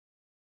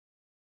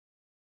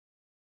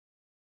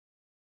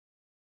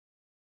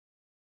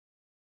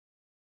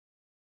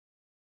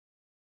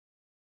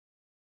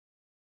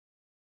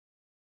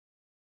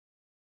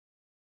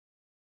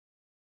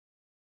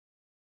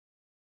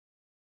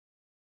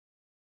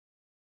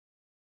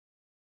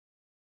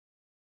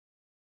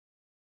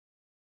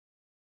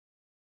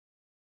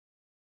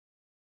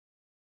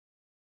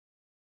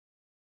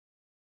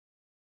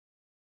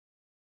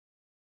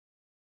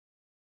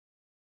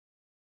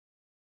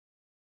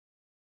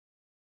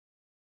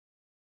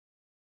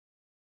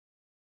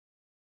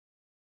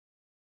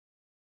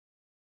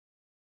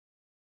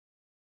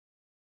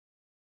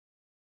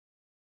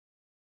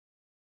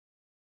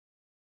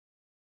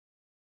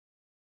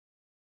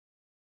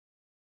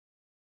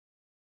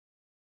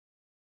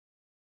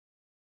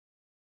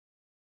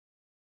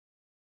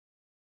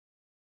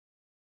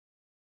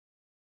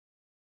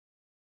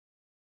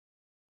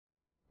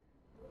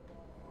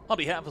On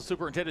behalf of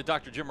Superintendent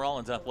Dr. Jim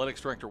Rollins, Athletics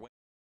Director,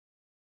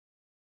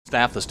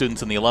 staff, the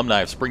students, and the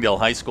alumni of Springdale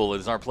High School, it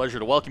is our pleasure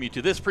to welcome you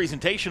to this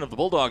presentation of the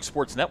Bulldog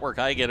Sports Network.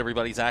 Hi again,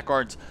 everybody. Zach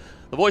Arns,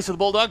 the voice of the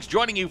Bulldogs,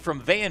 joining you from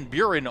Van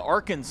Buren,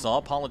 Arkansas.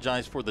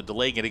 Apologize for the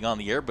delay getting on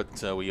the air,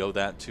 but we owe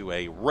that to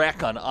a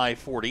wreck on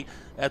I-40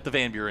 at the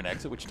Van Buren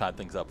exit, which tied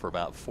things up for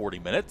about 40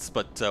 minutes.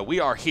 But we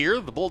are here.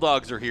 The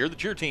Bulldogs are here. The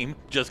cheer team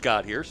just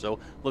got here, so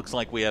looks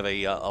like we have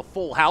a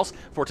full house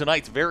for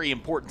tonight's very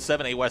important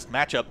 7A West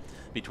matchup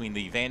between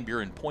the Van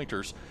Buren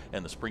Pointers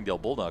and the Springdale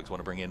Bulldogs. I want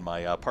to bring in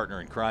my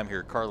partner in crime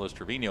here, Carlos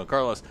Trevino.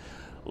 Carlos,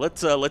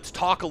 let's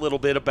talk a little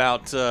bit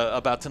about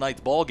tonight's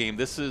ball game.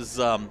 This is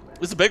a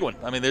big one.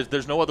 I mean,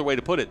 there's no other way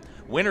to put it.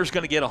 Winner's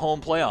going to get a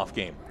home playoff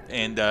game,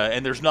 and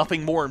there's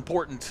nothing more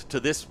important to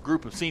this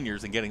group of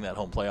seniors than getting that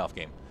home playoff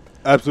game.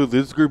 Absolutely,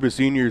 this group of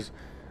seniors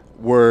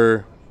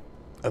were,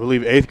 I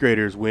believe, 8th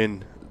graders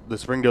when the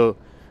Springdale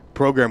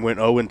program went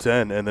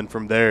 0-10, and then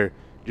from there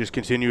just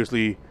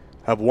continuously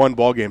have won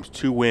ball games,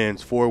 2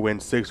 wins, 4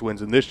 wins, 6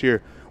 wins, and this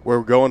year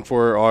we're going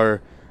for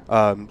our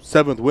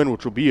 7th win,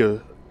 which will be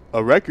a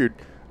record,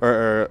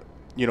 or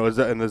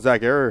in the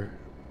Zach error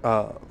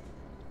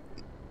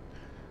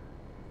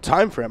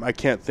time frame. I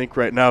can't think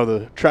right now.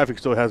 The traffic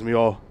still has me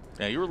all.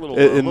 Yeah, you were a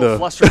little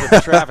flustered with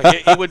the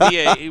traffic. It would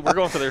be we're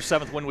going for their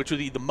 7th win, which would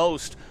be the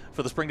most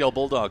for the Springdale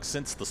Bulldogs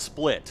since the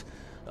split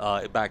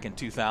back in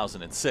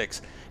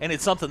 2006, and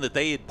it's something that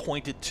they had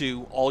pointed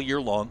to all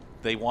year long.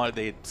 They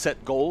had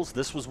set goals.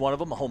 This was one of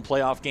them. A home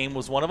playoff game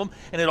was one of them.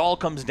 And it all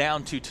comes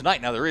down to tonight.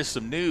 Now, there is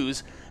some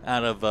news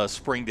out of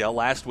Springdale.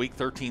 Last week,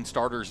 13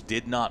 starters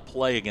did not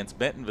play against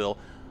Bentonville.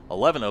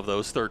 11 of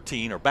those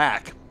 13 are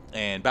back,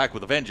 and back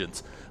with a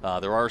vengeance.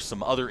 There are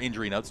some other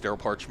injury notes. Daryl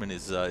Parchman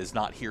is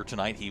not here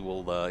tonight. He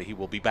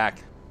will be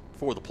back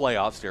for the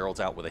playoffs. Daryl's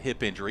out with a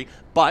hip injury.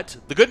 But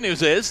the good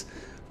news is,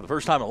 for the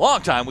first time in a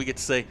long time, we get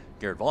to say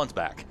Garrett Vaughn's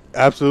back.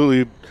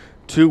 Absolutely.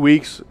 2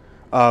 weeks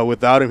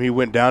without him. He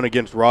went down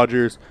against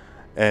Rogers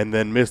and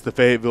then missed the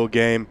Fayetteville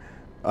game,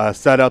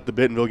 sat out the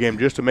Bentonville game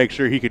just to make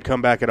sure he could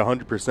come back at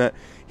 100%.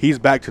 He's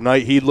back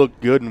tonight. He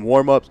looked good in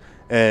warm-ups,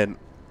 and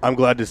I'm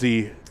glad to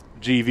see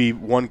GV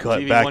One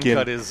Cut back in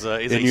uniform. Is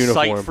a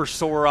sight for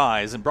sore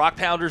eyes. And Brock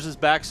Pounders is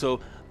back, so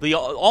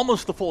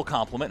almost the full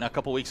complement. Now, a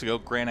couple weeks ago,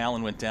 Grant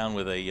Allen went down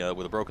with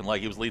a broken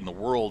leg. He was leading the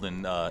world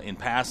in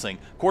passing.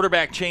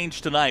 Quarterback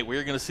change tonight.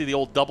 We're going to see the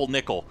old double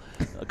nickel.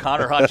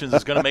 Connor Hutchins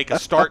is going to make a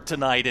start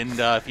tonight. And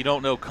if you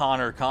don't know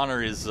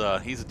Connor is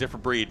he's a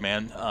different breed,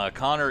 man.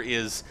 Connor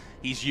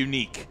he's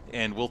unique,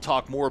 and we'll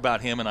talk more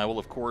about him. And I will,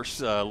 of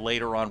course,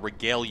 later on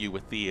regale you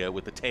with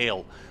the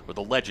tale or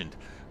the legend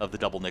of the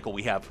double nickel.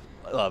 We have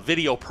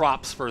video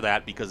props for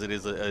that because it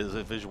is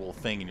a visual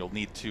thing, and you'll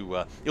need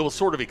to it will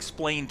sort of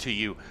explain to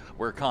you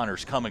where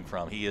Connor's coming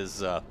from. He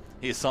is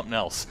something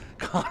else.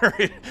 Connor,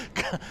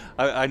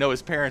 I know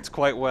his parents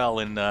quite well,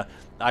 and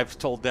I've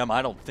told them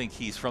I don't think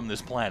he's from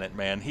this planet,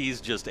 man.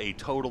 He's just a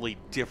totally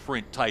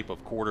different type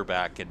of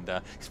quarterback,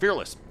 and he's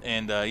fearless,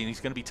 and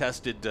he's going to be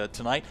tested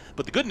tonight.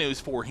 But the good news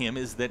for him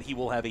is that he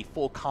will have a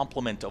full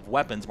complement of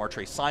weapons.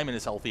 Martre Simon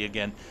is healthy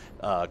again.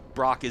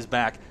 Brock is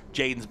back.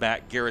 Jaden's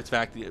back. Garrett's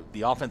back.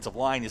 The offensive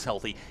line is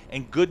healthy.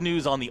 And good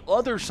news on the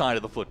other side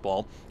of the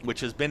football, which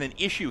has been an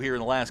issue here in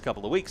the last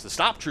couple of weeks. The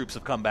stop troops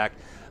have come back.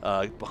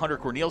 Hunter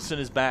Cornelison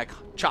is back.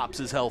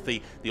 Chops is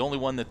healthy. The only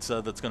one that's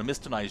going to miss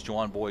tonight is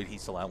Juwan Boyd.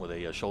 He's still out with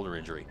a shoulder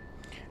injury.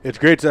 It's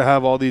great to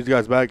have all these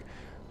guys back.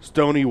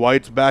 Stoney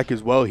White's back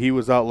as well. He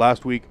was out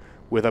last week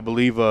with, I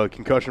believe, a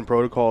concussion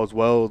protocol as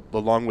well,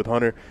 along with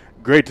Hunter.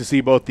 Great to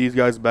see both these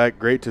guys back.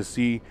 Great to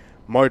see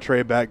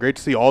Martre back. Great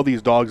to see all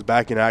these dogs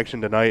back in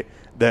action tonight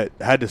that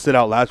had to sit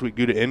out last week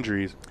due to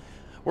injuries.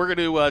 We're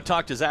going to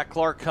talk to Zach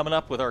Clark coming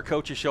up with our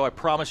coaches show. I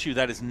promise you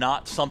that is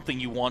not something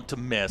you want to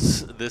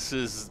miss. This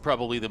is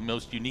probably the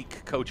most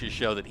unique coaches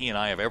show that he and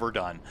I have ever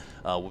done.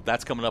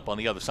 That's coming up on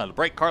the other side of the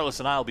break. Carlos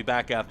and I will be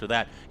back after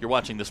that. You're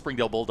watching the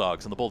Springdale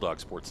Bulldogs on the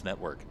Bulldog Sports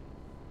Network.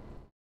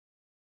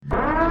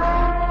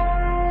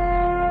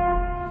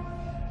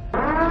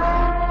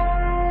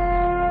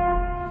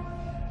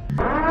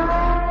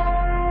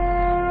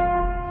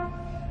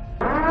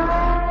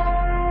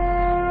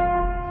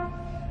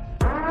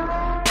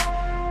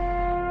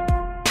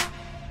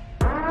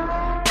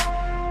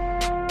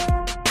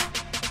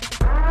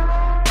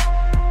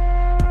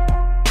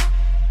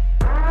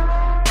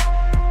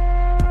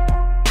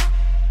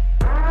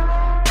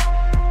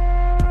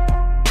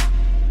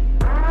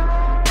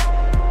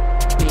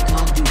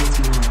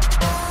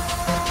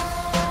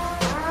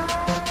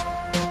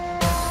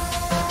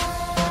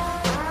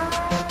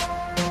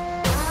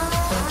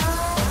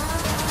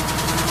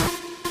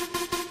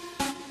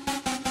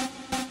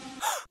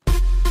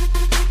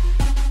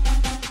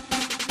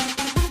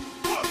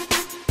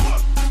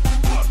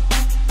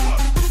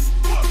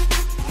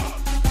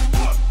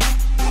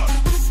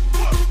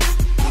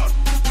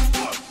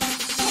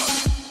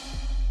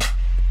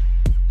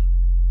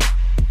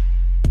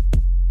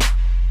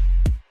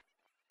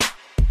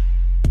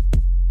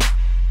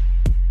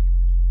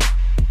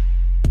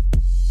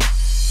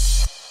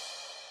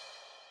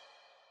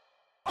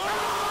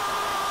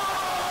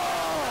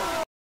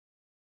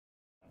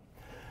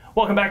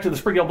 Welcome back to the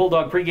Springdale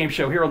Bulldog pregame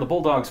show here on the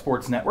Bulldog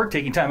Sports Network.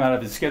 Taking time out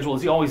of his schedule,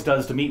 as he always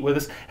does, to meet with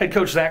us, head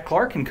coach Zach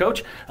Clark. And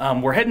Coach,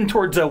 we're heading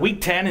towards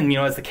week 10, and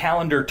as the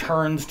calendar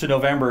turns to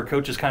November,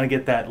 coaches kind of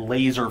get that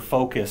laser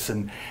focus,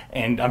 and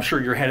I'm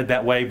sure you're headed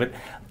that way. But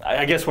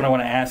I guess what I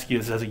want to ask you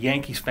is, as a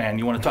Yankees fan,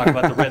 you want to talk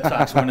about the Red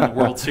Sox winning the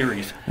World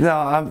Series. No,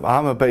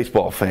 I'm a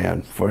baseball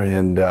fan,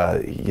 and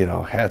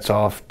hats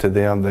off to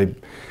them.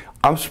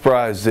 I'm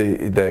surprised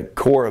that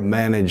Cora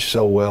managed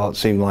so well. It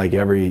seemed like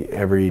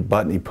every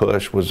button he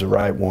pushed was the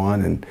right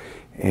one,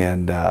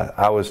 and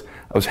I was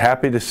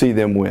happy to see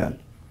them win.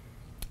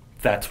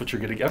 That's what you're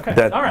going to get.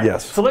 Okay, all right.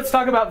 Yes. So let's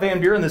talk about Van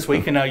Buren this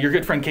week, and your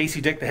good friend Casey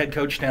Dick, the head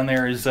coach down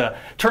there, is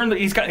turned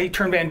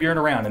Van Buren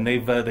around, and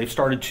they've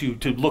started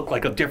to look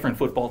like a different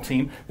football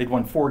team. They'd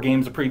won 4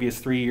 games the previous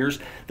 3 years.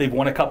 They've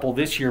won a couple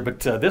this year, but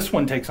this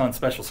one takes on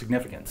special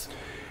significance.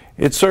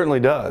 It certainly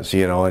does,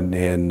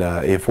 and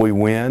if we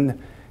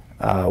win,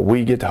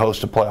 we get to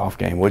host a playoff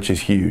game, which is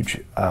huge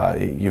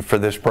for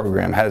this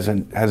program.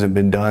 Hasn't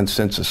been done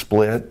since the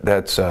split.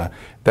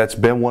 That's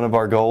been one of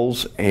our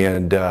goals,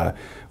 and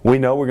we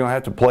know we're going to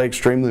have to play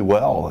extremely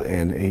well.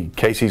 And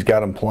Casey's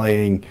got them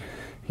playing,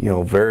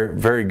 very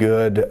very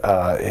good.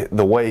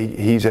 The way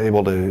he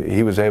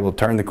was able to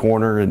turn the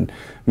corner, and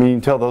I mean, you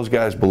can tell those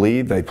guys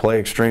believe. They play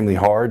extremely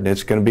hard, and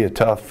it's going to be a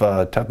tough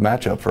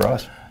matchup for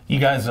us. You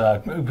guys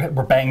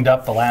were banged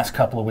up the last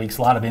couple of weeks.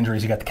 A lot of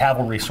injuries. You got the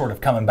cavalry sort of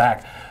coming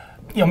back.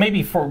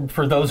 Maybe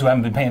for those who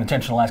haven't been paying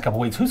attention the last couple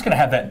of weeks, who's going to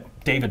have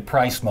that David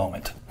Price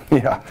moment?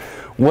 Yeah,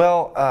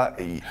 well,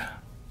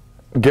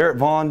 Garrett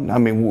Vaughn. I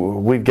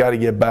mean, we've got to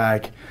get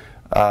back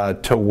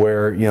to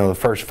where the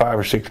first 5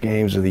 or 6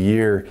 games of the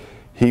year,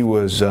 he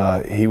was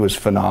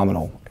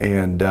phenomenal,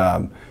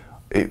 and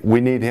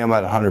we need him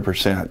at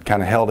 100%.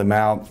 Kind of held him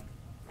out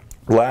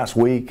last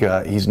week.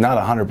 He's not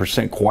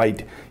 100%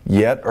 quite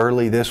yet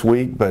early this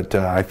week, but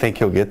I think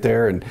he'll get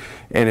there. And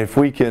if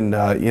we can,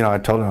 I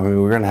told him,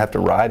 we're going to have to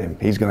ride him.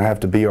 He's going to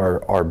have to be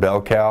our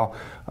bell cow,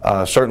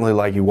 certainly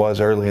like he was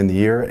early in the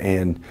year.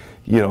 And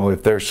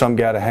if there's some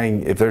guy to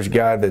hang, if there's a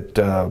guy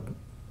that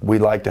we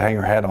like to hang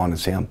our hat on,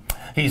 it's him.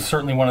 He's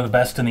certainly one of the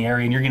best in the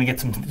area, and you're going to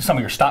get some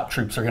of your stop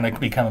troops are going to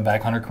be coming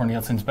back. Hunter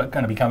Corneliuson's going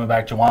to be coming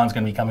back. Jawan's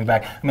going to be coming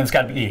back. I mean, it's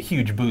got to be a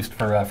huge boost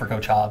for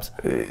Coach Hobbs.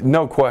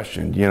 No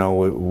question.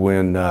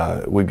 When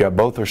we've got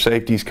both our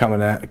safeties coming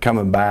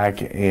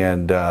back,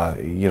 and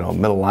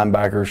middle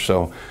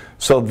linebackers,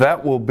 so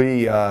that will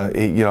be at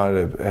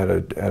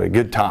a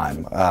good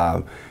time.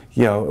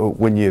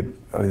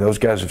 Those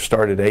guys have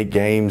started 8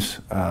 games.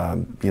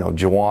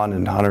 Jawan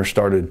and Hunter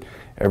started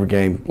every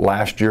game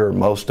last year, or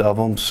most of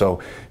them.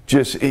 So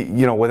just,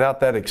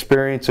 without that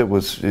experience,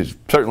 it's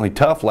certainly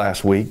tough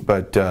last week,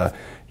 but,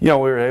 we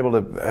were able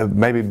to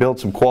maybe build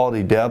some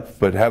quality depth,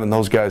 but having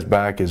those guys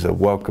back is a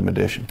welcome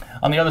addition.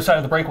 On the other side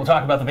of the break, we'll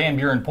talk about the Van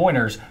Buren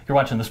Pointers. You're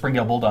watching the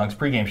Springdale Bulldogs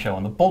pregame show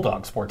on the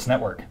Bulldog Sports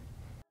Network.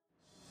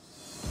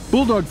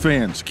 Bulldog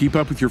fans, keep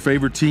up with your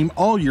favorite team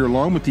all year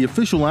long with the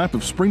official app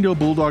of Springdale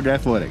Bulldog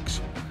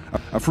Athletics.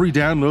 A free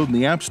download in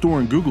the App Store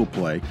and Google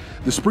Play,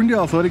 the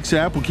Springdale Athletics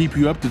app will keep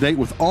you up to date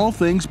with all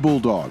things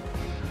Bulldog.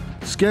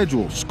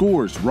 Schedule,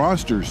 scores,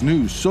 rosters,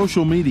 news,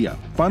 social media,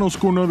 final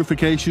score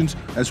notifications,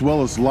 as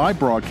well as live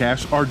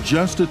broadcasts are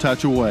just a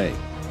touch away.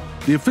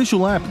 The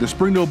official app of the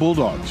Springdale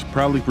Bulldogs,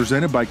 proudly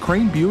presented by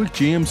Crane Buick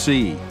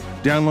GMC.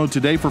 Download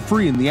today for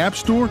free in the App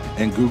Store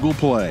and Google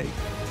Play.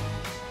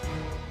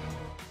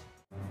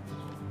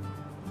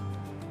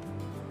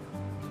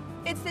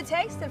 It's the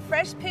taste of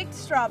fresh-picked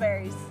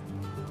strawberries.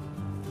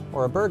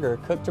 Or a burger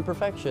cooked to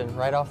perfection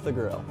right off the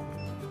grill.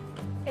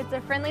 It's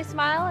a friendly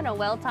smile and a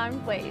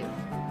well-timed wave.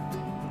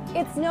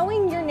 It's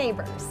knowing your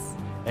neighbors.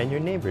 And your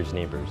neighbor's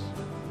neighbors.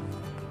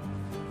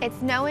 It's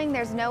knowing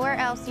there's nowhere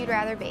else you'd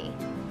rather be.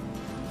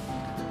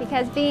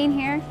 Because being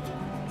here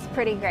is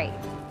pretty great.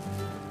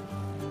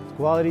 It's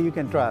quality you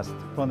can trust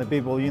from the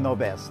people you know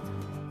best.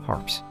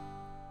 HAR-BER,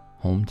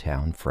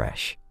 hometown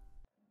fresh.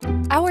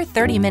 Our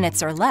 30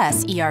 minutes or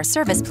less ER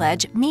service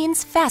pledge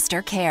means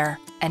faster care.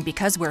 And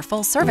because we're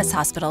full-service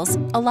hospitals,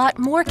 a lot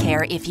more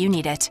care if you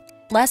need it.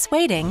 Less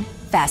waiting,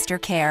 faster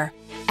care.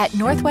 At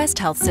Northwest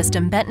Health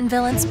System,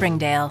 Bentonville and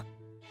Springdale.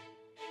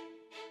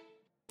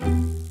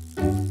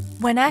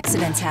 When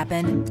accidents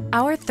happen,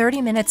 our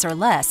 30 minutes or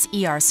less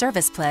ER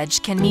service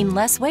pledge can mean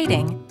less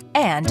waiting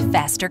and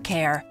faster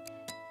care.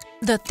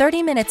 The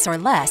 30 minutes or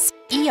less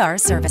ER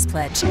service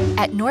pledge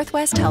at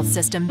Northwest Health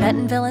System,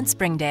 Bentonville and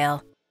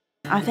Springdale.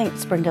 I think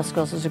Springdale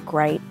Schools is a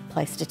great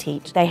place to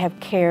teach. They have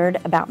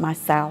cared about my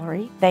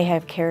salary. They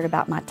have cared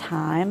about my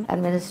time.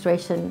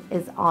 Administration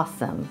is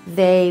awesome.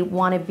 They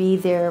want to be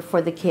there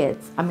for the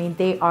kids. I mean,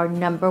 they are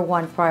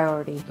 #1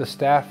 priority. The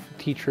staff,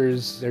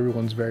 teachers,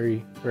 everyone's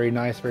very, very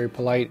nice, very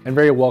polite, and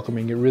very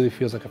welcoming. It really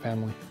feels like a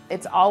family.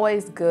 It's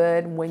always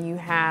good when you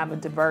have a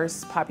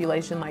diverse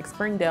population like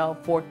Springdale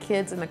for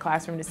kids in the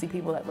classroom to see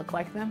people that look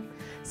like them.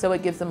 So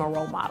it gives them a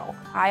role model.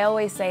 I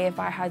always say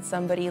if I had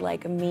somebody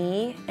like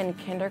me in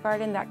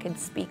kindergarten that could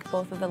speak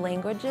both of the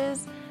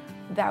languages,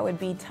 that would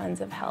be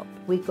tons of help.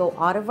 We go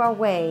out of our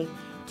way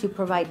to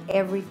provide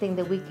everything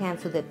that we can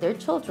so that their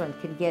children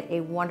can get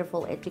a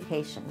wonderful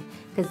education,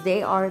 because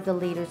they are the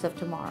leaders of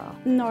tomorrow.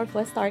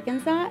 Northwest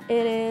Arkansas,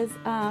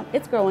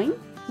 it's growing.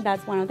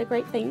 That's one of the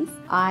great things.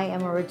 I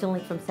am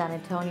originally from San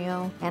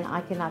Antonio, and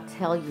I cannot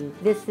tell you,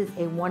 this is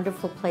a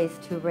wonderful place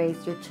to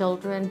raise your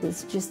children.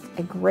 It's just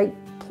a great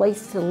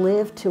place to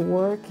live, to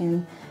work,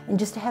 and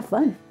just to have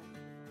fun.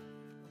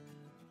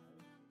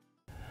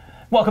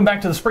 Welcome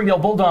back to the Springdale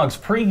Bulldogs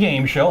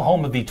pregame show,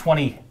 home of the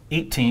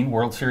 2018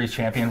 World Series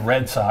champion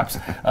Red Sox.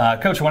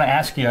 Coach, I want to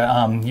ask you,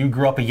 you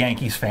grew up a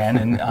Yankees fan,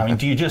 and I mean,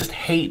 do you just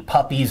hate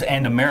puppies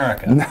and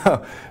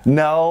America?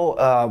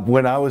 No.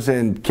 When I was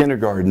in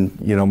kindergarten,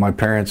 you know, my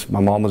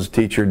mom was a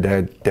teacher,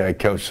 dad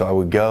coach, so I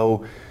would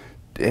go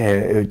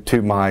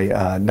to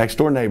my next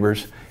door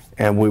neighbors,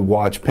 and we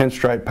watch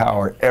Pinstripe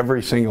Power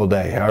every single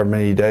day, however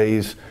many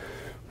days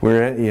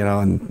we're in, you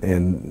know,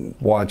 and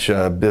watch, it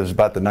was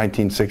about the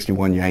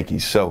 1961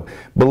 Yankees. So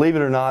believe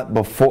it or not,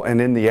 before and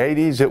in the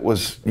 80s, it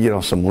was, you know,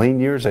 some lean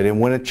years. They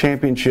didn't win a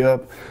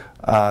championship.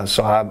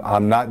 So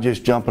I'm not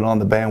just jumping on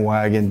the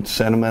bandwagon,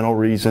 sentimental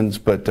reasons,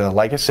 but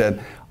like I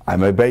said,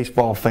 I'm a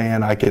baseball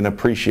fan. I can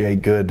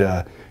appreciate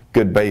good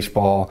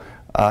baseball.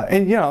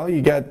 And, you know,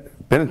 you got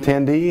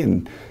Benintendi,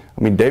 and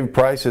I mean, David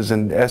Price is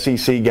an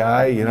SEC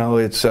guy. You know,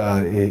 it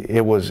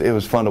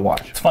was fun to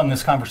watch. It's fun.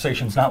 This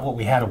conversation's not what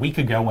we had a week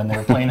ago when they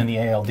were playing in the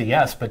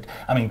ALDS. But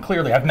I mean,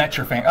 clearly, I've met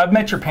your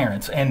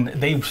parents, and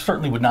they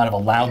certainly would not have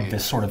allowed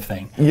this sort of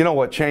thing. You know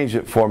what changed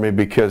it for me,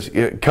 because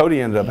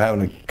Cody ended up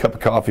having a cup of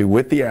coffee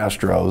with the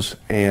Astros,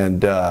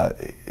 and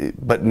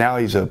but now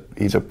he's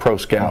a pro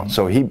scout.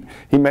 So he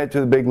made it to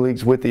the big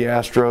leagues with the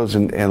Astros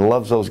and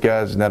loves those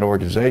guys in that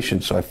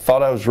organization. So I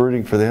thought I was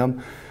rooting for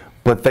them.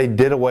 But they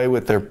did away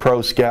with their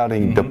pro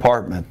scouting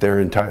department,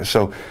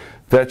 so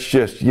that's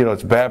just, you know,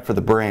 it's bad for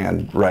the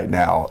brand right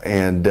now.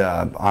 And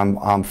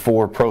I'm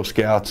for pro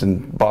scouts,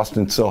 and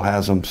Boston still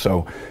has them,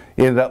 so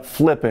ended up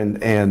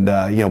flipping, and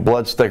you know,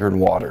 blood's thicker than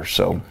water.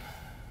 So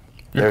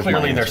you're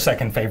clearly their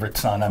second favorite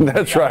son. I mean,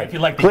 that's right. If you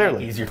like the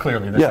Yankees, you're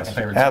clearly their second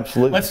favorite son.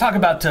 Absolutely. Let's talk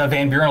about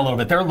Van Buren a little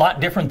bit. They're a lot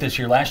different this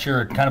year. Last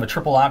year, kind of a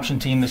triple option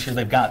team. This year,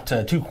 they've got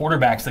two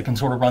quarterbacks that can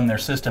sort of run their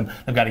system.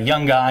 They've got a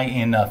young guy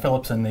in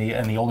Phillips and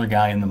the older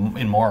guy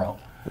in Morrow.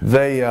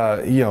 They,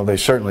 you know, they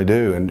certainly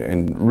do,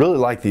 and really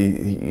like the,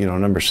 you know,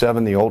 number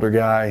 7, the older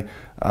guy.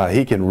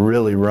 He can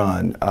really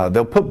run.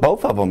 They'll put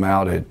both of them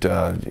out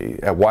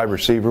at wide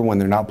receiver when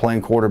they're not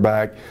playing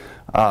quarterback.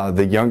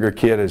 The younger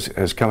kid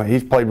has come.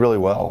 He's played really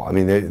well. I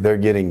mean, they're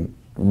getting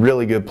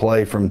really good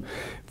play from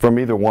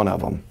either one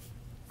of them,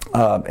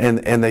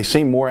 and they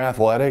seem more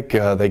athletic.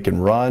 They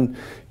can run.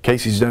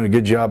 Casey's done a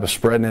good job of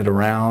spreading it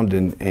around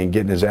and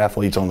getting his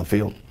athletes on the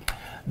field.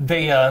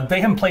 They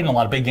haven't played in a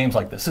lot of big games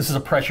like this. This is a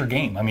pressure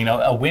game. I mean,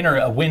 a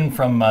win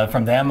from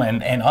them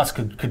and us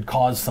could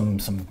cause some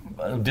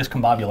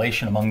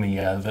discombobulation among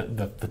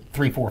the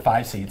 3, 4,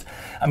 5 seeds.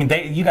 I mean,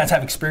 you guys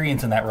have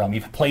experience in that realm.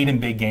 You've played in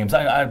big games.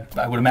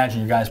 I would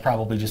imagine you guys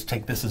probably just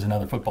take this as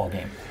another football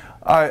game.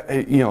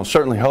 I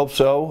certainly hope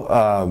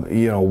so.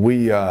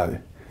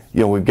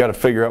 We've got to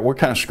figure out. We're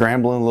kind of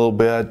scrambling a little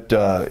bit.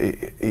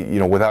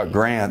 Without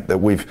Grant, that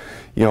we've.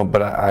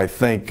 But I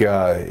think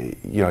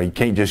you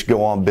can't just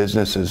go on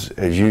business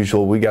as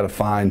usual. We got to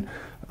find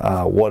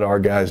what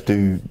our guys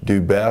do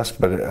best.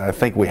 But I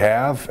think we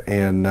have,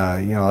 and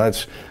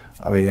that's.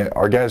 I mean,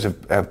 our guys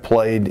have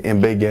played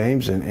in big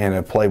games and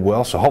have played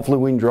well, so hopefully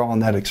we can draw on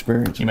that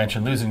experience. You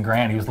mentioned losing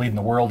Grant. He was leading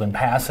the world in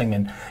passing,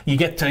 and you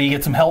get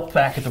some help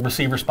back at the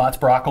receiver spots.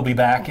 Brock will be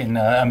back, and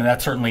I mean,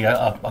 that's certainly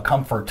a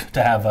comfort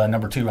to have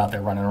number 2 out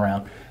there running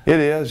around. It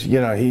is.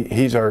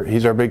 He's our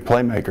big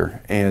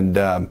playmaker,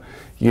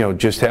 and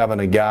just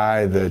having a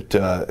guy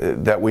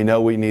that we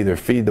know we can either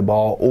feed the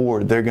ball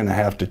or they're going to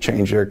have to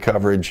change their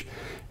coverage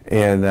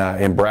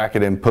and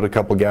bracket him, put a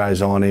couple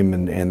guys on him,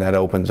 and that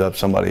opens up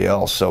somebody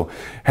else. So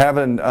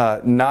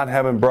not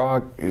having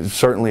Brock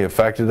certainly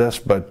affected us,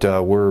 but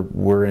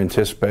we're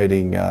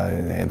anticipating,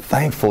 and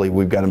thankfully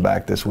we've got him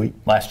back this week.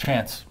 Last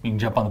chance. You can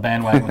jump on the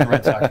bandwagon with the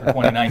Red Sox for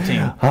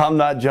 2019. I'm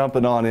not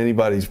jumping on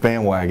anybody's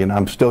bandwagon.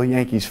 I'm still a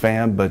Yankees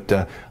fan, but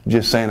I'm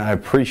just saying I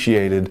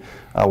appreciated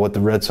what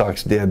the Red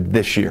Sox did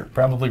this year.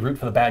 Probably root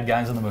for the bad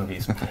guys in the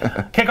movies.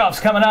 Kickoff's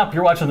coming up.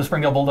 You're watching the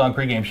Springdale Bulldog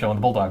pregame show on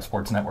the Bulldog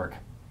Sports Network.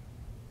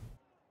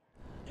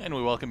 And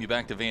we welcome you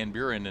back to Van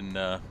Buren, and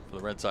for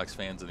the Red Sox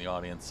fans in the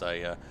audience,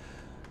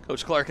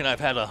 Coach Clark and I have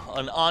had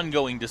an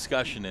ongoing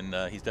discussion, and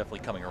he's definitely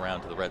coming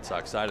around to the Red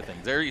Sox side of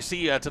things. There you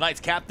see tonight's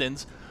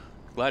captains.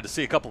 Glad to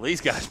see a couple of these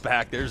guys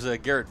back. There's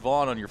Garrett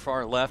Vaughn on your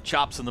far left,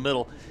 Chops in the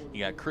middle.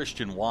 You got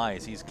Christian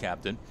Wise, he's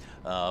captain.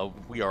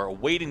 We are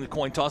awaiting the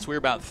coin toss. We're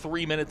about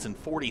 3 minutes and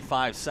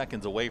 45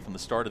 seconds away from the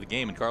start of the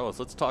game. And Carlos,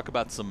 let's talk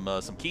about some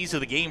keys to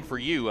the game for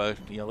you.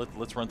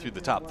 Let's run through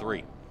the top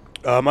 3.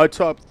 My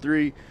top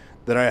 3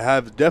 that I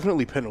have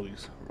definitely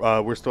penalties.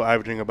 We're still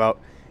averaging about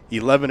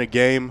 11 a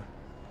game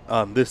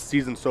this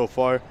season so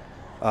far.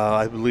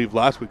 I believe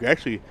last week we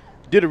actually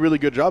did a really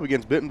good job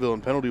against Bentonville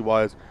in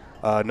penalty-wise.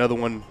 Another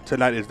one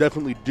tonight is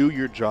definitely do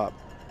your job.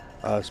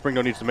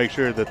 Springdale needs to make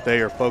sure that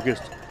they are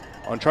focused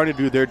on trying to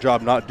do their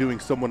job, not doing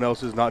someone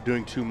else's, not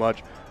doing too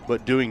much,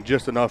 but doing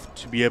just enough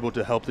to be able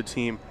to help the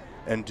team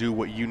and do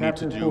what you need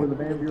to do.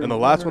 And the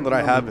last one that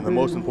I have, and the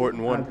most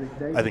important one,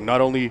 I think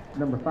not only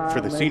for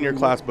the senior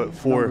class, but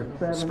for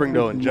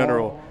Springdale in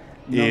general,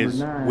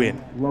 is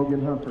win.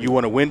 You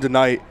want to win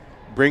tonight,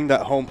 bring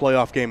that home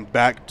playoff game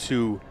back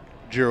to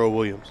Jero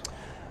Williams.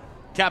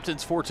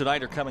 Captains for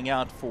tonight are coming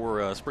out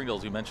for Springdale,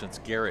 as you mentioned. It's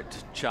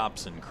Garrett,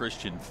 Chops, and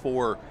Christian.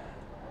 For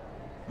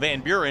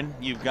Van Buren,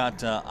 you've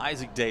got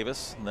Isaac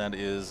Davis, that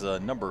is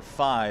number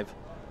 5,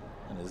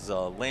 and is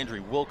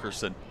Landry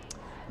Wilkerson.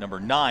 Number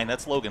 9,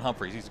 that's Logan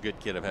Humphreys. He's a good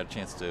kid. I've had a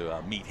chance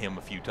to meet him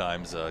a few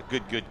times.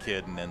 Good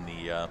kid. And then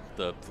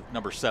the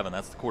number 7,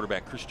 that's the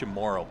quarterback, Christian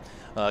Morrow.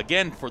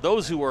 Again, for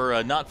those who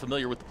are not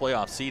familiar with the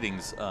playoff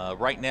seedings,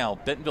 right now,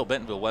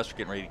 Bentonville West are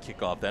getting ready to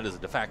kick off. That is a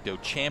de facto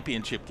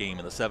championship game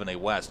in the 7A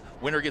West.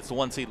 Winner gets the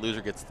 1 seed,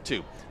 loser gets the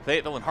 2.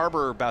 Fayetteville and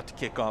HAR-BER are about to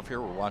kick off here.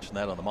 We're watching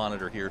that on the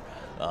monitor here.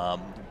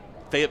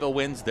 Fayetteville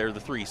wins, they're the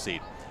 3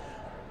 seed.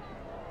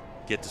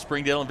 Get to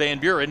Springdale and Van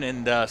Buren,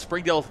 and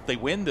Springdale, if they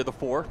win, they're the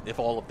 4, if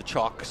all of the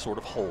chalk sort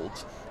of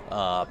holds.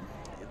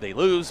 They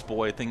lose,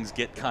 boy, things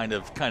get kind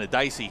of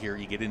dicey here.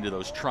 You get into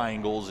those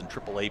triangles and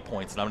AAA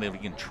points, and I'm not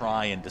even going to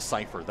try and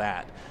decipher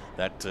that.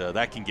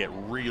 That can get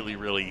really,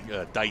 really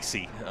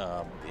dicey,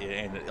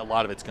 and a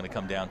lot of it's going to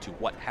come down to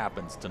what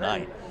happens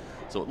tonight.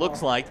 So it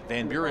looks like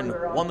Van Buren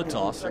won the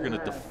toss. They're going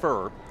to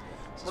defer.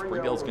 So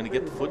Springdale's going to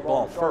get the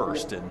football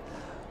first, and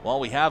while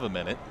we have a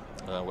minute,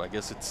 I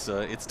guess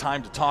it's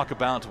time to talk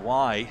about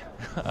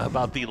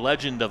about the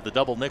legend of the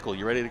double nickel.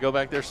 You ready to go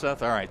back there,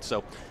 Seth? All right.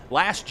 So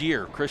last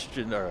year,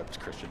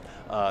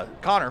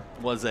 Connor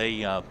was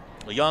a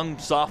young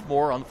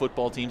sophomore on the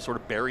football team, sort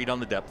of buried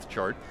on the depth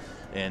chart,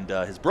 and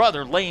his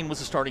brother Lane was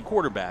the starting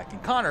quarterback.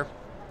 And Connor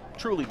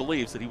truly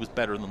believes that he was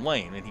better than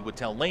Lane, and he would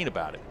tell Lane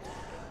about it.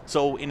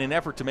 So in an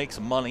effort to make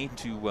some money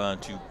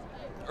to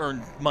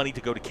earn money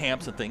to go to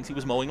camps and things, he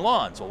was mowing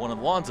lawns. So one of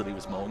the lawns that he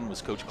was mowing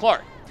was Coach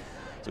Clark.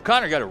 So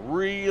Connor got a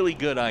really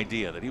good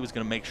idea that he was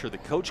going to make sure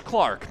that Coach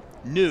Clark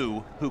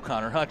knew who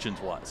Connor Hutchins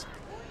was.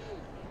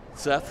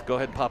 Seth, go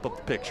ahead and pop up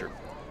the picture.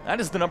 That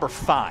is the number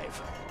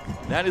 5.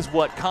 That is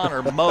what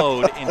Connor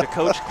mowed into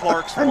Coach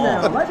Clark's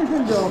lawn.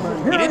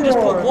 He didn't just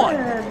put 1,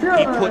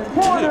 he put 2.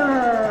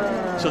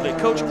 So that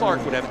Coach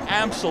Clark would have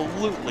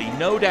absolutely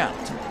no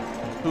doubt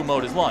who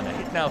mowed his lawn.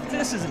 Now, if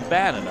this isn't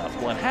bad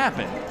enough, what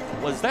happened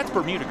was that's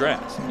Bermuda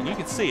grass, and you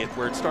can see it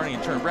where it's starting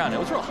to turn brown. It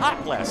was real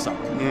hot last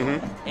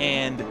summer,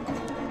 and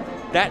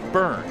that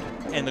burned,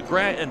 and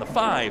the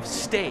 5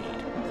 stayed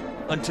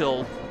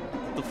until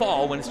the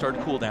fall when it started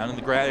to cool down. And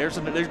the grass,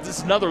 there's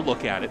another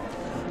look at it.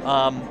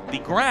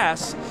 The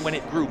grass, when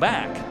it grew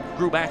back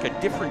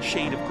a different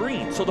shade of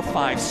green, so the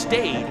 5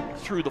 stayed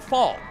through the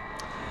fall.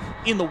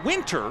 In the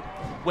winter,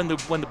 when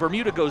the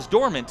Bermuda goes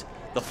dormant,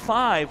 the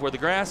 5 where the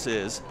grass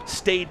is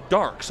stayed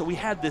dark. So we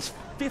had this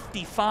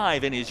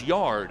 55 in his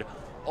yard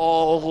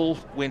all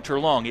winter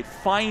long. It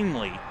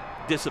finally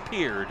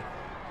disappeared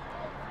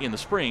in the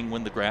spring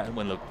when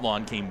the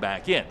lawn came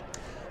back in.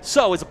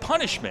 So as a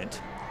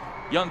punishment,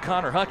 young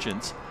Connor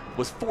Hutchins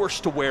was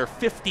forced to wear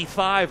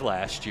 55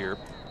 last year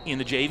in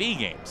the JV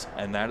games,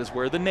 and that is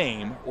where the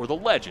name, or the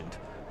legend,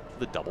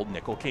 the double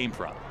nickel came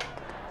from.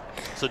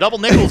 So double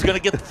nickel is going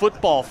to get the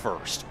football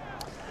first.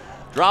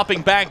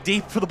 Dropping back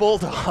deep for the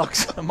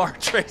Bulldogs,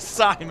 Martre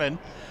Simon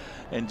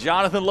and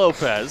Jonathan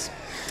Lopez.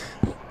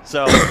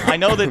 So I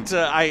know that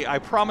I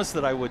promised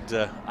that I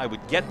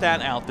would get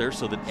that out there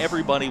so that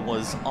everybody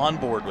was on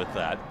board with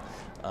that.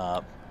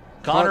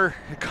 Connor,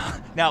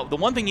 now the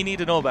one thing you need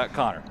to know about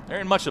Connor, there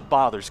ain't much that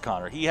bothers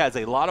Connor. He has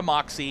a lot of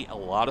moxie, a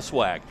lot of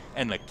swag,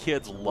 and the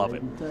kids love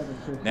him.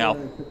 Now,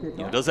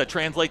 does that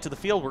translate to the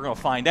field? We're going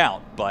to find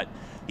out, but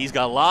he's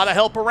got a lot of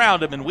help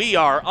around him, and we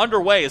are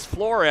underway as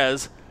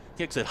Flores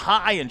kicks it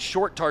high and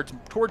short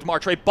towards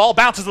Martre. Ball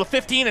bounces to the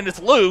 15, and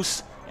it's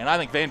loose, and I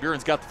think Van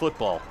Buren's got the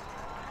football.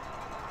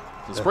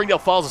 So Springdale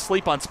falls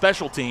asleep on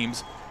special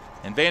teams,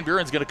 and Van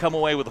Buren's going to come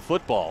away with the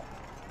football.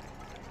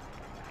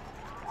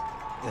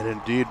 And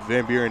indeed,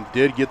 Van Buren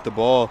did get the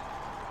ball.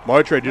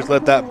 Martre just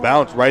let that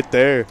bounce right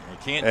there. You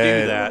can't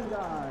do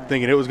that.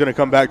 Thinking it was going to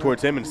come back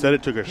towards him. Instead,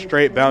 it took a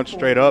straight bounce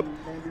straight up.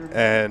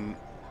 And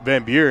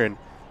Van Buren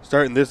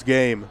starting this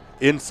game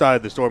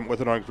inside the Storm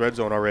Orthodox red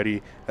zone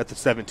already at the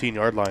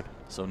 17-yard line.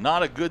 So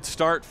not a good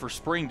start for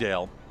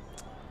Springdale.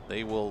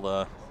 They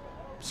will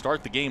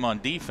start the game on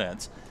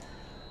defense.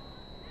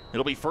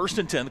 It'll be 1st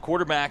and 10. The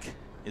quarterback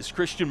is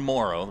Christian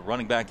Morrow. The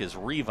running back is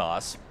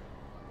Rivas.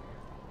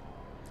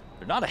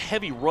 They're not a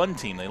heavy run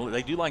team.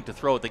 They do like to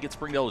throw it. They get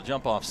Springdale to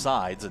jump off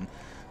sides, and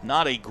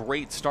not a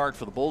great start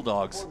for the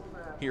Bulldogs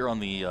here on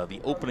the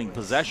opening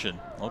possession,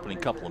 opening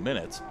couple of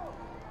minutes.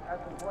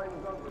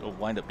 It'll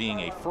wind up being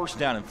a 1st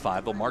down and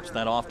 5. They'll march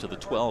that off to the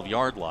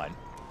 12-yard line.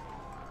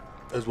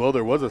 As well,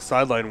 there was a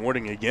sideline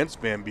warning against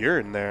Van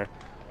Buren there.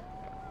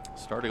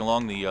 Starting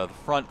along the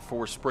front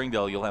for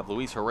Springdale, you'll have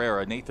Luis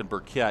Herrera, Nathan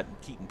Burkett,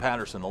 Keaton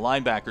Patterson. The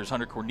linebackers,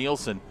 Hunter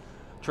Cornelison,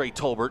 Trey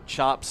Tolbert,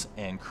 Chops,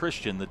 and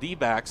Christian. The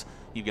D-backs,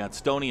 You've got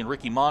Stoney and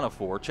Ricky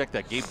Monafor. Check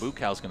that. Gabe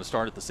Bukow's going to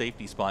start at the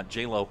safety spot.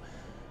 J-Lo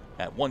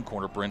at one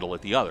corner, Brindle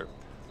at the other.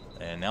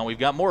 And now we've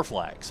got more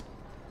flags.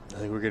 I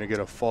think we're going to get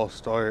a false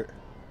start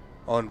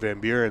on Van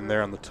Buren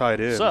there on the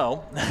tight end.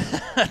 So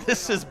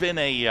this has been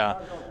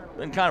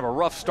kind of a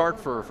rough start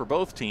for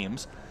both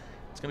teams.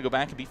 It's going to go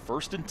back and be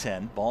 1st and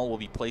 10. Ball will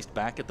be placed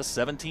back at the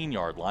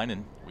 17-yard line,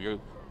 and we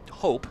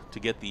hope to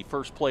get the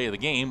first play of the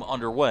game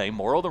underway.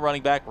 Morrow, the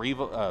running back,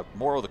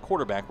 Morrow, the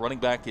quarterback. Running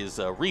back is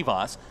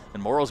Rivas,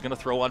 and Morrow's going to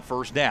throw on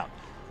 1st down.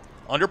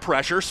 Under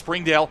pressure,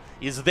 Springdale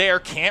is there,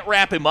 can't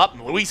wrap him up.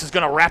 Luis is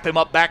going to wrap him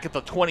up back at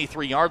the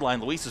 23-yard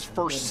line. Luis's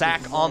first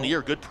sack on the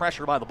year. Good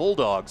pressure by the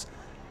Bulldogs.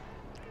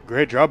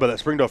 Great job by that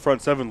Springdale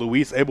front seven.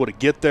 Luis able to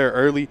get there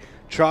early.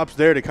 Chops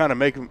there to kind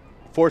of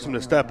force him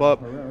to step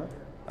up.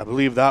 I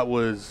believe that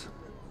was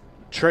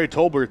Trey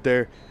Tolbert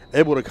there,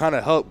 able to kind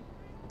of help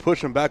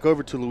push him back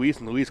over to Luis,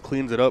 and Luis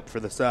cleans it up for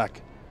the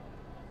sack.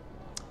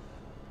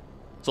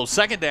 So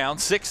 2nd down,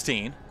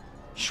 16.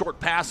 Short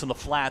pass in the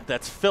flat.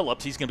 That's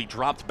Phillips. He's going to be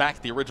dropped back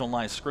to the original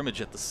line of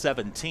scrimmage at the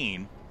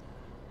 17.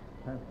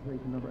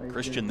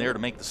 Christian there to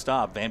make the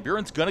stop. Van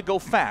Buren's going to go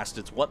fast.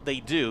 It's what they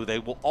do. They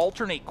will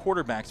alternate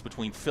quarterbacks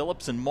between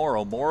Phillips and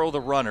Morrow. Morrow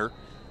the runner,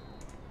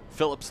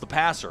 Phillips the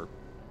passer.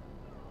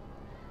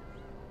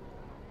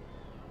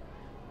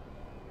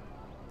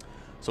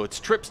 So it's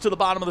trips to the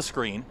bottom of the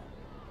screen.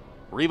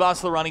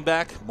 Rivas the running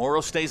back.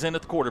 Morrow stays in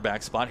at the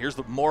quarterback spot. Here's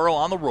the Morrow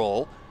on the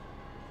roll.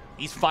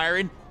 He's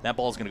firing. That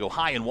ball's going to go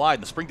high and wide,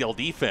 and the Springdale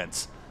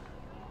defense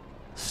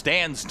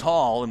stands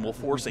tall and will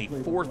force a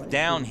 4th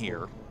down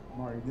here.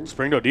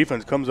 Springdale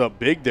defense comes up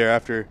big there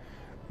after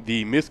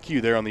the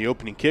miscue there on the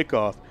opening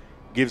kickoff.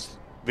 Gives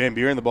Van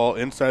Buren the ball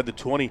inside the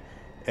 20,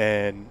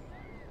 and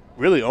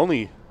really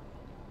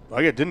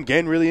didn't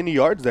gain really any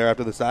yards there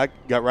after the sack.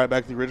 Got right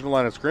back to the original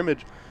line of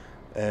scrimmage,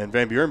 and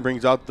Van Buren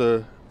brings out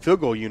the field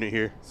goal unit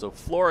here. So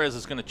Flores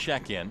is going to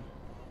check in.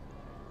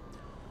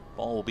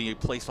 Ball will be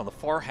placed on the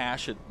far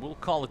hash. We'll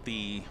call it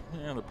they'll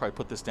probably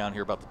put this down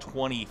here about the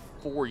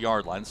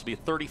 24-yard line. This will be a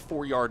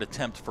 34-yard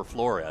attempt for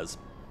Flores.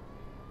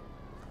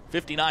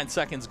 59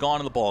 seconds gone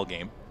in the ball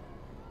game.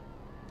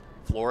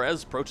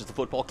 Flores approaches the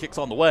football, kicks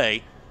on the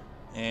way,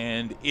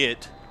 and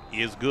it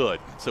is good.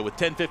 So with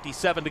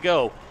 10:57 to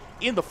go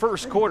in the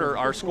first quarter,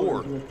 our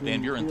score,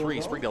 Van Buren 3,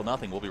 Springdale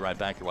nothing. We'll be right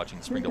back. You're watching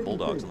the Springdale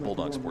Bulldogs on the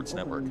Bulldog Sports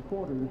Network.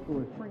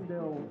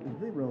 Springdale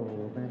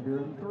 0, Van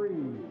Buren 3.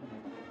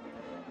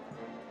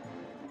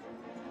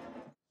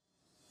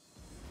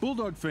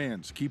 Bulldog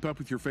fans, keep up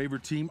with your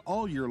favorite team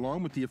all year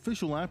long with the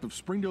official app of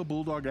Springdale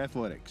Bulldog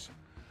Athletics.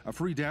 A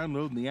free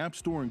download in the App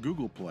Store and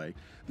Google Play,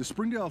 the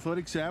Springdale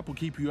Athletics app will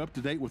keep you up to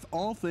date with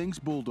all things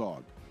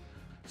Bulldog.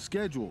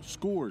 Schedule,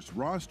 scores,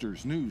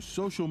 rosters, news,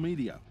 social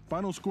media,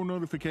 final score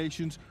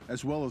notifications,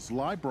 as well as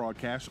live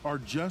broadcasts are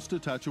just a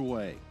touch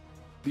away.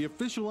 The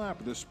official app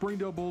of the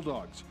Springdale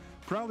Bulldogs,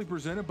 proudly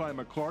presented by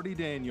McClarty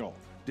Daniel.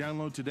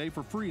 Download today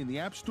for free in the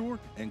App Store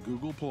and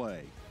Google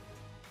Play.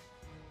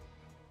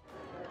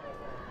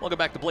 Welcome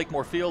back to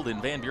Blakemore Field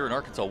in Van Buren,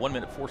 Arkansas. 1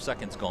 minute, 4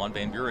 seconds gone.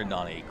 Van Buren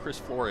on a Chris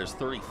Flores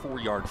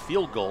 34-yard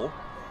field goal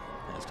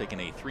has taken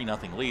a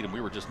 3-0 lead, and we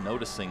were just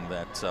noticing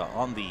that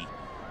on the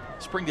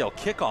Springdale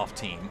kickoff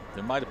team,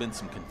 there might have been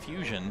some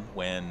confusion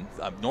when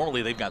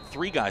normally they've got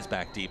 3 guys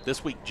back deep.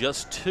 This week,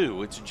 just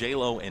 2. It's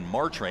J-Lo and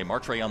Martre.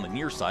 Martre on the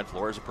near side.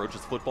 Flores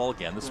approaches the football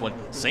again. This one,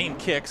 same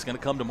kick's going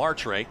to come to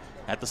Martre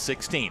at the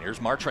 16. Here's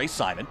Martre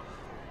Simon.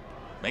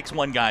 Makes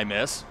one guy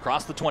miss.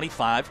 Across the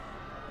 25.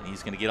 And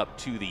he's going to get up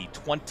to the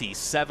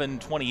 27,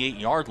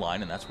 28-yard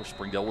line, and that's where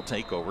Springdale will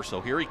take over.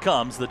 So here he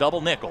comes, the double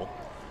nickel.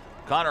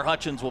 Connor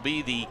Hutchins will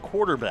be the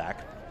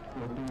quarterback.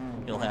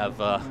 He'll have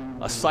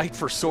a sight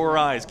for sore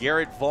eyes.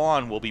 Garrett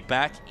Vaughn will be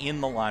back in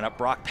the lineup.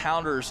 Brock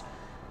Pounders,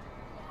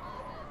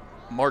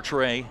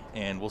 Martre,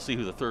 and we'll see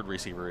who the third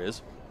receiver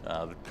is.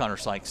 Connor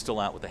Sykes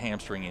still out with a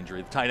hamstring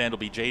injury. The tight end will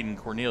be Jaden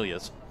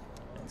Cornelius.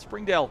 And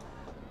Springdale,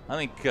 I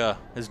think,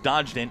 has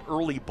dodged an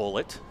early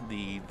bullet.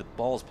 The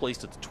ball is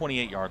placed at the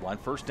 28-yard line.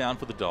 First down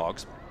for the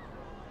Dogs.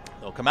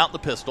 They'll come out in the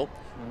pistol.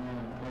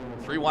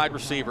 3 wide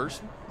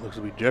receivers. Looks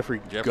to be Jeffrey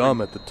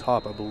Gum at the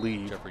top, I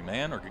believe. Jeffrey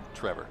Mann or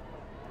Trevor?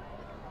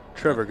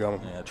 Trevor Gum.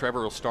 Yeah,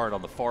 Trevor will start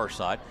on the far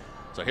side.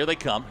 So here they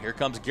come. Here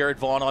comes Garrett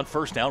Vaughn on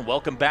first down.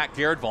 Welcome back,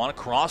 Garrett Vaughn,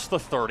 across the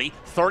 30,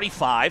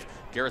 35.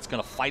 Garrett's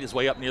going to fight his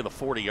way up near the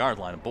 40-yard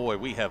line. And boy,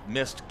 we have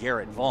missed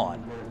Garrett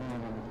Vaughn.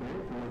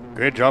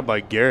 Great job by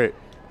Garrett.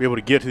 Be able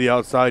to get to the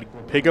outside,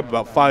 pick up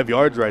about 5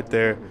 yards right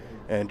there,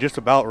 and just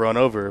about run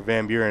over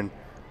Van Buren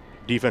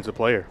defensive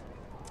player.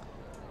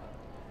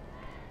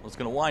 Well, it's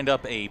going to wind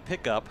up a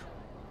pickup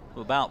of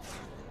about,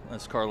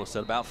 as Carlos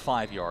said, about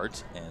 5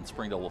 yards, and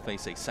Springdale will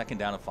face a 2nd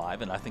down and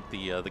 5. And I think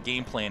the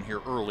game plan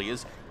here early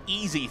is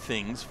easy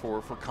things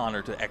for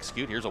Connor to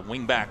execute. Here's a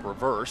wingback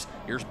reverse.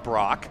 Here's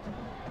Brock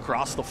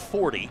across the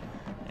 40,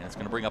 and it's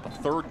going to bring up a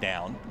 3rd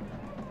down.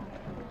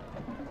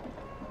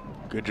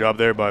 Good job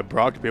there by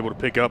Brock to be able to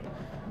pick up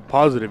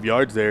positive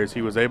yards there as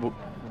he was able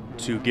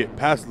to get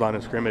past the line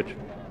of scrimmage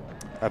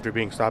after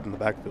being stopped in the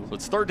backfield. So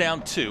it's 3rd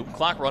down 2.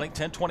 Clock running,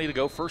 10:20 to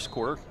go, first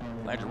quarter.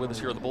 Glad you're with us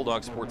here on the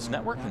Bulldog Sports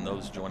Network, and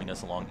those joining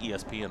us along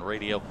ESPN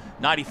Radio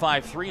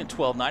 95.3 and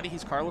 1290.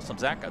 He's Carlos. I'm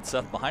Zach. Got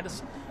Seth behind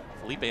us.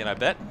 Felipe and I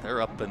bet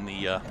they're up in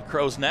the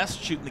crow's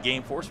nest shooting the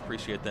game for us.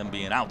 Appreciate them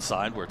being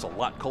outside where it's a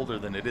lot colder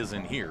than it is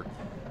in here.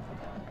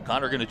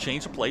 Connor going to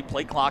change the play.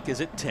 Play clock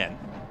is at 10.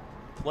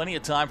 Plenty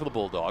of time for the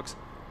Bulldogs.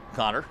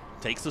 Connor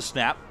takes the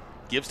snap,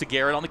 gives to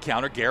Garrett on the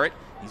counter. Garrett,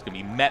 he's going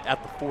to be met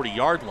at the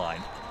 40-yard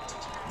line.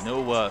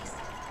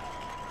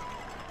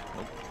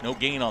 No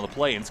gain on the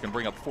play, and it's going to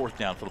bring up 4th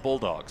down for the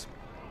Bulldogs.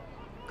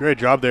 Great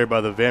job there by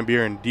the Van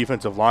Buren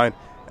defensive line,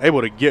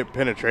 able to get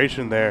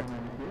penetration there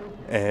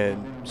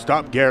and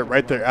stop Garrett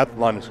right there at the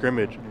line of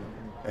scrimmage.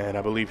 And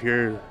I believe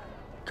here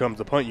comes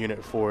the punt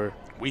unit for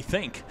we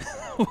think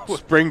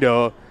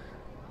Springdale.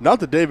 Not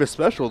the Davis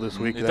special this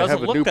week. It they doesn't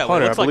have a look new that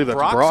punter. way. It looks I believe like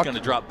that's Brock's Brock. going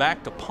to drop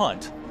back to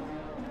punt.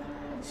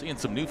 Seeing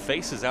some new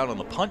faces out on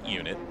the punt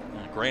unit.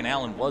 Grant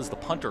Allen was the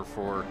punter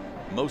for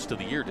most of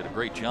the year, did a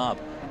great job.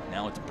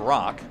 Now it's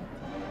Brock.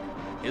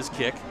 His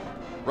kick,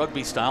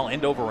 rugby style,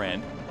 end over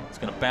end. It's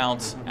going to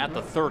bounce at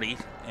the 30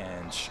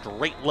 and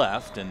straight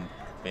left, and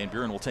Van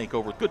Buren will take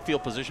over with good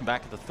field position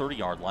back at the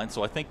 30-yard line.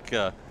 So I think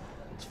as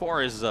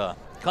far as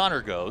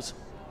Connor goes,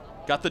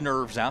 got the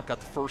nerves out, got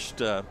the first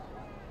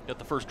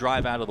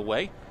drive out of the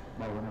way,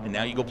 and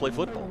now you go play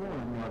football.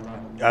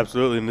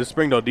 Absolutely, and this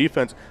Springdale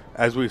defense,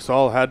 as we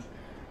saw, had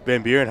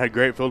Van Buren had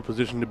great field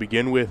position to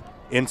begin with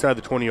inside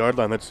the 20-yard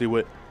line. Let's see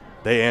what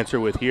they answer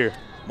with here.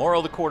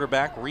 Morrow the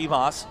quarterback,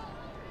 Rivas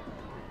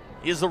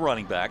is the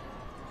running back.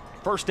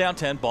 1st down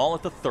 10, ball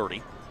at the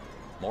 30.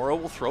 Morrow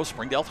will throw.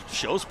 Springdale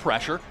shows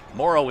pressure.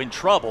 Morrow in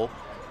trouble.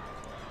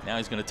 Now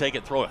he's going to take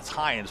it, throw it as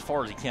high and as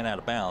far as he can out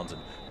of bounds,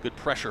 and good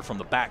pressure from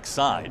the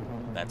backside.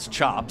 That's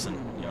Chops,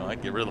 and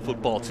I'd get rid of the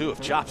football too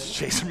if Chops is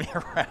chasing me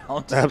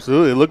around.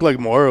 Absolutely, it looked like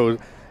Morrow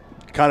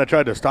kind of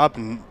tried to stop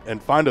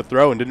and find a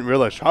throw and didn't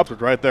realize Chops was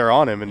right there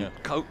on him. And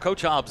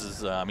Coach Hobbs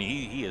is,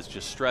 he is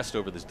just stressed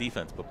over this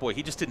defense. But, boy,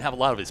 he just didn't have a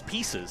lot of his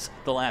pieces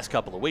the last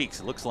couple of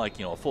weeks. It looks like,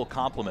 a full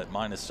complement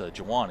minus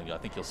Jawan. I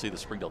think you'll see the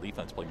Springdale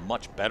defense play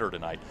much better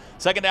tonight.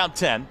 2nd down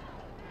 10.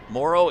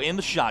 Morrow in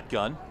the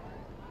shotgun.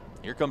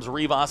 Here comes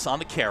Rivas on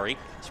the carry.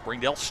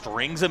 Springdale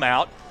strings him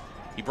out.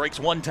 He breaks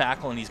one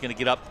tackle, and he's going to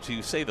get up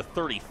to, say, the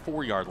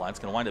 34-yard line. It's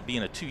going to wind up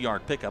being a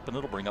 2-yard pickup, and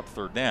it'll bring up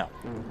 3rd down.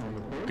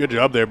 Good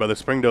job there by the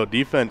Springdale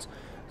defense.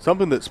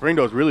 Something that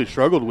Springdale's really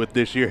struggled with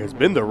this year has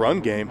been the run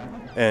game,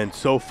 and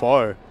so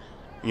far,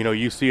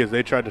 you see as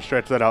they tried to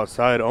stretch that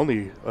outside,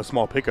 only a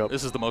small pickup.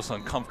 This is the most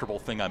uncomfortable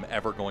thing I'm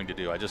ever going to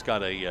do. I just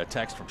got a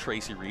text from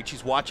Tracy Reed.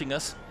 She's watching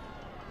us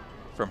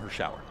from her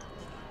shower.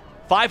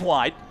 5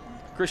 wide,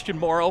 Christian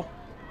Morrow,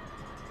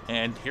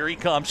 and here he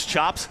comes,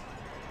 Chops.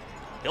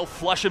 He'll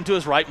flush him to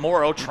his right.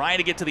 Morrow trying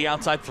to get to the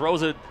outside,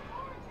 throws it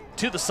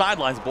to the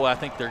sidelines. Boy, I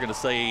think they're going to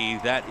say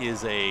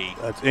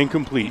that's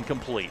incomplete.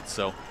 Incomplete.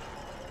 So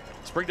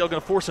Springdale going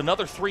to force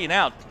another 3 and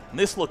out. And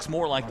this looks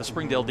more like the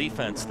Springdale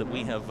defense that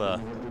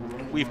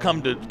we've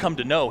come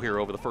to know here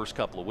over the first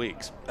couple of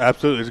weeks.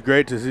 Absolutely, it's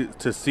great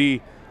to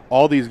see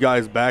all these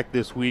guys back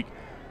this week,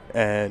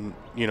 and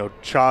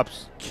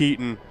Chops,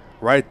 Keaton,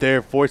 right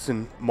there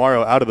forcing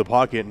Morrow out of the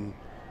pocket and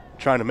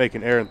trying to make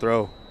an errant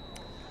throw.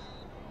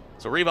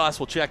 So Rivas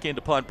will check in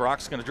to punt.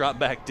 Brock's going to drop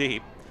back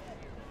deep.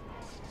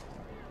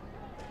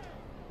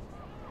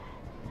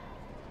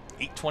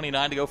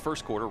 8:29 to go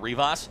first quarter.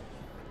 Rivas,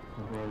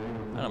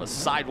 kind of a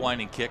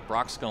sidewinding kick.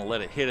 Brock's going to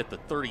let it hit at the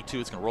 32.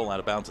 It's going to roll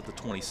out of bounds at the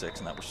 26,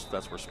 and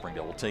that's where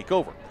Springdale will take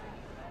over.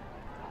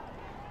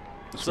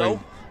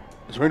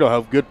 Springdale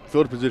have good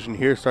field position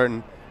here,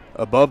 starting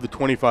above the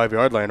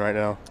 25-yard line right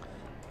now.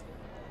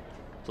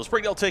 So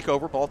Springdale take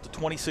over, ball at the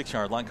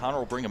 26-yard line. Connor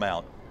will bring him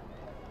out.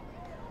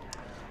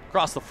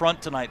 Across the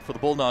front tonight for the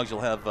Bulldogs,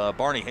 you'll have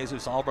Barney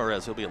Jesus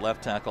Alvarez. He'll be at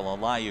left tackle.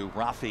 Olayu,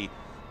 Rafi,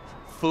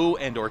 Fu,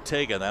 and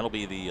Ortega. That'll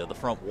be the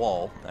front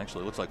wall.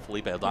 Actually, it looks like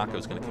Felipe Aldaco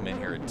is going to come in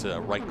here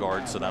at right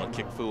guard, so that'll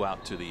kick Fu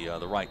out to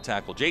the right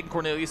tackle. Jaden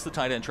Cornelius, the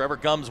tight end. Trevor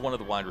Gums, one of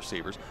the wide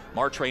receivers.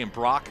 Martre and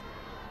Brock,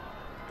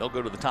 they'll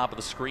go to the top of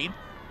the screen.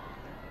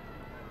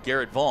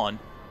 Garrett Vaughn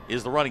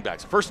is the running back.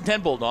 So 1st and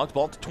 10 Bulldogs,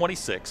 ball to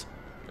 26.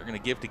 They're going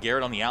to give to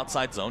Garrett on the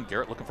outside zone.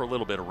 Garrett looking for a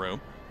little bit of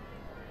room.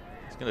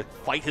 He's going to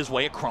fight his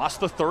way across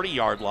the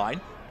 30-yard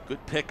line.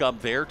 Good pickup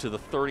there to the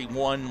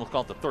 31. We'll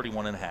call it the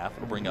 31 and a half.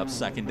 It'll bring up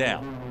 2nd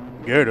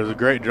down. Garrett does a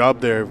great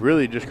job there,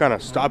 really just kind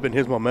of stopping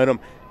his momentum,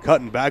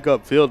 cutting back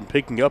upfield and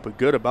picking up a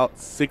good about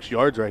 6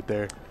 yards right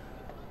there.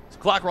 So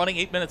clock running,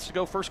 8 minutes to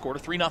go first quarter,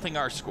 3-0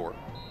 our score.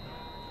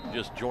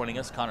 Just joining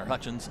us, Connor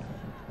Hutchins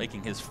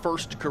making his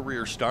first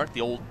career start,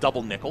 the old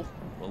double nickel.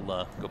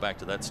 We'll go back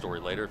to that story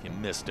later if you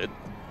missed it.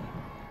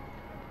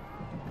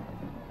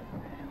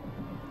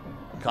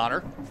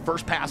 Connor,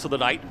 first pass of the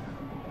night,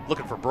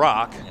 looking for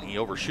Brock, and he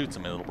overshoots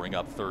him, and it'll bring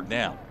up 3rd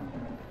down.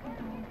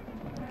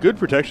 Good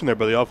protection there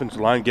by the offensive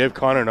line. Gave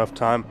Connor enough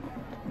time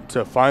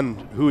to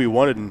find who he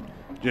wanted and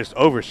just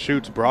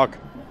overshoots Brock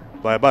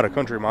by about a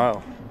country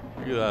mile.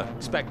 You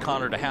expect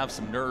Connor to have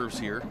some nerves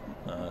here.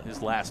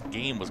 His last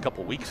game was a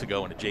couple weeks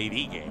ago in a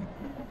JV game.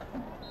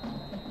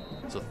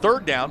 So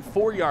 3rd down,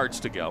 4 yards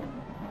to go.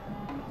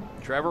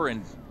 Trevor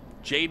and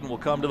Jaden will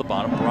come to the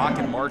bottom. Brock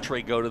and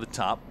Martre go to the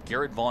top.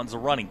 Garrett Vaughn's the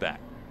running back.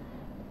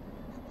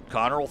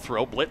 Connor will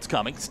throw. Blitz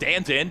coming.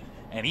 Stands in,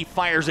 and he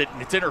fires it,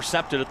 and it's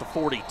intercepted at the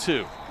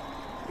 42.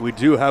 We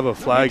do have a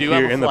flag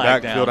here in the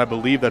backfield. I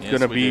believe that's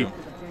going to be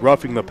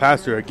roughing the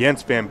passer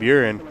against Van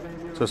Buren.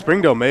 So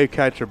Springdale may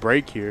catch a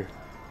break here.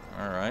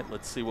 All right,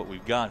 let's see what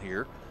we've got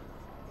here.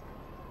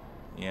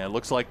 Yeah, it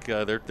looks like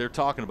they're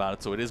talking about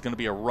it, so it is going to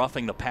be a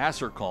roughing the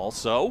passer call.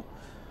 So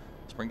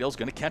Springdale's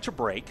going to catch a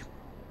break.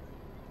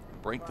 A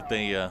break that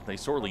they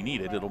sorely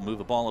needed. It'll move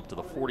the ball up to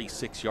the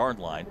 46-yard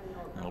line,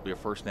 and it'll be a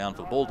first down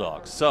for the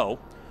Bulldogs. So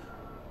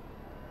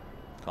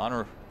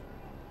Connor,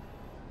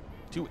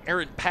 2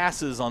 errant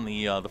passes on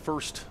the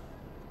first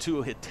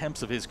 2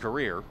 attempts of his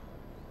career.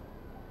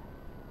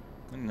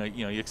 And,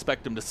 you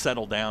expect him to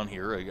settle down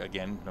here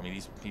again. I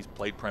mean, he's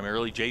played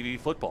primarily JV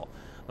football.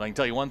 But I can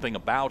tell you one thing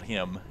about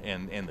him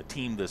and the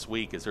team this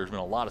week is there's been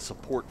a lot of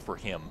support for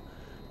him,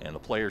 and the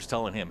players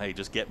telling him, hey,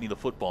 just get me the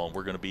football and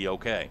we're going to be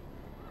okay.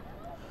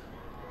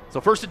 So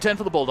 1st and 10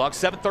 for the Bulldogs,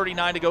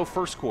 7:39 to go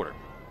first quarter.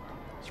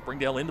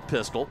 Springdale in the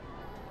pistol.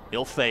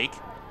 He'll fake.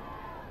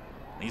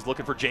 He's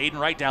looking for Jaden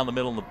right down the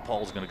middle, and the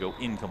ball's going to go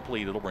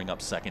incomplete. It'll bring up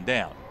 2nd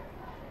down.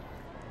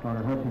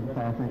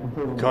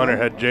 Connor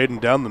had Jaden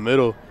down the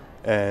middle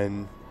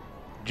and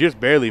just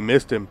barely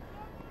missed him,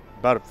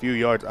 about a few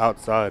yards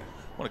outside.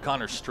 One of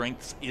Connor's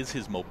strengths is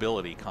his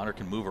mobility. Connor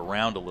can move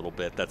around a little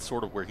bit. That's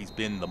sort of where he's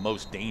been the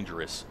most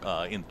dangerous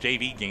in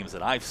JV games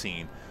that I've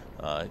seen.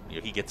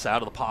 He gets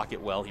out of the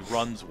pocket well, he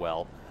runs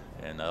well,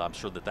 and I'm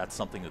sure that's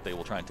something that they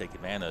will try and take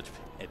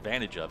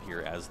advantage of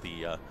here as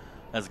the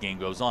game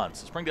goes on.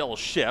 So Springdale will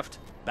shift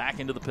back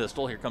into the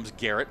pistol. Here comes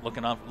Garrett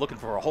looking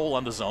for a hole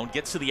on the zone.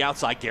 Gets to the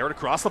outside. Garrett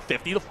across the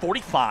 50 to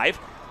 45.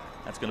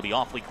 That's going to be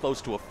awfully close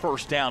to a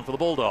first down for the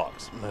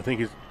Bulldogs. I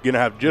think he's going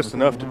to have just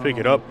enough to pick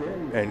it up.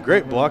 And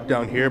great block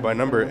down here by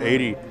number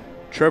 80,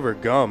 Trevor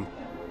Gum,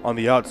 on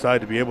the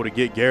outside to be able to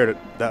get Garrett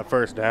that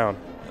first down.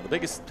 Now, the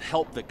biggest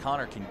help that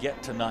Connor can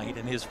get tonight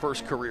in his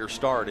first career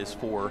start is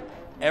for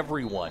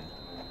everyone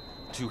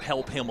to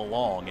help him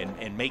along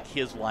and make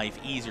his life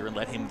easier and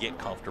let him get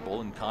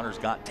comfortable. And Connor's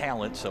got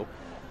talent, so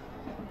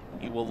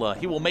he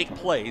will make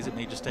plays. It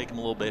may just take him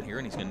a little bit here,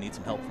 and he's going to need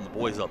some help from the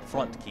boys up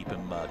front to keep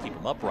him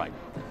upright.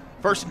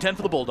 1st and 10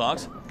 for the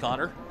Bulldogs.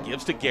 Connor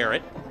gives to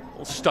Garrett. A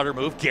little stutter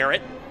move.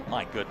 Garrett,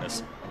 my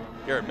goodness.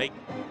 Garrett make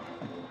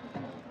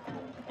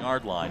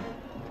yard line.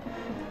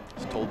 I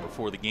was told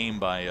before the game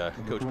by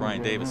Coach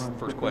Brian Davis, the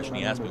first question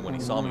he asked me when he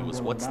saw me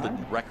was, what's the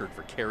record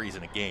for carries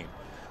in a game?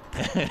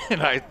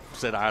 And I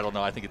said, I don't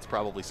know. I think it's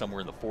probably somewhere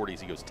in the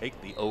 40s. He goes,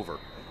 take the over.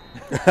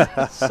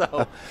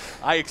 So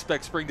I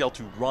expect Springdale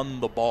to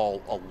run the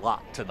ball a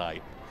lot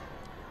tonight.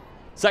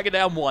 2nd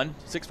down 1,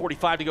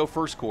 6:45 to go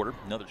first quarter.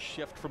 Another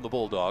shift from the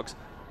Bulldogs.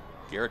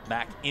 Garrett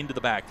back into the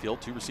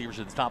backfield. 2 receivers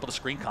at the top of the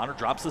screen. Connor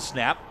drops the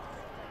snap,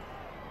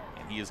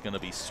 and he is going to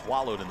be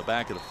swallowed in the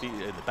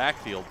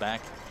backfield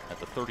back at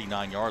the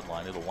 39-yard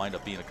line. It'll wind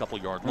up being a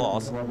couple-yard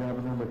loss.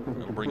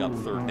 It'll bring up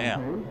 3rd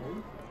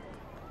down.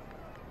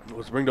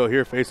 Well, Springdale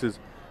here faces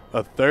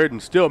a 3rd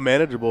and still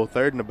manageable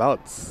 3rd and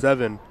about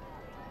 7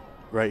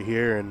 right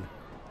here, and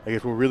I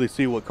guess we'll really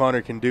see what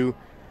Connor can do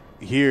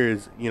here.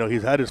 Is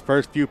he's had his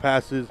first few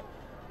passes,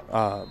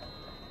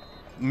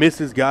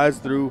 misses guys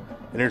through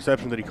an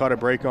interception that he caught a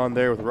break on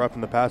there with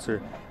roughing the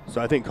passer.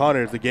 So I think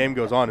Connor, as the game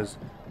goes on, is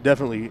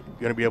definitely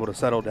going to be able to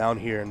settle down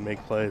here and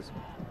make plays.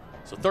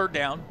 So 3rd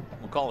down,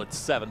 we'll call it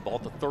 7. Ball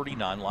at the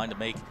 39 line to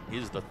make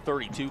is the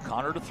 32.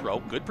 Connor to throw,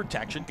 good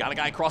protection, got a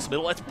guy across the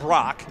middle. That's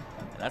Brock,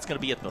 and that's going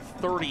to be at the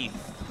 30.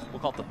 We'll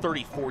call it the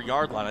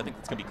 34-yard line. I think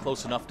it's going to be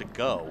close enough to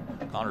go.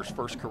 Connor's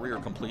first career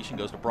completion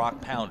goes to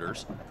Brock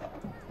Pounders.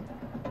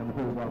 I think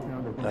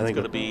it's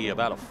going to be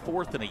about a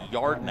 4th and a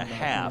yard and a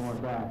half.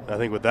 I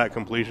think with that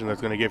completion,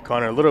 that's going to give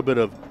Connor a little bit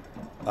of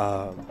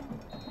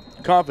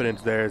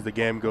confidence there as the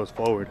game goes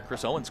forward.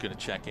 Chris Owen's going to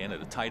check in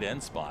at a tight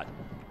end spot.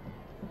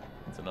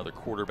 It's another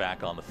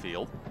quarterback on the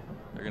field.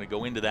 They're going to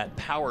go into that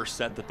power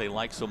set that they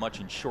like so much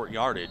in short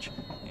yardage.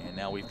 And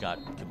now we've got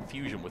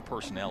confusion with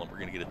personnel, and we're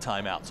going to get a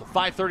timeout. So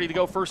 5:30 to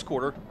go first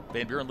quarter.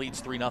 Van Buren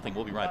leads 3-0.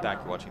 We'll be right back.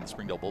 You're watching the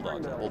Springdale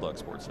Bulldogs on Bulldog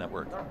Sports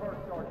Network.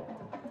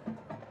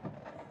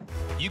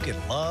 You can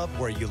love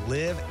where you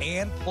live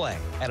and play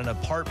at an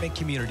apartment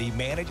community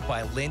managed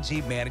by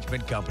Lindsay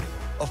Management Company.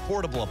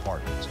 Affordable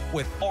apartments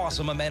with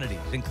awesome amenities,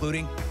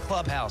 including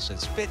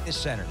clubhouses, fitness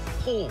centers,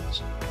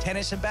 pools,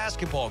 tennis and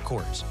basketball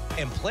courts,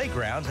 and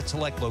playgrounds at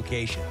select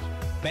locations.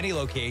 Many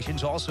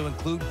locations also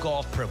include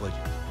golf privileges,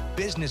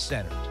 business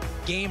centers,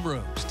 game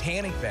rooms,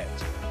 tanning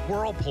beds,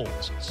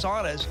 whirlpools,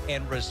 saunas,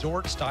 and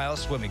resort-style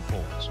swimming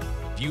pools.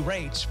 View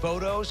rates,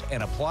 photos,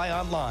 and apply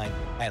online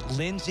at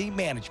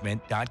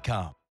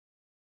lindsaymanagement.com.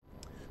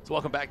 So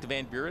welcome back to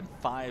Van Buren.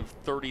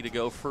 5:30 to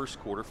go first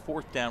quarter.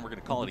 4th down, we're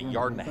going to call it a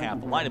yard and a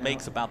half. The line it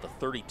makes about the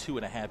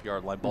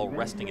 32.5-yard line. Ball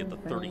resting at the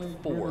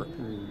 34.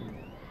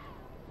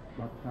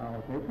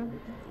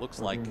 Looks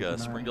like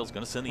Springdale's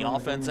going to send the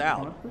offense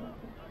out.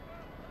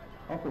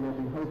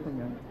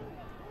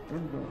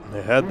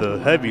 They had the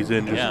heavies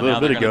in just a little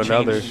bit ago.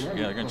 Now they're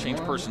going to change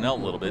personnel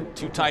a little bit.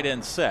 2 tight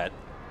ends set.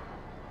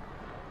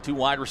 2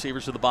 wide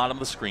receivers to the bottom of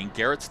the screen.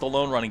 Garrett's the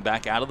lone running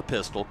back out of the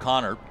pistol.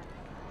 Connor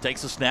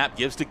takes a snap,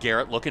 gives to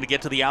Garrett, looking to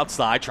get to the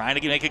outside, trying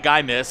to make a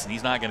guy miss, and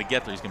he's not going to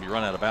get there. He's going to be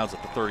run out of bounds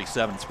at the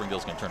 37.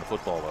 Springdale's going to turn the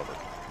football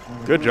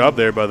over. Good job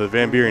there by the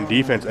Van Buren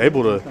defense,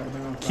 able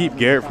to keep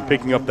Garrett from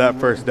picking up that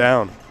first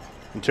down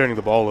and turning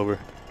the ball over.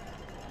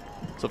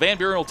 So Van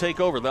Buren will take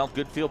over. They'll have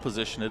good field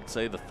position at,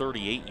 say, the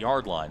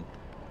 38-yard line.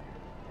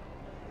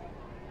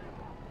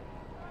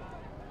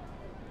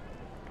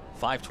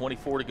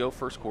 5:24 to go,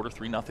 first quarter,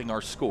 3-0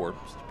 our score.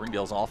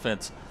 Springdale's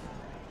offense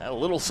had a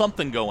little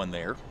something going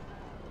there.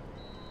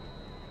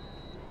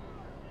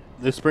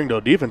 This Springdale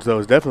defense, though,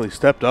 has definitely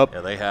stepped up.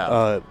 Yeah, they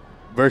have.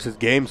 Versus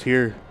games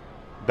here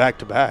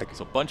back-to-back.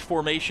 So bunch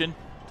formation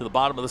to the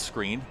bottom of the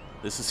screen.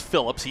 This is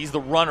Phillips. He's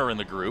the runner in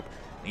the group.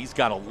 He's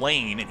got a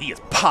lane, and he is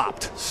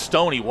popped.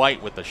 Stony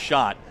White with the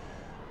shot.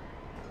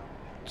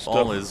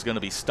 Ball is going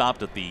to be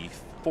stopped at the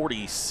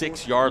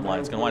 46-yard line.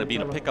 It's going to wind up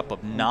being a pickup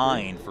of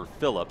 9 for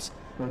Phillips.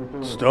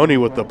 Stoney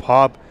with the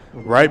pop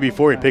right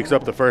before he picks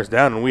up the first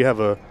down, and we have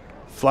a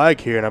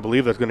flag here, and I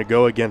believe that's going to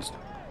go against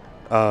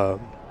Van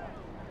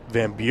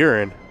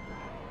Buren,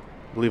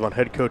 I believe on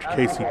head coach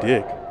Casey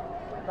Dick.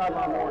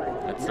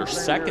 That's their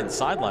second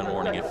sideline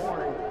warning.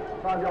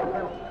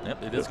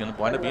 Yep, it is going to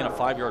wind up being a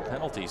 5-yard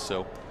penalty,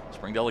 so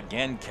Springdale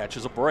again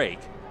catches a break.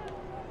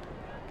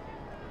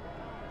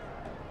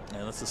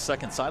 And that's the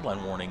second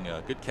sideline warning.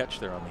 Good catch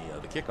there on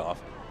the kickoff.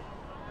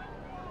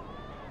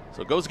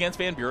 So it goes against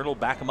Van Buren. It'll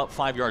back him up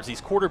 5 yards. These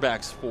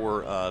quarterbacks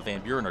for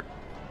Van Buren are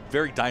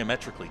very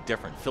diametrically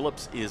different.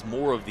 Phillips is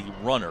more of the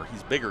runner.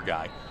 He's a bigger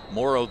guy.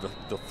 Morrow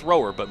the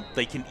thrower, but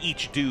they can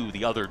each do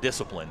the other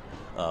discipline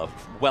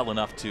well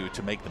enough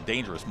to make them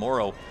dangerous.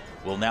 Morrow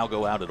will now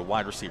go out at a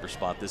wide receiver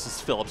spot. This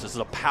is Phillips. This is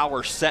a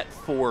power set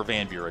for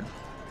Van Buren.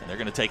 And they're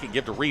going to take it and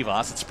give to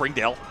Rivas. And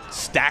Springdale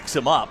stacks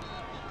him up.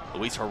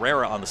 Luis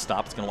Herrera on the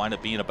stop. It's going to wind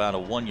up being about a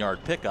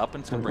 1-yard pickup,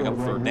 and it's going to bring up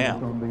third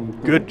down.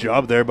 Good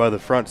job there by the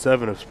front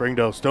 7 of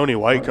Springdale. Stony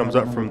White comes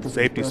up from the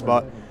safety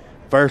spot.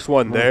 First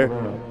one there.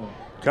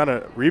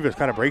 Rivas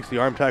kind of breaks the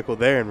arm tackle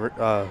there, and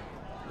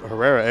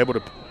Herrera able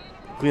to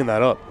clean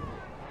that up.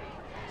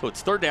 So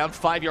it's third down,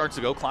 5 yards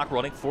to go. Clock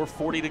running,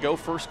 4:40 to go,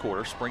 first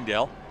quarter.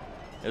 Springdale.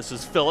 This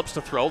is Phillips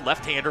to throw.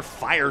 Left-hander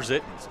fires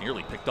it. It's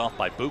nearly picked off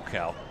by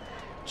Bukow.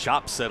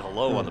 Chop said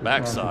hello on the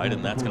backside,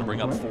 and that's going to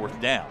bring up fourth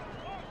down.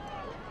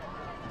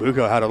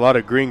 Bukow had a lot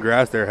of green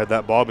grass there had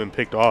that ball been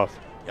picked off.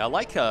 Yeah, I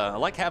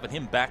like having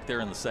him back there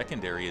in the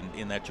secondary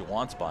in that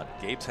Jawan spot.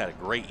 Gabe's had a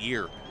great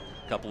year.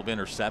 A couple of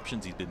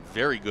interceptions. He's been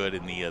very good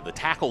in the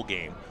tackle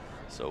game.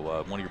 So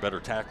one of your better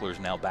tacklers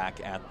now back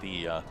at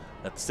the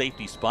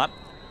safety spot.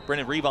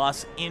 Brendan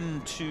Rivas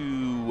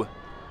into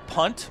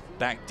punt,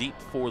 back deep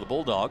for the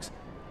Bulldogs.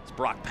 It's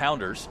Brock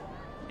Pounders.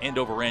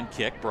 End-over-end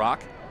kick.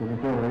 Brock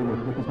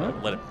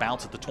let it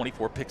bounce at the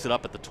 24, picks it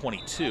up at the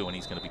 22, and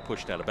he's going to be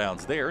pushed out of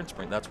bounds there.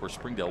 And that's where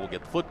Springdale will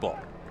get the football.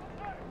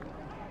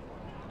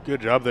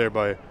 Good job there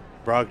by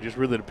Brock, just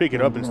really to pick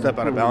it up and step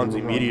out of bounds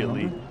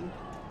immediately.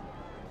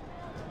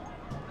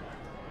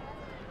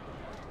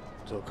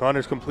 So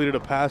Connors completed a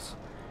pass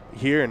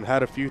here and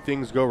had a few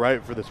things go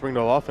right for the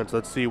Springdale offense.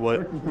 Let's see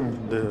what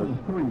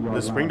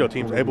the Springdale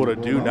team's able to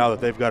do now that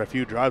they've got a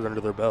few drives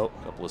under their belt.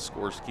 A couple of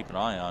scores to keep an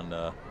eye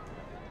on.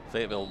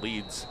 Fayetteville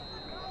leads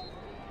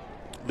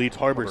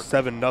HAR-BER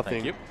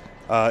 7-0.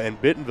 And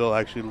Bentonville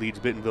actually leads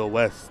Bentonville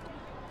West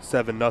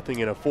 7-0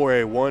 in a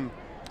 4A1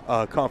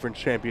 conference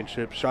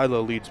championship.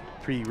 Shiloh leads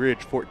Pre Ridge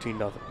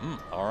 14-0.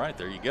 All right,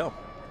 there you go.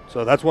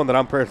 So that's one that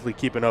I'm personally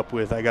keeping up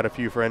with. I got a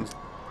few friends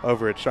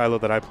over at Shiloh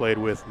that I played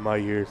with my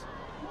years.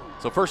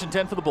 So 1st and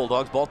 10 for the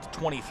Bulldogs, ball to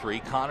 23.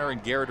 Connor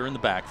and Garrett are in the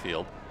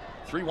backfield.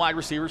 3 wide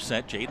receivers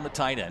set. Jaden the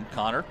tight end.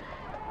 Connor,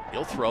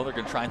 he'll throw. They're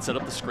going to try and set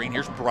up the screen.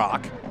 Here's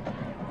Brock.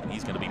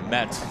 He's going to be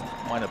met.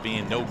 Wind up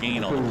being no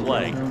gain on the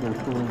play.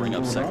 We'll bring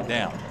up second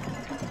down.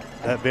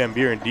 That Van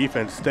Buren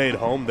defense stayed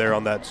home there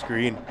on that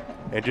screen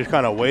and just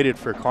kind of waited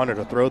for Connor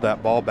to throw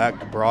that ball back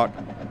to Brock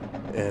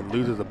and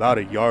loses about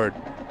a yard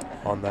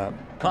on that.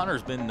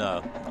 Connor's been,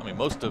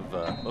 most of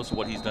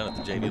what he's done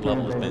at the JV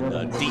level has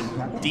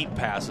been deep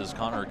passes.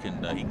 Connor he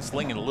can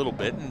sling it a little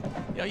bit, and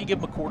you give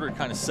him a quarter to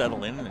kind of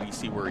settle in, and then you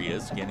see where he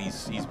is. Again,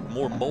 he's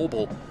more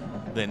mobile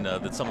than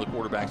some of the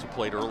quarterbacks who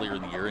played earlier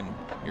in the year. And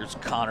here's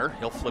Connor.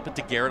 He'll flip it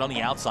to Garrett on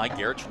the outside.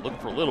 Garrett's looking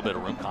for a little bit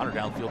of room. Connor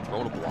downfield,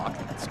 throwing a block.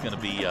 It's going to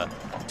be a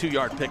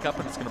 2-yard pickup,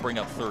 and it's going to bring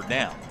up third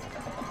down.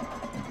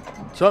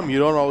 Something you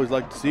don't always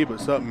like to see, but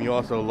something you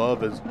also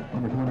love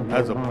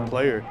as a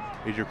player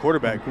is your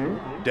quarterback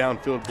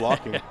downfield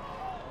blocking.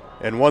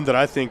 And one that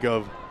I think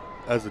of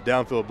as a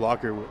downfield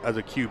blocker as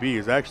a QB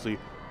is actually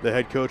the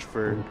head coach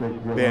for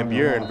Van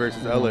Buren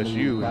versus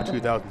LSU in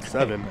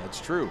 2007.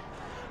 That's true.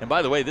 And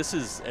by the way, this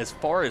is, as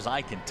far as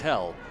I can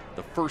tell,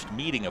 the first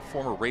meeting of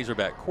former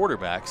Razorback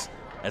quarterbacks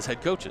as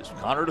head coaches.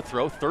 Connor to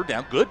throw, third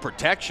down, good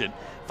protection.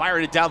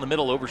 Firing it down the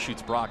middle,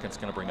 overshoots Brock, and it's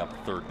going to bring up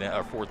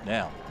fourth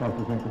down.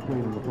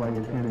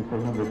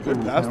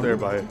 Good pass there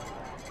by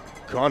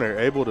Connor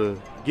able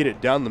to get it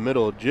down the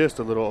middle, just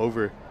a little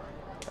over,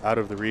 out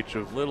of the reach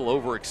of. A little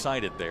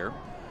overexcited there.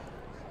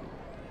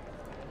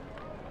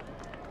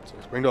 So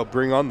Springdale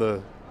bring on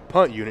the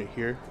punt unit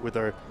here with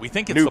our We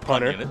think it's new the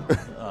punt punter.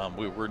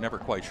 unit. We're never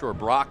quite sure.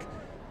 Brock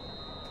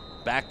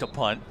back to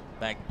punt,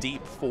 back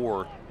deep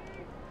for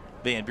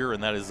Van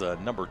Buren. That is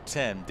number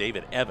 10,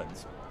 David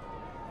Evans.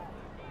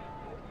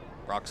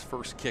 Brock's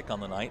first kick on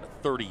the night,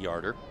 a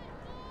 30-yarder.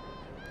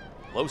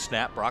 Low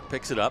snap, Brock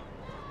picks it up.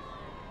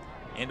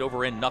 End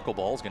over end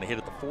knuckleball is going to hit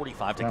at the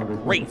 45. Take a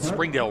great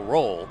Springdale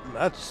roll.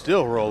 That's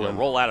still rolling.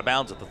 Roll out of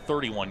bounds at the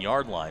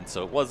 31-yard line.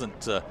 So it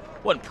wasn't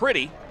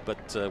pretty, but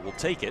we'll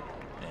take it.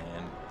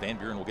 And Van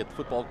Buren will get the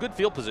football. Good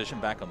field position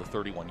back on the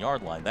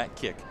 31-yard line. That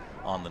kick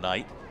on the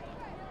night,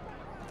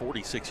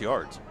 46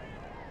 yards.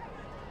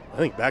 I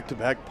think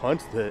back-to-back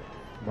punts that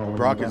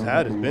Brock has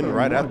been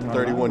right at the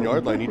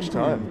 31-yard line each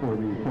time.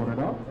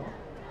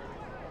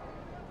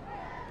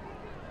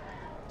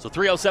 So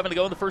 3:07 to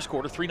go in the first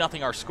quarter.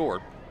 3-0 our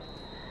score.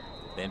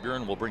 Van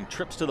Buren will bring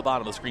trips to the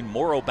bottom of the screen.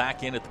 Morrow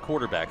back in at the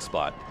quarterback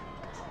spot.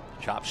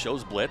 Chop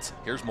shows blitz.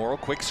 Here's Morrow,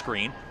 quick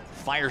screen.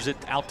 Fires it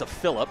out to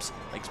Phillips.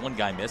 Makes one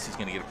guy miss. He's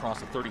going to get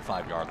across the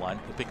 35-yard line.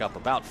 He'll pick up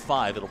about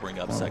 5. It'll bring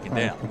up second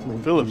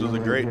down. Phillips does a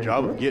great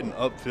job of getting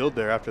upfield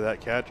there after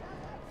that catch,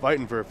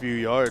 fighting for a few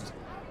yards.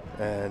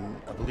 And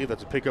I believe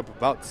that's a pickup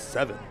about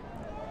 7.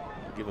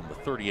 We'll give him the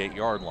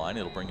 38-yard line.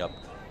 It'll bring up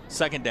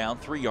second down,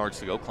 3 yards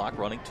to go. Clock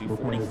running,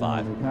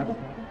 2:45.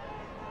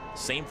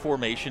 Same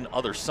formation,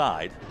 other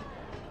side.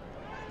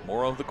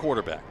 Morrow, the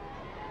quarterback.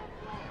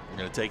 We're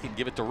going to take it and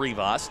give it to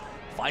Rivas.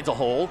 Finds a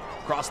hole.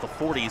 Across the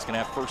 40, he's going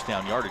to have first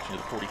down yardage near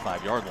the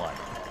 45-yard line.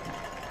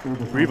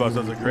 Rivas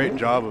does a great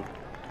job of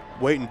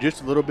waiting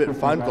just a little bit,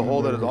 finds the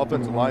hole that his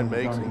offensive line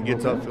makes, and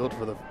gets upfield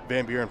for the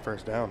Van Buren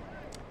first down.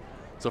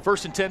 So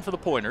 1st and 10 for the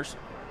Pointers.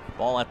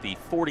 Ball at the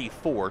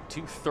 44,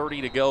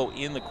 2:30 to go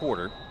in the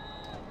quarter.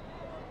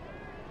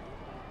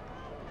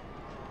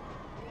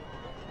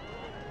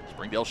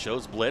 Springdale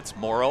shows blitz.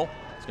 Morrow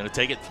is going to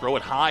take it, throw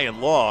it high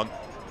and long,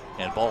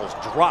 and ball is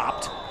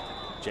dropped.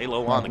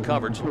 J-Lo on the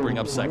coverage will bring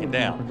up second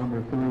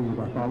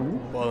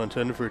down. Ball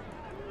intended for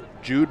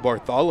Jude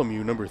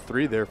Bartholomew, number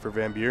 3 there for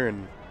Van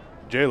Buren.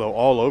 J-Lo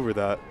all over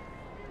that.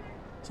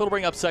 So it'll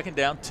bring up second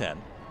down, 10.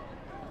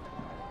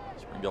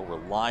 Springdale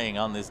relying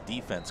on this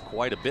defense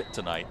quite a bit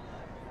tonight,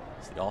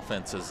 as the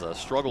offense has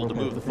struggled to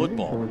move the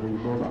football.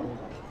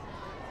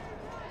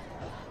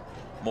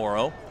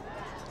 Morrow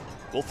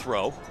will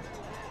throw.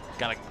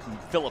 Got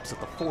Phillips at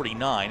the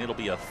 49. It'll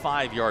be a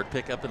 5-yard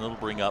pickup, and it'll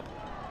bring up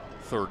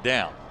third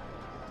down.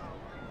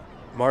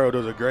 Morrow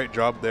does a great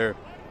job there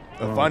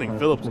of finding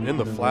Phillips in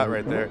the flat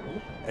right there.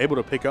 Able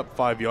to pick up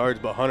 5 yards,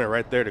 but Hunter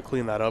right there to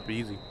clean that up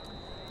easy.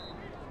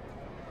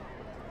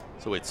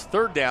 So it's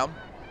third down.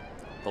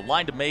 The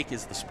line to make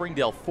is the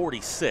Springdale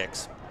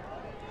 46.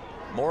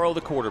 Morrow,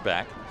 the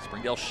quarterback.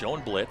 Springdale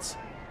showing blitz.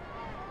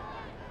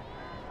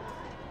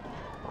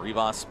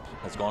 Rivas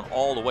has gone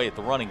all the way at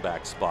the running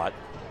back spot.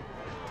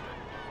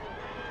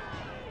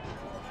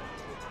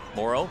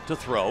 Morrow to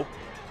throw.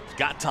 He's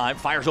got time,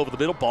 fires over the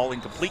middle, ball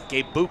incomplete.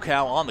 Gabe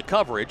Bukow on the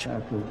coverage.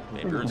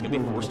 Van Buren's going to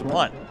be forced to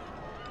punt.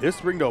 This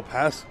Springdale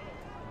pass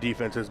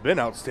defense has been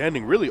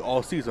outstanding really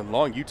all season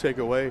long. You take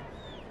away,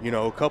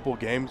 a couple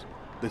games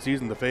this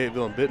season, the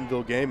Fayetteville and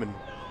Bentonville game, and,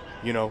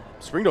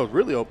 Springdale's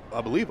really,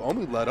 I believe,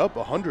 only let up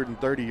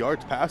 130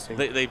 yards passing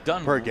they've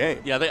done per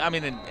game. Yeah,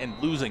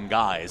 and losing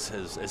guys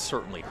has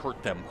certainly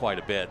hurt them quite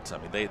a bit. I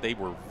mean, they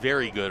were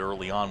very good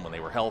early on when they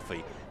were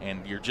healthy,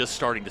 and you're just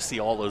starting to see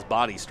all those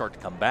bodies start to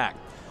come back.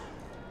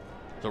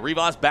 So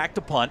Rivas back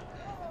to punt.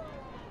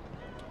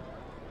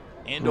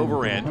 End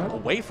over end,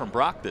 away from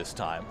Brock this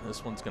time.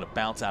 This one's going to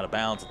bounce out of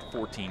bounds at the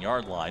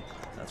 14-yard line.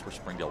 That's where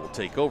Springdale will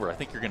take over. I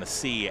think you're going to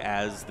see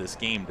as this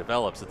game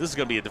develops that this is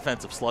going to be a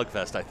defensive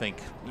slugfest, I think,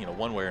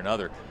 one way or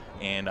another.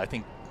 And I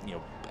think,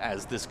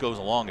 as this goes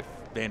along, if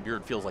Van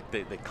Buren feels like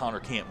that Connor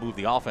can't move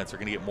the offense, they're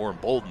going to get more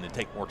emboldened and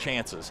take more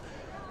chances.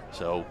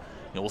 So,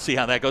 we'll see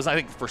how that goes. I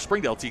think for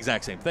Springdale, it's the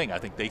exact same thing. I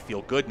think they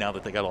feel good now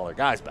that they got all their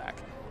guys back.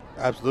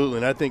 Absolutely,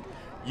 and I think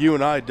you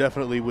and I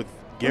definitely, with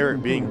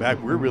Garrett being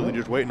back, we're really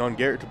just waiting on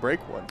Garrett to break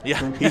one.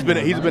 Yeah, he's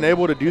been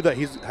able to do that.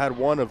 He's had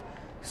one of,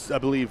 I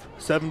believe,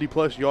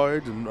 70+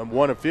 yards and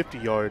one of 50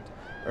 yards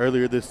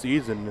earlier this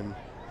season, and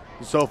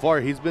so far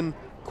he's been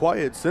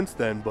quiet since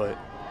then. But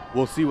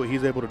we'll see what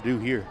he's able to do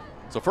here.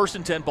 So 1st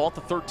and 10, ball at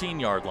the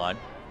 13-yard line.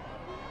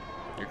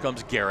 Here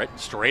comes Garrett,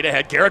 straight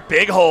ahead. Garrett,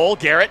 big hole.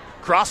 Garrett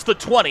crossed the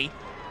 20.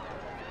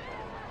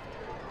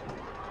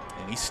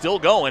 And he's still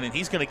going, and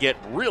he's going to get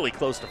really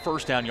close to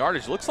first down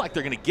yardage. Looks like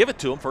they're going to give it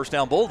to him, first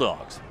down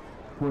Bulldogs.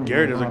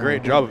 Garrett does a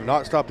great job of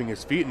not stopping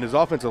his feet, and his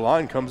offensive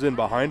line comes in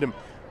behind him,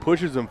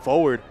 pushes him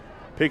forward,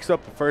 picks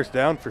up the first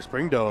down for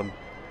Springdale, and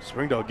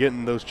Springdale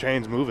getting those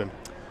chains moving.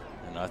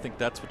 And I think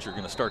that's what you're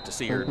going to start to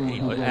see here.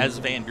 As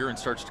Van Buren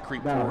starts to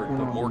creep forward,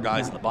 put more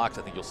guys in the box,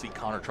 I think you'll see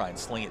Connor try and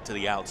sling it to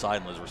the outside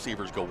and those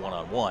receivers go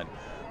one-on-one.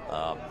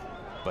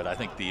 But I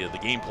think the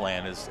game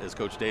plan is, as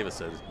Coach Davis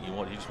says, you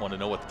just want to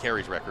know what the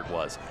carries record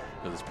was,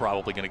 because it's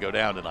probably going to go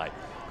down tonight.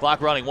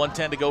 Clock running,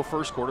 1:10 to go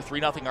first quarter,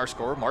 3-0 our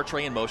score.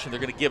 Martre in motion, they're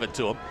going to give it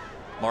to him.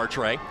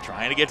 Martre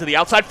trying to get to the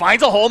outside,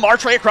 finds a hole.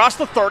 Martre across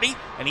the 30,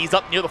 and he's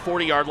up near the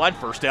 40-yard line.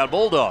 First down,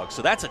 Bulldogs.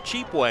 So that's a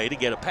cheap way to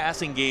get a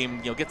passing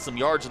game, get some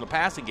yards in the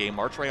passing game.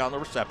 Martre on the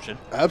reception.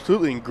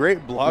 Absolutely, and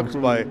great blocks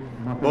by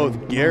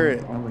both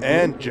Garrett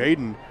and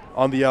Jaden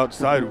on the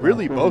outside,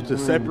 really both to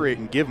separate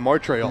and give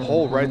Martre a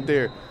hole right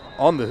there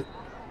on the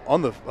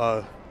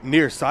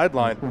near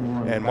sideline,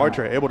 and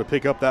Martre able to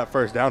pick up that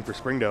first down for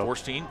Springdale.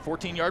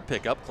 14-yard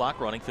pickup, clock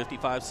running,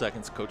 55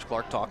 seconds. Coach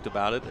Clark talked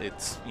about it.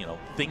 It's,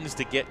 things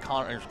to get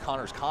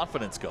Connor's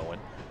confidence going.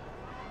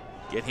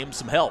 Get him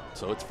some help.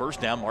 So it's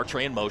first down,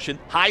 Martre in motion.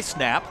 High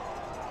snap.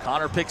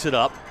 Connor picks it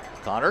up.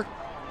 Connor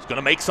is going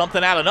to make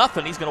something out of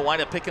nothing. He's going to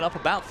wind up picking up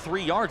about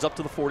 3 yards up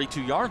to the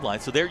 42-yard line.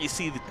 So there you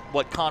see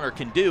what Connor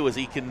can do is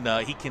he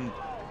can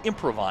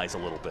improvise a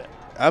little bit.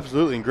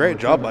 Absolutely, and great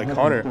job by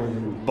Connor.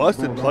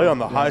 Busted play on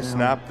the high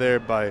snap there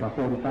by,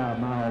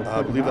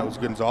 I believe that was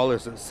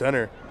Gonzalez at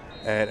center,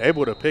 and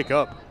able to pick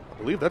up, I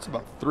believe that's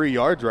about 3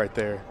 yards right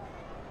there.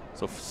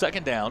 So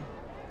second down,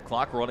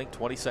 clock running,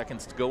 20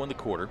 seconds to go in the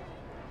quarter.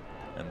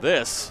 And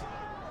this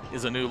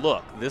is a new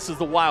look. This is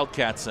the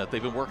Wildcat set.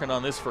 They've been working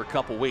on this for a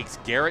couple weeks.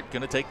 Garrett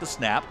going to take the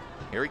snap.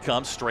 Here he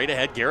comes, straight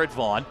ahead, Garrett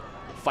Vaughn.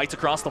 Fights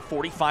across the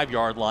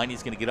 45-yard line.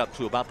 He's going to get up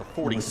to about the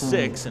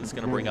 46, and it's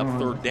going to bring up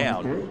third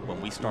down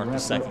when we start the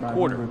second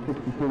quarter.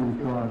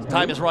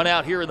 Time is run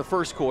out here in the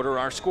first quarter.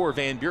 Our score,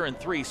 Van Buren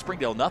 3,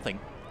 Springdale nothing.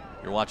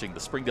 You're watching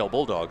the Springdale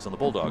Bulldogs on the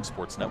Bulldog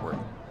Sports Network.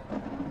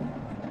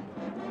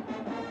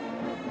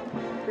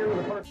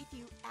 If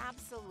you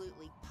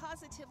absolutely,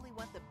 positively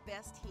want the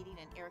best heating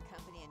and air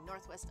company in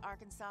Northwest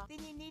Arkansas, then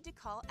you need to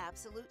call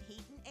Absolute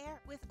Heat and Air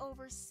with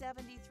over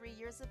 73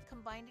 years of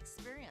combined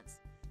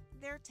experience.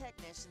 Their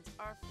technicians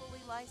are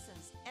fully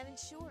licensed and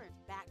insured,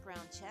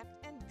 background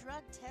checked, and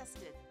drug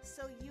tested,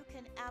 so you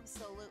can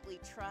absolutely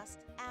trust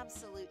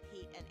Absolute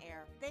Heat and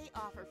Air. They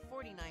offer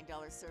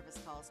 $49 service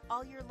calls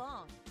all year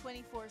long,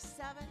 24/7,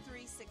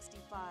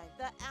 365.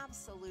 The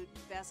absolute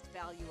best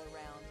value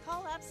around.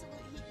 Call Absolute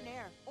Heat and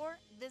Air or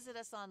visit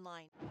us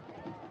online.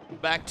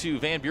 Back to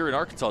Van Buren,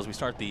 Arkansas as we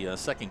start the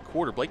second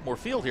quarter. Blakemore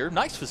Field here.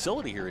 Nice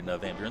facility here in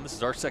Van Buren. This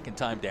is our second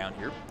time down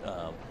here.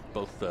 I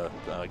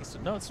guess,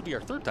 no, this will be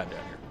our third time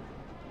down here.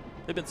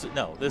 They've been this is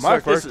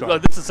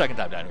the second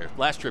time down here.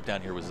 Last trip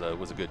down here was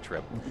a good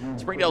trip.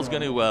 Springdale's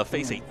going to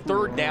face a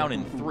third down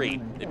and 3.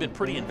 They've been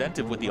pretty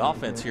inventive with the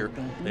offense here.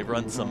 They've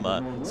run some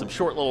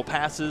short little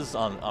passes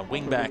on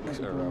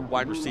wingbacks or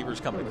wide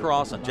receivers coming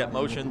across on jet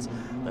motions,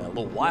 a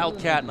little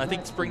wildcat, and I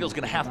think Springdale's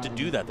going to have to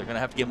do that. They're going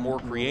to have to get more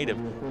creative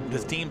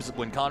because teams,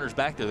 when Connor's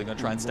back there, they're going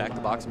to try and stack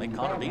the box and make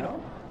Connor beat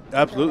them.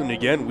 Absolutely, and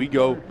again, we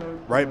go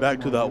right back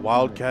to that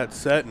wildcat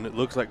set, and it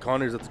looks like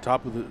Connor's at the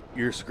top of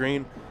your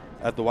screen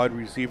at the wide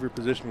receiver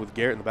position with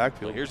Garrett in the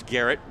backfield. So here's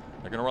Garrett.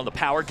 They're going to run the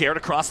power. Garrett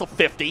across the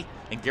 50,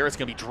 and Garrett's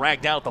going to be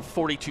dragged down at the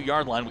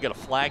 42-yard line. We got a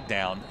flag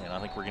down, and I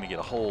think we're going to get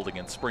a hold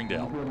against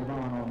Springdale.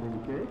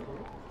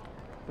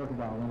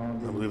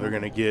 I believe they're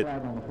going to get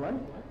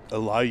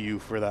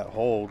Eliu for that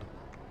hold.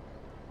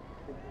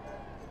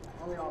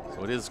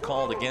 So it is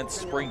called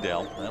against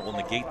Springdale. That will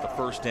negate the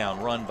first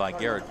down run by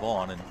Garrett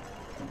Vaughn, and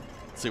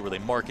see where they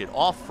mark it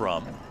off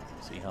from.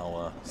 See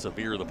how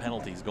severe the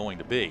penalty is going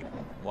to be.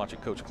 Watching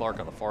Coach Clark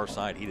on the far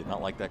side, he did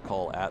not like that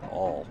call at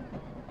all.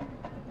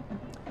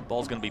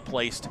 Ball's going to be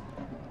placed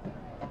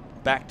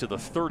back to the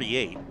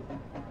 38.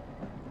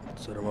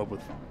 Set him up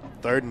with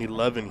 3rd and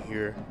 11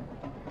 here.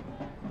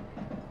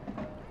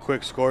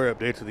 Quick score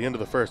update to the end of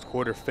the first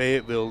quarter.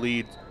 Fayetteville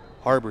leads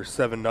HAR-BER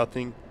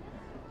 7-0.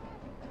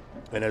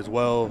 And as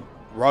well,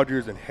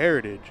 Rogers and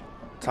Heritage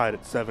tied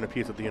at 7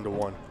 apiece at the end of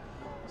one.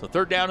 So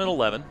third down and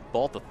 11.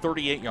 Ball at the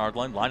 38-yard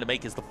line. Line to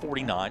make is the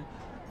 49.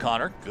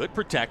 Connor, good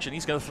protection.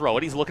 He's going to throw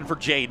it. He's looking for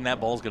Jaden.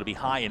 That ball's going to be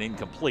high and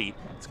incomplete.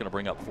 It's going to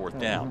bring up 4th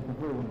down.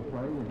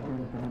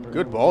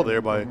 Good ball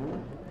there by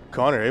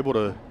Connor, able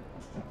to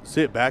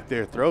sit back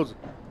there. Throws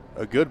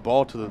a good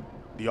ball to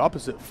the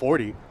opposite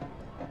 40.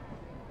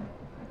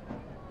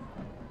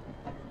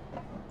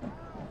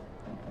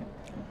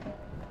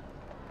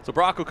 So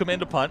Brock will come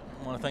in to punt.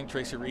 I want to thank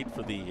Tracy Reed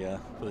for the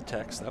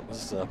text. That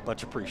was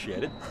much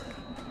appreciated.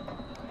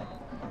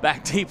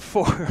 Back deep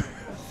for.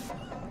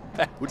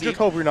 We just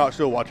hope you're not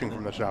still watching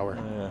from the shower.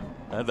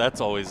 Yeah,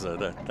 that's always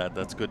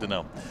that's good to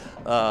know.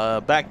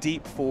 Back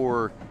deep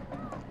for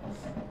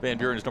Van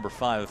Buren is number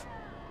 5.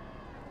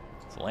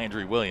 It's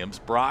Landry Williams.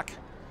 Brock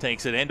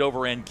takes it end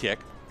over end kick.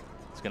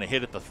 It's going to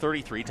hit at the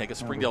 33. Take a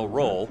Springdale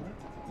roll.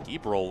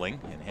 Keep rolling,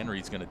 and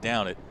Henry's going to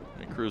down it.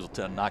 And Cruz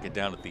will knock it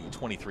down at the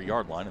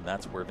 23-yard line, and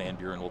that's where Van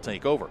Buren will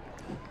take over.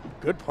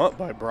 Good punt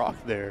by Brock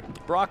there.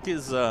 Brock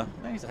is he's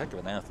a heck of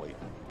an athlete.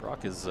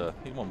 Brock is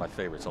he's one of my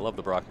favorites. I love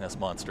the Brock Ness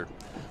monster.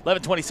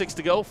 11:26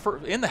 to go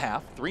in the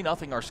half.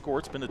 3-0 our score.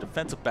 It's been a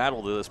defensive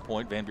battle to this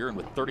point. Van Buren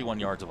with 31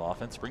 yards of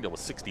offense. Springdale with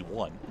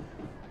 61.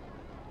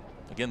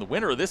 Again, the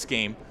winner of this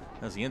game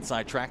as the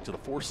inside track to the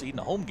 4 seed in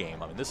a home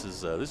game. I mean, this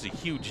is a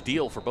huge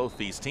deal for both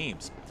these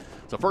teams.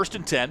 So 1st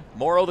and 10,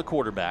 Morrow the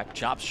quarterback.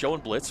 Chops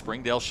showing blitz,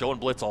 Springdale showing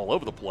blitz all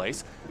over the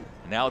place.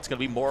 And now it's going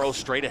to be Morrow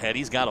straight ahead.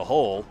 He's got a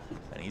hole,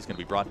 and he's going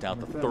to be brought down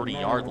to the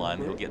 30-yard line.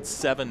 He'll get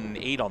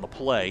 7-8 on the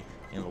play,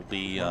 and it'll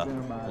be,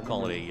 we'll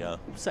call it a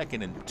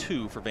 2nd and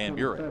 2 for Van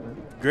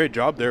Buren. Great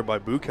job there by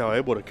Bukow,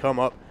 able to come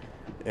up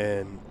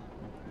and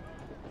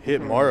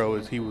hit Morrow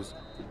as he was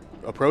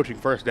approaching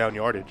 1st down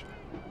yardage.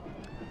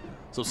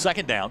 So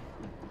 2nd down.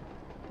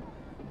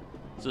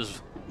 This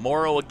is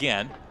Morrow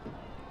again,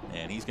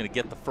 and he's going to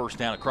get the 1st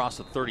down across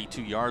the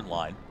 32-yard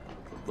line,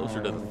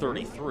 closer to the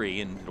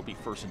 33, and it'll be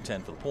 1st and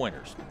 10 for the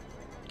Pointers.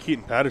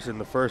 Keaton Patterson,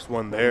 the first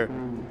one there.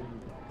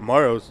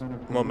 Morrow's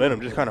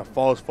momentum just kind of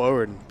falls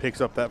forward and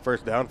picks up that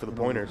 1st down for the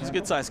Pointers. He's a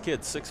good-sized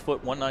kid, 6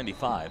 foot,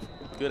 195.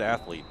 Good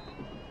athlete.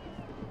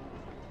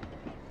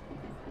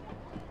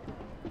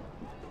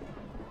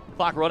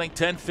 Clock running,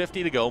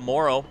 10:50 to go.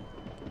 Morrow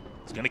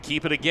is going to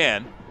keep it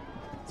again.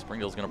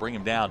 Springdale's going to bring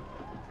him down.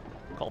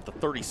 Call it the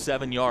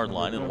 37-yard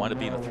line. It'll wind up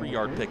being a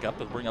 3-yard pickup.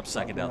 It'll bring up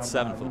 2nd down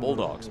 7 for the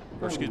Bulldogs.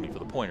 Or excuse me, for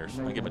the Pointers.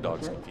 I get my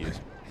dogs confused.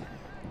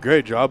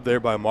 Great job there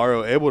by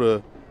Morrow, able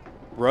to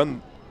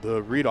run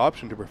the read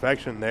option to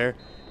perfection there.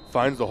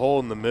 Finds the hole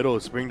in the middle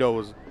as Springdale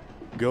was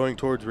going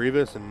towards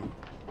Rivas and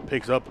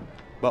picks up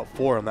about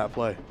 4 on that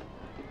play.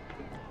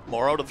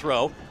 Morrow to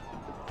throw.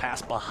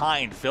 Pass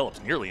behind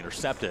Phillips, nearly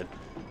intercepted.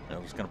 And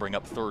it was going to bring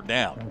up 3rd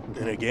down.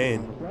 And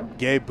again,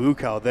 Gabe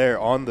Bukow there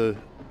on the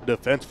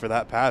defense for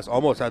that pass.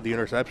 Almost had the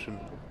interception.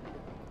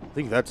 I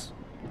think that's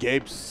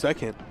Gabe's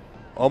 2nd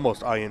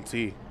almost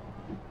INT.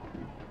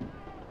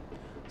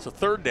 So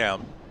 3rd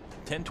down,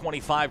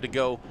 10:25 to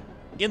go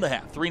in the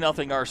half.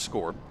 3-0 our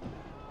score.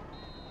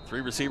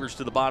 3 receivers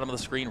to the bottom of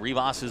the screen.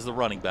 Rivas is the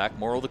running back.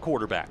 Morrow the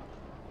quarterback.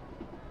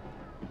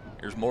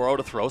 Here's Morrow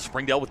to throw.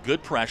 Springdale with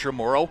good pressure.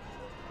 Morrow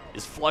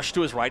is flush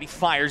to his right. He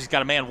fires. He's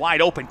got a man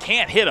wide open.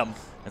 Can't hit him.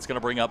 That's going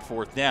to bring up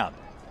 4th down.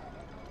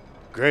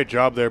 Great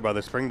job there by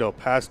the Springdale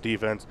pass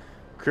defense.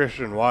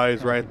 Christian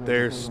Wise right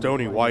there.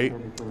 Stoney White.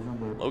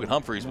 Logan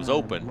Humphreys was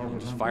open. He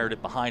just fired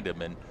it behind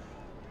him. And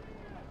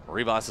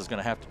Rivas is going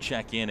to have to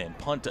check in and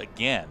punt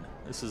again.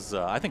 This is,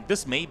 I think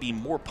this may be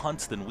more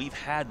punts than we've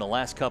had in the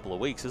last couple of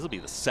weeks. This will be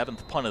the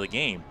 7th punt of the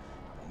game.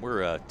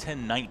 We're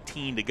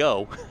 10:19 to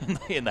go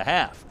in the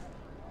half.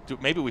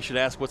 Maybe we should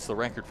ask what's the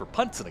record for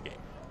punts in a game.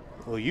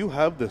 Well, you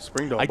have the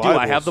Springdale Bible.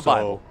 I have the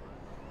Bible.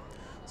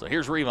 So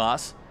here's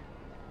Rivas.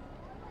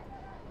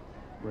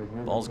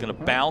 Ball's going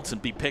to bounce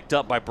and be picked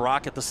up by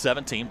Brock at the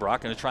 17.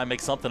 Brock going to try and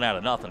make something out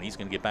of nothing. He's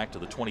going to get back to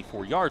the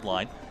 24-yard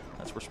line.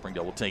 That's where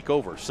Springdale will take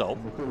over. So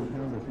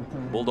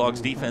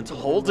Bulldogs defense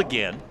holds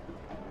again.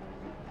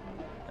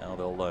 Now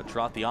they'll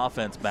trot the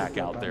offense back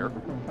out there.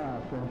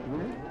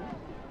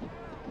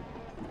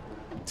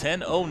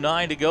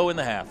 10:09 to go in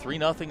the half.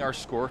 3-0 our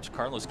score.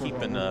 Carlos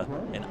keeping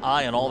an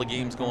eye on all the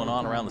games going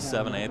on around the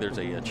 7A. There's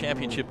a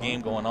championship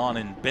game going on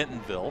in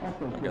Bentonville.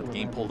 I've got the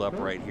game pulled up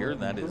right here.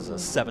 That is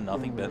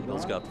 7-0.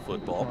 Bentonville's got the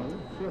football.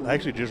 I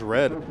actually just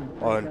read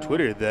on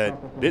Twitter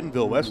that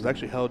Bentonville West was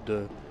actually held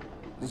to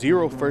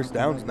 0 first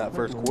downs in that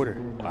first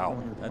quarter.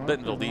 Wow, that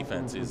Bentonville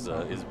defense is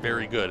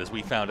very good, as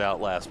we found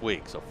out last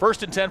week. So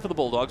 1st and 10 for the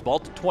Bulldogs. Ball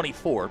to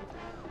 24.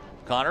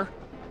 Connor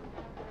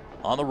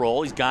on the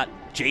roll. He's got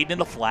Jaden in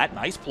the flat.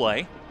 Nice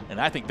play. And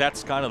I think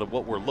that's kind of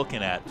what we're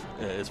looking at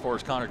as far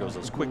as Connor goes.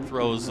 Those quick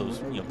throws, those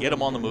get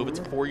him on the move. It's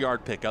a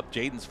 4-yard pickup.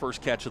 Jaden's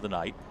first catch of the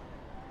night.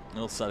 And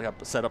he'll set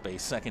up a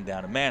 2nd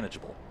down and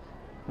manageable.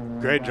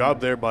 Great job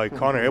there by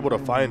Connor, able to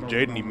find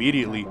Jaden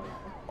immediately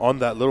on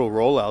that little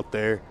rollout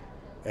there.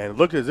 And it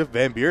looked as if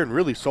Van Buren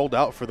really sold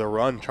out for the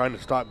run, trying to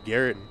stop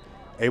Garrett and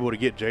able to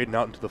get Jaden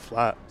out into the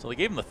flat. So they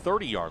gave him the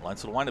 30-yard line,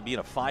 so it'll wind up being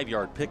a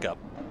 5-yard pickup.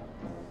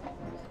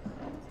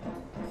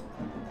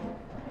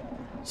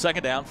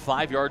 2nd down,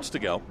 5 yards to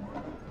go.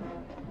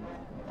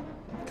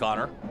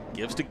 Connor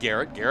gives to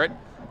Garrett. Garrett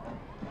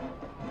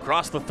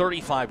across the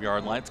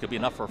 35-yard line. It's going to be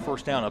enough for a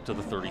 1st down up to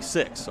the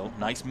 36. So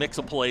nice mix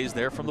of plays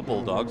there from the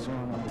Bulldogs.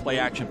 Play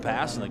action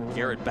pass, and then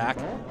Garrett back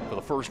for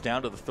the 1st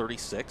down to the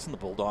 36, and the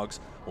Bulldogs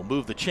will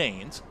move the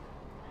chains.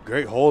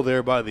 Great hole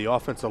there by the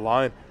offensive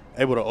line.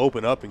 Able to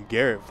open up, and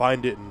Garrett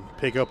find it and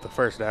pick up the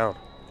 1st down.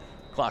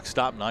 Clock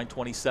stopped,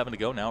 9:27 to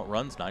go. Now it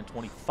runs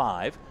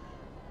 9:25.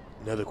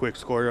 Another quick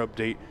score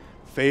update.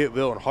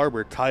 Fayetteville and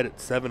HAR-BER tied at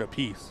 7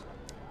 apiece.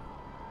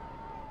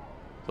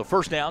 So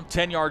 1st down,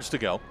 10 yards to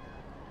go.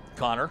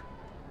 Connor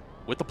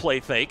with the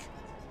play fake.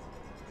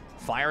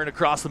 Firing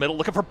across the middle,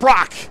 looking for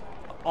Brock.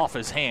 Off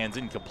his hands,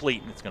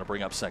 incomplete, and it's going to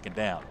bring up 2nd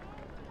down.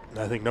 And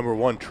I think number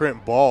 1,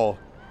 Trent Ball,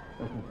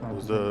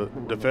 was the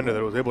defender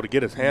that was able to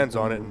get his hands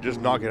on it and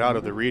just knock it out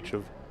of the reach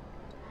of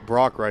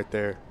Brock right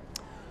there.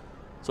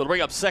 So to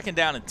bring up 2nd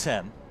down and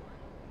 10.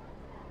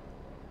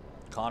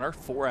 Connor,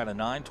 4 out of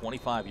 9,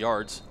 25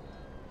 yards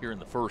here in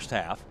the first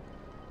half.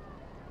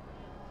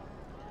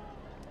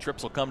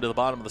 Trips will come to the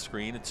bottom of the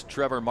screen. It's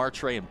Trevor,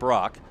 Martre, and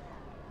Brock.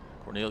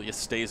 Cornelius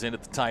stays in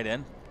at the tight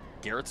end.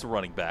 Garrett's the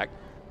running back.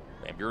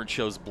 Van Buren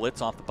shows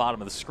blitz off the bottom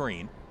of the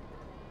screen.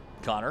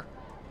 Connor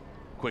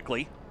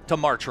quickly to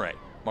Martre.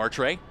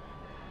 Martre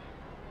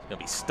going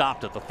to be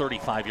stopped at the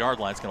 35-yard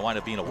line. It's going to wind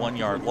up being a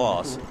 1-yard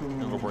loss.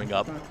 And it'll bring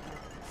up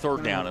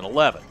 3rd down and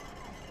 11.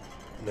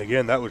 And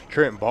again, that was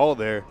Trent Ball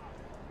there.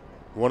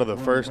 One of the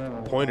first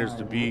pointers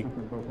to be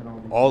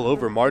all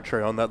over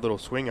Martre on that little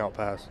swing out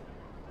pass.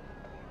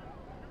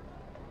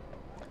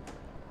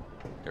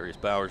 Darius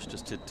Bowers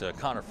just hit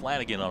Connor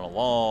Flanagan on a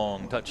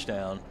long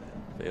touchdown.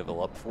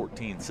 Fayetteville up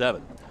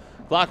 14-7.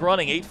 Clock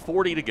running,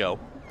 8:40 to go.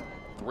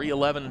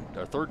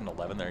 3rd and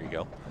 11, there you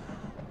go.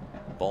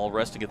 Ball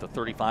resting at the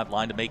 35,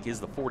 line to make is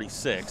the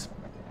 46.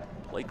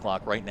 Play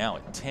clock right now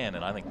at 10,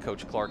 and I think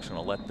Coach Clark's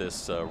going to let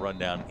this run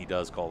down. He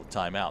does call the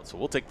timeout, so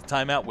we'll take the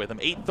timeout with him.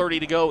 8:30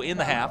 to go in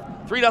the half.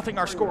 3-0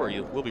 our score.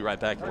 We'll be right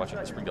back. You're watching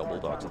the Springdale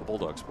Bulldogs on the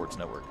Bulldog Sports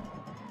Network.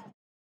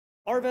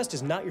 Arvest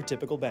is not your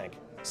typical bank.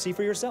 See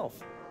for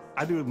yourself.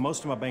 I do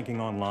most of my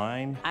banking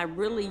online. I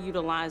really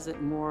utilize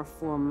it more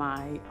for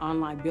my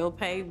online bill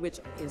pay, which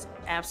is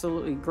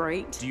absolutely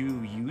great. Do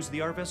you use the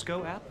Arvest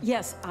Go app?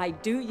 Yes, I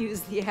do use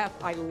the app.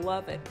 I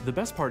love it. The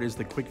best part is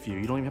the quick view.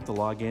 You don't even have to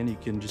log in. You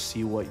can just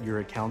see what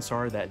your accounts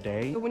are that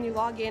day. But when you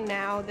log in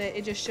now,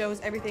 it just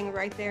shows everything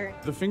right there.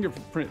 The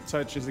fingerprint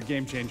touch is a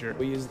game changer.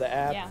 We use the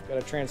app,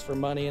 got to transfer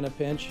money in a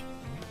pinch.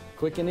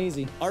 Quick and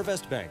easy.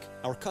 Arvest Bank.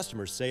 Our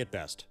customers say it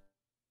best.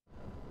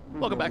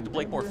 Welcome back to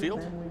Blakemore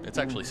Field. It's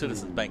actually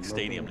Citizens Bank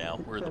Stadium now.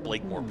 We're in the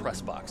Blakemore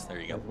press box. There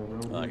you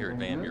go. Here at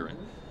Van Buren.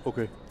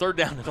 Okay. 3rd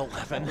down and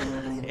 11.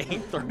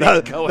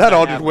 8:30 to go. That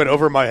all just went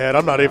over my head.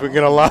 I'm not even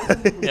going to lie.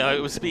 Yeah, it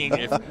was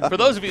for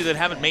those of you that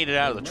haven't made it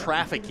out of the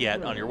traffic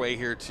yet on your way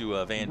here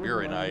to Van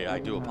Buren, I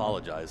do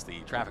apologize. The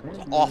traffic was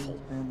awful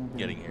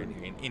getting here.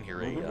 In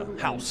here,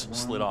 a house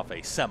slid off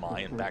a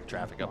semi and backed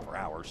traffic up for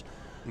hours.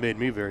 Made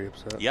me very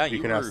upset. Yeah, you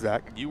can ask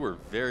Zach. You were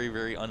very,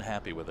 very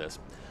unhappy with this.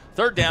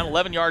 3rd down,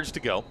 11 yards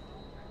to go.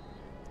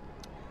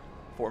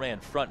 4-man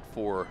front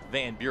for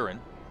Van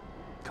Buren.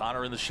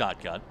 Connor in the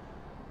shotgun,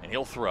 and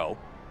he'll throw.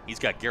 He's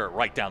got Garrett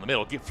right down the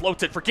middle.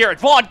 Floats it for Garrett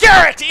Vaughn.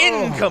 Garrett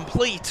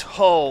incomplete.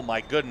 Oh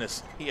my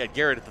goodness. He had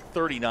Garrett at the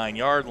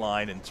 39-yard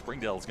line, and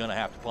Springdale's going to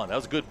have to punt. That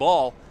was a good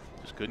ball.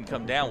 Just couldn't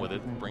come down with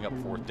it and bring up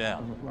 4th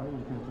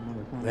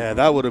down. Yeah,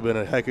 that would have been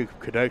a heck of a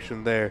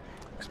connection there,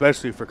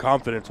 especially for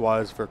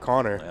confidence-wise for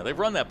Connor. Yeah, they've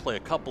run that play a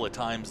couple of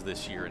times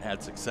this year and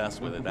had success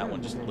with it. That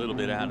one just a little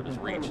bit out of his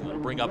reach. And it'll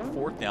bring up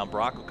 4th down.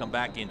 Brock will come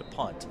back in to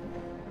punt.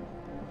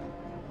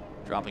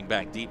 Dropping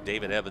back deep,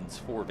 David Evans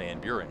for Van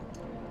Buren.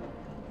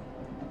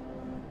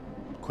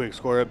 Quick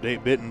score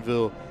update,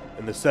 Bentonville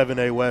in the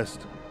 7A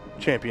West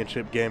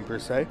championship game per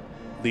se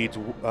leads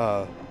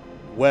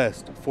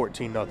West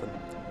 14-0.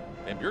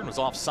 Van Buren was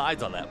off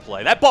sides on that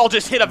play. That ball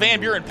just hit a Van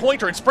Buren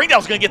pointer, and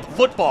Springdale's going to get the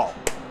football.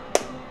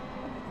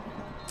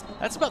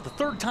 That's about the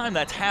 3rd time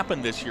that's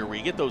happened this year where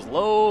you get those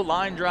low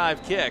line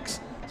drive kicks.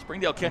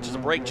 Springdale catches a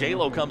break.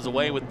 J-Lo comes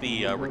away with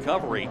the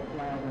recovery.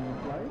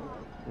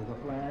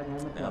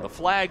 Now the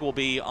flag will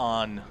be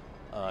on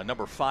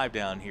number 5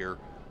 down here.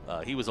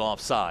 He was off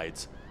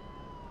sides.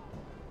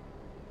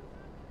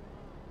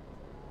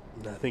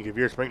 I think if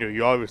you're Springdale,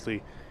 you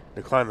obviously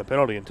decline the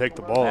penalty and take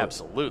the ball.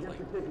 Absolutely.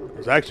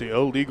 There's actually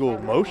illegal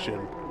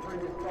motion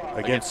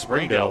against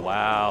Springdale.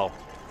 Wow.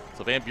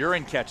 So Van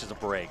Buren catches a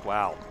break.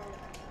 Wow.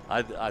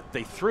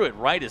 They threw it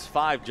right as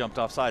 5 jumped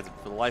off sides.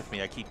 For the life of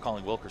me, I keep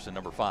calling Wilkerson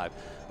number 5.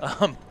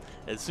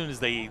 As soon as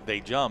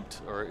they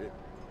jumped, or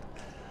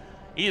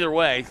either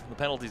way, the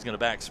penalty's going to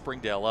back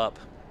Springdale up.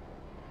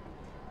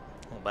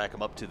 We'll back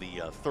them up to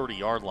the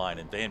 30-yard line,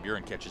 and Van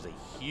Buren catches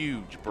a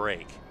huge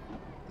break.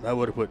 That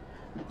would have put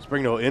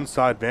Springdale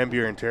inside Van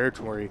Buren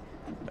territory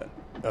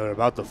at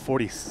about the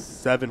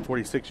 47,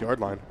 46-yard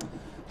line.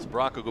 So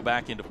Brock will go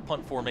back into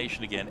punt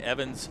formation again.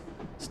 Evans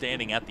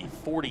standing at the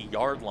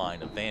 40-yard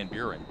line of Van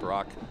Buren.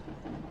 Brock,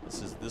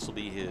 this will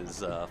be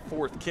his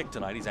 4th kick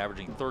tonight. He's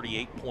averaging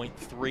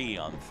 38.3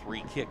 on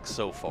 3 kicks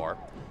so far.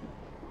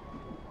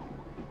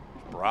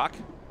 Brock,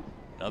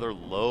 another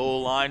low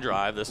line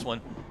drive. This one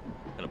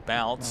going to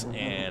bounce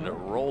and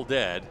roll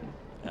dead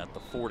at the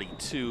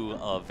 42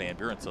 of Van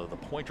Buren. So the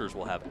Pointers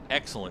will have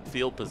excellent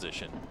field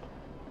position.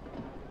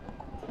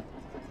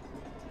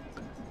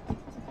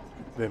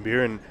 Van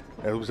Buren,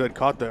 as we said,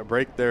 caught that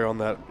break there on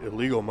that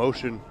illegal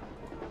motion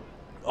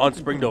on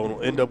Springdale and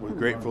will end up with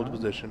great field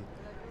position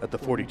at the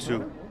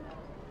 42.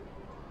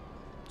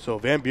 So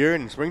Van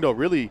Buren and Springdale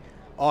really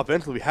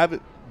offensively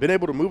haven't been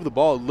able to move the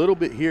ball a little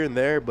bit here and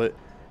there, but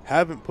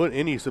haven't put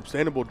any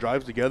sustainable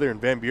drives together. And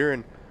Van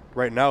Buren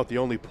right now with the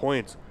only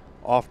points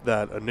off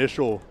that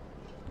initial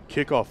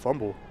kickoff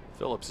fumble.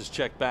 Phillips is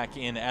checked back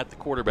in at the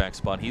quarterback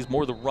spot. He's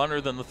more the runner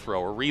than the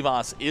thrower.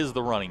 Rivas is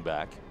the running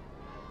back.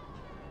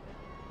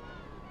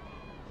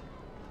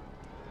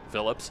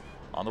 Phillips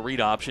on the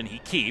read option. He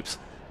keeps.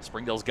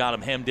 Springdale's got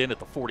him hemmed in at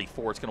the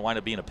 44. It's going to wind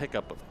up being a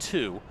pickup of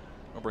 2.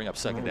 It'll bring up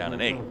 2nd down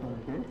and 8.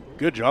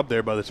 Good job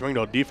there by the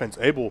Springdale defense,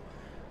 able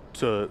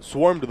to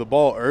swarm to the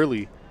ball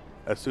early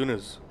as soon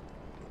as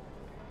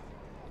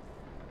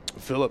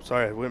Phillips,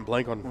 sorry, I went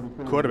blank on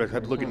quarterbacks. I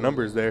had to look at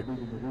numbers there.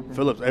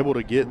 Phillips able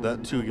to get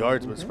that 2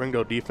 yards, but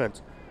Springdale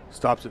defense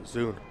stops it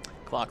soon.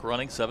 Clock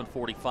running,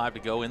 7:45 to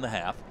go in the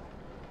half.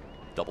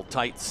 Double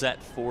tight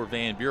set for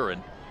Van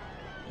Buren.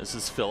 This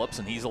is Phillips,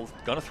 and he's going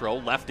to throw.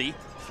 Lefty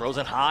throws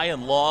it high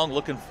and long,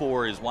 looking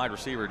for his wide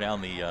receiver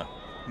down the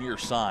near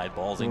side.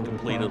 Ball's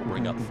incomplete. It'll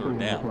bring up third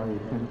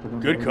down.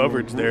 Good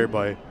coverage there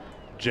by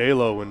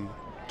J-Lo and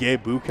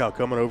Gabe Bukow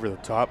coming over the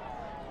top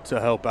to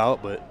help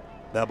out, but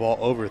that ball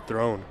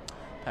overthrown.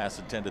 Pass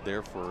intended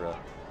there for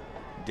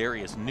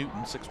Darius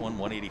Newton, 6'1",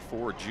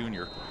 184,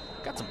 junior.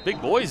 Got some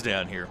big boys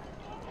down here.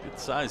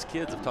 Good-sized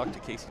kids. I've talked to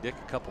Casey Dick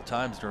a couple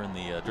times during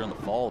the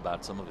fall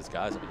about some of his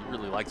guys. I mean, he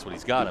really likes what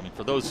he's got. I mean,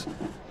 for those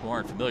who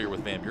aren't familiar with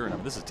Van Buren, I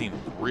mean, this is a team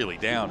that's really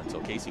down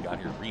until Casey got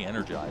here and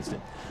re-energized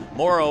it.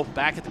 Morrow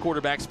back at the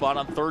quarterback spot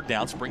on third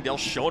down. Springdale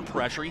showing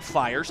pressure. He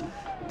fires.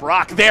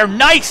 Brock there.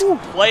 Nice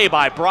play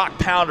by Brock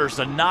Pounders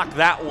to knock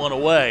that one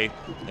away,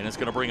 and it's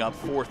going to bring up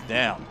fourth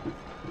down.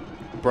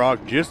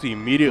 Brock just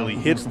immediately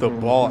hits the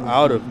ball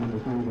out of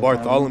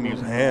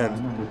Bartholomew's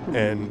hands,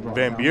 and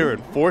Van Buren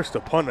forced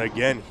a punt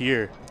again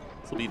here.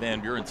 This will be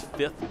Van Buren's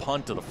 5th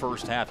punt of the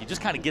first half. You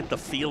just kind of get the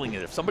feeling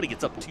that if somebody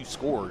gets up 2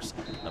 scores,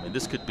 I mean,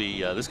 this could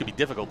be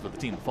difficult for the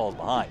team that falls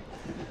behind.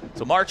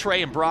 So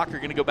Martre and Brock are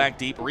going to go back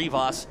deep.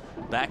 Rivas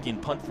back in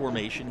punt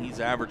formation. He's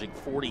averaging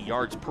 40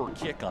 yards per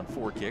kick on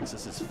 4 kicks.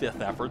 This is his 5th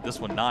effort. This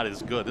one not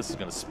as good. This is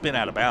going to spin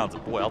out of bounds,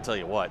 and boy, I'll tell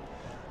you what,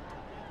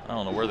 I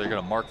don't know where they're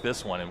going to mark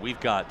this one, and we've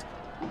got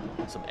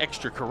some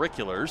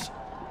extracurriculars.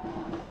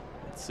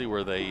 Let's see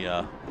where they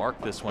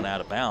mark this one out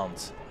of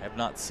bounds. I have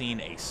not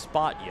seen a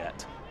spot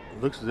yet.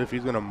 It looks as if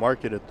he's going to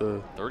mark it at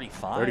the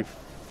 35.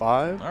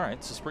 35. All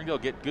right, so Springdale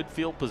get good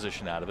field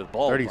position out of it. The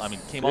ball, 36? I mean,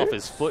 came off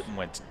his foot and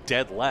went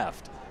dead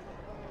left.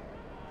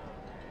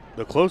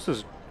 The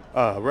closest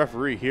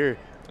referee here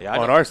Yeah,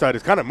 on our side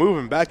is kind of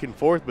moving back and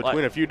forth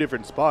between a few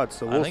different spots,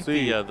 so we'll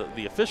see. I think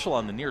the official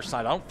on the near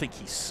side, I don't think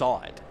he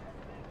saw it.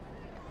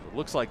 It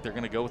looks like they're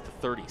going to go with the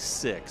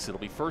 36. It'll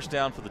be first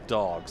down for the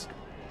Dogs.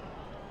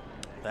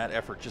 That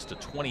effort just a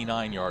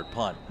 29-yard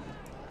punt.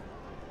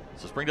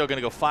 So Springdale going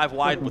to go 5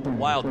 wide with the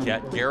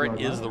Wildcat. Garrett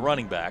is the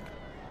running back.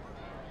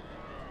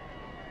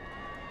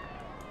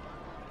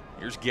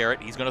 Here's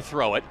Garrett. He's going to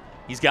throw it.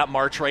 He's got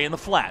Martre in the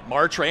flat.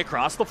 Martre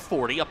across the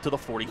 40 up to the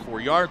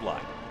 44-yard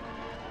line.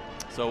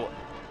 So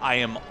I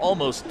am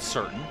almost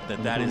certain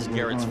that that is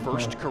Garrett's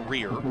first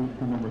career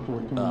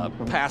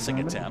passing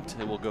attempt.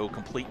 It will go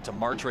complete to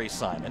Martre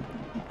Simon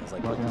as I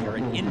put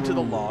Garrett into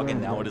the log,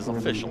 and now it is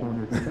official.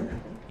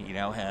 He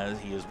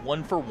is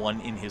 1 for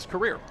 1 in his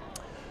career.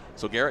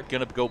 So Garrett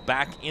going to go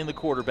back in the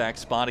quarterback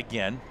spot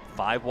again.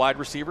 5 wide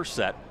receiver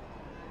set.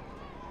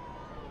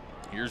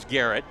 Here's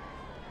Garrett.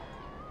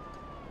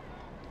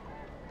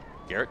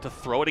 Garrett to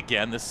throw it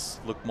again. This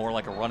looked more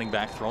like a running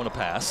back throwing a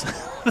pass.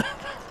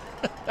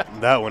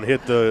 That one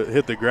hit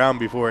the ground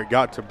before it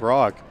got to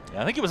Brock.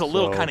 Yeah, I think it was a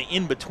little kind of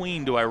in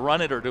between. Do I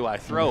run it or do I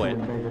throw it?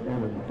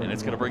 And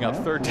it's going to bring up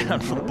third down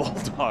for the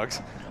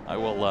Bulldogs. I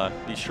will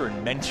be sure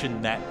and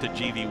mention that to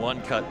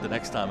GV1 Cut the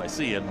next time I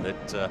see him,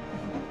 that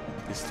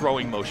his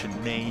throwing motion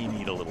may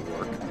need a little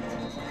work.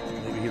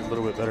 Maybe he's a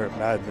little bit better at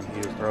Madden than he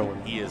is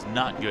throwing. He is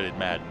not good at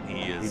Madden.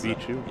 He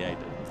beat you? Yeah, he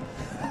did.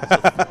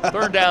 So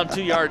third down,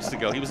 2 yards to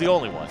go. He was the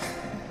only one.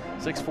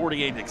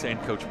 6:48 to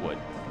extend Coach Wood.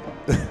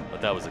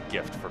 But that was a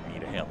gift from me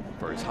to him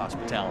for his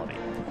hospitality.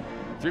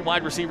 3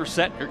 wide receivers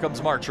set. Here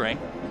comes Martre.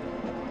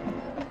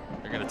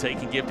 They're going to take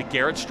and give to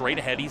Garrett straight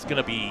ahead. He's going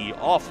to be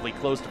awfully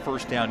close to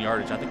first down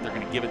yardage. I think they're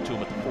going to give it to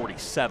him at the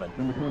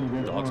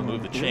 47. Dogs will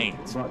move the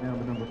chains.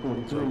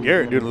 So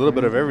Garrett did a little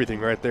bit of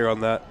everything right there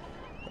on that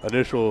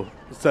initial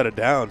set of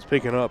downs,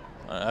 picking up.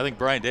 I think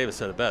Brian Davis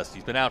said it best.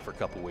 He's been out for a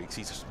couple weeks.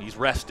 He's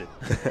rested.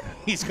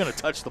 He's going to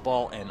touch the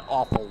ball an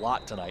awful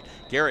lot tonight.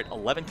 Garrett,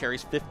 11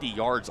 carries, 50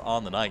 yards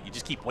on the night. You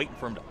just keep waiting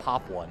for him to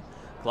pop one.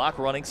 Clock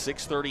running,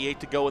 6:38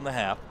 to go in the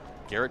half.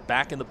 Garrett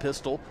back in the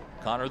pistol.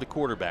 Connor the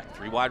quarterback.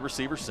 3 wide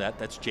receiver set.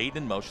 That's Jaden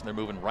in motion. They're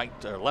moving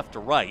left to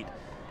right.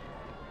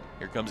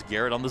 Here comes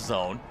Garrett on the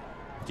zone.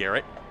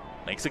 Garrett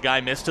makes a guy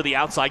miss to the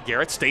outside.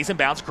 Garrett stays in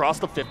bounds across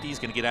the 50. He's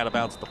going to get out of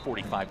bounds at the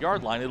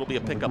 45-yard line. It'll be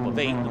a pickup of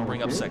 8. It'll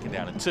bring up second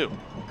down and 2.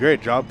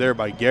 Great job there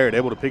by Garrett,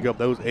 able to pick up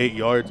those 8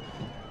 yards,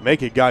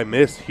 make a guy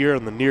miss here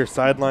on the near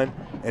sideline,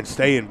 and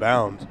stay in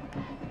bounds.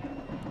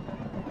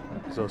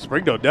 So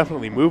Springdale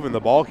definitely moving the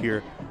ball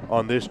here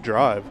on this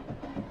drive.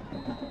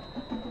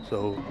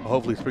 So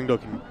hopefully Springdale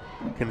can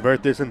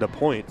convert this into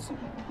points.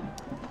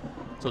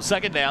 So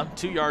second down,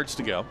 2 yards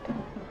to go.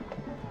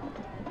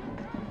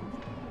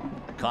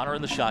 Connor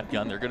in the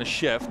shotgun. They're going to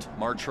shift.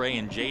 Martre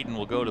and Jaden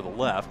will go to the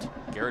left.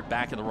 Garrett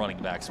back in the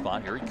running back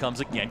spot. Here he comes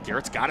again.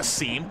 Garrett's got a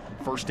seam.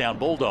 First down,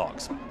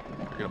 Bulldogs.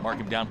 They're going to mark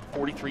him down at the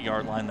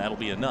 43-yard line. That'll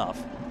be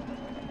enough.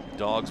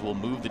 Dogs will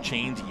move the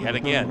chains yet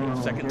again.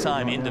 Second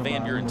time into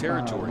Van Buren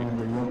territory.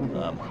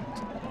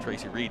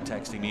 Tracy Reed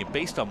texting me.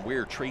 Based on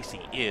where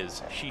Tracy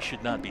is, she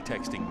should not be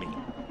texting me.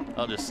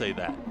 I'll just say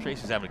that.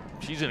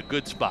 She's in a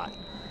good spot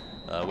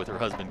with her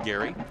husband,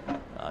 Gary.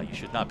 You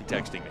should not be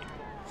texting me.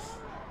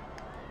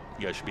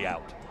 You guys should be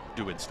out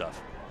doing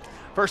stuff.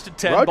 First and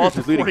 10. Rogers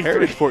is leading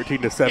Heritage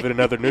 14-7 in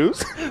other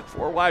news.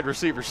 4 wide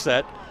receivers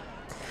set.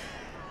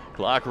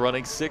 Clock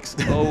running,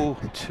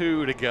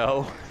 6:02 to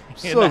go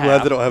So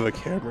glad they don't have a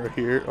camera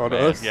here on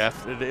us. Yeah,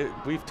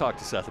 we've talked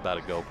to Seth about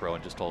a GoPro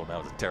and just told him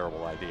that was a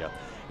terrible idea.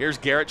 Here's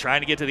Garrett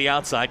trying to get to the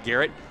outside.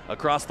 Garrett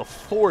across the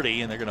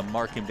 40, and they're going to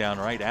mark him down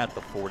right at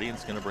the 40, and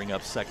it's going to bring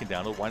up second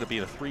down. It'll wind up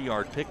being a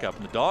 3-yard pickup,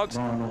 and the Dogs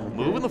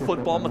moving the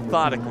football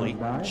methodically,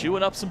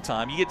 chewing up some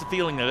time. You get the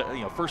feeling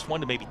that first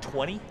one to maybe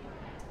 20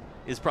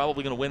 is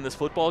probably going to win this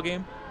football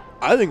game.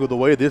 I think with the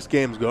way this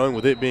game's going,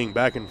 with it being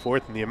back and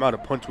forth and the amount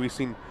of punch we've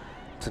seen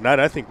tonight,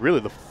 I think really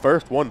the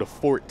first 1 to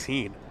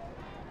 14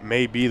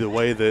 may be the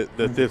way that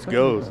this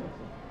goes.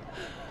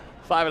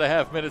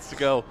 5.5 minutes to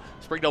go.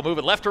 Springdale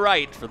moving left to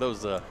right for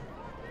those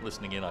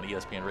listening in on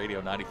ESPN Radio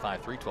 95.3,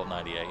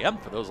 1290 AM.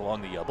 For those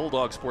along the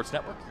Bulldog Sports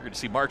Network, you're going to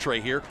see Martre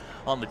here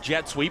on the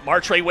jet sweep.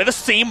 Martre with a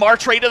seam.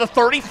 Martre to the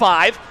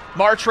 35.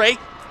 Martre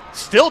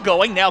still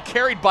going, now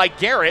carried by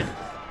Garrett.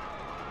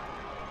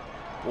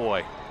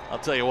 Boy, I'll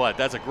tell you what,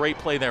 that's a great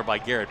play there by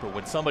Garrett, but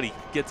when somebody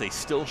gets a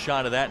still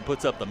shot of that and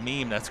puts up the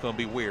meme, that's going to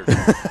be weird.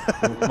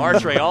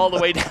 Martre all the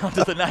way down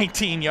to the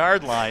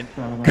 19-yard line.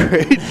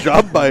 Great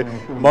job by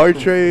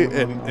Martre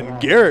and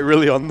Garrett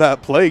really on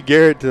that play.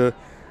 Garrett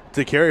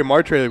to carry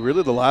Martre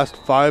really the last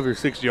 5 or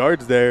 6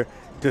 yards there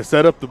to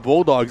set up the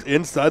Bulldogs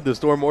inside the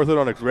Storm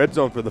Orthodontics red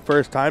zone for the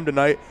first time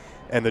tonight,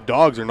 and the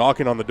Dogs are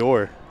knocking on the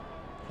door.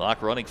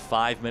 Clock running,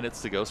 5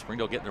 minutes to go.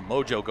 Springdale getting their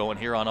mojo going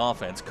here on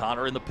offense.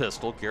 Connor in the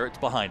pistol. Garrett's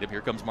behind him.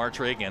 Here comes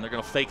Martre again. They're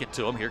going to fake it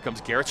to him. Here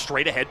comes Garrett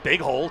straight ahead. Big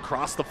hole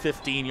across the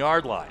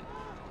 15-yard line.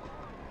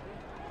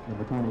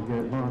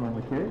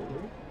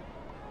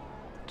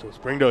 So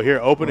Springdale here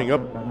opening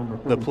up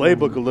the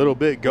playbook a little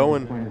bit,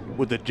 going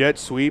with the jet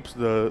sweeps,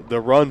 the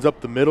runs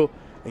up the middle,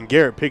 and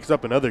Garrett picks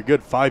up another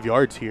good 5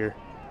 yards here.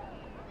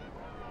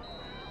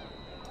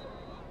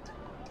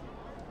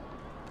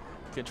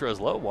 Kentrez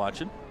Lowe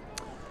watching.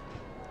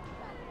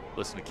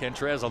 Listen to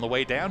Kentrez on the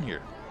way down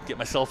here. Get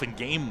myself in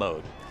game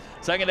mode.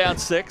 Second down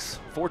 6,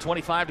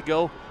 4:25 to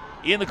go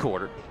in the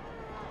quarter.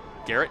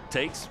 Garrett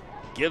Connor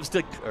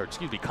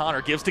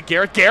gives to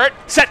Garrett. Garrett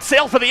set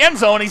sail for the end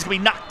zone. He's going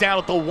to be knocked down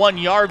at the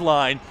 1-yard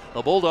line.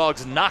 The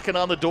Bulldogs knocking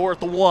on the door at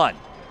the 1.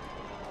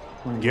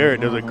 Garrett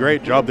does a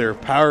great job there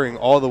of powering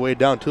all the way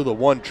down to the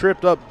 1.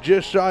 Tripped up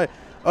just shy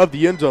of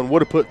the end zone.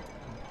 Would have put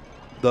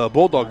the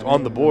Bulldogs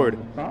on the board.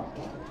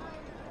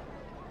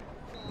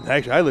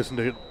 Actually, I listened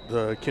to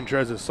the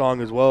Kentrez's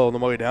song as well on the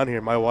way down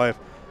here. My wife,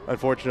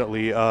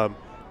 unfortunately,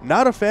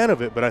 not a fan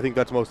of it, but I think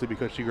that's mostly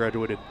because she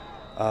graduated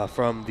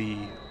from the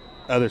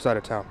other side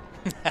of town.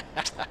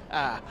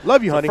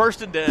 Love you, honey.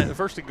 First and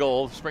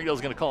goal.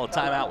 Springdale's going to call a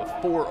timeout with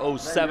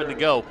 4:07 to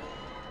go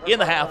in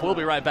the half. We'll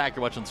be right back.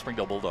 You're watching the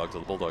Springdale Bulldogs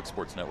on the Bulldog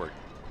Sports Network.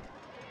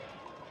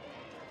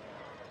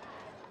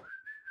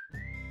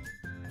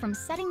 From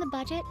setting the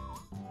budget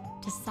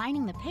to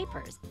signing the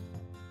papers,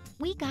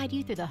 we guide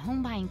you through the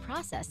home buying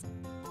process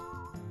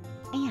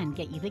and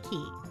get you the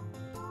key.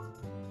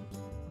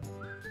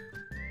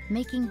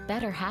 Making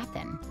better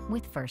happen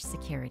with First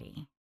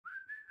Security.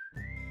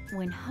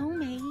 When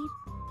homemade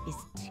is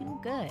too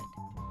good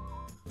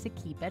to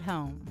keep at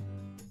home.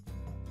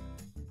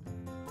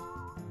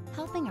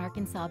 Helping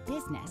Arkansas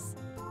business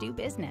do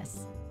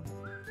business.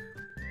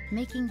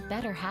 Making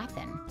better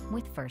happen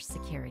with First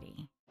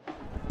Security.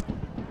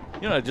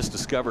 You know what I just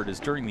discovered is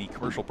during the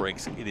commercial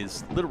breaks, it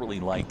is literally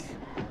like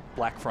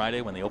Black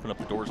Friday when they open up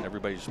the doors and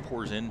everybody just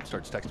pours in,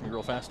 starts texting me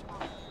real fast.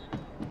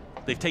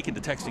 They've taken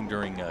to texting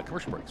during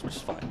commercial breaks, which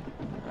is fine.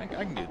 I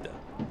can do that.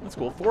 That's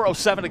cool.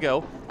 4:07 to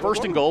go.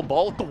 First and goal,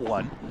 ball at the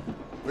 1.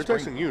 They're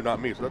texting you,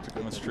 not me, so that's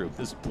good. That's true.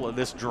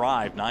 This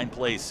drive, 9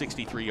 plays,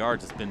 63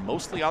 yards, it's been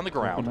mostly on the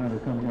ground.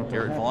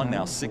 Garrett Vaughn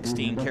now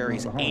 16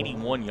 carries,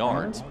 81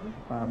 yards.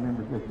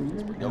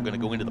 Springdale going to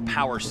go into the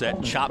power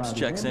set. Chops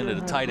checks in at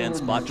a tight end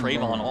spot.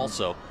 Trayvon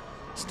also.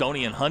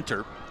 Stoney and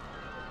Hunter.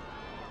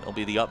 They'll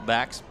be the up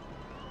backs.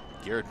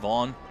 Garrett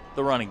Vaughn,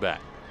 the running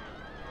back.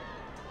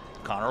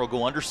 Connor will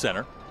go under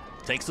center.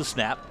 Takes the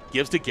snap.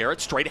 Gives to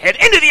Garrett straight ahead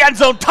into the end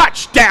zone.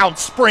 Touchdown,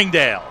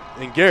 Springdale.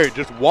 And Garrett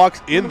just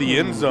walks in the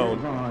end zone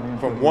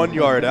from 1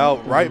 yard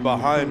out, right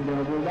behind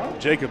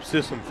Jacob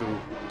Sissenfu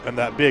and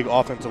that big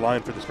offensive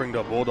line for the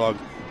Springdale Bulldogs.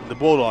 And the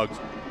Bulldogs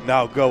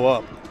now go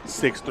up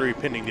 6-3,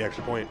 pending the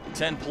extra point.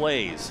 10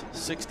 plays,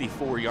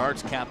 64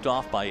 yards, capped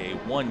off by a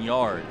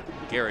 1-yard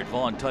Garrett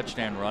Vaughn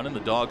touchdown run, and the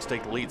Dogs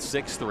take the lead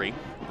 6-3.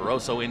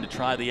 Barroso in to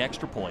try the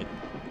extra point.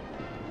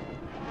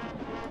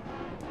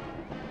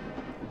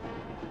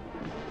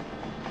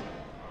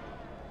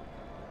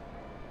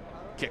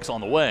 Kicks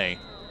on the way,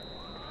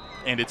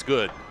 and it's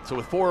good. So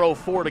with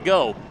 4:04 to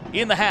go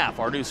in the half,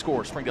 our new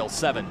score, Springdale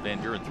 7,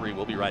 Van Buren 3.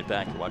 We'll be right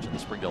back. You're watching the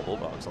Springdale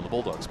Bulldogs on the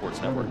Bulldog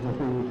Sports Network.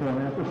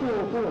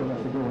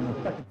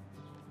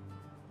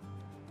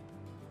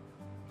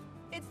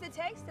 It's the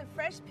taste of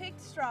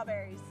fresh-picked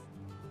strawberries.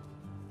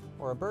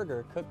 Or a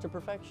burger cooked to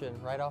perfection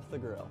right off the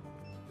grill.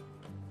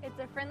 It's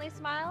a friendly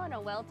smile and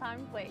a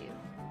well-timed wave.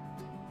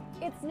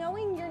 It's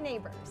knowing your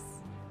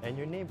neighbors. And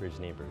your neighbor's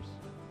neighbors.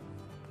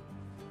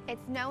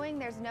 It's knowing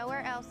there's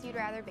nowhere else you'd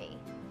rather be.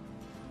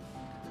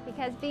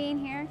 Because being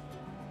here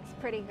is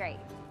pretty great.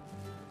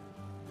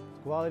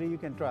 Quality you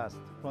can trust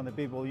from the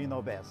people you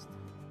know best.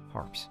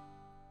 Harps,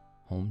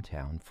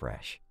 hometown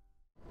fresh.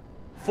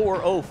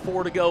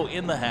 4:04 to go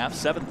in the half.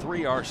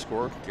 7-3 our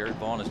score. Garrett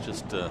Vaughn has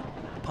just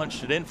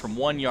punched it in from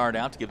 1 yard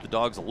out to give the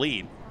Dogs a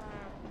lead.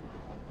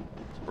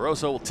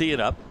 Barroso will tee it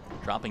up,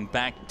 dropping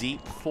back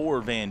deep for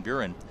Van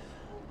Buren.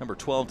 Number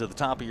 12 to the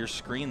top of your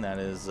screen, that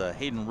is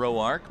Hayden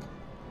Roark.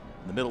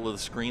 In the middle of the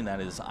screen, that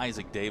is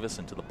Isaac Davis.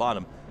 And to the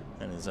bottom,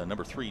 that is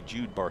number 3,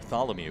 Jude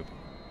Bartholomew.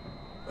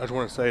 I just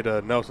want to say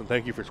to Nelson,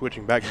 thank you for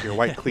switching back to your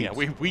white cleats.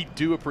 Yeah, we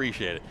do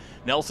appreciate it.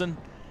 Nelson,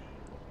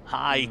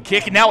 high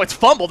kick, and now it's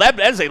fumbled. That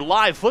is a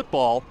live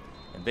football.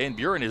 And Van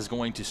Buren is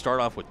going to start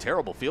off with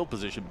terrible field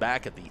position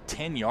back at the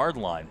 10-yard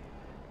line.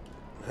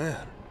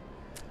 Man.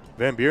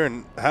 Van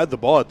Buren had the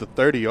ball at the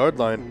 30-yard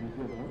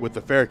line with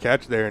the fair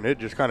catch there, and it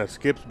just kind of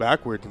skips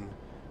backwards and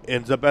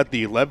ends up at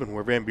the 11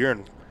 where Van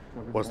Buren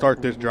will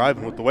start this drive.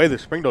 And with the way the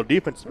Springdale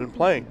defense has been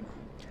playing,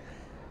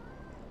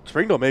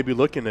 Springdale may be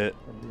looking at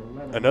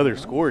another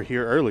score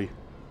here early.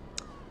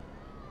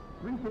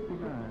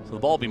 So the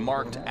ball will be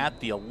marked at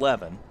the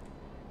 11.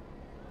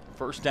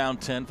 First down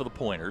 10 for the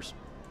Pointers.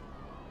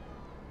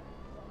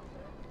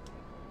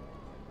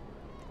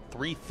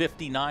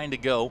 3:59 to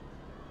go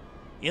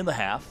in the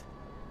half.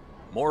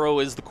 Morrow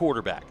is the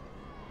quarterback.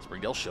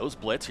 Springdale shows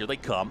blitz. Here they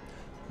come.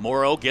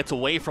 Morrow gets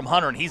away from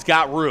Hunter, and he's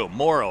got room.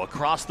 Morrow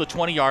across the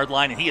 20-yard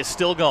line, and he is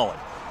still going.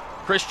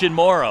 Christian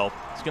Morrow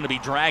is going to be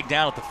dragged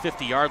down at the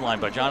 50-yard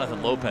line by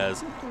Jonathan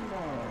Lopez.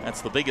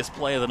 That's the biggest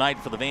play of the night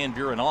for the Van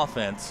Buren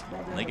offense.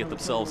 And they get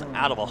themselves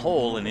out of a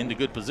hole and into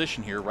good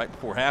position here right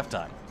before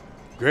halftime.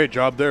 Great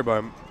job there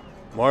by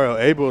Morrow,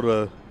 able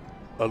to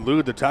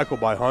elude the tackle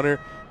by Hunter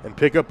and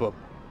pick up a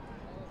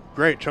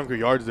great chunk of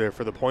yards there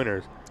for the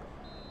Pointers.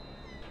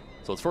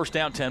 So it's first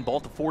down 10, ball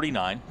at the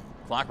 49.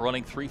 Clock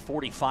running,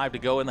 3:45 to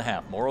go in the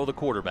half. Morrow the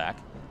quarterback.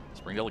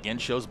 Springdale again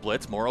shows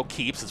blitz. Morrow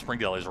keeps, and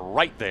Springdale is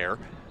right there.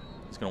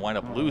 He's going to wind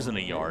up losing a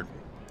yard.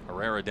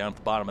 Herrera down at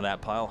the bottom of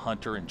that pile.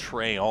 Hunter and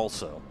Trey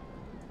also.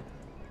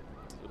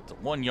 So it's a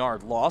 1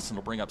 yard loss, and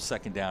it'll bring up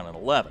second down and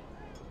 11.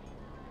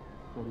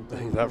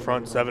 That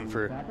front seven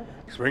for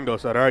Springdale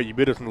said, all right, you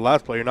beat us in the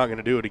last play. You're not going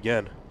to do it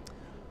again.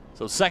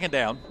 So second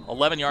down,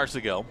 11 yards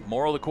to go.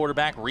 Morrow the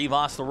quarterback,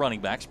 Rivas the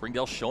running back.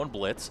 Springdale showing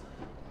blitz.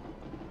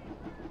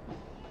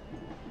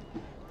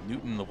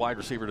 Newton, the wide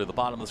receiver, to the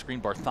bottom of the screen.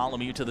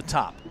 Bartholomew to the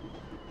top.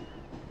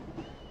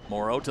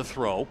 Morrow to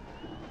throw.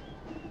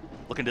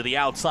 Looking to the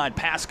outside,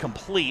 pass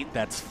complete.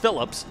 That's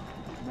Phillips.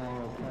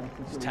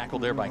 He's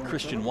tackled there by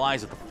Christian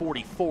Wise at the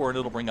 44, and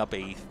it'll bring up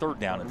a third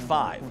down and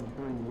 5.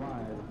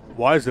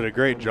 Wise did a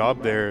great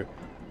job there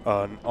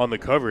on the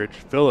coverage.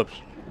 Phillips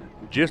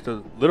just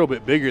a little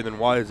bit bigger than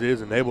Wise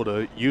is and able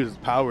to use his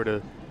power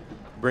to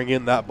bring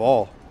in that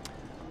ball.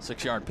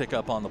 6 yard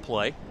pickup on the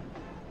play.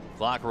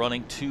 Clock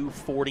running,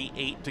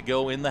 2:48 to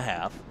go in the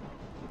half.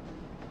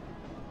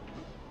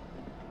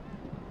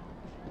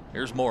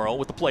 Here's Morrow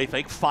with the play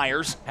fake,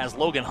 fires, has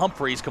Logan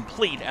Humphreys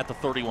complete at the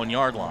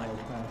 31-yard line.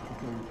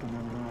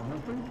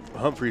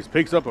 Humphreys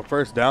picks up a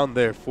first down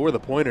there for the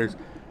Pointers,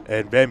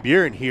 and Van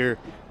Buren here,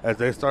 as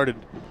they started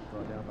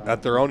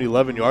at their own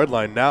 11-yard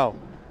line now,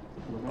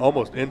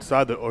 almost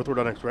inside the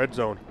Orthodontics red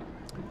zone.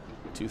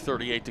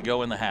 2:38 to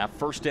go in the half.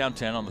 First down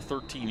 10 on the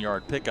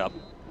 13-yard pickup.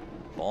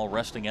 Ball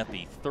resting at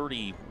the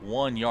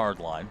 31-yard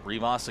line.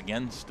 Rivas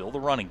again, still the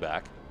running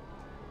back.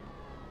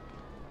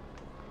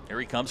 Here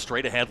he comes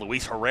straight ahead.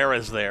 Luis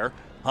Herrera's there.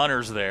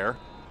 Hunter's there.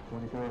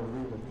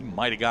 He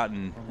might have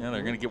gotten,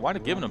 they're going to wind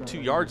up giving him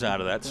 2 yards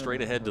out of that,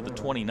 straight ahead to the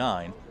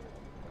 29.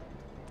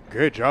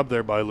 Great job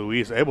there by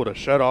Luis, able to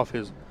shut off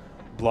his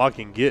block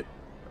and get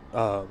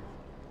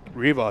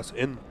Rivas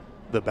in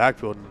the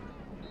backfield.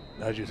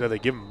 And as you said, they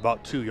give him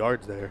about 2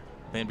 yards there.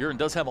 Van Buren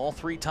does have all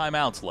 3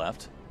 timeouts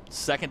left.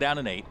 Second down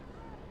and 8.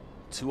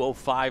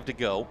 2:05 to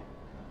go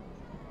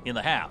in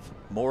the half.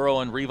 Morrow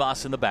and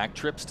Rivas in the back.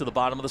 Trips to the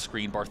bottom of the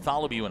screen.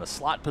 Bartholomew in a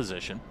slot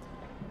position.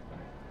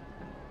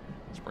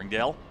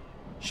 Springdale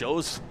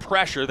shows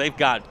pressure. They've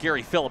got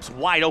Gary Phillips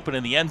wide open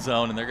in the end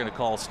zone, and they're going to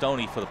call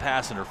Stoney for the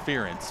pass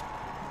interference.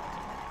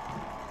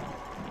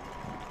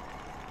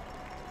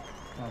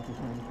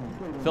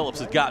 Phillips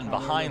has gotten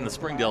behind the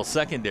Springdale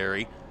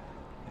secondary,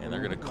 and they're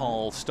going to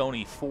call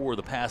Stoney for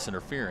the pass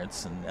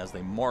interference. And as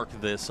they mark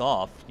this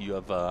off, you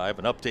have I have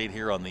an update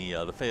here on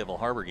the Fayetteville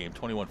Harbor game.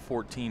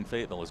 21-14,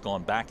 Fayetteville has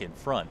gone back in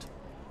front.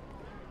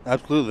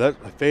 Absolutely,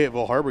 that's a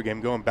Fayetteville Harbor game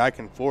going back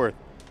and forth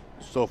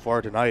so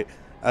far tonight.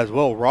 As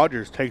well,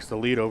 Rogers takes the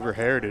lead over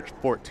Heritage,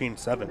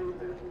 14-7.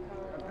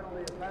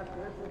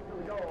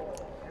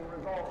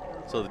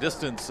 So the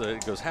distance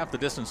it goes half the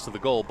distance to the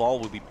goal. Ball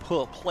will be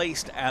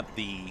placed at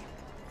the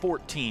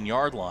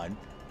 14-yard line.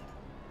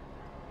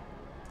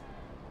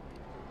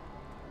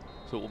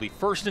 So it will be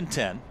first and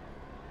 10.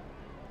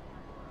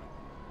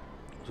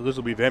 So this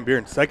will be Van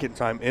Buren's second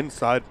time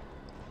inside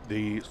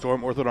the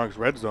Storm Orthodontics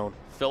red zone.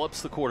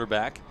 Phillips, the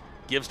quarterback,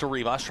 gives to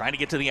Rivas, trying to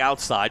get to the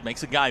outside,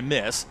 makes a guy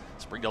miss.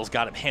 Springdale's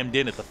got him hemmed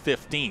in at the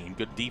 15.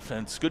 Good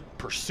defense, good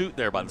pursuit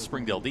there by the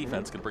Springdale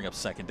defense. Going to bring up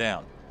second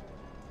down.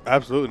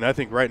 Absolutely, and I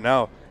think right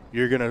now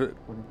you're going to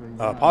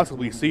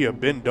possibly see a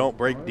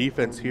bend-don't-break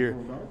defense here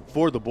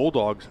for the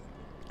Bulldogs.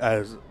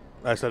 As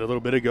I said a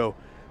little bit ago,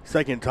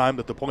 second time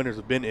that the Pointers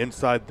have been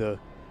inside the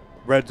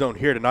red zone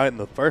here tonight, and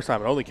the first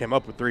time it only came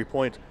up with 3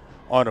 points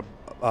on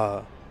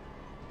a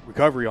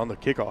recovery on the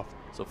kickoff.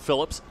 So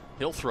Phillips,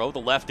 he'll throw the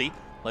lefty,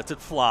 lets it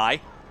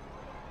fly.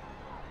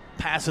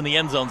 Pass in the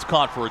end zone's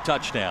caught for a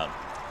touchdown.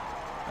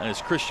 That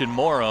is Christian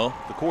Morrow,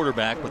 the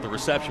quarterback, with the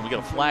reception. We got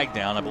a flag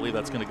down. I believe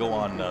that's going to go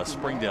on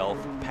Springdale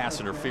for pass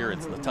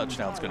interference, and the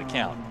touchdown's going to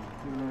count.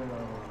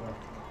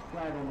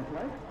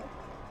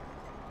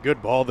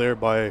 Good ball there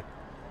by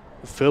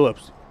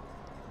Phillips,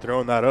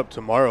 throwing that up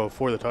to Morrow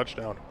for the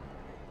touchdown.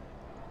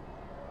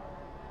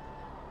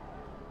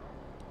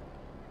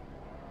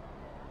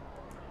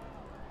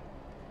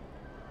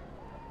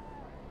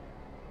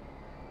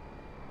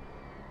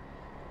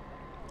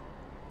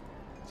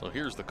 So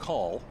here's the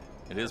call.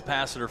 It is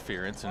pass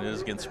interference, and it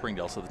is against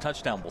Springdale, so the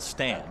touchdown will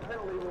stand.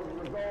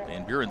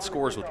 And Buren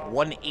scores with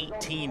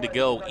 1:18 to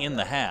go in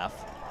the half.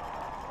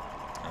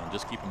 And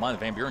just keep in mind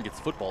that Van Buren gets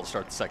the football to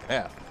start the second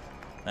half.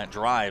 That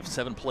drive,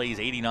 7 plays,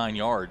 89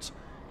 yards,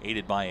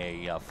 aided by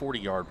a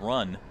 40-yard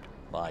run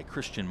by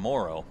Christian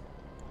Morrow.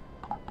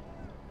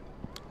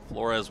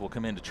 Flores will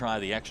come in to try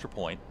the extra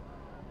point.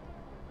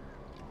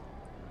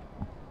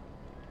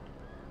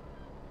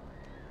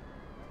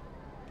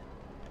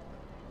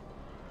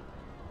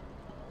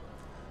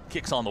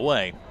 Kicks on the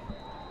way,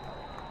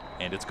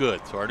 and it's good.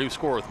 So our new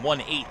score with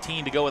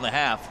 1:18 to go in the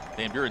half.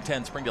 Van Buren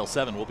 10, Springdale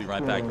 7. We'll be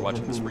right back. You're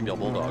watching the Springdale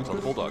Bulldogs on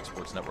the Bulldog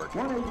Sports Network.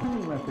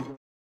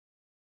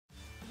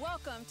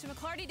 Welcome to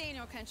McClarty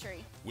Daniel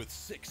Country. With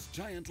 6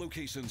 giant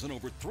locations and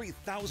over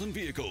 3,000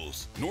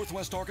 vehicles,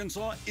 Northwest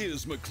Arkansas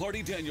is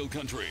McClarty Daniel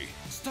Country.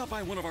 Stop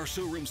by one of our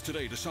showrooms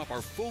today to shop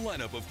our full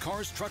lineup of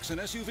cars, trucks,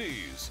 and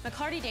SUVs.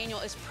 McClarty Daniel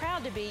is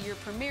proud to be your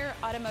premier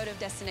automotive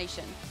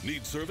destination.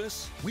 Need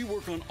service? We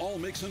work on all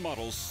makes and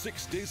models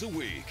 6 days a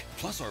week.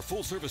 Plus, our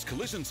full-service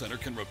collision center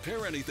can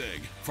repair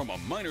anything, from a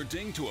minor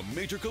ding to a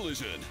major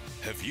collision.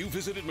 Have you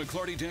visited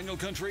McClarty Daniel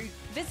Country?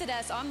 Visit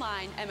us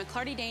online at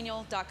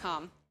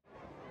McClartyDaniel.com.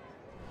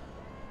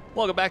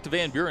 Welcome back to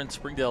Van Buren.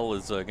 Springdale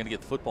is going to get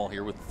the football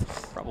here with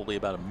probably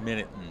about 1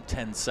 minute and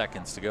 10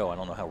 seconds to go. I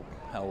don't know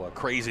how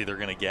crazy they're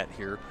going to get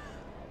here.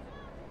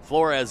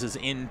 Flores is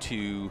in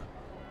to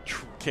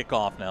kick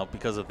off now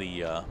because of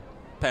the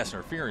pass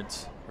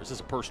interference. Or is this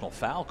a personal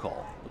foul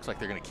call? Looks like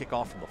they're going to kick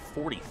off from the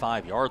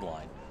 45-yard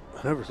line.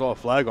 I never saw a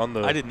flag on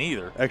the I didn't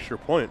either. Extra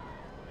point.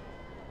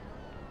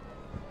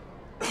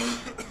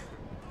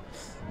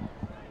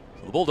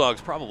 The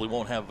Bulldogs probably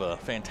won't have a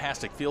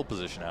fantastic field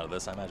position out of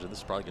this. I imagine this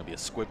is probably going to be a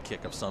squib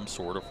kick of some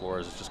sort, or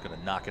Flores is just going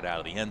to knock it out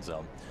of the end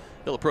zone.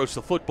 He'll approach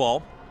the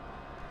football,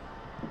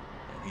 and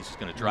he's just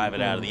going to drive it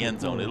out of the end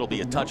zone. It'll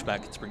be a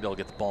touchback, and Springdale will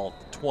get the ball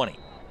at the 20.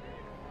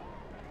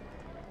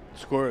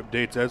 Score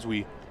updates as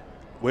we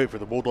wait for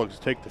the Bulldogs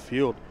to take the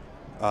field.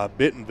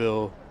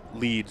 Bentonville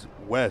leads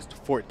West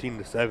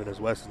 14-7 as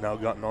West has now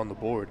gotten on the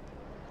board.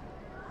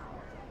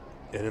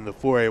 And in the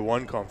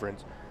 4A1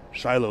 conference,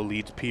 Shiloh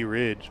leads Pea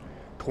Ridge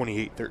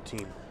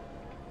 28-13.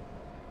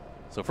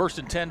 So 1st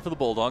and 10 for the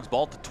Bulldogs,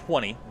 ball at the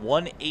 20,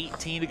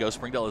 1:18 to go.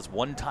 Springdale has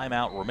 1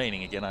 timeout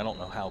remaining. Again, I don't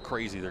know how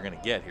crazy they're going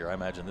to get here. I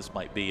imagine this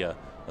might be a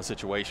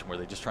situation where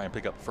they just try and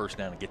pick up the first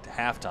down and get to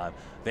halftime.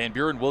 Van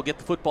Buren will get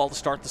the football to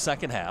start the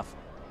second half.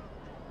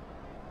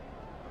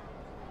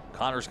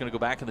 Connor's going to go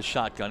back in the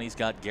shotgun. He's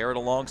got Garrett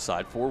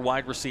alongside, 4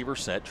 wide receiver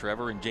set,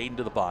 Trevor and Jaden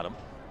to the bottom.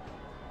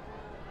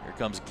 Here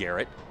comes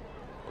Garrett.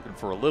 Looking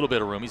for a little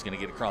bit of room. He's going to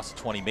get across the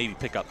 20, maybe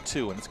pick up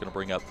 2, and it's going to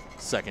bring up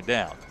second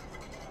down.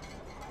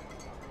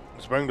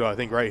 Springdale, I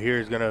think, right here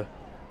is going to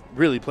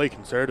really play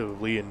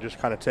conservatively and just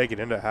kind of take it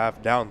into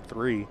half, down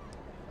 3.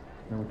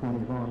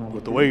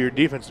 With the way your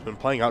defense has been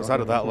playing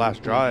outside of that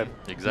last drive.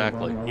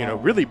 Exactly. You know,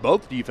 really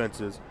both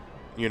defenses,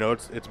 you know,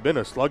 it's been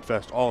a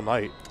slugfest all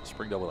night.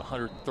 Springdale with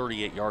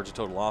 138 yards of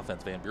total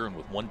offense. Van Buren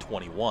with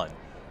 121.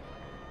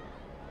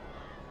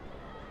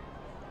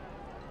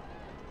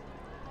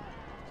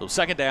 So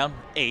 2nd down,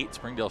 8.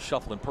 Springdale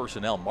shuffling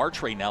personnel.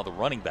 Martray now the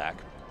running back.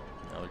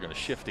 Now they're going to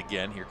shift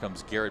again. Here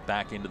comes Garrett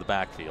back into the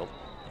backfield.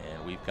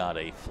 And we've got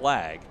a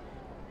flag.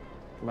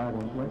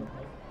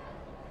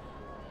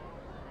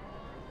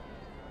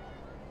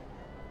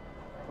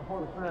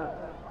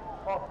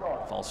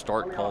 False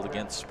start called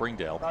against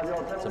Springdale.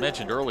 As I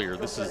mentioned earlier,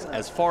 this is,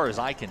 as far as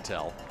I can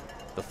tell,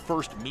 the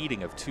first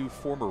meeting of 2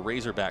 former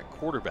Razorback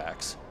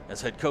quarterbacks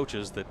as head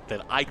coaches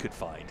that I could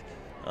find.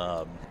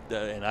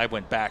 And I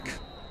went back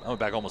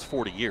almost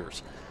 40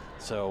 years.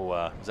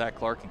 So Zach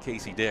Clark and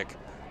Casey Dick,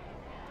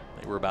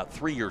 they were about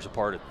 3 years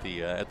apart at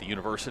the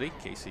university.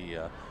 Casey,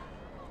 I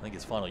think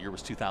his final year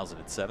was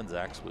 2007.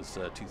 Zach's was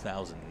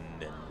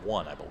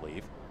 2001, I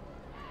believe.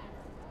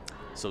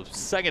 So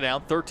 2nd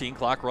down, 13,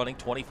 clock running,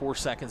 24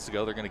 seconds to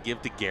go. They're going to give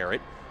to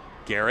Garrett.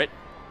 Garrett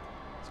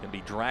is going to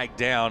be dragged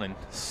down and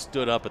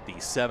stood up at the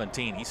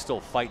 17. He's still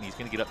fighting. He's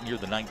going to get up near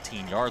the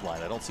 19-yard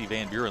line. I don't see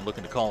Van Buren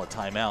looking to call a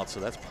timeout, so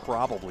that's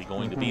probably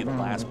going to be the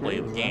last play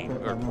of the game,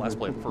 or the last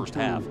play of the first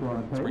half.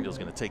 Springdale's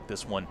going to take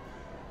this one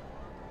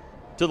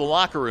to the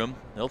locker room.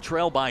 They'll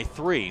trail by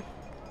 3.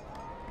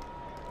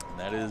 And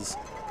that is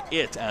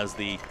it as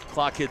the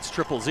clock hits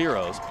triple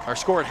zeros. Our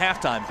score at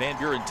halftime, Van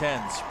Buren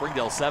 10,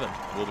 Springdale 7.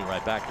 We'll be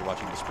right back. You're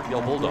watching the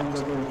Springdale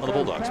Bulldogs on the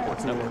Bulldog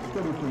Sports Network.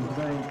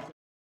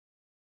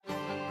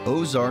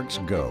 Ozarks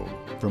Go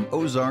from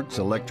Ozarks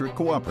Electric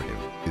Cooperative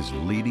is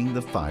leading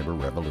the fiber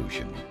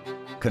revolution,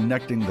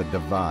 connecting the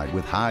divide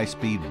with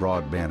high-speed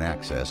broadband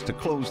access to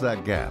close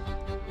that gap.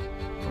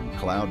 From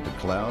cloud to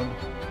cloud,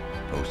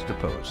 post to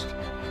post.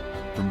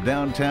 From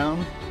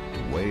downtown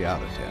to way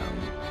out of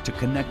town, to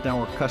connect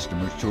our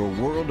customers to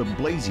a world of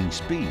blazing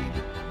speed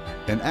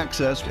and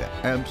access to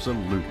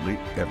absolutely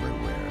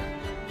everywhere.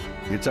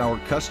 It's our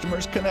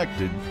customers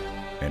connected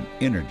and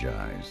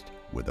energized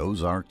with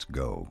Ozarks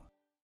Go.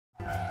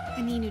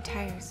 I need new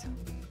tires.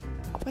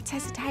 What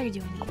size of tire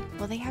do I need?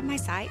 Will they have my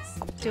size?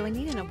 Do I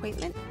need an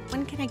appointment?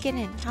 When can I get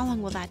in? How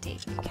long will that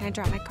take? Can I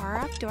drop my car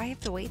off? Do I have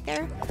to wait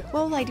there?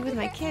 What will I do with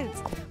my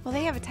kids? Will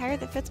they have a tire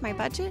that fits my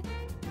budget?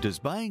 Does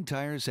buying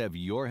tires have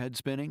your head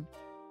spinning?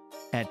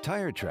 At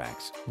Tire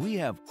Tracks, we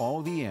have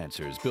all the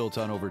answers built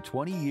on over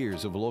 20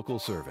 years of local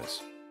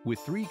service. With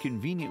 3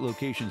 convenient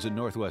locations in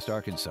Northwest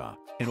Arkansas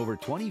and over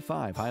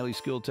 25 highly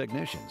skilled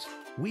technicians,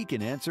 we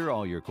can answer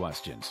all your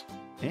questions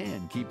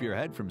and keep your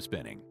head from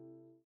spinning.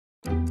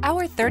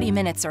 Our 30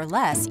 minutes or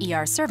less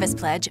ER service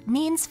pledge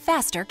means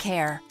faster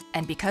care.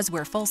 And because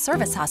we're full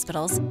service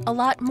hospitals, a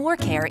lot more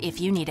care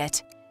if you need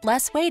it.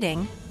 Less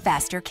waiting,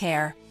 faster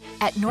care.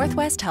 At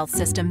Northwest Health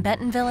System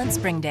Bentonville and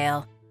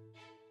Springdale.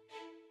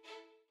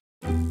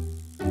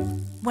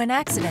 When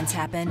accidents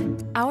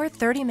happen, our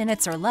 30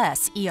 minutes or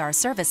less ER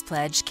service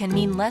pledge can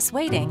mean less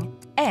waiting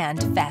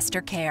and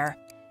faster care.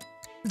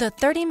 The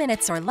 30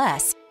 minutes or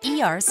less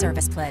ER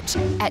service pledge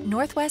at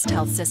Northwest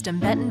Health System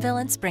Bentonville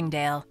and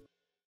Springdale.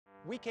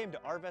 We came to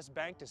Arvest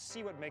Bank to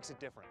see what makes it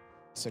different.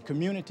 It's a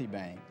community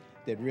bank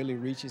that really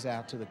reaches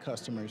out to the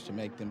customers to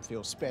make them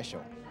feel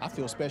special. I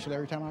feel special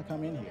every time I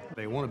come in here.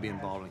 They want to be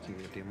involved in the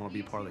community and want to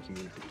be part of the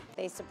community.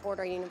 They support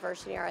our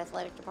university, our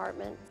athletic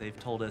department. They've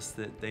told us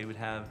that they could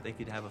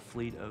have a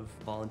fleet of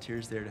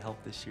volunteers there to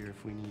help this year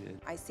if we needed.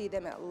 I see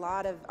them at a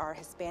lot of our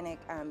Hispanic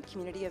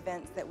community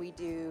events that we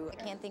do.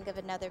 I can't think of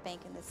another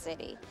bank in the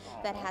city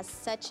that has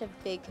such a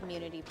big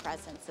community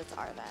presence as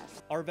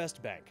Arvest.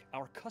 Arvest Bank,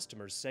 our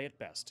customers say it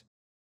best.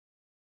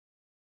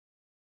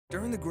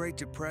 During the Great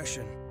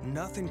Depression,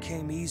 nothing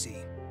came easy.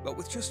 But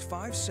with just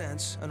 5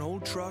 cents, an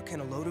old truck,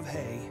 and a load of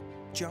hay,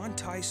 John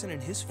Tyson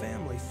and his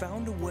family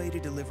found a way to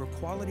deliver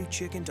quality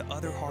chicken to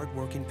other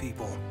hardworking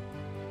people.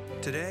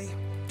 Today,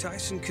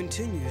 Tyson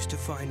continues to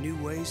find new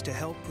ways to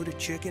help put a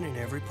chicken in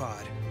every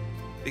pot.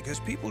 Because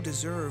people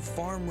deserve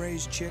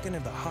farm-raised chicken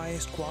of the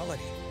highest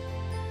quality.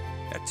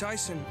 At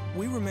Tyson,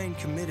 we remain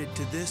committed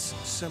to this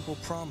simple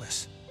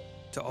promise: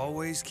 to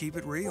always keep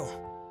it real,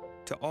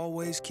 to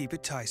always keep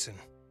it Tyson.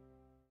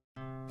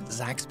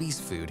 Zaxby's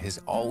food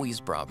has always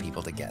brought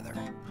people together,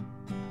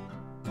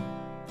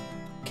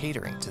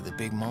 catering to the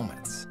big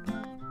moments,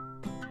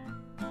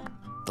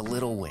 the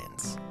little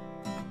wins,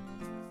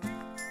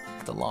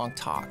 the long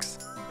talks,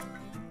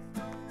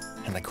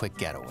 and the quick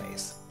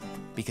getaways.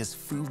 Because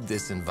food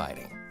this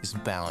inviting is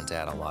bound to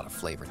add a lot of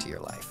flavor to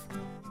your life.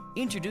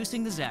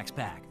 Introducing the Zax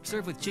Pack.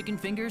 Served with chicken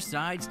fingers,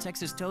 sides,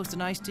 Texas toast,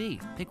 and iced tea.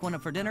 Pick one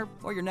up for dinner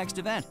or your next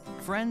event.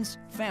 Friends,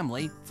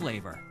 family,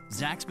 flavor.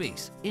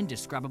 Zaxby's.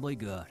 Indescribably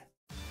good.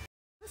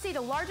 See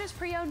the largest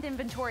pre-owned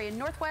inventory in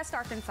Northwest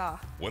Arkansas.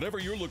 Whatever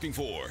you're looking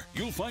for,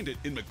 you'll find it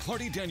in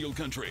McClarty Daniel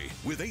Country.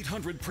 With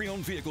 800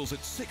 pre-owned vehicles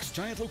at 6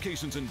 giant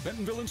locations in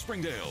Bentonville and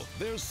Springdale,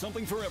 there's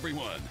something for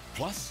everyone.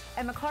 Plus,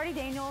 at McClarty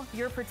Daniel,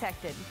 you're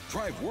protected.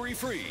 Drive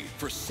worry-free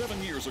for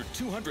 7 years or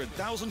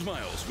 200,000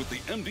 miles with the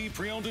MD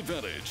Pre-Owned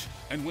Advantage.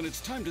 And when it's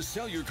time to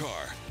sell your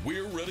car,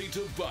 we're ready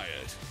to buy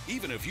it,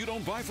 even if you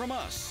don't buy from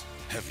us.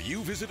 Have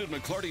you visited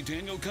McClarty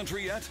Daniel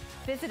Country yet?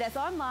 Visit us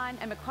online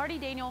at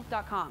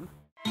McClartyDaniel.com.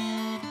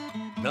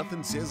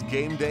 Nothing says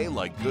game day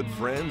like good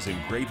friends and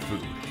great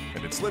food.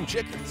 And at Slim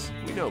Chickens,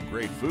 we know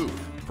great food.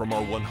 From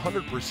our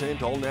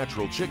 100%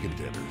 all-natural chicken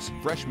tenders,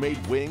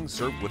 fresh-made wings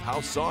served with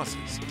house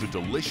sauces, to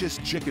delicious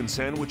chicken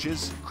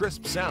sandwiches,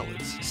 crisp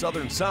salads,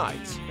 southern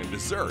sides, and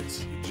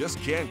desserts you just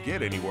can't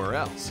get anywhere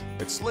else.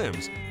 At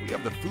Slim's, we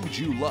have the food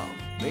you love,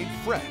 made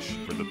fresh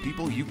for the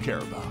people you care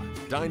about.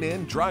 Dine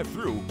in, drive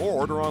through, or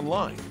order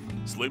online.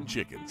 Slim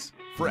Chickens.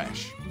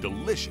 Fresh,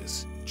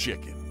 delicious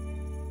chicken.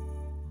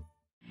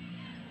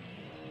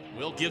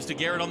 Will gives to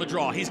Garrett on the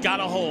draw. He's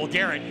got a hole.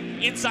 Garrett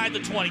inside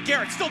the 20.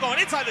 Garrett still going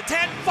inside the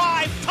 10.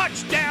 5,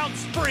 touchdown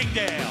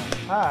Springdale.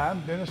 Hi,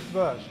 I'm Dennis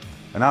DeBus.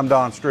 And I'm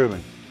Don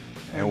Struben.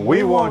 And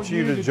we want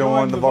you to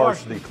join the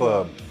Varsity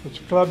Club. It's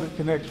a club that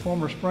connects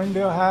former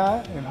Springdale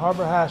High and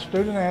Har-BER High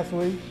student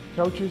athletes,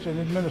 coaches, and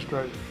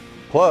administrators.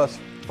 Plus,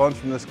 funds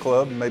from this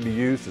club may be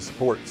used to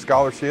support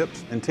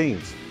scholarships and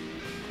teams.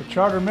 For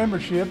charter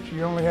memberships,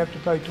 you only have to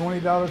pay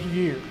 $20 a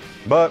year.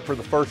 But for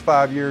the first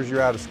 5 years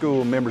you're out of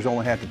school, members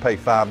only have to pay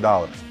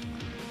 $5.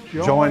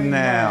 Join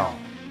now.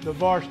 The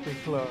Varsity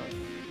Club.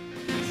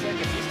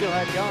 Seconds, he still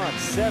had gone.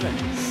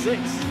 7,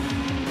 6,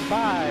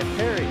 5,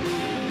 Perry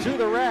to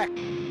the rack.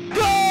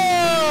 Go!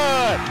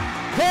 good.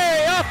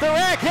 Perry off the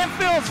rack,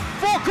 Hempfield's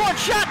full court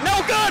shot, no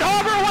good.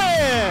 Har-BER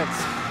wins.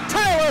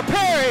 Tyler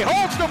Perry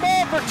holds the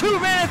ball for 2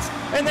 minutes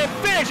and then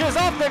finishes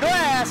off the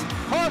glass.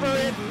 Har-BER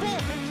in full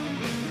control.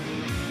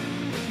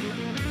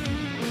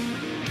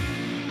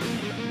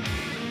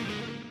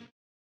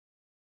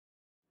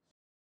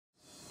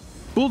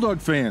 Bulldog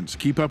fans,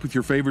 keep up with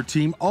your favorite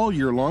team all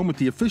year long with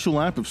the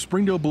official app of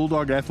Springdale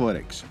Bulldog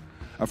Athletics.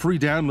 A free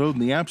download in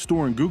the App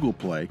Store and Google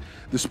Play,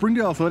 the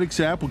Springdale Athletics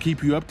app will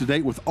keep you up to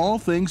date with all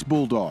things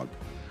Bulldog.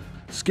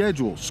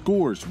 Schedule,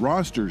 scores,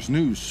 rosters,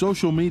 news,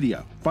 social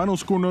media, final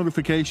score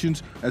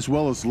notifications, as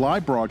well as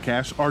live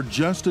broadcasts are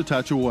just a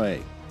touch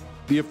away.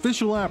 The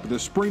official app of the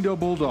Springdale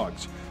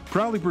Bulldogs,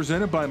 proudly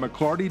presented by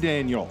McClarty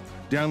Daniel.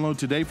 Download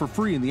today for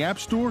free in the App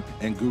Store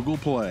and Google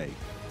Play.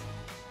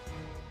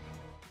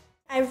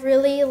 I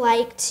really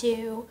like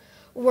to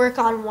work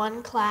on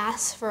one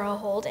class for a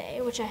whole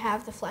day, which I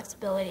have the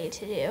flexibility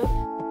to do.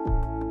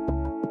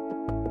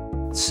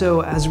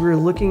 So as we were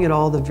looking at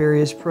all the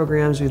various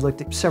programs, we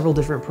looked at several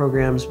different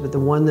programs, but the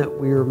one that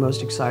we were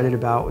most excited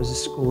about was the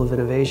School of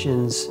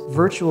Innovation's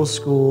virtual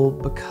school,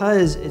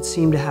 because it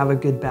seemed to have a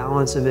good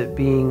balance of it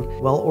being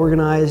well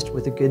organized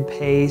with a good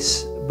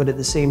pace, but at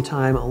the same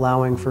time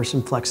allowing for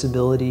some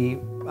flexibility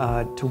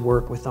to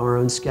work with our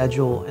own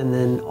schedule, and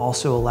then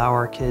also allow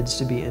our kids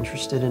to be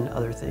interested in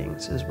other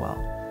things as well.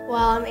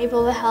 Well, I'm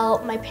able to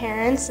help my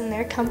parents in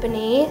their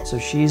company. So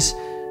she's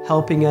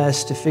helping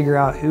us to figure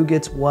out who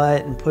gets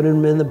what and put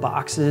them in the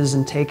boxes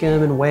and take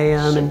them and weigh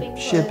them and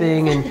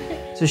shipping. And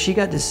so she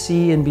got to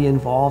see and be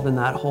involved in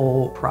that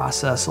whole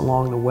process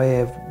along the way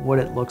of what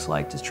it looks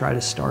like to try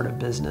to start a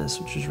business,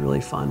 which was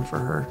really fun for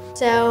her.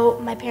 So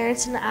my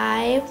parents and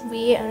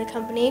we own a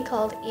company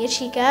called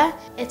Iachika.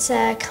 It's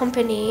a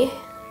company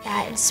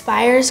that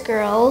inspires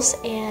girls,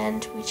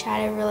 and we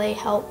try to really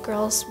help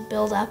girls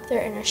build up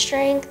their inner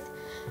strength.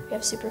 We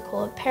have super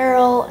cool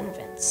apparel and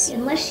events.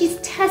 Unless she's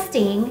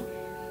testing,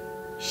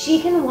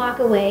 she can walk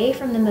away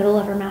from the middle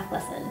of her math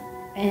lesson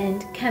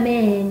and come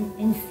in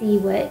and see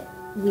what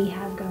we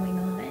have going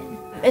on.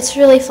 It's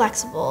really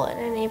flexible and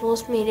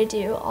enables me to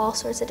do all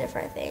sorts of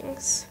different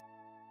things.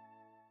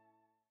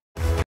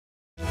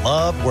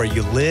 Love where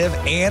you live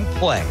and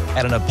play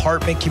at an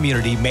apartment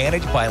community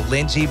managed by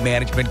Lindsay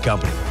Management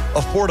Company.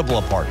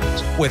 Affordable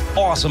apartments with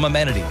awesome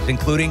amenities,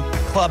 including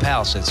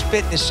clubhouses,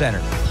 fitness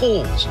centers,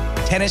 pools,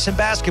 tennis and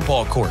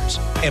basketball courts,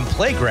 and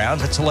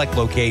playgrounds at select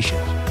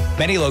locations.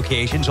 Many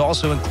locations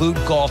also include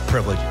golf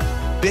privileges,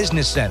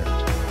 business centers,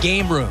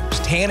 game rooms,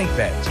 tanning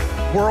beds,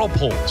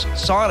 whirlpools,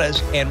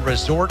 saunas, and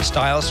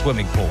resort-style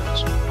swimming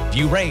pools.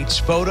 View rates,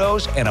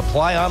 photos, and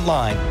apply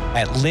online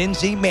at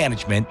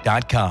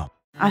lindsaymanagement.com.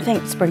 I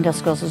think Springdale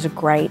Schools is a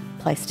great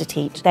place to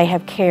teach. They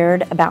have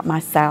cared about my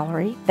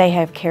salary. They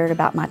have cared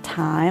about my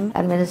time.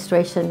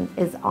 Administration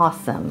is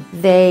awesome.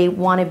 They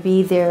want to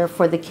be there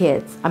for the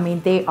kids. I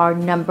mean, they are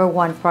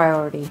 #1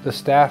 priority. The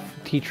staff,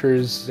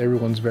 teachers,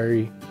 everyone's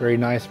very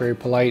nice, very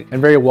polite,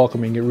 and very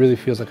welcoming. It really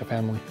feels like a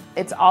family.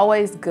 It's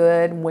always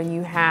good when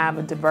you have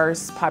a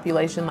diverse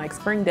population like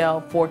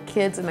Springdale for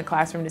kids in the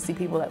classroom to see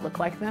people that look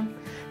like them,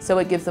 so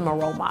it gives them a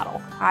role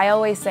model. I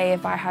always say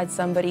if I had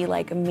somebody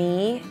like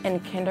me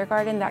in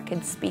kindergarten that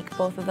could speak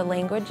both of the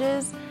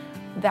languages,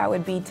 that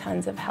would be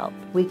tons of help.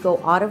 We go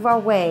out of our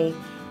way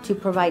to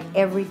provide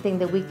everything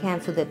that we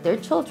can so that their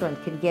children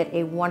can get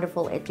a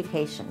wonderful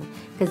education,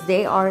 because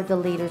they are the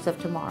leaders of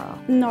tomorrow.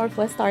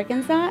 Northwest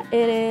Arkansas,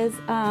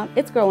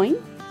 it's growing.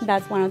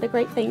 That's one of the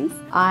great things.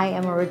 I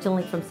am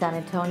originally from San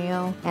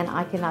Antonio, and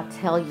I cannot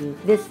tell you,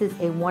 this is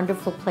a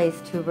wonderful place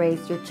to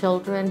raise your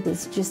children.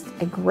 It's just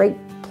a great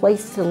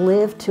place to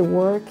live, to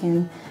work,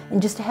 and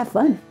just to have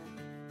fun.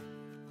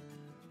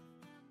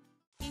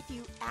 If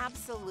you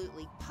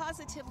absolutely,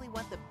 positively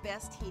want the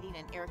best heating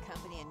and air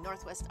company in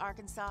Northwest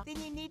Arkansas,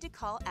 then you need to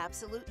call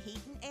Absolute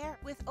Heat and Air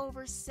with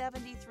over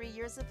 73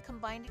 years of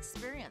combined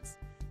experience.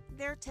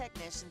 Their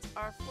technicians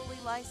are fully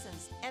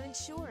licensed and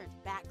insured,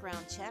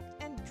 background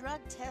checked, and drug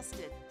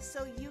tested,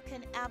 so you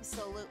can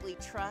absolutely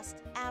trust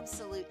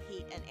Absolute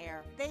Heat and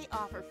Air. They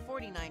offer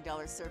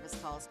 $49 service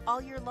calls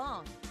all year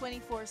long,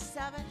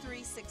 24/7,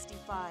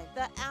 365.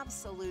 The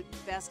absolute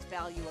best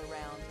value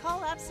around.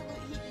 Call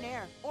Absolute Heat and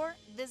Air or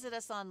visit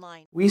us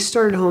online. We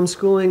started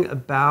homeschooling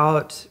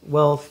about,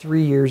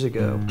 3 years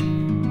ago.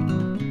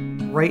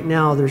 Right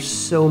now, there's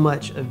so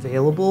much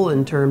available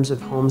in terms of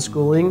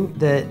homeschooling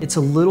that it's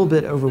a little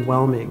bit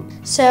overwhelming.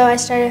 So I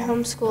started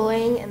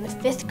homeschooling in the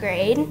 5th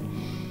grade,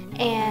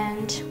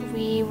 and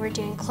we were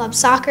doing club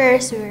soccer,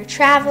 so we were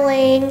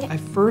traveling. I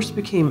first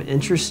became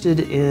interested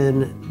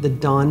in the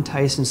Don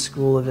Tyson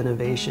School of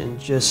Innovation,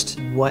 just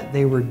what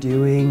they were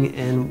doing,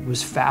 and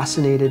was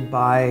fascinated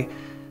by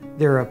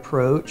their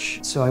approach.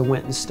 So I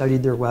went and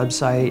studied their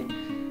website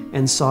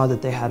and saw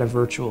that they had a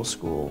virtual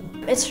school.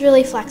 It's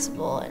really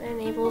flexible and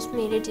enables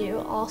me to do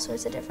all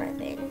sorts of different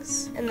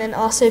things. And then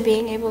also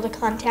being able to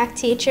contact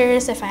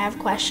teachers if I have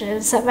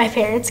questions that my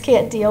parents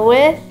can't deal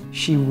with.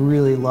 She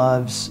really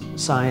loves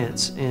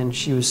science, and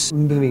she was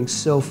moving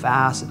so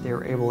fast that they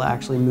were able to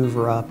actually move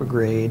her up a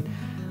grade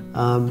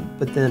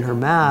But then her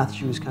math,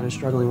 she was kind of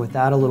struggling with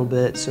that a little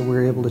bit, so we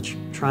were able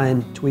to try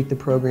and tweak the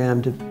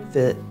program to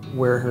fit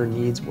where her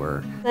needs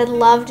were. I'd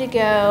love to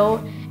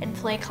go and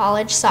play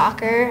college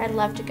soccer. I'd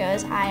love to go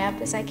as high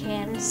up as I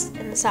can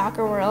in the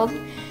soccer world.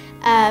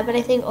 But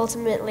I think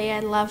ultimately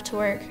I'd love to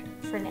work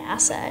for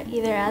NASA,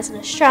 either as an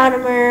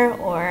astronomer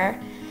or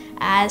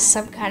as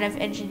some kind of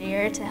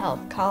engineer to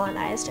help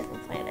colonize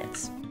different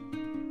planets.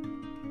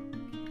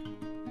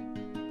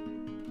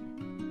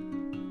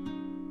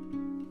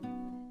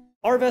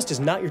 Arvest is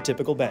not your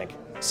typical bank.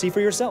 See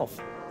for yourself.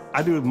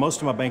 I do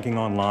most of my banking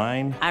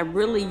online. I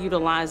really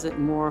utilize it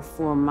more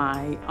for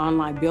my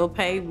online bill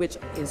pay, which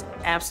is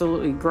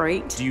absolutely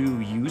great. Do you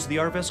use the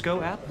Arvest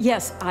Go app?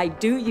 Yes, I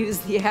do use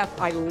the app.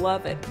 I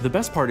love it. The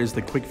best part is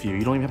the quick view.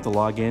 You don't even have to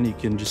log in. You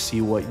can just see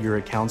what your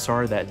accounts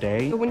are that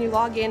day. But when you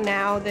log in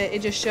now, it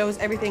just shows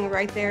everything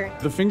right there.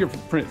 The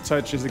fingerprint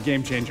touch is a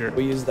game changer.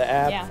 We use the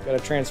app, got to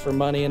transfer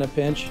money in a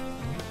pinch.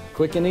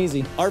 Quick and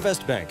easy.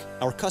 Arvest Bank.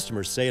 Our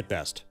customers say it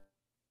best.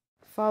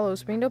 Follow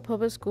Springdale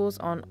Public Schools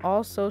on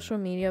all social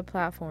media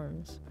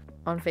platforms.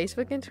 On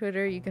Facebook and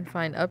Twitter, you can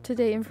find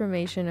up-to-date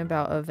information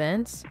about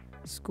events,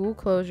 school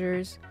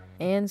closures,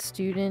 and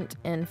student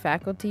and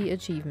faculty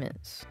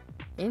achievements.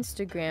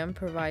 Instagram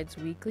provides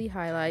weekly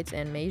highlights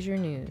and major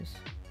news.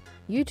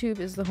 YouTube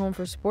is the home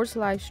for sports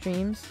live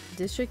streams,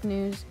 district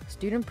news,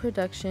 student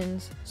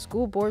productions,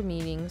 school board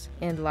meetings,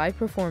 and live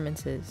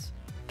performances.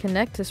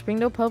 Connect to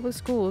Springdale Public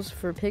Schools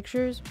for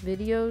pictures,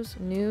 videos,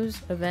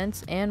 news,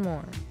 events, and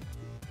more.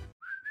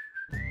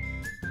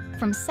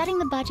 From setting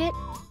the budget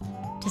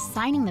to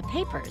signing the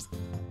papers,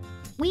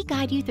 we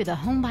guide you through the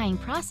home buying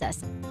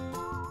process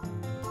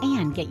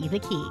and get you the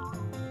key.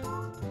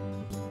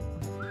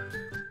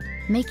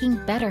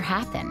 Making better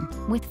happen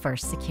with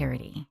First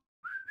Security.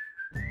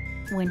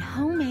 When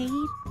homemade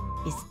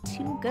is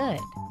too good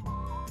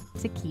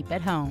to keep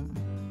at home.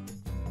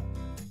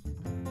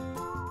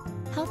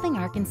 Helping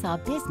Arkansas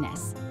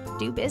business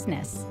do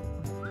business.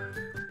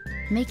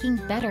 Making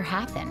better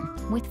happen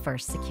with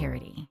First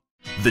Security.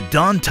 The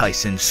Don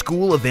Tyson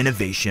School of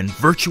Innovation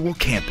Virtual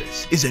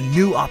Campus is a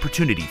new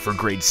opportunity for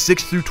grades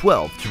 6 through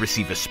 12 to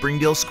receive a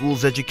Springdale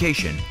Schools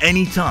education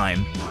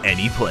anytime,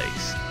 any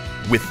place.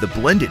 With the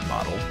blended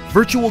model,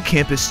 virtual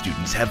campus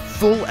students have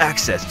full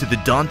access to the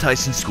Don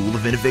Tyson School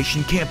of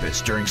Innovation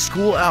campus during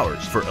school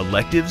hours for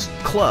electives,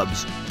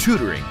 clubs,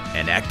 tutoring,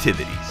 and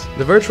activities.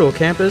 The virtual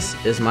campus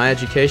is my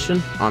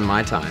education on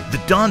my time.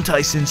 The Don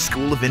Tyson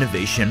School of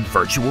Innovation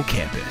Virtual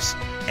Campus.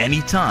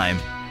 Anytime,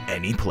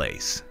 any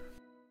place.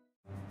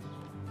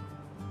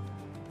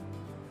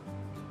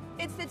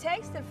 It's the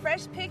taste of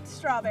fresh picked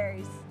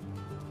strawberries.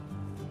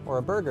 Or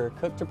a burger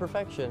cooked to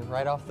perfection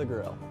right off the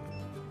grill.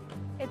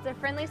 It's a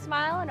friendly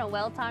smile and a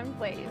well-timed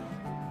wave.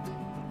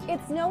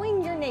 It's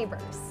knowing your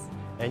neighbors.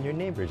 And your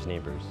neighbor's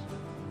neighbors.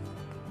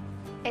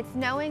 It's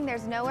knowing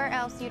there's nowhere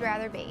else you'd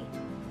rather be.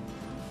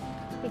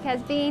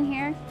 Because being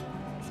here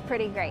is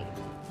pretty great.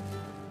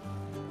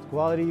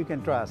 Quality you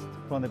can trust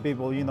from the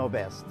people you know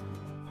best.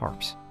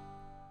 HAR-BER,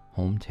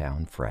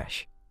 hometown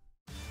fresh.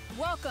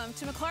 Welcome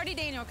to McClarty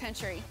Daniel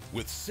Country.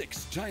 With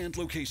 6 giant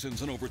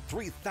locations and over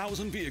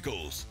 3,000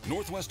 vehicles,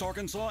 Northwest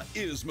Arkansas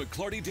is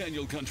McClarty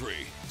Daniel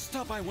Country.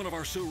 Stop by one of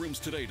our showrooms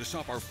today to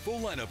shop our full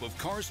lineup of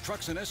cars,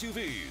 trucks, and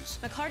SUVs.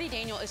 McClarty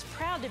Daniel is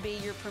proud to be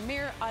your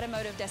premier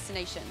automotive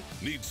destination.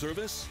 Need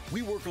service?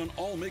 We work on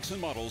all makes and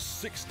models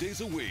 6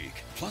 days a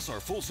week. Plus, our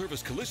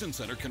full-service collision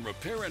center can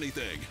repair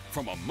anything,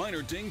 from a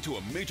minor ding to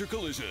a major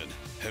collision.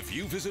 Have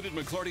you visited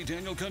McClarty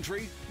Daniel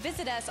Country?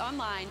 Visit us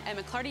online at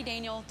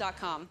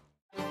mcclartydaniel.com.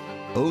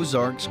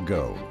 Ozarks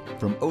Go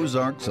from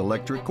Ozarks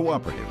Electric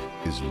Cooperative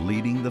is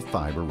leading the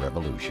fiber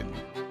revolution,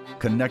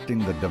 connecting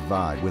the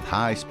divide with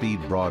high-speed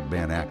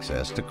broadband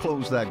access to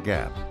close that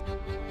gap.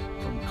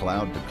 From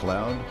cloud to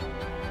cloud,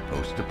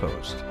 post to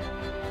post.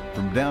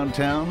 From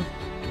downtown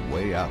to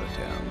way out of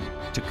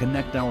town, to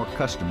connect our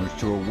customers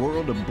to a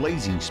world of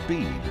blazing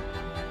speed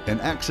and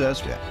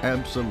access to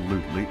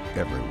absolutely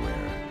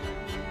everywhere.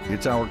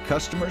 It's our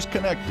customers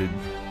connected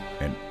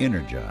and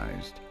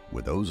energized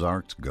with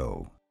Ozarks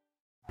Go.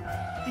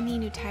 I need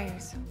new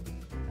tires.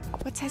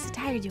 What size of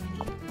tire do I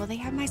need? Will they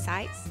have my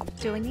size?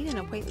 Do I need an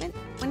appointment?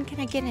 When can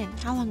I get in?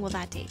 How long will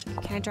that take?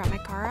 Can I drop my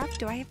car off?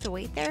 Do I have to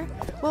wait there?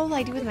 What will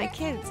I do with my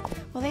kids?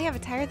 Will they have a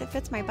tire that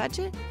fits my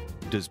budget?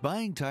 Does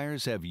buying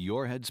tires have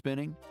your head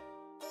spinning?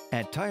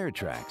 At Tire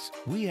Tracks,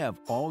 we have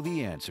all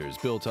the answers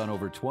built on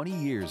over 20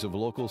 years of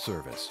local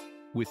service.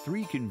 With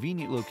 3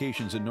 convenient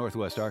locations in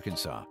Northwest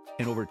Arkansas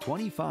and over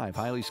 25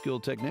 highly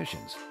skilled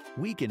technicians,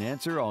 we can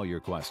answer all your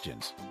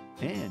questions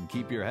and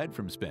keep your head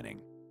from spinning.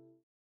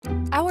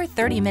 Our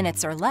 30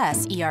 minutes or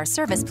less ER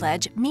service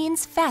pledge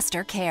means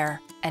faster care.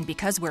 And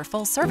because we're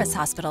full service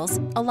hospitals,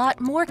 a lot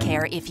more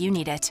care if you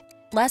need it.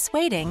 Less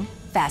waiting,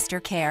 faster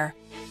care.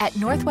 At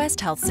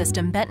Northwest Health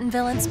System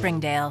Bentonville and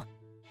Springdale.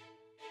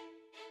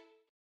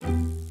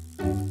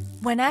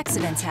 When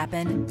accidents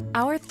happen,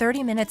 our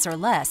 30 minutes or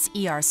less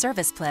ER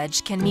service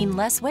pledge can mean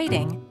less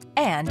waiting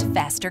and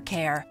faster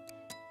care.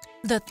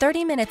 The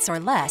 30 minutes or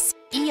less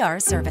ER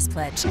service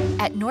pledge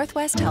at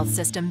Northwest Health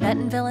System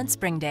Bentonville and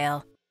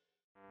Springdale.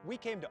 We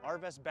came to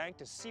Arvest Bank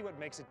to see what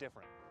makes it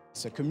different.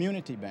 It's a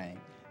community bank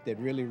that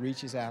really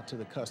reaches out to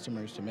the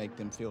customers to make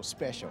them feel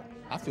special.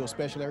 I feel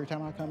special every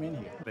time I come in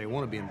here. They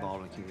want to be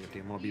involved in the community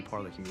and want to be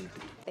part of the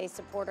community. They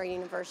support our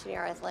university,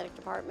 our athletic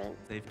department.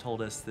 They've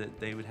told us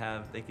that they could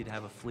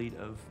have a fleet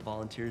of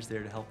volunteers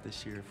there to help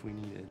this year if we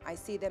needed. I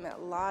see them at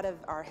a lot of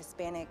our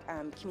Hispanic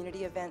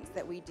community events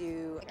that we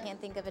do. I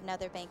can't think of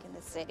another bank in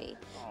the city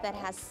that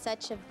has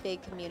such a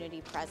big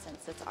community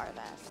presence as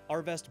Arvest.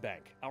 Arvest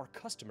Bank, our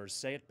customers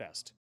say it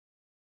best.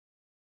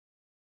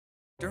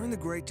 During the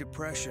Great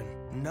Depression,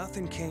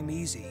 nothing came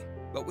easy.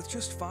 But with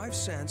just 5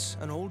 cents,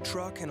 an old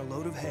truck, and a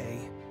load of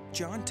hay,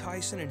 John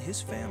Tyson and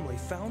his family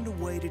found a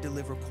way to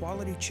deliver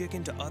quality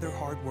chicken to other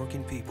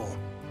hard-working people.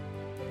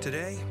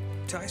 Today,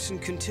 Tyson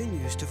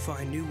continues to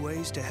find new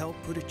ways to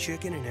help put a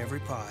chicken in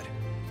every pot.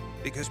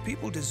 Because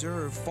people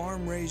deserve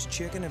farm-raised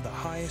chicken of the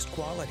highest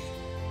quality.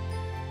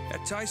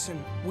 At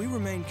Tyson, we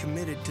remain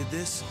committed to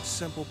this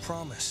simple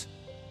promise: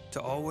 to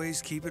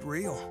always keep it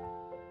real,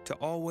 to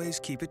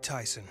always keep it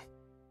Tyson.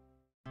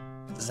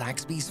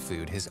 Zaxby's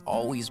food has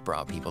always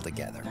brought people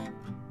together,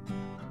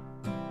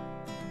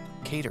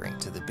 catering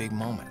to the big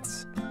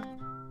moments,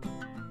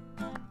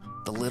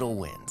 the little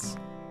wins,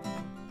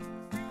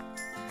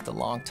 the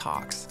long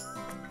talks,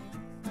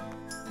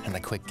 and the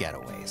quick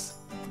getaways.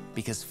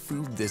 Because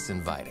food this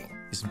inviting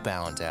is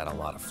bound to add a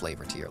lot of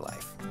flavor to your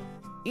life.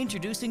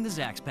 Introducing the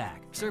Zax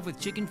Pack. Served with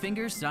chicken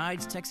fingers,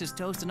 sides, Texas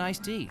toast, and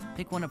iced tea.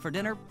 Pick one up for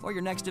dinner or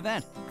your next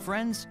event.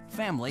 Friends,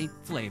 family,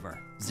 flavor.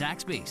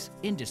 Zaxby's,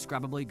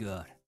 indescribably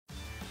good.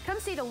 Come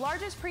see the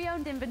largest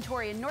pre-owned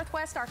inventory in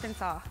Northwest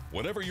Arkansas.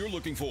 Whatever you're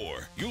looking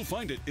for, you'll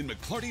find it in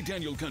McClarty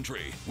Daniel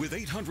Country. With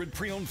 800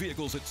 pre-owned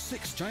vehicles at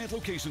 6 giant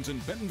locations in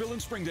Bentonville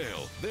and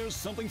Springdale, there's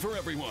something for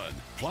everyone.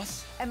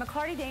 Plus, at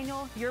McClarty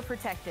Daniel, you're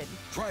protected.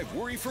 Drive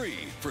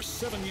worry-free for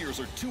 7 years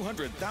or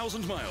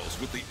 200,000 miles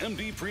with the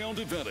MD Pre-Owned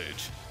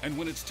Advantage. And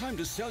when it's time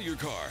to sell your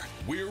car,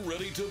 we're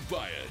ready to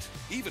buy it,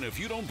 even if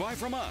you don't buy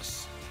from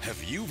us.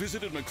 Have you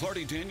visited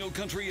McClarty Daniel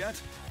Country yet?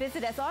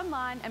 Visit us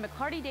online at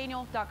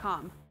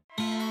McClartyDaniel.com.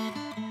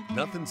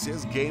 Nothing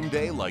says game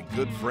day like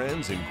good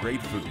friends and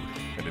great food.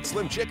 And at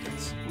Slim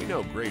Chickens, we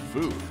know great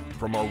food.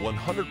 From our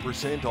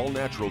 100%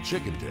 all-natural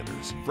chicken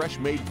tenders,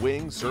 fresh-made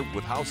wings served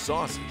with house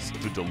sauces,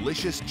 to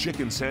delicious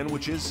chicken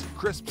sandwiches,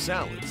 crisp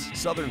salads,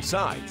 southern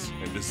sides,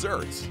 and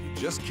desserts you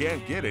just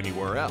can't get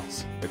anywhere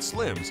else. At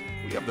Slim's,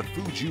 we have the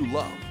food you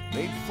love,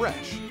 made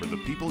fresh for the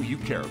people you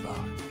care about.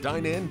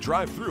 Dine in,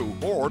 drive through,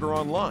 or order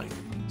online.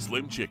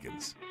 Slim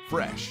Chickens.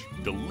 Fresh,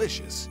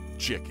 delicious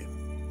chicken.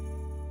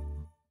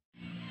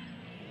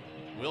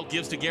 Will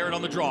gives to Garrett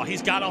on the draw.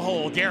 He's got a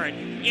hole. Garrett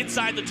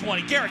inside the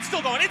 20. Garrett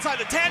still going inside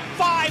the 10.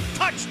 5,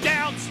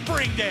 touchdown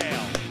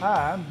Springdale.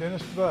 Hi, I'm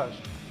Dennis DeBus.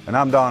 And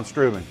I'm Don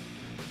Strubin.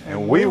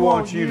 And we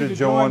want you to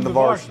join the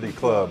Varsity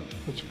Club.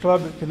 It's a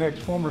club that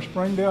connects former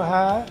Springdale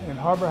High and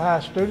Har-BER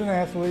High student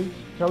athletes,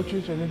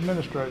 coaches, and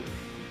administrators.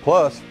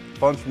 Plus,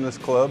 funds from this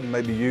club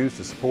may be used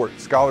to support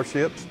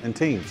scholarships and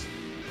teams.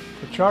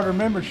 For charter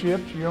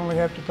memberships, you only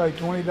have to pay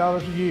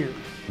 $20 a year.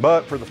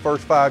 But for the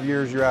first 5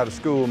 years you're out of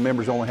school,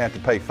 members only have to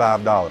pay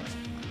 $5.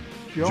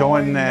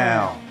 Join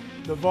now.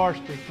 The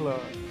Varsity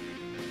Club.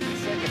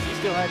 Seconds, he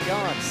still had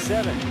gone.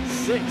 7,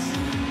 6,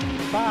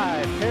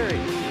 5, Perry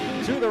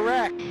to the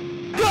rack.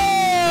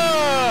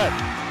 Good!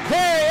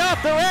 Perry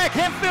off the rack,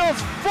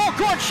 Hempfield's full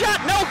court shot,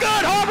 no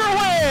good, Har-BER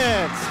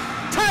wins!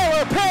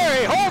 Tyler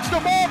Perry holds the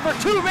ball for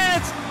 2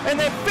 minutes and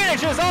then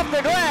finishes off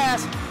the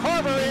glass.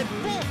 Har-BER in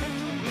full control.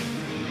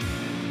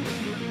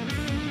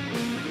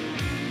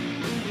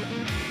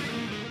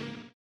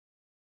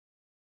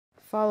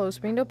 Follow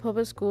Springdale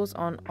Public Schools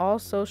on all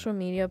social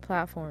media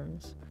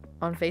platforms.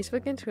 On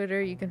Facebook and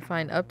Twitter, you can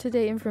find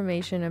up-to-date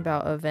information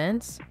about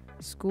events,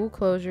 school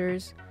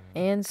closures,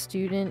 and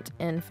student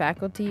and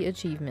faculty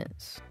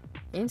achievements.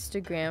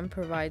 Instagram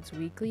provides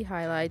weekly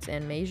highlights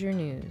and major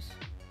news.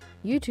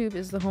 YouTube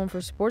is the home for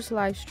sports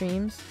live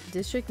streams,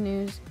 district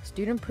news,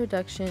 student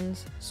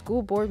productions,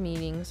 school board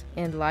meetings,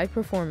 and live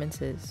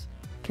performances.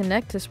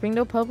 Connect to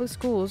Springdale Public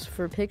Schools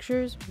for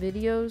pictures,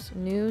 videos,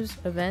 news,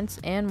 events,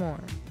 and more.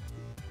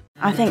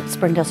 I think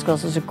Springdale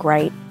Schools is a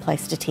great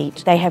place to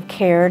teach. They have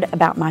cared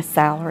about my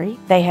salary.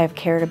 They have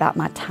cared about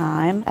my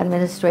time.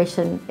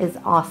 Administration is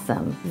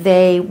awesome.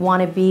 They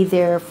want to be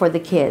there for the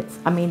kids.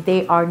 I mean,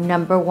 they are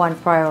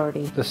 #1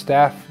 priority. The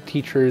staff,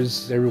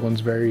 teachers, everyone's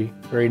very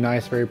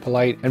nice, very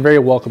polite, and very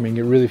welcoming.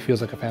 It really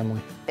feels like a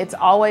family. It's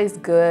always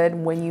good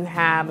when you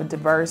have a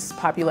diverse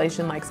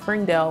population like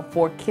Springdale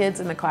for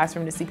kids in the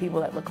classroom to see people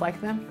that look like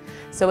them,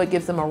 so it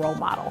gives them a role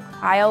model.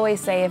 I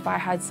always say if I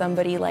had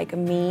somebody like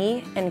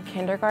me in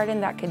kindergarten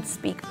that could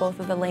speak both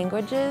of the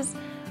languages,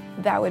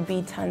 that would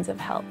be tons of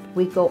help.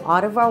 We go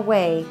out of our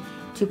way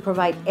to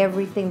provide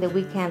everything that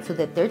we can so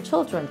that their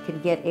children can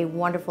get a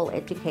wonderful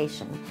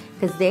education,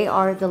 because they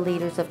are the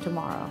leaders of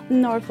tomorrow.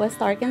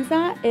 Northwest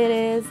Arkansas,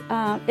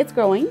 it's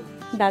growing.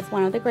 That's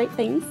one of the great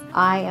things.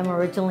 I am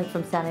originally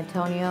from San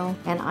Antonio,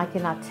 and I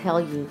cannot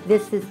tell you,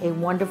 this is a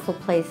wonderful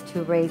place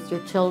to raise your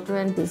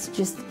children. It's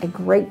just a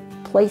great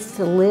place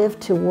to live,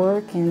 to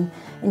work, and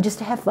just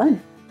to have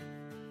fun.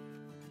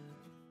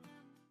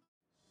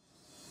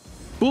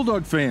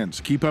 Bulldog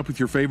fans, keep up with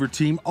your favorite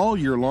team all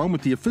year long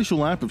with the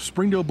official app of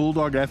Springdale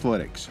Bulldog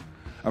Athletics.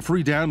 A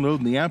free download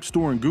in the App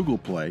Store and Google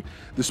Play,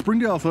 the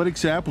Springdale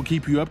Athletics app will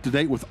keep you up to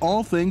date with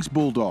all things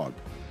Bulldog.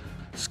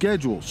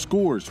 Schedule,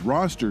 scores,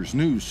 rosters,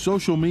 news,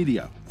 social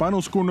media, final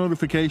score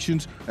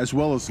notifications, as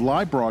well as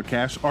live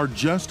broadcasts are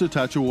just a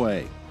touch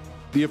away.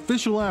 The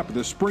official app of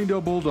the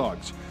Springdale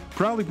Bulldogs,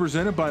 proudly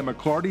presented by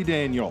McClarty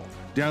Daniel.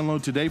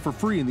 Download today for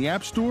free in the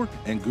App Store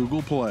and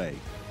Google Play.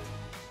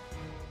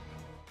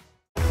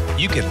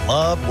 You can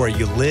love where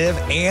you live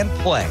and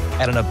play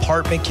at an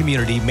apartment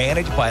community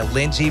managed by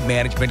Lindsay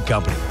Management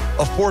Company.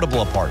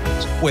 Affordable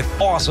apartments with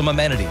awesome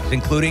amenities,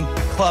 including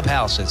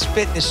clubhouses,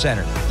 fitness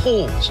centers,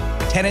 pools,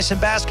 tennis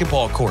and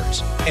basketball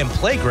courts, and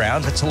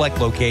playgrounds at select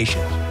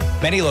locations.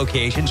 Many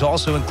locations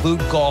also include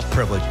golf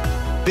privileges,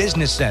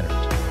 business centers,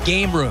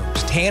 game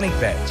rooms, tanning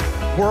beds,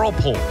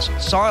 whirlpools,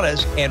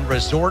 saunas, and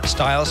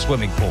resort-style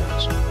swimming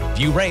pools.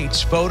 View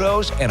rates,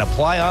 photos, and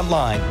apply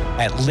online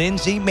at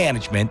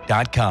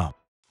lindsaymanagement.com.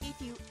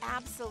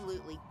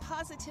 Absolutely,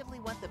 positively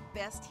want the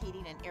best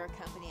heating and air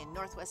company in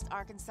Northwest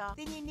Arkansas,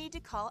 then you need to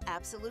call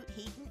Absolute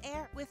Heat and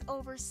Air with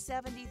over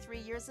 73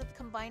 years of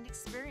combined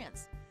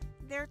experience.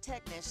 Their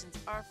technicians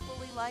are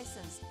fully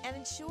licensed and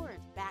insured,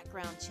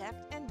 background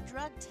checked, and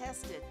drug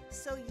tested,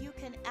 so you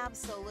can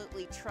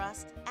absolutely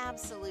trust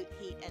Absolute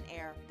Heat and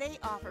Air. They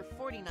offer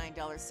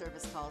 $49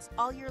 service calls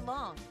all year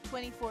long,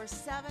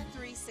 24/7,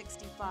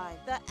 365.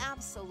 The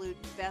absolute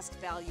best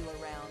value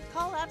around.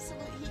 Call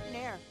Absolute Heat and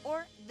Air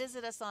or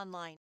visit us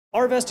online.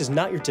 Arvest is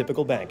not your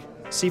typical bank.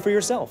 See for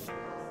yourself.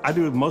 I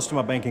do most of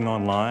my banking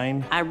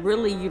online. I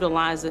really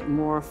utilize it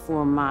more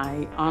for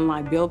my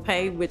online bill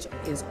pay, which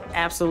is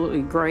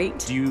absolutely great.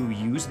 Do you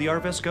use the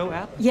Arvest Go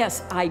app?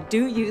 Yes, I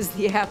do use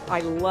the app. I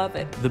love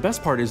it. The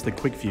best part is the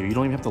quick view. You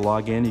don't even have to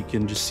log in. You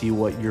can just see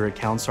what your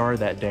accounts are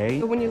that day.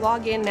 But when you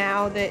log in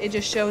now, it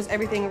just shows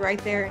everything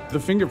right there. The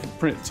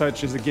fingerprint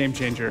touch is a game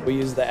changer. We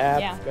use the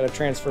app, got to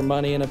transfer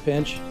money in a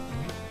pinch.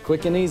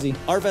 Quick and easy.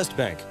 Arvest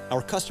Bank.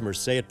 Our customers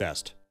say it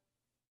best.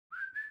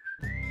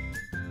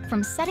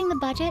 From setting the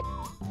budget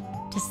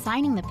to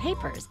signing the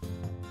papers,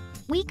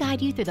 we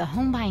guide you through the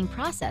home buying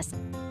process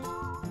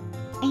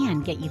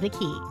and get you the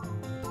key.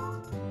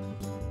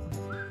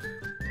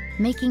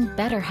 Making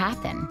better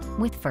happen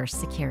with First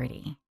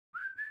Security.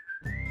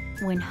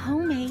 When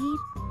homemade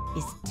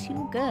is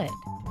too good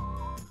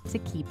to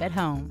keep at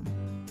home.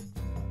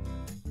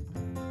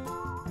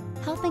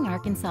 Helping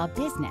Arkansas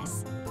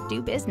business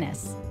do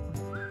business.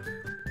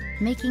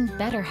 Making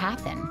better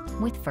happen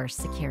with First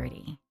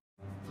Security.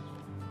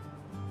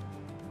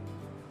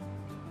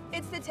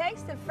 It's the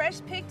taste of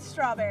fresh picked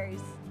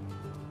strawberries.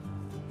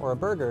 Or a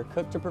burger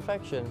cooked to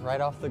perfection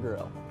right off the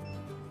grill.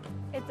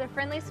 It's a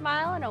friendly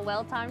smile and a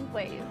well-timed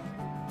wave.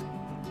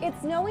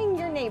 It's knowing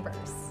your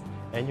neighbors.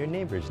 And your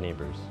neighbor's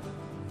neighbors.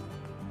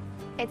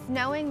 It's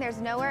knowing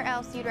there's nowhere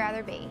else you'd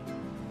rather be.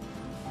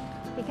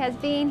 Because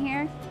being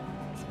here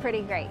is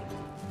pretty great.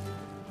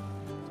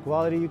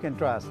 Quality you can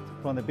trust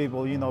from the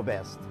people you know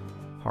best.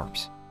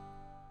 HAR-BER,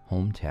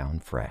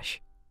 hometown fresh.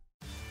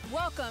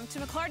 Welcome to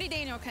McClarty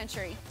Daniel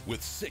Country.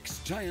 With 6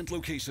 giant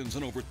locations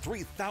and over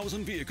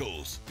 3,000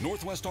 vehicles,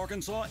 Northwest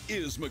Arkansas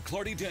is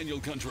McClarty Daniel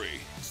Country.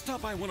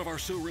 Stop by one of our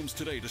showrooms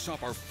today to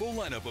shop our full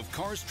lineup of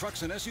cars,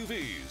 trucks, and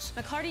SUVs.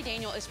 McClarty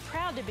Daniel is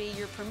proud to be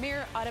your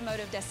premier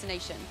automotive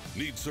destination.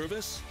 Need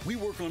service? We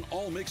work on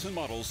all makes and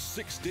models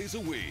 6 days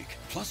a week.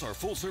 Plus, our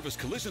full-service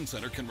collision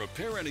center can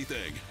repair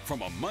anything,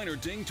 from a minor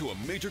ding to a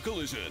major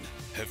collision.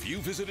 Have you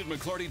visited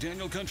McClarty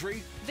Daniel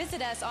Country?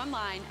 Visit us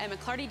online at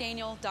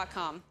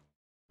McClartyDaniel.com.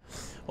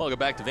 Welcome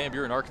back to Van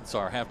Buren, Arkansas.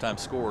 Our halftime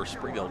score,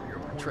 Springdale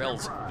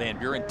trails Van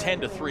Buren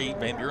 10-3.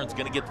 Van Buren's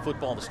going to get the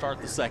football to start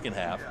the second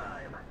half.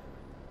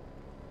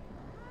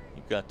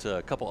 You've got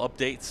a couple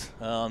updates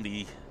on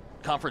the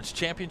conference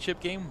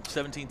championship game,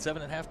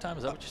 17-7 at halftime.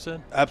 Is that what you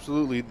said?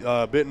 Absolutely.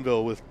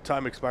 Bentonville, with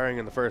time expiring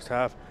in the first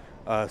half,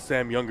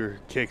 Sam Younger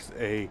kicks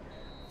a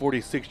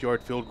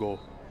 46-yard field goal,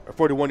 or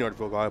 41-yard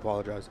field goal, I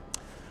apologize.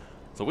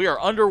 So we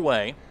are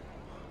underway.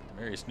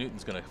 Marius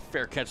Newton's going to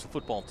fair catch the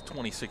football at the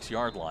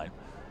 26-yard line.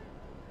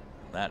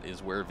 That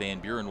is where Van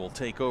Buren will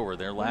take over.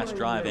 Their last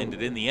drive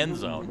ended in the end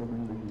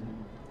zone.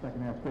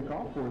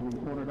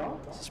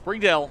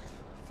 Springdale,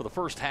 for the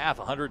first half,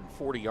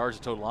 140 yards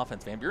of total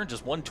offense. Van Buren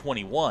just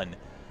 121.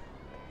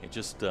 It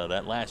just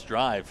that last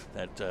drive,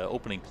 that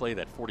opening play,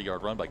 that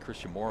 40-yard run by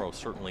Christian Morrow,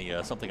 certainly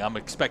something I'm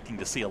expecting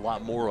to see a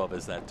lot more of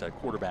as that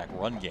quarterback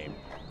run game.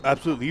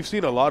 Absolutely. You've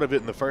seen a lot of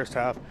it in the first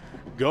half,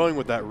 going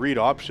with that read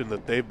option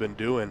that they've been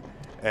doing,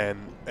 and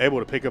able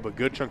to pick up a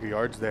good chunk of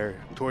yards there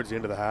towards the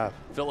end of the half.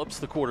 Phillips,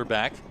 the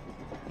quarterback,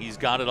 he's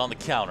got it on the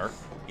counter.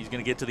 He's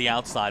going to get to the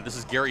outside. This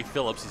is Gary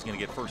Phillips. He's going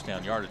to get first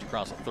down yardage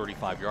across the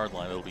 35-yard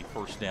line. It'll be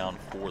first down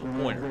for the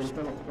Pointers.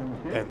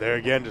 And there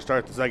again, to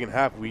start the second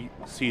half, we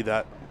see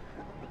that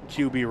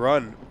QB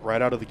run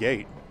right out of the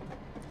gate.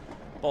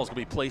 Ball's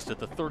going to be placed at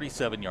the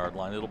 37-yard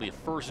line. It'll be a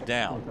first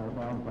down.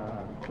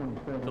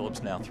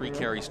 Phillips now 3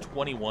 carries,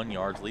 21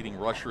 yards. Leading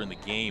rusher in the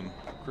game,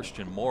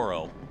 Christian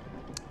Morrow.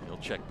 He'll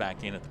check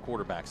back in at the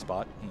quarterback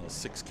spot. He has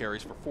 6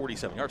 carries for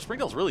 47 yards.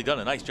 Springdale's really done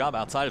a nice job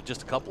outside of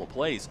just a couple of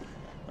plays,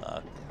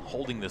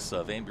 holding this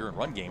Van Buren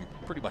run game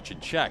pretty much in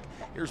check.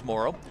 Here's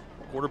Morrow,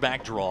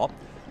 quarterback draw,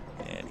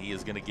 and he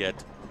is going to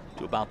get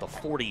to about the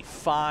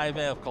 45,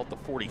 I've called the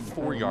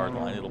 44-yard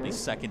line. It'll be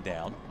second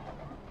down.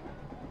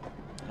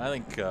 I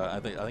think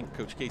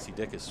Coach Casey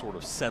Dick has sort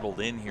of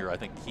settled in here. I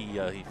think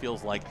he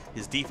feels like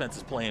his defense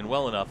is playing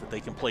well enough that they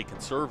can play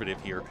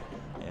conservative here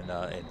and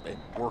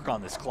work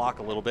on this clock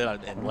a little bit.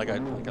 And like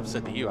I've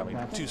said to you, I mean,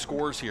 2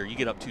 scores here, you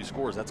get up 2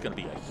 scores, that's going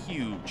to be a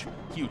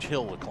huge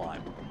hill to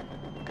climb.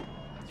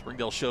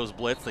 Springdale shows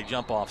blitz, they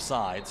jump off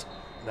sides.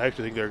 I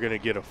actually think they're going to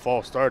get a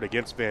false start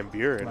against Van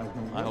Buren.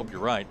 I hope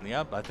you're right.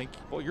 Yeah, I think,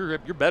 well, you're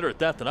better at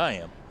that than I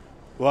am.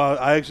 Well,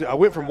 I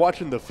went from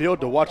watching the field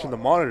to watching the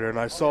monitor, and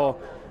I saw,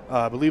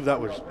 I believe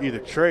that was either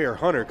Trey or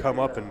Hunter, come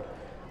up and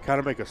kind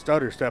of make a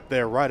stutter step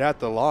there right at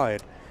the line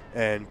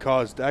and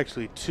caused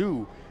actually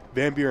 2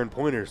 Van Buren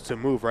pointers to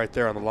move right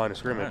there on the line of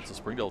scrimmage. Right, so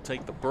Springdale will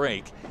take the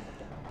break.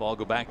 Ball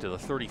go back to the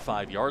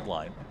 35-yard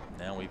line.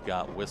 Now we've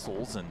got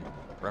whistles and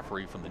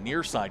referee from the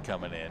near side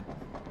coming in.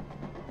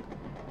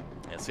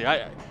 And see,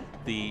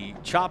 the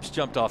chops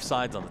jumped off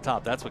sides on the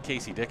top. That's what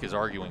Casey Dick is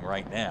arguing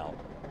right now.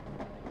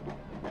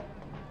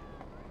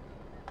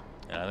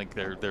 And I think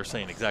they're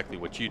saying exactly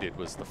what you did.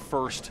 Was the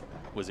first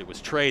it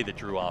was Trey that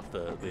drew off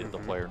the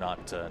player,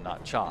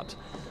 not chopped.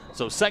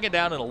 So second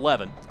down and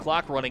 11.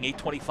 Clock running,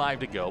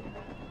 8:25 to go.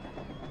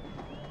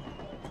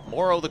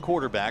 Morrow the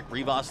quarterback,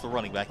 Rivas the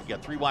running back. You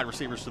got 3 wide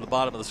receivers to the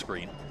bottom of the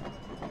screen.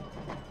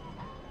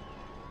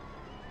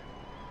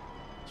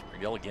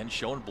 Springdale again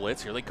showing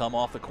blitz. Here they come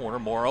off the corner.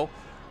 Morrow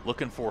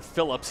looking for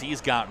Phillips.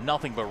 He's got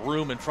nothing but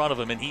room in front of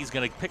him, and he's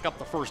going to pick up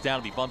the first down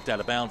and be bumped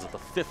out of bounds at the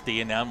 50,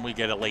 and now we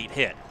get a late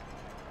hit.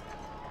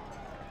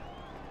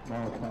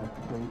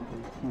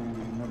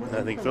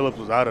 I think Phillips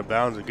was out of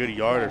bounds a good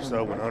yard or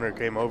so when Hunter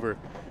came over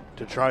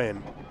to try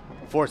and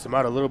force him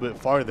out a little bit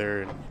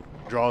farther and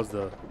draws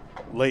the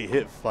late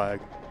hit flag.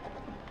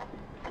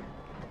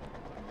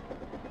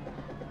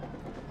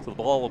 So the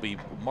ball will be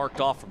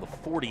marked off from the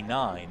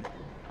 49.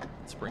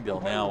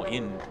 Springdale now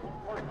in.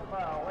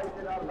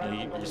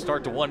 You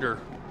start to wonder,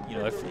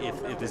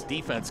 if this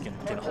defense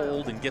can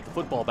hold and get the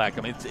football back.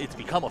 I mean, it's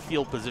become a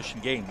field position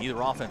game.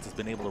 Neither offense has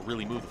been able to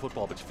really move the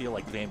football, but you feel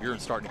like Van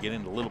Buren's starting to get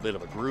into a little bit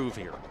of a groove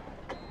here.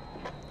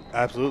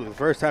 Absolutely. The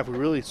first half we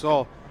really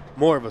saw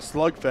more of a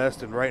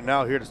slugfest, and right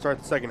now here to start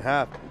the second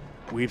half,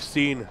 we've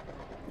seen,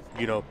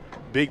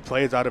 big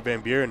plays out of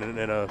Van Buren and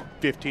a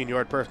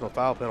 15-yard personal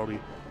foul penalty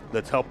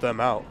that's helped them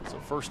out. So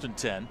first and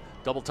 10,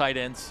 double tight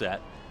end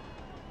set.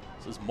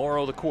 This is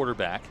Morrow, the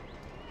quarterback.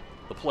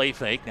 The play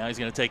fake. Now he's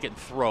going to take it and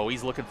throw.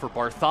 He's looking for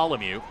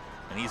Bartholomew,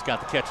 and he's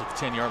got the catch at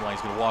the 10-yard line.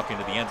 He's going to walk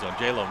into the end zone.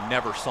 J-Lo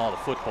never saw the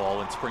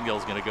football, and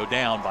Springdale's going to go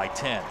down by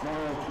 10.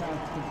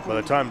 By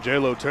the time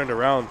J-Lo turned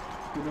around,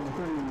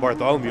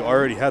 Bartholomew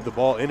already had the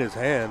ball in his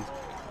hands,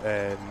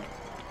 and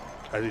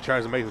as he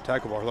tries to make the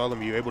tackle,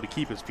 Bartholomew able to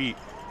keep his feet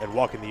and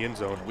walk in the end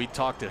zone. We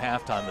talked at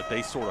halftime that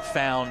they sort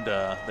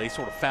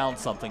of found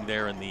something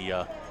there in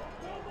the.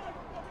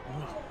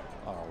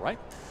 All right.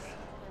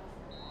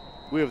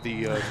 We have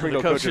the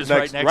Springdale coaches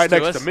right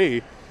next to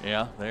me.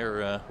 Yeah,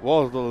 they're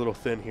wall's a little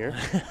thin here.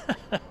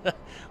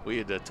 We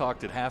had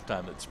talked at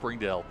halftime that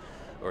Springdale,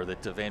 or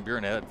that Van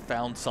Buren had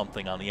found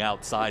something on the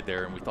outside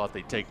there, and we thought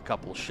they'd take a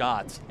couple of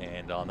shots.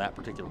 And on that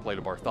particular play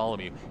to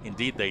Bartholomew,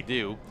 indeed they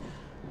do.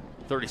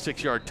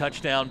 36-yard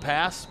touchdown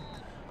pass,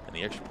 and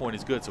the extra point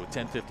is good. So with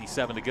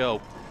 10:57 to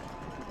go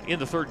in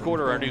the third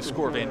quarter, our new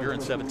score: Van Buren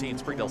 17,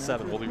 Springdale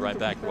 7. We'll be right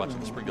back. You're watching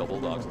the Springdale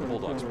Bulldogs on the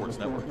Bulldog Sports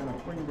Network.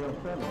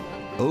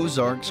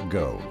 Ozarks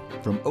Go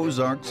from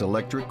Ozarks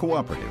Electric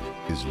Cooperative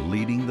is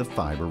leading the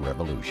fiber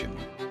revolution,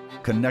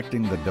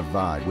 connecting the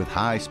divide with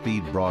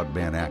high-speed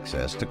broadband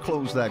access to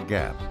close that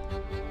gap.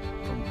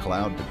 From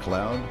cloud to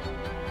cloud,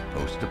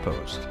 post to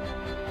post.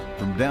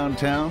 From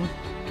downtown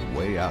to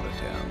way out of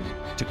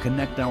town, to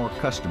connect our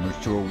customers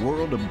to a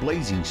world of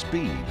blazing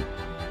speed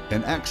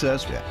and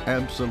access to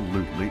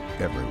absolutely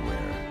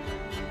everywhere.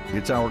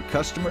 It's our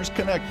customers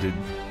connected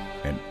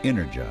and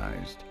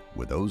energized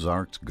with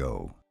Ozarks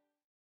Go.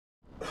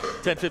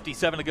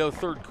 10:57 to go,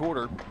 third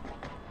quarter.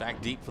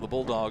 Back deep for the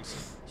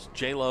Bulldogs. It's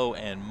J-Lo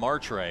and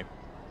Martre.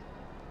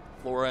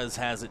 Flores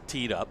has it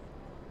teed up.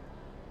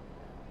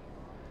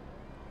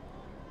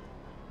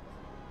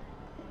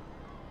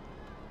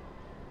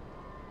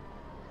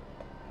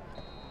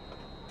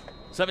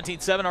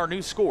 (17-7) our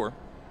new score.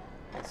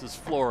 This is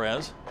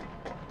Flores.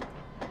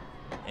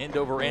 End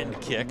over end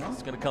kick.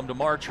 It's going to come to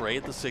Martre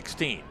at the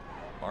 16.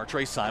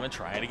 Martre Simon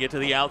trying to get to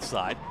the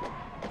outside.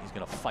 He's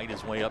going to fight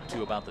his way up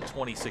to about the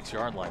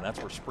 26-yard line. That's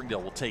where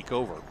Springdale will take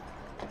over.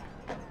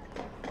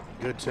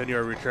 Good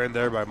 10-yard return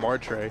there by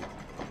Martre.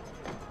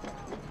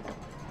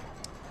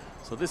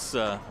 So this,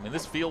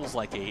 this feels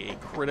like a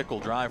critical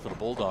drive for the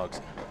Bulldogs.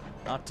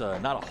 Not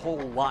a whole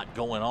lot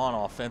going on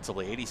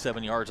offensively.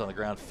 87 yards on the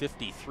ground,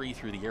 53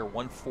 through the air,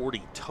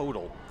 140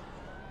 total.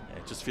 And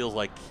it just feels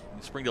like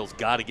Springdale's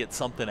got to get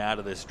something out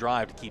of this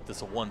drive to keep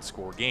this a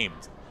one-score game.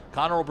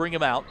 Connor will bring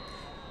him out.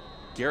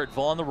 Garrett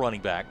Vaughn, the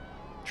running back,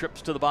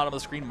 trips to the bottom of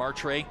the screen.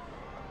 Martre,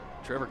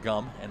 Trevor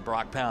Gum, and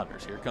Brock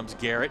Pounders. Here comes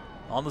Garrett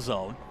on the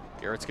zone.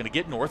 Garrett's going to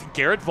get north.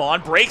 Garrett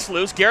Vaughn breaks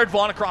loose. Garrett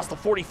Vaughn across the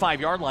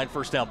 45-yard line.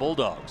 First down,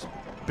 Bulldogs.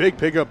 Big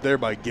pickup there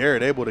by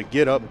Garrett, able to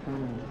get up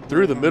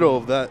through the middle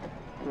of that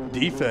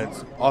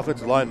defense.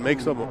 Offensive line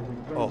makes up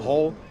a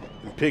hole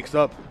and picks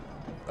up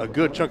a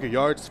good chunk of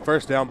yards.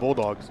 First down,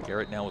 Bulldogs.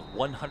 Garrett now with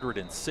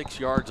 106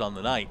 yards on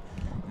the night.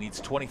 Needs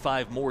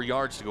 25 more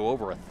yards to go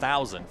over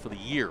 1,000 for the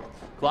year.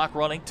 Clock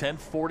running,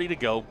 10:40 to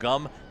go.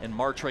 Gum and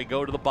Martre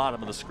go to the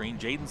bottom of the screen.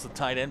 Jaden's the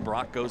tight end.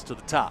 Brock goes to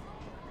the top.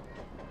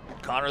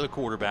 Connor, the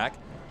quarterback.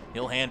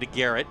 He'll hand to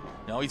Garrett.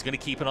 No, he's going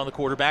to keep it on the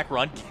quarterback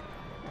run.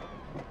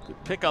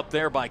 Good pick up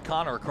there by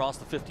Connor across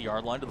the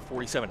 50-yard line to the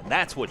 47, and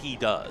that's what he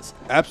does.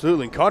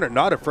 Absolutely, and Connor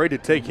not afraid to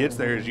take hits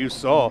there, as you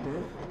saw.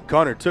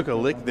 Connor took a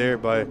lick there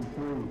by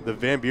the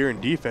Van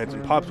Buren defense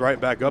and pops right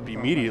back up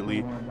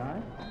immediately.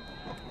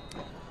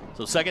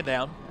 So second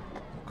down,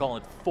 we'll call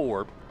it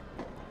 4.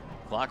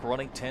 Clock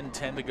running,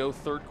 10:10 to go,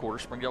 third quarter.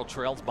 Springdale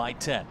trails by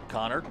 10.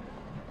 Connor,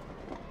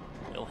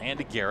 he'll hand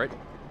to Garrett,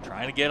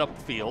 trying to get up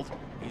the field.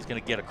 He's going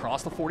to get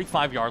across the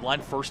 45-yard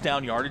line. First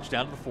down yardage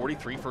down to the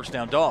 43. First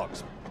down,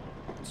 Dogs.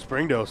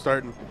 Springdale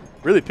starting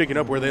really picking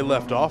up where they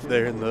left off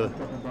there at the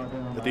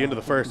end of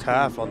the first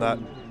half on that,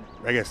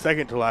 I guess,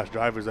 second to last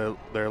drive was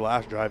their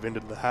last drive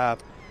into the half,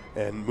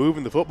 and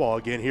moving the football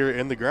again here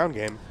in the ground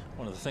game.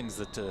 One of the things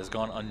that has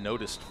gone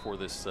unnoticed for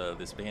this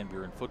Van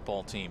Buren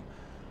football team,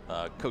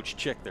 Coach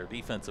Chick, their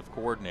defensive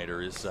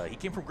coordinator, is he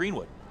came from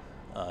Greenwood.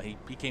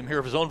 He came here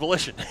of his own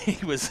volition.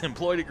 He was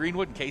employed at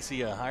Greenwood, and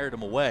Casey hired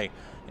him away,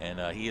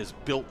 and he has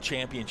built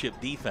championship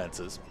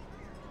defenses.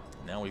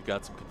 Now we've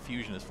got some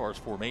confusion as far as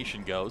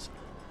formation goes.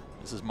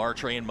 This is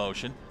Martre in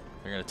motion.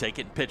 They're going to take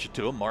it and pitch it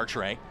to him,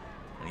 Martre,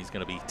 and he's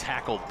going to be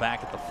tackled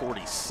back at the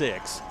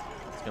 46.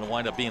 It's going to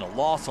wind up being a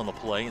loss on the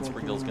play, and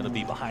Springdale's going to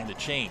be behind the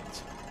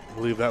chains. I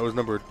believe that was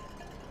number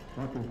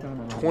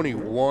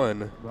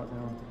 21,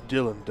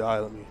 Dylan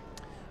Dye.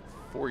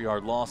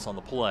 4-yard loss on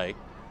the play.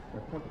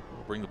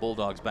 Bring the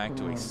Bulldogs back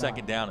to a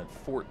second down and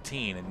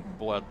 14. And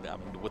boy, I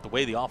mean, with the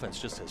way the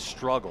offense just has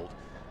struggled,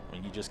 I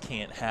mean, you just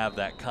can't have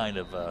that kind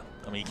of,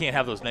 you can't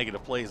have those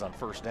negative plays on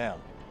first down.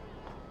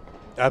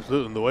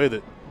 Absolutely. And the way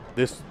that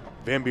this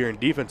Van Buren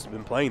defense has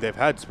been playing, they've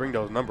had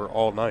Springdale's number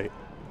all night.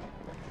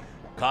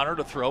 Connor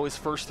to throw his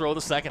first throw of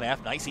the second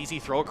half. Nice easy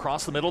throw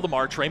across the middle to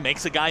Martre.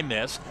 Makes a guy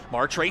miss.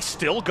 Martre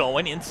still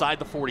going inside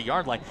the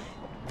 40-yard line.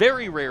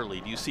 Very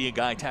rarely do you see a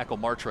guy tackle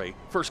Martre,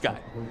 first guy.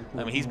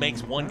 I mean, he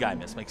makes one guy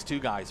miss, makes two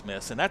guys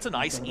miss, and that's a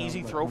nice,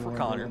 easy throw for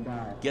Connor.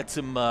 Gets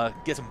him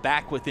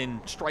back within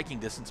striking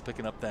distance,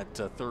 picking up that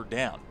third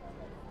down.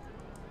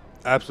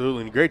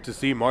 Absolutely, and great to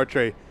see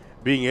Martre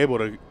being able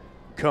to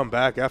come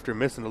back after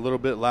missing a little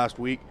bit last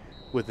week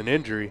with an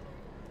injury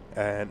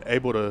and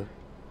able to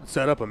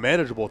set up a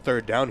manageable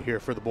third down here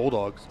for the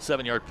Bulldogs.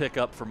 7-yard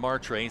pickup for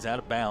Martre. He's out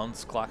of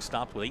bounds. Clock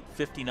stopped with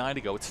 8:59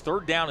 to go. It's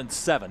third down and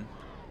 7.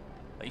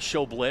 They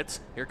show blitz.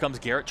 Here comes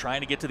Garrett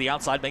trying to get to the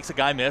outside, makes a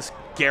guy miss.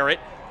 Garrett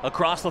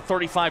across the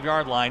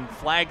 35-yard line.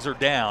 Flags are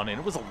down, and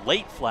it was a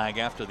late flag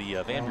after the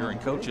Van Buren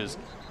coaches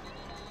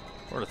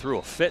sort of threw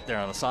a fit there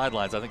on the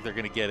sidelines. I think they're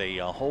going to get a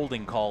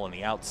holding call on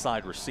the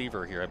outside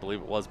receiver here. I believe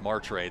it was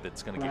Martre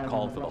that's going to get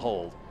called for the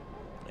hold,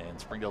 and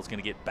Springdale's going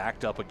to get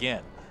backed up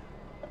again.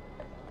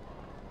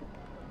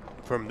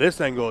 From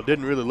this angle, it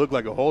didn't really look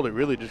like a hold. It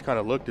really just kind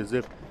of looked as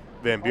if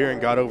Van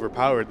Buren got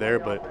overpowered there,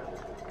 but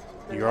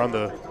you're on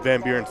the Van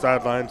Buren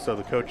sideline, so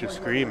the coaches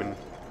scream and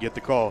get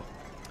the call.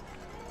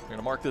 We're going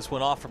to mark this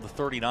one off from the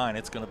 39.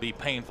 It's going to be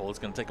painful. It's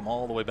going to take them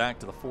all the way back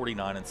to the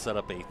 49 and set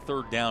up a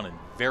third down and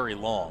very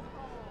long.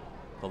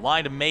 The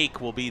line to make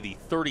will be the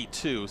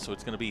 32, so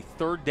it's going to be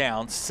third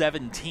down,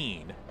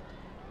 17.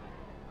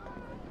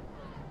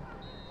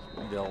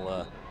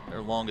 Springdale,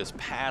 their longest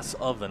pass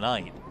of the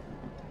night,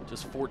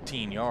 just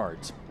 14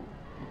 yards.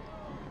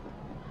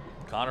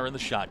 Connor in the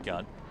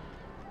shotgun.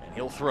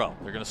 He'll throw.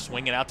 They're going to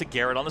swing it out to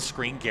Garrett on the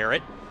screen.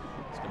 Garrett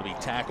is going to be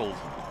tackled.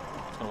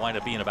 It's going to wind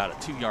up being about a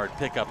 2-yard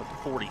pickup at the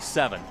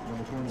 47.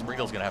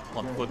 Springdale's going to have to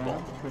punt the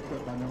football.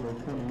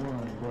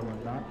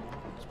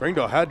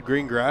 Springdale had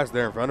green grass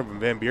there in front of him.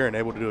 Van Buren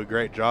able to do a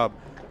great job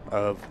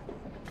of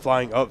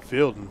flying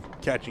upfield and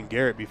catching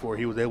Garrett before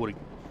he was able to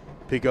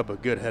pick up a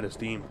good head of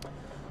steam.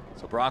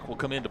 So Brock will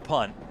come in to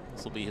punt.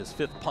 This will be his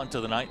 5th punt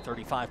of the night,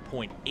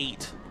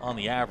 35.8 on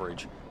the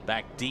average.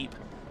 Back deep,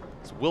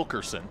 it's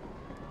Wilkerson.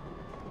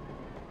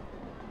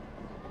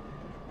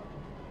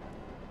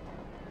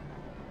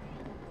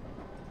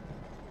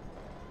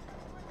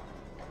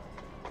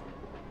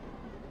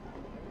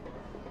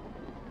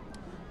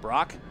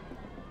 Brock,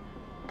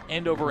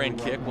 end over end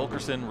kick.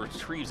 Wilkerson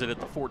retrieves it at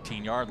the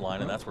 14-yard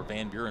line, and that's where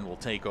Van Buren will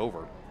take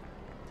over.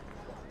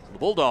 So the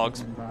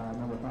Bulldogs,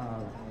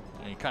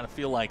 you kind of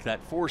feel like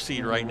that 4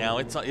 seed right now,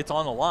 it's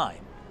on the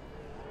line.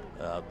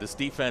 This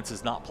defense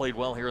has not played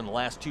well here in the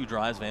last 2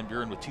 drives. Van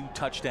Buren with 2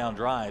 touchdown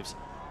drives.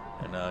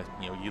 And,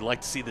 you'd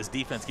like to see this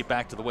defense get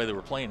back to the way they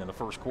were playing in the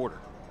first quarter.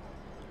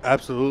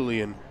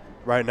 Absolutely, and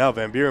right now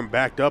Van Buren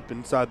backed up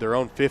inside their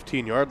own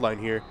 15-yard line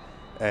here.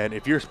 And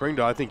if you're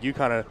Springdale, I think you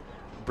kind of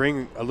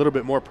bring a little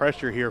bit more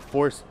pressure here,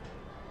 force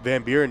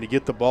Van Buren to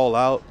get the ball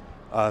out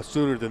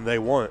sooner than they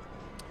want.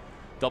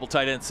 Double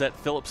tight end set,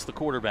 Phillips the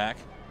quarterback.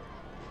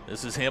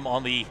 This is him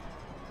on the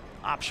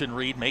option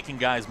read, making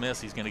guys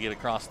miss. He's going to get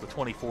across the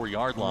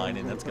 24-yard line,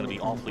 and that's going to be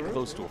awfully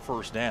close to a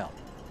first down.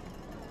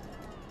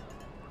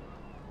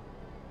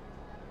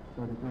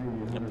 Yep,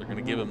 they're going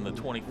to give him the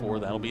 24.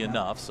 That'll be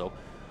enough. So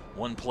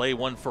 1 play,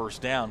 1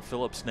 first down.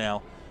 Phillips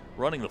now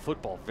running the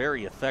football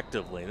very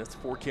effectively. That's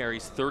 4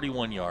 carries,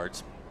 31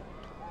 yards.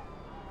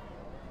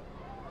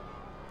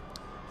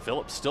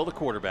 Phillips still the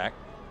quarterback.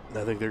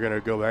 I think they're going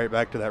to go right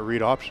back to that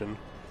read option.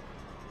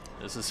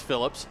 This is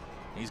Phillips.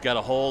 He's got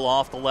a hole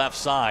off the left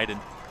side, and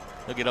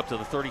he'll get up to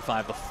the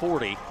 35, the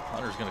 40.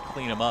 Hunter's going to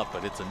clean him up,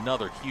 but it's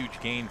another huge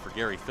gain for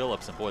Gary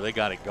Phillips. And boy, they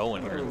got it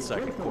going here in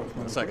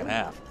the second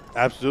half.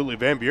 Absolutely.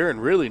 Van Buren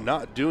really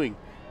not doing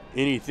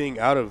anything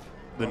out of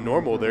the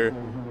normal. They're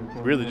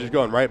really just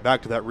going right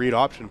back to that read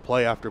option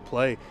play after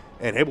play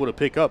and able to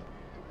pick up,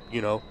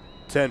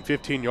 10,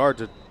 15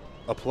 yards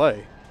a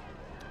play.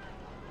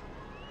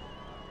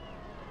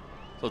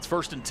 So it's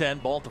 1st and 10,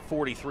 ball at the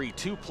 43.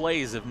 2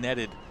 plays have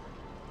netted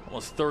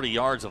almost 30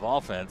 yards of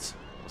offense.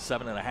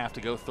 7.5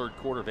 to go, third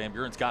quarter. Van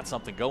Buren's got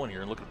something going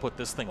here and looking to put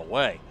this thing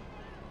away.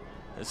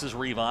 This is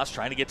Rivas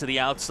trying to get to the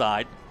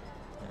outside,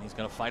 and he's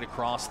going to fight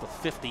across the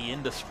 50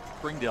 into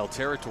Springdale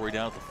territory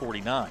down at the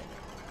 49.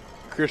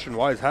 Christian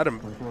Wise had him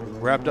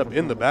wrapped up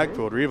in the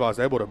backfield. Rivas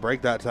able to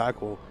break that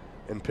tackle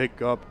and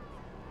pick up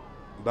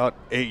about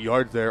 8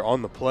 yards there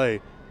on the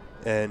play,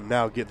 and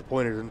now get the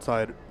pointers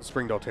inside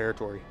Springdale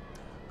territory.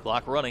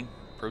 Clock running,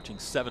 approaching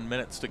 7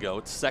 minutes to go.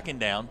 It's 2nd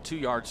down, 2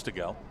 yards to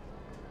go.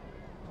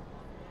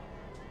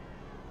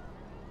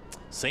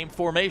 Same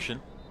formation,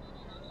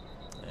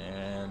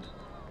 and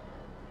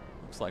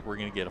looks like we're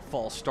going to get a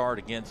false start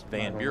against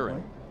Van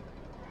Buren.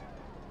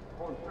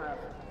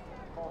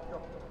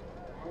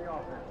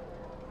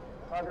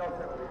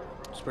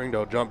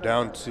 Springdale jumped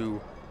down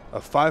to a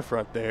 5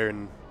 front there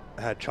and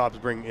had Chops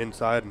bring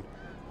inside, and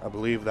I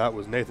believe that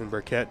was Nathan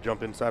Burkett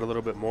jump inside a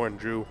little bit more and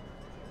drew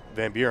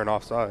Van Buren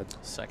offsides.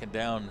 2nd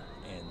down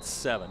and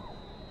 7.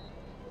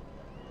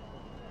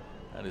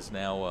 That is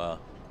now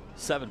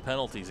 7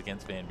 penalties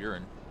against Van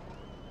Buren.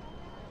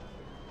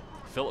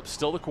 Phillips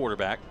still the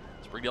quarterback.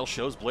 Springdale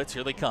shows blitz.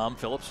 Here they come.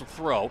 Phillips will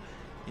throw.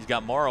 He's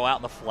got Morrow out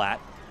in the flat.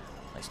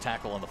 Nice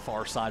tackle on the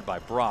far side by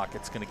Brock.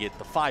 It's going to get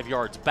the 5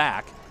 yards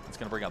back. It's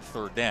going to bring up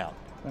 3rd down.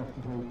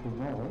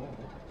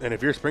 And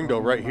if you're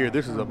Springdale right here,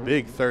 this is a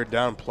big 3rd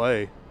down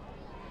play.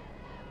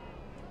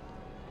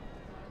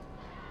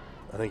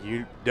 I think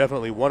you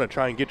definitely want to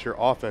try and get your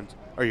offense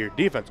or your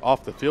defense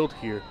off the field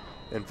here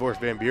and force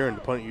Van Buren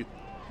to punt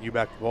you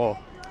back the ball.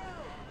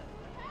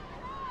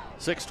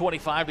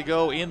 6:25 to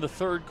go in the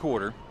 3rd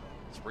quarter.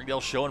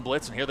 Springdale showing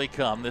blitz, and here they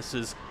come. This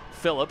is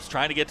Phillips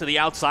trying to get to the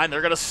outside, and they're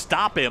going to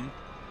stop him.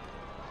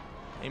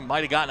 He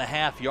might have gotten a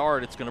half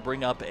yard. It's going to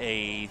bring up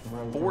a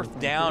 4th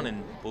down,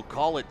 and we'll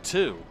call it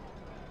 2.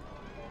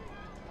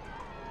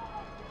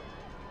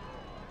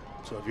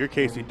 So if you're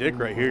Casey Dick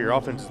right here, your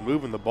offense is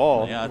moving the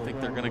ball. Yeah, I think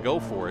they're going to go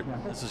for it.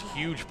 This is a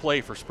huge play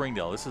for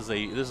Springdale. This is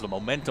a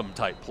momentum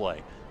type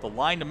play. The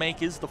line to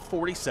make is the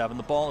 47.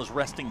 The ball is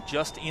resting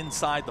just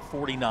inside the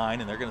 49,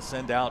 and they're going to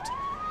send out,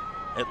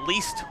 at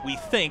least we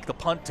think, the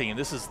punt team.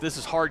 This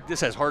is hard.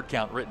 This has hard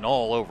count written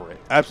all over it.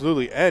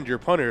 Absolutely, and your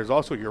punter is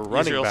also your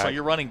running back. Also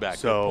your running back.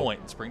 So, good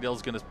point.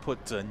 Springdale's going to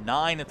put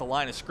 9 at the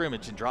line of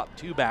scrimmage and drop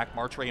 2 back,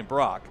 Martray and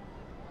Brock.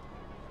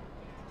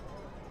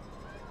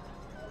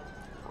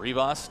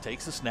 Rivas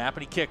takes the snap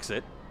and he kicks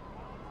it.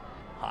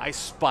 High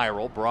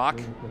spiral. Brock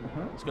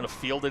is going to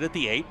field it at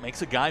the 8.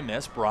 Makes a guy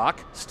miss.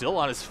 Brock still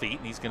on his feet,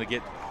 and he's going to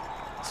get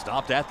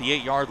stopped at the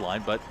 8-yard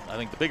line. But I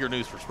think the bigger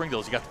news for Springdale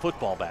is he got the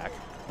football back.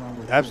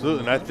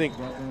 Absolutely, and I think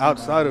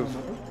outside of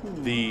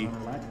the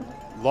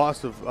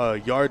loss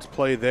of yards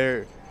play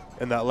there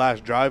in that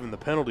last drive and the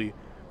penalty,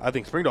 I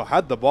think Springdale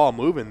had the ball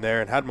moving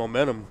there and had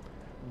momentum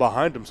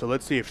behind them. So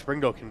let's see if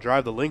Springdale can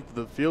drive the length of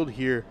the field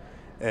here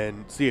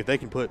and see if they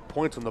can put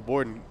points on the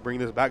board and bring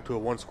this back to a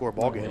 1-score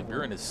ball game.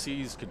 Buren has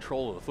seized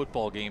control of the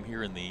football game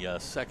here in the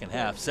second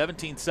half.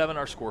 17-7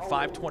 our score,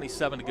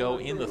 5:27 to go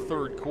in the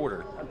 3rd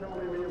quarter.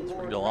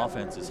 Springdale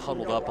offense is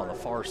huddled up on the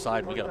far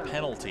side. We got a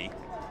penalty.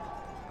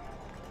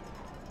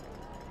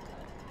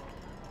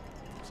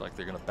 Looks like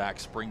they're going to back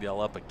Springdale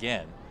up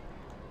again.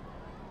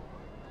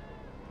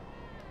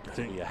 It's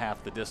going to be a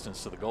half the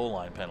distance to the goal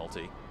line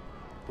penalty.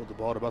 Put the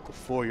ball at about the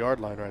 4-yard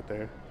line right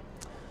there.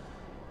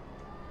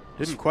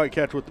 Didn't quite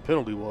catch what the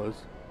penalty was.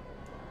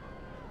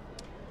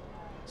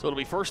 So it'll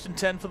be 1st and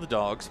 10 for the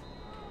Dogs.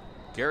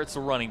 Garrett's the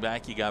running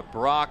back. You got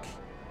Brock,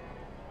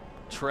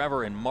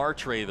 Trevor, and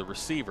Martray, the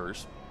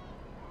receivers.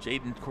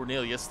 Jaden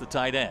Cornelius, the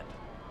tight end.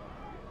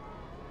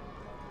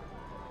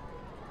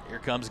 Here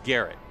comes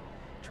Garrett.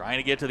 Trying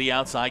to get to the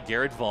outside,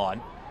 Garrett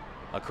Vaughn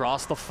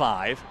across the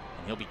 5,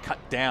 and he'll be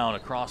cut down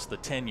across the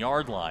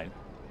 10-yard line.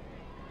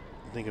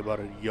 I think about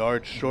a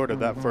yard short of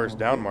that first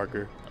down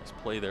marker. Nice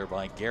play there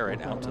by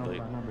Garrett out to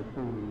the,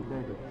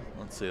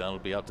 let's see, that'll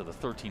be out to the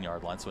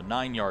 13-yard line, so a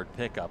 9-yard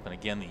pickup. And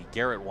again, the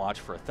Garrett watch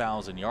for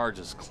 1,000 yards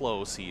is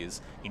close. He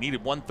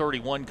needed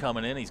 131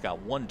 coming in. He's got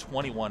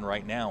 121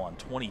 right now on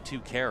 22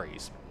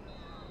 carries.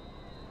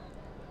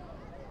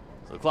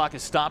 So the clock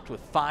is stopped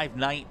with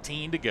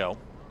 5:19 to go.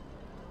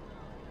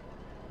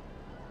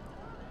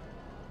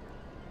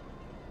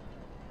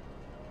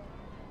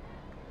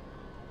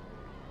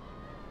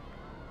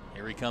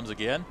 Here he comes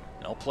again.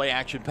 No play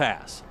action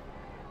pass.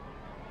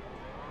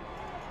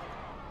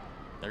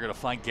 They're going to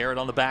find Garrett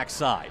on the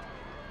backside.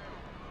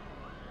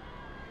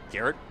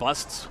 Garrett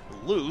busts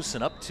loose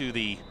and up to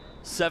the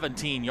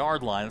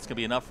 17-yard line. That's going to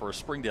be enough for a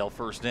Springdale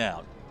first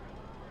down.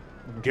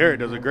 Garrett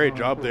does a great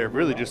job there,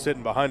 really just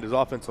sitting behind his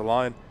offensive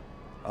line.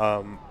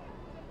 I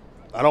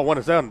don't want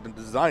to say on a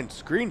designed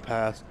screen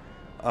pass,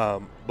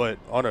 but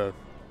on a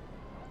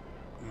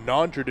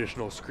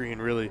non-traditional screen,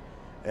 really,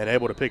 and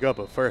able to pick up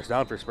a first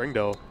down for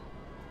Springdale.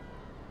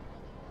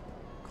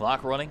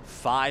 Clock running,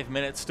 5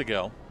 minutes to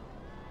go.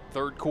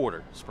 Third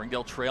quarter.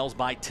 Springdale trails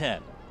by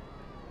 10.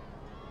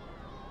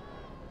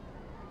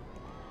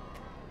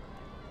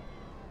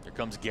 Here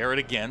comes Garrett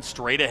again,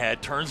 straight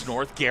ahead, turns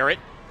north. Garrett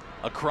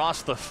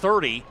across the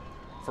 30.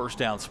 First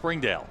down,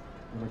 Springdale.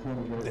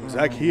 And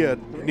Zach, he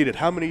needed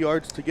how many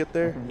yards to get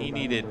there? He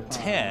needed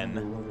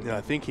 10. Yeah,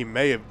 I think he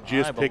may have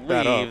just picked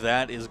that up. I believe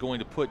that is going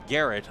to put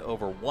Garrett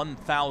over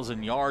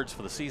 1,000 yards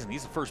for the season.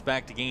 He's the first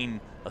back to gain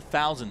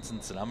 1,000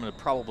 since, and I'm going to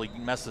probably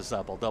mess this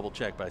up. I'll double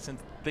check, but I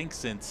think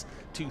since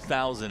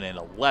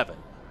 2011,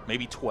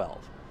 maybe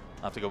 12.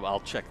 I'll have to go. I'll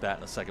check that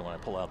in a second when I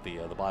pull out the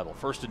Bible.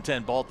 First and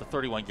 10, ball at the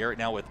 31. Garrett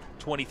now with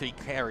 23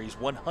 carries,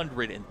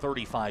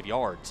 135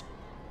 yards.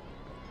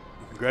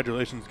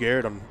 Congratulations,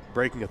 Garrett, on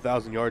breaking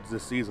 1,000 yards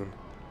this season.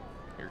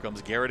 Here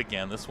comes Garrett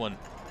again. This one,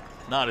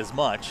 not as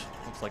much.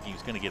 Looks like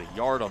he's going to get a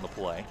yard on the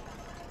play.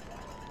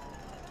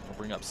 We'll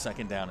bring up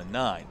second down and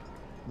 9.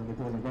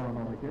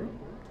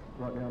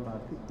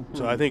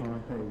 So I think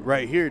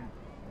right here,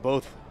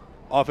 both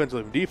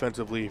offensively and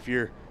defensively, if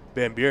you're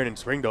Van Buren and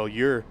Springdale,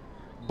 your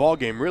ball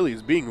game really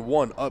is being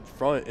won up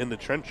front in the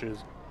trenches.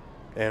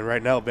 And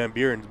right now, Van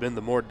Buren's been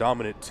the more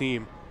dominant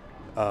team,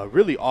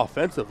 really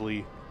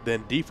offensively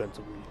than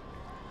defensively.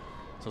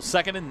 So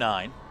second and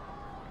 9.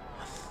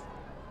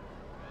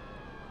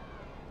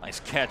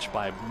 Nice catch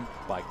by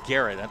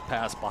Garrett. That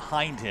pass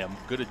behind him.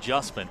 Good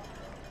adjustment.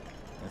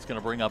 It's going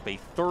to bring up a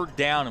third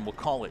down, and we'll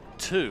call it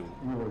 2.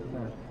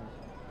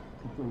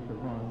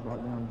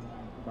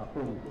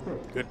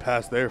 Good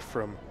pass there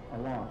from, I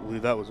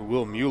believe that was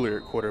Will Mueller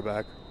at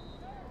quarterback.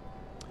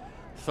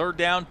 Third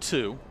down,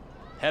 2.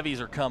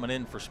 Heavies are coming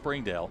in for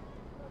Springdale.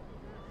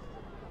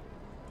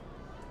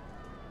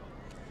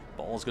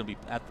 Ball is going to be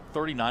at the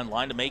 39.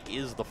 Line to make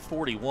is the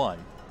 41.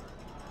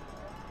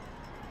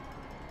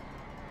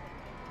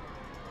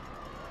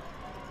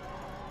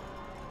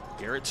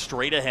 Garrett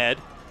straight ahead,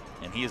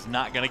 and he is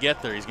not going to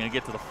get there. He's going to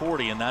get to the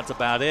 40, and that's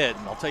about it.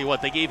 And I'll tell you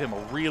what, they gave him a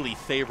really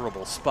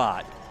favorable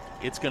spot.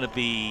 It's going to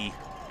be,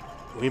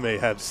 we may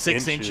have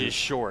 6 inches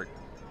short.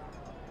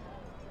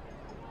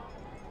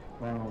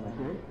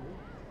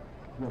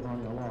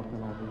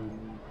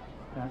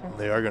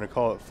 They are going to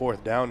call it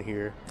fourth down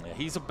here. Yeah,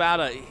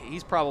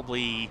 he's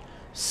probably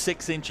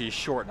 6 inches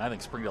short, and I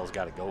think Springdale's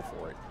got to go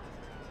for it.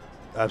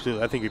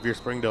 Absolutely. I think if you're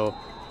Springdale,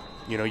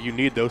 you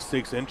need those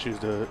 6 inches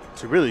to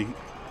really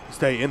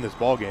stay in this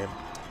ball game.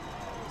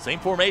 Same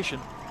formation.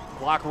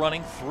 Clock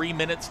running, 3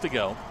 minutes to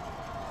go.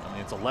 I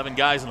mean, it's 11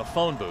 guys in a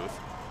phone booth.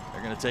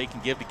 They're going to take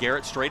and give to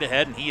Garrett straight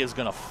ahead, and he is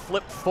going to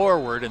flip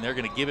forward, and they're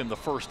going to give him the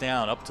first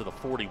down up to the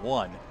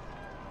 41.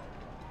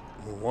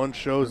 One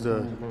shows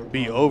to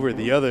be over,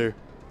 the other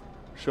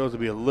shows to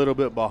be a little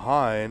bit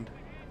behind.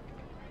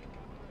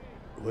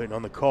 Waiting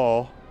on the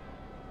call.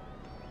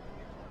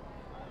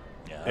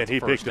 Yeah, and he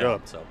picked it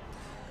up. So,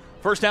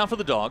 first down for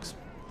the Dogs.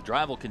 The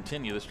drive will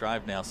continue. This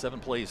drive now 7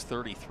 plays,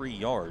 33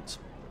 yards.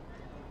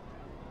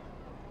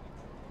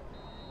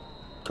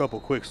 Couple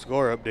quick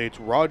score updates.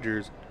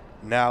 Rogers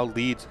now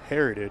leads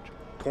Heritage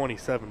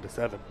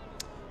 27-7.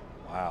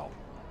 Wow.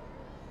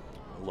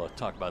 We'll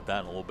talk about that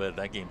in a little bit.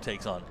 That game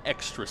takes on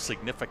extra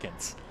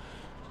significance.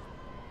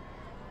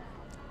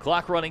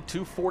 Clock running,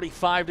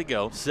 2:45 to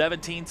go.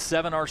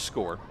 17-7 our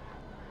score.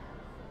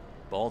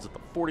 Ball's at the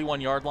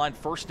 41-yard line.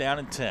 First down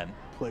and 10.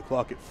 Play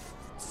clock at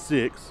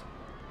 6.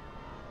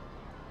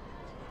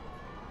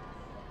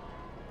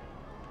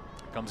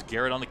 Here comes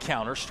Garrett on the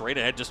counter, straight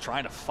ahead, just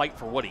trying to fight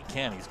for what he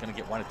can. He's going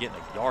to wind up getting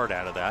a yard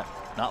out of that.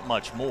 Not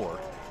much more.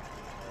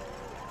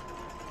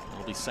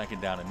 It'll be second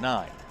down and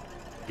 9.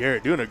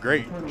 Garrett doing a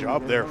great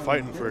job there,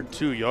 fighting for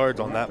 2 yards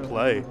on that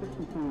play.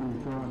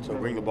 So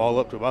bring the ball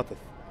up to about the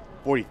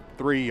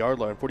 43-yard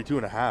line,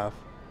 42.5.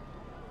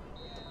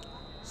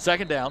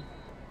 Second down,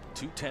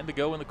 2:10 to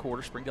go in the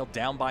quarter. Springdale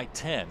down by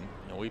 10.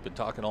 We've been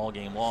talking all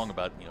game long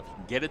about, if you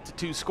can get it to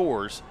 2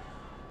 scores,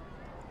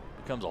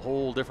 becomes a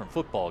whole different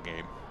football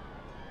game.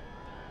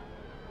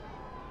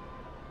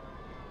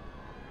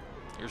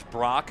 Here's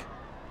Brock.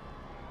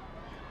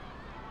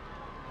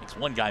 Makes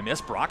one guy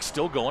miss. Brock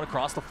still going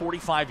across the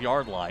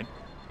 45-yard line.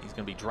 He's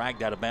going to be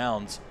dragged out of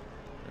bounds.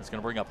 It's going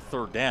to bring up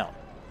 3rd down.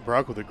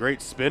 Brock with a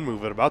great spin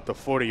move at about the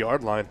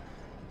 40-yard line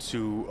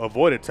to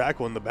avoid a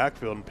tackle in the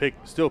backfield and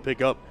still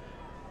pick up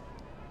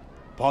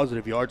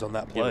positive yards on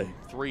that play.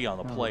 3 on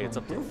the play. It's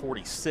up to the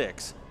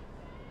 46.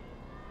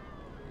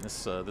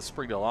 This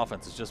Springdale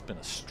offense has just been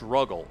a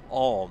struggle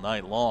all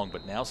night long,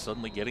 but now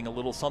suddenly getting a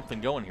little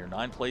something going here.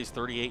 9 plays,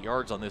 38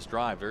 yards on this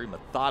drive. Very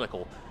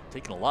methodical,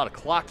 taking a lot of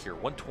clock here.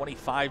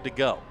 1:25 to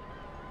go.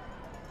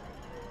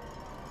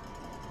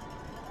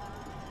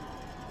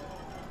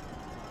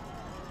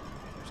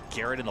 There's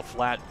Garrett in the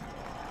flat.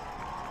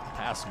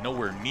 Pass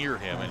nowhere near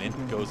him, and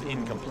it goes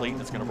incomplete.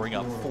 It's going to bring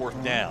up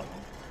 4th down.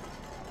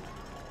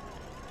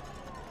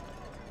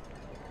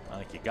 I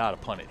think you got to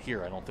punt it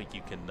here. I don't think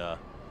you can.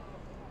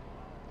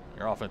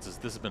 Your offense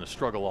this has been a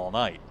struggle all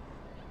night.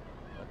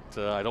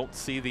 But I don't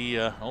see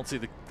the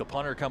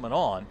punter coming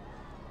on.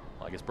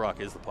 Well, I guess Brock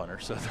is the punter,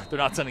 so they're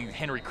not sending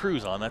Henry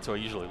Cruz on. That's what I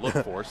usually look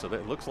for. So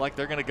it looks like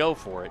they're going to go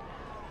for it.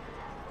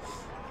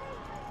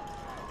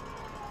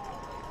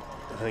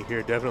 I think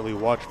here definitely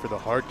watch for the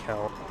hard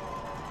count.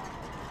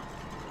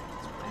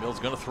 Mill's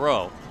going to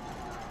throw.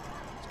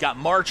 He's got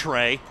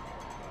Martre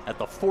at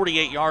the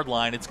 48-yard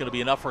line. It's going to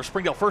be enough for a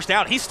Springdale first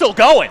down. He's still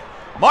going.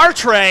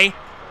 Martre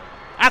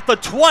at the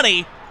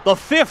 20, the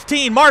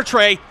 15.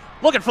 Martre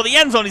looking for the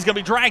end zone. He's going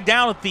to be dragged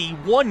down at the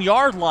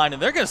 1-yard line,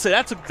 and they're going to say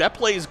that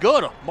play is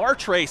good.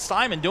 Martre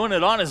Simon doing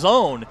it on his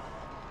own.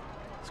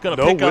 He's going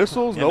to pick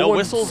whistles, up. No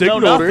whistles,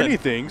 signaled no or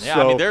anything. Yeah,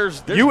 so I mean,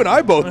 there's you and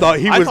I both thought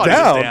he was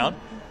down.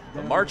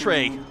 The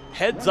Martre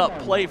heads-up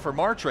play for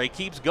Martre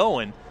keeps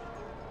going.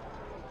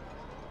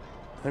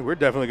 I think we're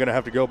definitely going to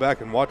have to go back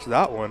and watch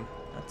that one.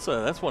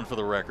 That's one for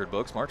the record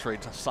books. Martre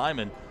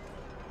Simon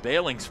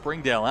bailing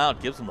Springdale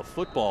out, gives him the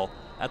football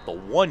at the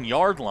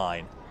 1-yard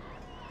line.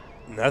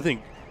 And I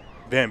think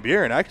Van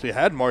Buren actually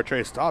had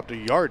Martre stopped a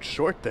yard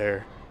short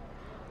there.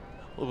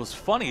 Well, it was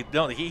funny.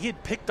 No, he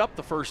had picked up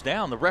the first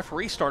down. The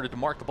referee started to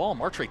mark the ball.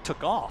 Martre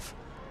took off.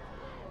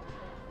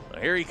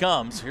 But here he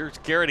comes. Here's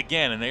Garrett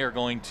again, and they are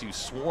going to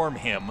swarm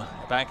him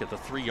back at the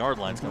 3-yard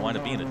line. It's going to wind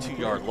up being a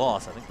 2-yard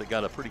loss. I think they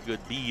got a pretty good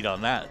bead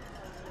on that.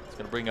 It's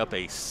going to bring up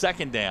a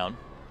 2nd down.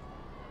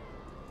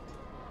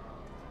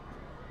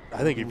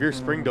 I think if you're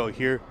Springdale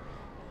here,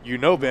 you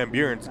know Van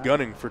Buren's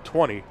gunning for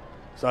 20.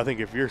 So I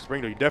think if you're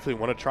Springdale, you definitely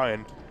want to try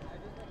and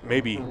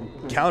maybe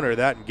counter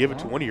that and give it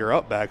to one of your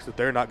up-backs that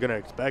they're not going to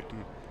expect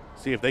and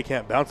see if they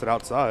can't bounce it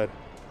outside.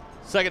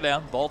 2nd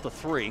down, ball to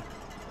 3.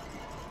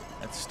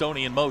 That's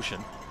Stoney in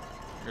motion.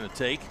 They're going to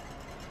take.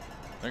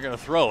 They're going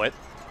to throw it.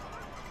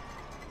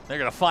 They're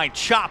going to find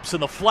Chops in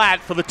the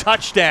flat for the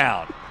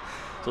touchdown.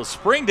 So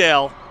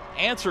Springdale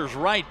answers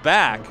right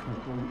back.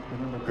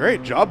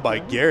 Great job by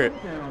Garrett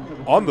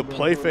on the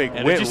play fake,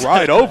 went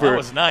right over. That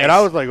was nice. And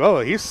I was like,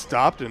 oh, he's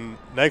stopped. And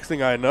next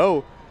thing I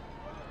know,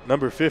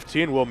 number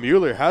 15, Will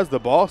Mueller, has the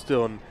ball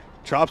still, and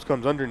Chops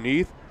comes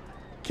underneath,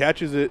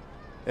 catches it,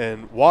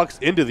 and walks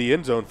into the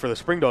end zone for the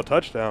Springdale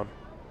touchdown.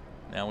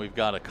 Now we've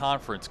got a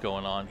conference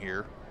going on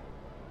here.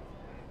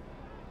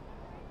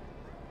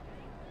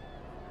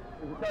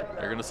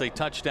 They're going to say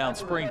touchdown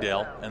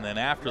Springdale, and then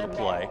after the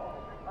play.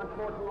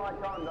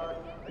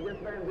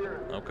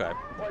 Okay.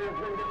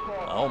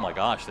 Oh my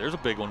gosh, there's a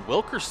big one.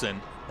 Wilkerson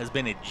has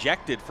been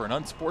ejected for an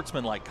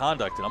unsportsmanlike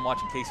conduct, and I'm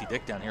watching Casey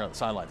Dick down here on the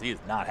sidelines. He is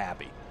not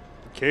happy.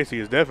 Casey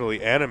is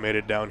definitely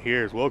animated down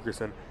here as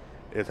Wilkerson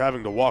is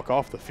having to walk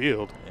off the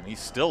field. And he's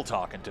still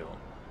talking to him.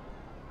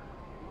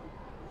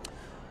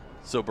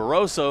 So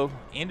Barroso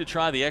in to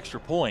try the extra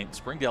point.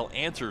 Springdale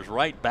answers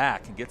right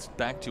back and gets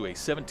back to a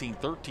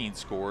 17-13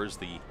 score as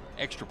the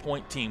extra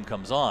point team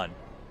comes on.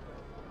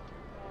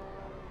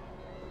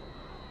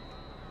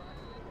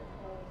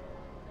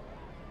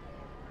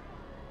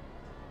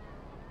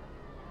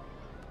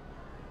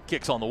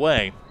 Kicks on the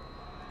way,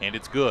 and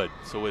it's good.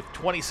 So with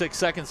 26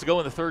 seconds to go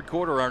in the 3rd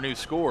quarter, our new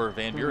score,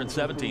 Van Buren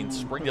 17,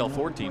 Springdale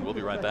 14. We'll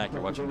be right back.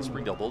 You're watching the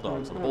Springdale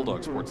Bulldogs on the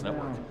Bulldog Sports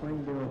Network.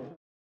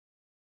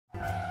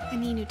 I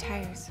need new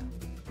tires.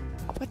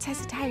 What size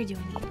of tire do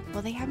I need?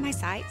 Will they have my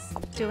size?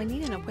 Do I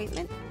need an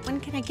appointment? When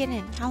can I get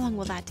in? How long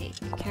will that take?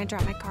 Can I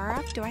drop my car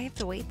off? Do I have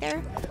to wait there?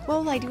 What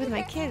will I do with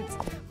my kids?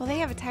 Will they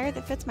have a tire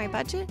that fits my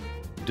budget?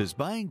 Does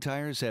buying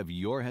tires have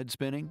your head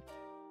spinning?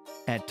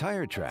 At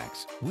Tire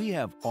Tracks, we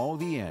have all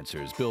the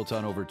answers built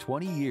on over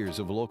 20 years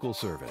of local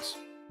service.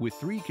 With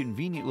 3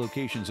 convenient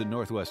locations in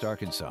Northwest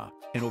Arkansas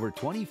and over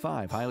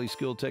 25 highly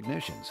skilled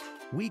technicians,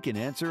 we can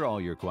answer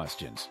all your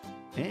questions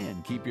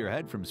and keep your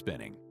head from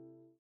spinning.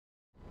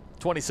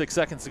 26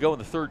 seconds to go in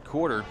the 3rd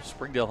quarter.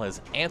 Springdale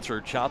has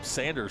answered Chop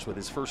Sanders with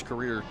his first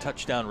career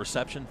touchdown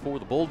reception for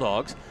the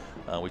Bulldogs.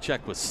 We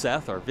checked with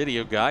Seth, our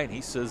video guy, and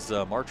he says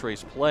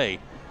Martre's play,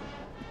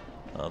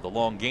 the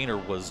long gainer,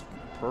 was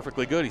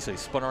perfectly good. He said he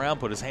spun around,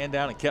 put his hand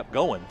down, and kept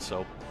going.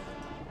 So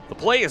the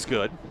play is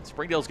good.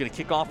 Springdale's going to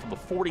kick off from the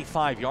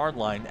 45-yard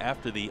line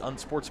after the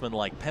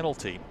unsportsmanlike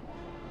penalty.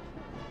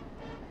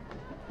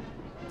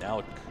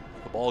 Now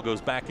the ball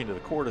goes back into the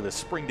court of the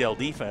Springdale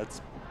defense,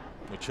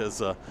 which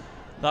has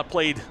not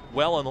played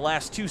well in the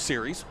last 2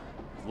 series.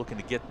 Looking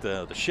to get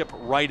the ship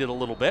righted a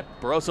little bit.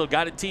 Barroso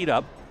got it teed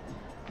up.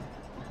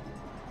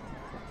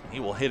 He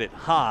will hit it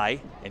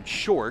high and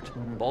short.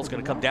 Ball's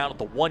going to come down at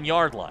the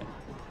 1-yard line.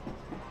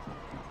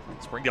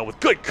 Springdale with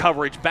good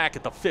coverage back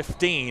at the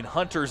 15.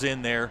 Hunter's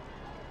in there.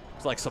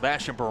 It's like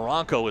Sebastian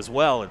Barranco as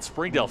well, and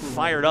Springdale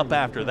fired up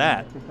after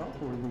that.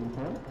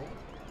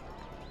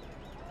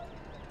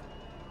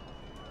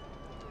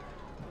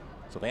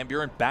 So Van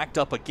Buren backed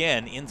up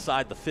again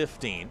inside the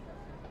 15.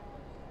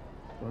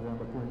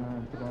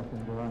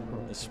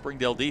 The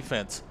Springdale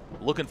defense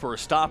looking for a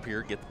stop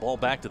here, get the ball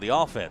back to the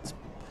offense.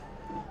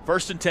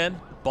 1st and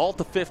 10, ball at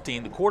the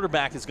 15. The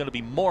quarterback is going to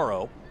be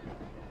Morrow.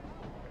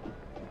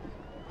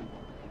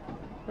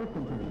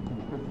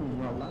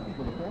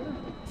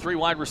 Three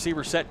wide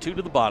receiver set, 2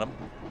 to the bottom.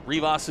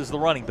 Rivas is the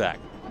running back.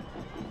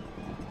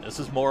 This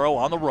is Morrow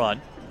on the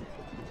run.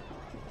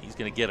 He's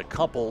going to get a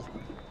couple.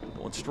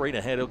 Going straight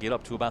ahead, he'll get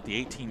up to about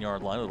the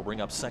 18-yard line. It'll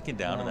bring up 2nd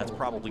down, and that's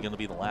probably going to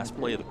be the last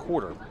play of the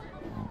quarter.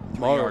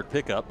 3-yard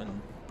pickup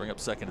and bring up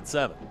 2nd and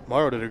 7.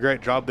 Morrow did a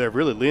great job there,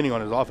 really leaning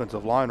on his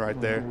offensive line right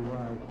there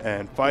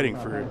and fighting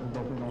for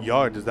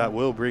yards, as that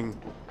will bring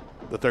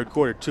the 3rd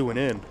quarter to an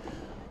end.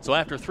 So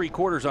after 3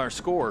 quarters, our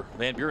score,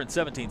 Van Buren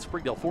 17,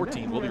 Springdale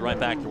 14. We'll be right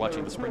back. You're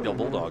watching the Springdale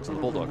Bulldogs on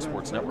the Bulldog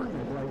Sports Network.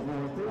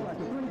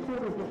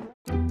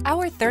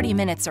 Our 30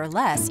 minutes or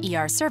less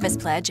ER service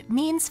pledge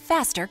means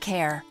faster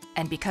care.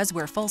 And because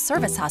we're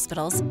full-service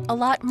hospitals, a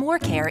lot more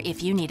care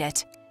if you need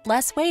it.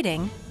 Less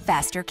waiting,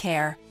 faster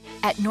care.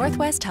 At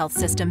Northwest Health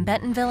System,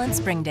 Bentonville and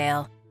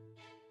Springdale.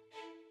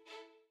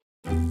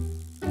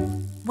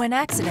 When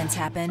accidents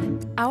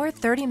happen, our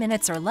 30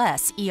 minutes or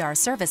less ER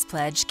service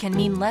pledge can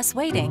mean less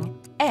waiting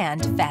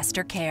and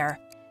faster care.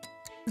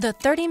 The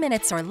 30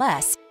 minutes or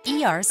less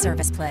ER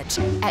service pledge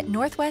at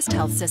Northwest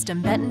Health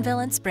System, Bentonville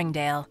and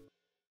Springdale.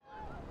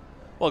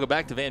 Welcome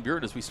back to Van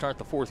Buren as we start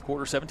the 4th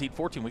quarter,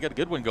 17-14. We got a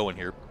good one going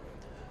here.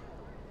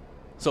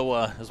 So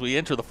as we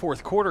enter the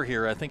 4th quarter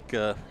here, I think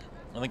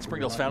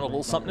Springdale's found a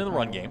little something in the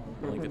run game.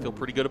 I think they feel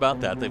pretty good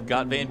about that. They've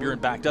got Van Buren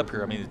backed up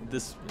here. I mean,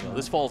 this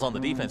falls on the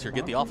defense here.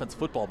 Get the offensive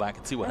football back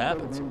and see what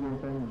happens.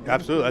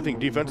 Absolutely. I think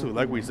defensively,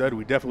 like we said,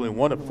 we definitely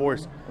want to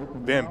force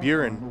Van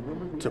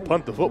Buren to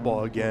punt the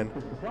football again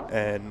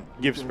and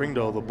give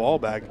Springdale the ball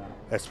back,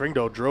 as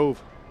Springdale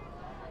drove,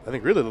 I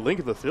think, really the length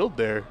of the field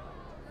there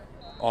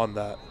on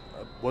that.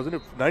 Wasn't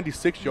it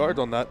 96 yards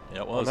on that?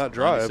 Yeah, it was. On that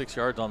drive. 96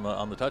 yards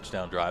on the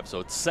touchdown drive. So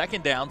it's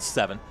 2nd down,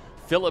 7.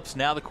 Phillips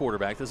now the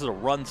quarterback. This is a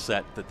run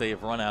set that they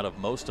have run out of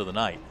most of the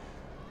night.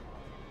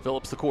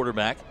 Phillips the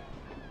quarterback.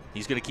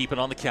 He's going to keep it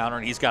on the counter,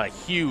 and he's got a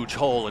huge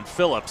hole in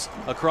Phillips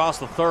across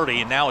the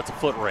 30, and now it's a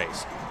foot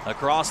race.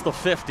 Across the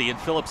 50, and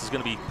Phillips is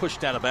going to be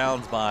pushed out of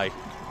bounds by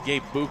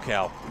Gabe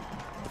Bukow,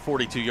 the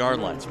 42-yard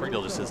line.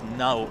 Springdale just has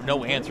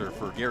no answer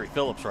for Gary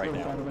Phillips right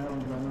now.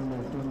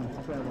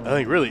 I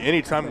think really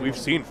anytime we've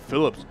seen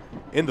Phillips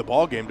in the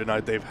ball game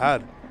tonight, they've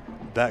had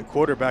that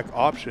quarterback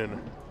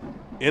option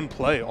in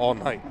play all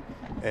night.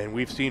 And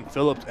we've seen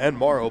Phillips and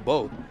Morrow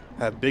both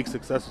have big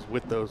successes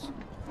with those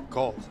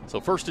calls.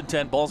 So 1st and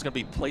 10, ball's going to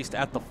be placed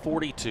at the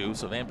 42,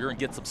 so Van Buren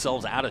gets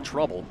themselves out of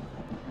trouble.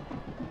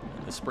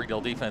 And the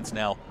Springdale defense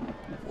now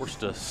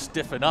forced to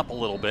stiffen up a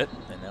little bit,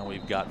 and now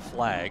we've got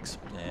flags,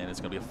 and it's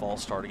going to be a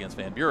false start against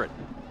Van Buren.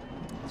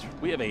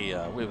 We have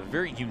a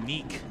very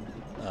unique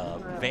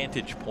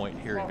vantage point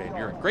here in Van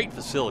Buren. Great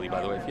facility,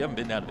 by the way. If you haven't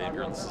been down to Van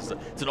Buren,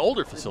 it's an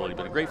older facility,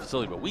 but a great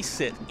facility. But we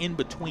sit in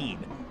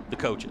between the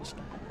coaches.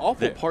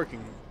 Awful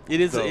parking. It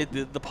is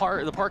the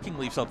parking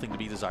leaves something to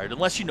be desired,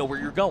 unless you know where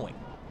you're going.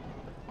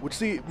 Which,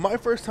 see, my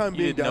first time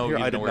being down here,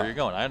 I didn't know where you're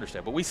going. I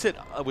understand, but we sit.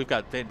 We've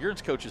got Van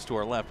Buren's coaches to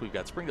our left. We've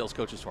got Springdale's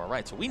coaches to our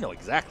right, so we know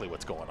exactly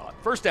what's going on.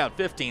 1st down,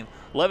 15,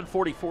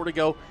 11:44 to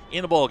go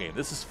in the ball game.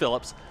 This is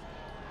Phillips.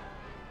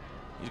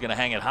 He's going to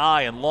hang it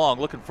high and long,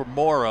 looking for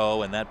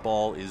Morrow, and that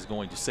ball is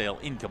going to sail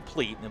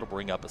incomplete, and it'll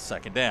bring up a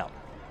 2nd down.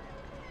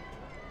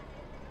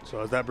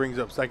 So as that brings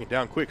up 2nd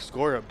down, quick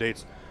score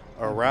updates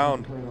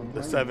around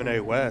the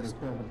 7A West.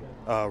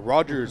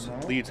 Rogers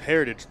leads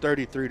Heritage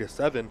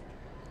 33-7.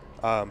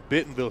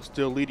 Bentonville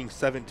still leading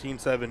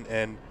 17-7,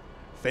 and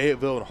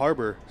Fayetteville and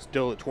HAR-BER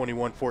still at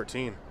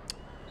 21-14.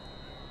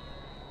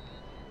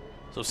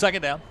 So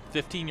 2nd down,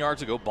 15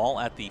 yards ago, ball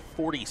at the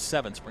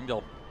 47.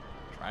 Springdale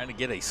trying to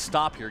get a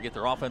stop here, get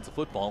their offensive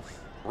football.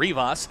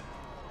 Rivas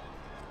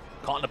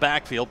caught in the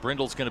backfield.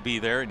 Brindle's going to be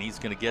there, and he's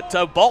going to get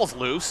ball's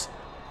loose.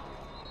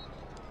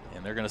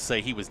 And they're going to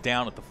say he was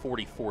down at the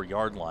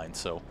 44-yard line.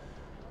 So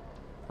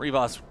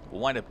Rivas will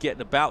wind up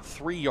getting about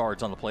 3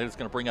 yards on the play. It's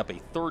going to bring up a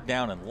 3rd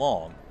down and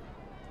long.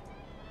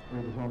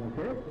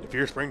 If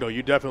you're Springdale,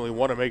 you definitely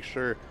want to make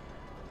sure,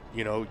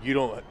 you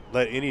don't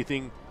let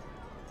anything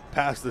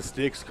past the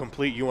sticks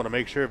complete. You want to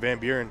make sure Van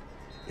Buren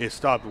is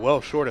stopped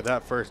well short of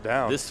that first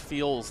down. This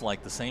feels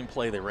like the same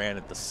play they ran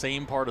at the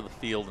same part of the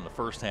field in the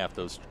first half,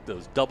 those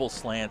double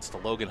slants to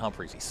Logan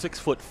Humphreys. He's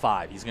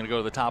 6'5". He's going to go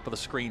to the top of the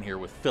screen here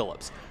with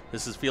Phillips.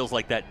 This feels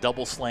like that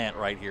double slant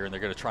right here, and they're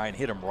going to try and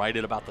hit him right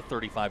at about the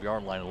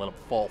 35-yard line and let him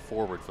fall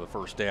forward for the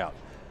first down.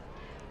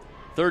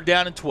 3rd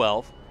down and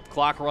 12.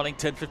 Clock running,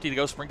 10:50 to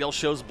go. Springdale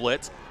shows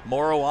blitz.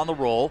 Morrow on the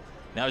roll.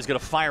 Now he's going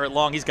to fire it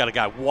long. He's got a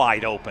guy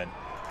wide open.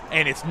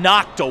 And it's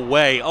knocked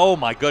away. Oh,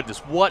 my goodness.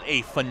 What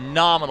a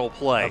phenomenal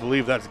play. I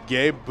believe that's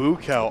Gabe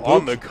Buchow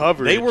on the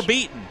coverage. They were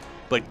beaten,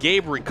 but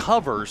Gabe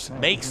recovers,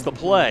 makes the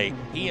play.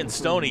 He and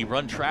Stoney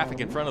run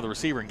traffic in front of the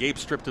receiver, and Gabe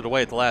stripped it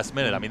away at the last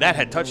minute. I mean, that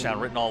had touchdown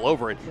written all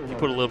over it. He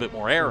put a little bit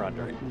more air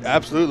under it.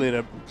 Absolutely,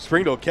 and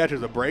Springdale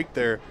catches a break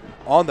there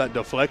on that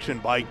deflection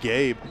by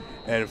Gabe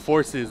and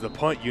forces the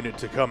punt unit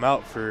to come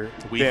out for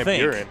Van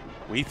Buren.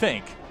 We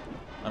think.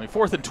 I mean,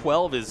 4th and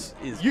 12 is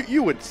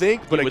you would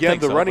think, but again,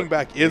 the running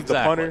back is the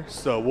punter,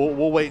 so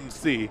we'll wait and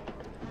see.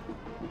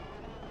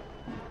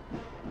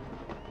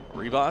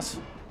 Rivas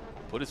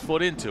put his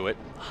foot into it.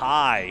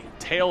 High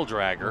tail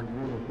dragger.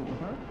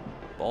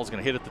 Ball's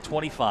going to hit at the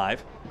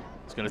 25.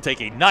 It's going to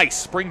take a nice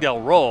Springdale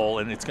roll,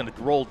 and it's going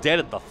to roll dead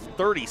at the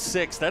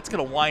 36. That's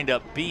going to wind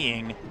up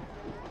being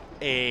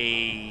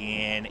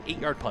an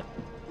 8-yard punt.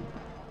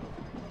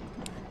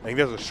 I think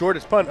that's the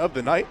shortest punt of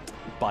the night.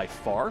 By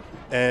far.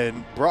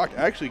 And Brock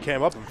actually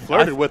came up and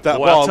flirted with that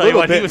ball a little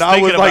little bit. bit. He was and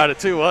thinking I was about it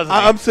too, wasn't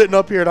he? I'm sitting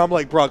up here and I'm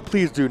like, Brock,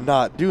 please do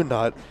not.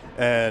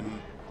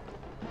 And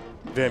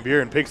Van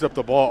Buren picks up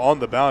the ball on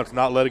the bounce,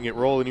 not letting it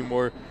roll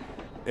anymore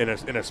in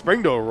a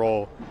Springdale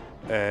roll.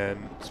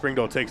 And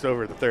Springdale takes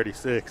over the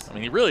 36. I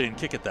mean, he really didn't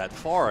kick it that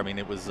far. I mean,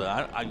 it was,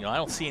 I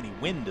don't see any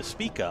wind to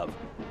speak of.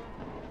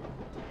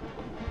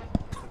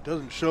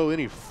 Doesn't show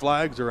any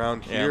flags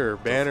around here or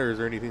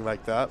banners or anything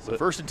like that. So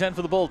 1st and 10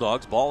 for the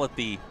Bulldogs. Ball at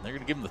they're going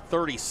to give him the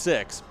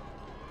 36.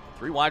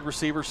 3 wide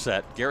receivers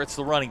set. Garrett's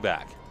the running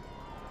back.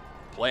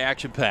 Play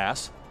action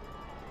pass.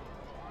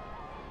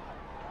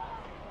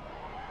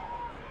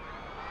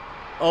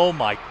 Oh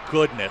my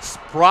goodness.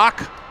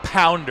 Brock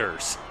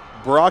Pounders.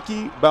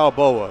 Brocky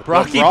Balboa. The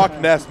Brock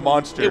Ness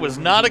monster. It was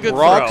not a good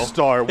rock throw.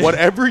 Star,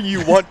 whatever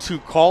you want to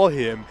call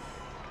him.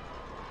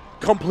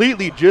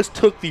 Completely just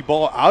took the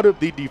ball out of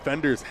the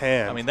defender's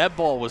hand. I mean, that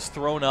ball was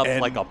thrown up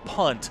like a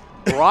punt.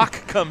 Brock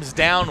comes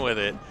down with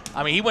it.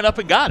 I mean, he went up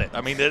and got it. I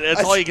mean,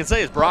 that's all you can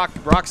say is Brock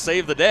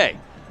saved the day.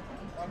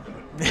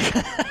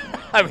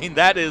 I mean,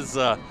 that's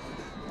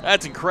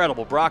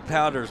incredible. Brock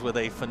Pounders with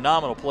a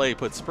phenomenal play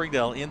put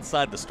Springdale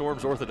inside the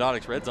Storm's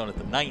orthodontics red zone at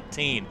the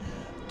 19.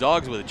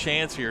 Dogs with a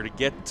chance here to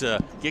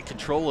get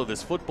control of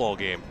this football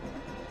game.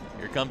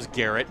 Here comes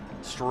Garrett,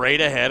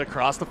 straight ahead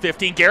across the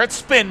 15. Garrett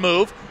spin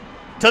move.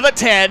 To the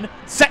 10,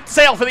 set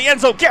sail for the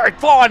end zone. Garrett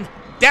Vaughn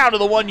down to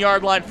the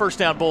 1-yard line, 1st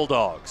down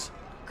Bulldogs.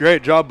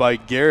 Great job by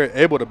Garrett,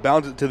 able to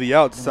bounce it to the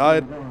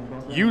outside,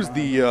 use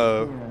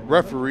the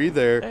referee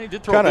there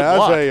kind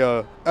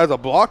of as a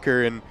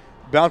blocker and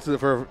bounces it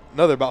for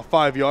another about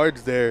 5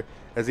 yards there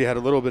as he had a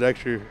little bit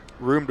extra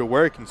room to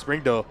work, and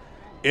Springdale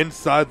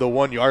inside the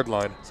 1-yard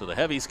line. So the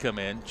heavies come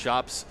in,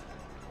 Chops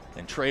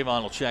and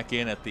Trayvon will check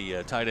in at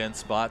the tight end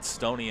spots,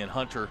 Stoney and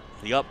Hunter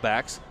the up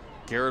backs.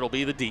 Garrett will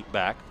be the deep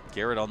back.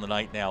 Garrett on the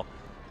night now,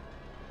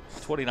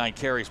 29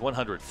 carries,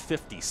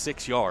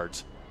 156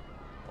 yards.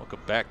 Welcome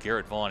back,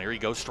 Garrett Vaughn. Here he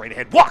goes straight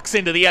ahead, walks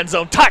into the end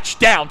zone,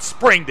 touchdown,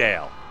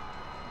 Springdale.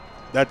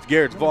 That's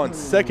Garrett Vaughn's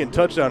 2nd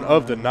touchdown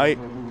of the night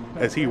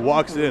as he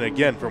walks in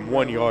again from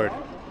 1 yard.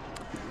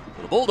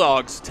 The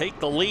Bulldogs take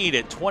the lead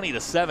at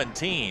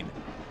 20-17.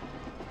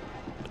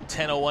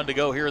 10:01 to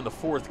go here in the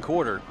 4th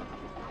quarter.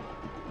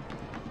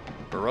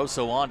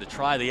 Barroso on to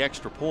try the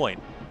extra point.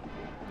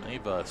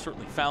 They've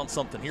certainly found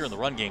something here in the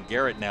run game.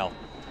 Garrett now,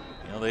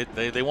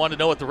 they want to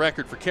know what the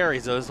record for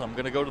carries is. I'm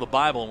going to go to the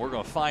Bible, and we're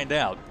going to find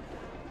out.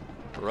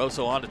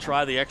 Barroso on to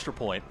try the extra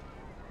point.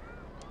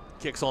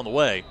 Kicks on the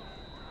way,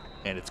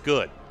 and it's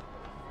good.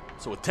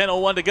 So with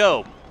 10:01 to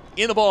go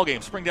in the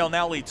ballgame, Springdale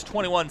now leads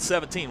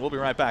 21-17. We'll be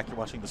right back. You're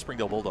watching the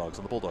Springdale Bulldogs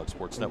on the Bulldog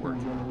Sports Network.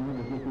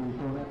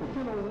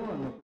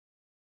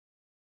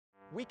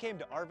 We came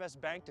to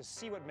Arvest Bank to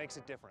see what makes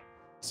it different.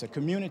 It's a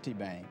community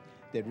bank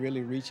that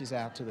really reaches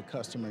out to the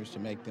customers to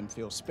make them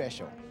feel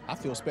special. I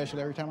feel special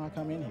every time I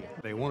come in here.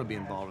 They want to be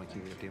involved in the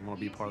community and want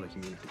to be part of the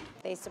community.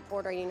 They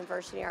support our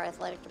university, our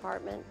athletic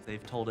department.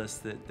 They've told us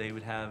that they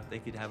could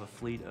have a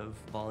fleet of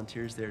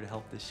volunteers there to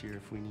help this year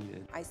if we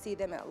needed. I see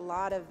them at a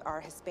lot of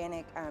our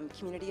Hispanic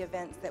community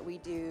events that we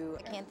do.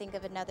 I can't think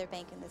of another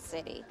bank in the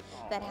city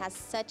that has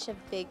such a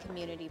big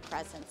community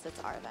presence as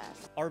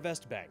Arvest.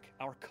 Arvest Bank,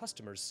 our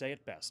customers say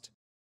it best.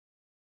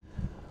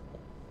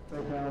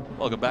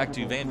 Welcome back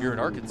to Van Buren,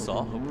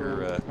 Arkansas. Hope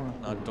you're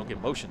don't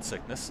get motion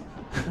sickness.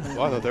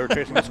 Well, I thought they were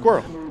chasing a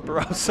squirrel.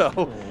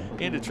 Barroso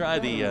in to try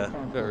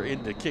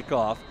in to kick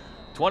off.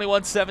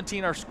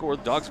 21-17 our score.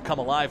 The Dogs have come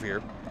alive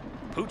here.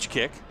 Pooch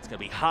kick. It's going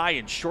to be high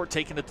and short,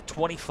 taken at the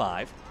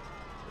 25.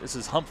 This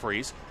is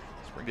Humphreys.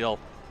 Springdale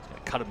is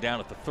going to cut him down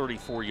at the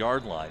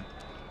 34-yard line.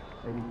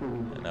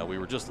 And we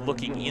were just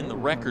looking in the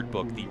record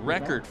book. The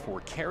record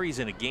for carries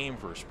in a game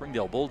for a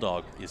Springdale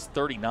Bulldog is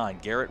 39.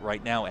 Garrett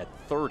right now at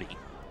 30.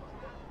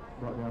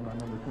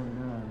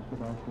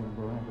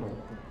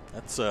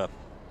 That's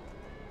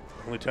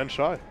only 10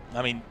 shy.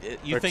 I mean,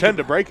 you or think 10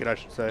 to break it, I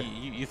should say.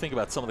 You think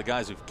about some of the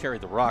guys who've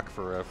carried the rock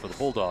for the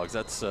Bulldogs.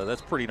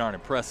 That's pretty darn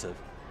impressive.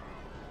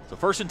 So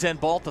 1st and 10,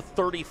 ball to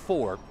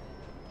 34.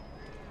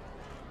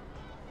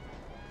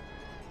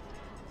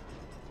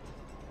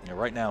 Yeah,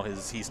 right now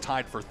he's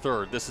tied for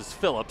 3rd. This is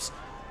Phillips.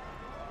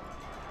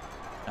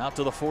 Out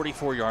to the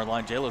 44-yard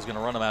line. J-Lo's going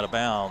to run him out of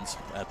bounds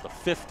at the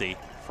 50.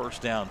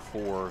 1st down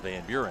for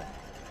Van Buren.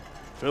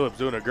 Phillips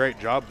doing a great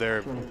job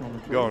there,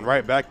 going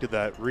right back to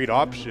that read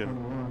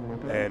option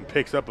and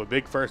picks up a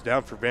big 1st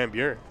down for Van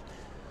Buren.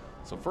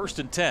 So 1st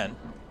and 10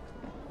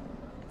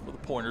 for the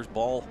Pointers.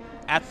 Ball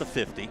at the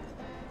 50.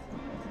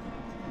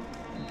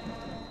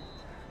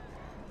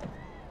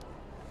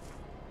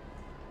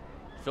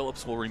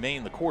 Phillips will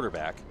remain the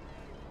quarterback.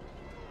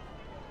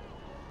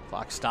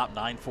 Clock stopped,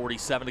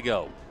 9:47 to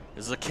go.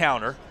 This is a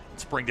counter.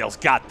 Springdale's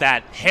got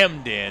that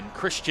hemmed in.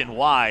 Christian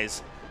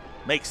Wise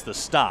makes the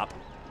stop.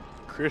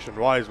 Christian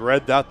Wise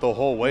read that the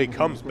whole way,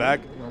 comes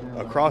back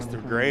across the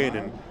grain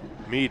and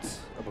meets,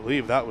 I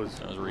believe that was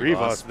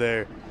Rivas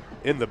there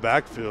in the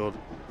backfield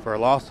for a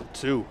loss of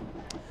 2.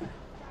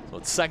 So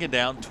it's 2nd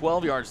down,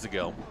 12 yards to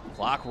go.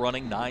 Clock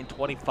running,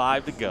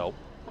 9:25 to go.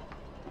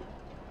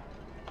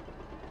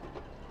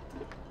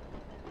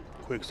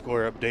 Quick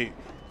score update.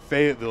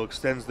 Fayetteville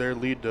extends their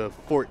lead to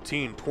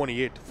 14,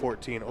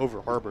 28-14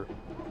 over HAR-BER.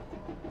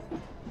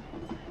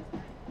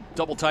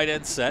 Double tight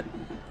end set.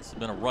 This has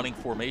been a running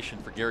formation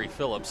for Gary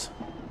Phillips.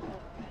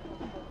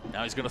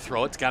 Now he's going to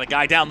throw it. It's got a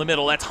guy down the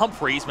middle. That's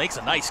Humphreys. Makes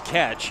a nice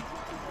catch.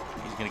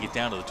 He's going to get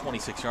down to the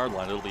 26-yard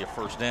line. It'll be a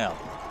 1st down.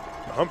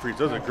 Humphreys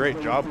does a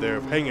great job there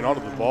of hanging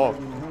onto the ball.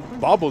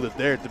 Bobbled it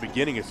there at the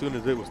beginning as soon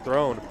as it was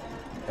thrown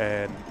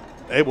and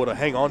able to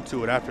hang on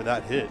to it after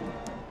that hit.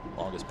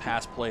 Longest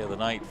pass play of the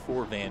night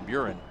for Van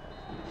Buren.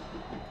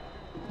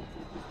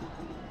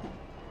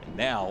 And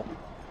now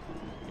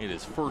it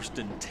is 1st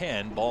and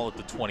 10, ball at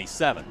the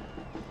 27.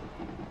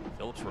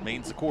 Phillips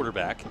remains the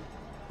quarterback.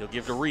 He'll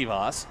give to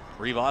Rivas.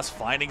 Rivas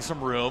finding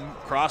some room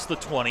across the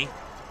 20.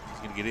 He's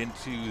going to get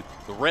into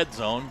the red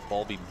zone. Ball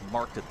will be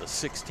marked at the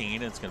 16,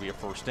 and it's going to be a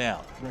 1st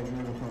down.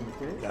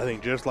 I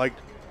think just like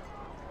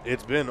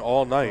it's been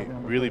all night,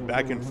 really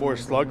back and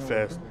forth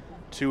slugfest.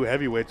 2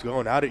 heavyweights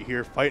going at it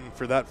here, fighting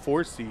for that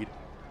 4 seed.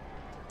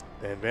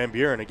 And Van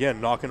Buren again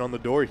knocking on the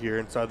door here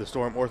inside the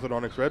Storm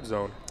Orthodontics red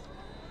zone.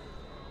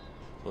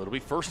 So it'll be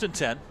 1st and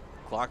 10.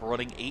 Clock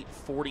running,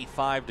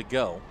 8:45 to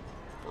go.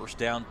 1st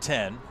down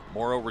 10.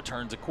 Morrow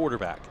returns at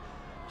quarterback.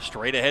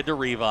 Straight ahead to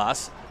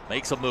Rivas.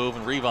 Makes a move,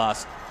 and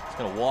Rivas is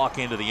going to walk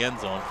into the end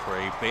zone for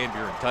a Van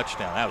Buren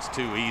touchdown. That was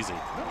too easy.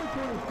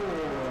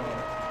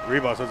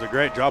 Rivas does a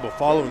great job of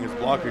following his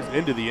blockers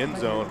into the end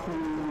zone.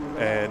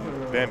 And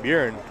Van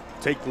Buren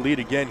take the lead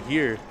again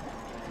here.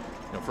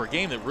 You know, for a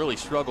game that really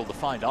struggled to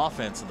find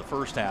offense in the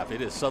 1st half, it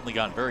has suddenly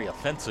gotten very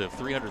offensive.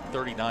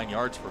 339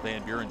 yards for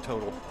Van Buren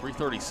total,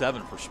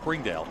 337 for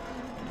Springdale.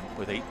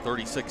 With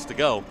 8:36 to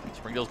go,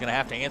 Springdale's going to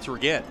have to answer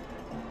again.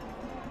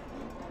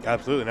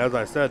 Absolutely, and as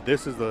I said,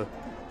 this is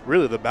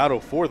really the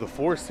battle for the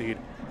 4 seed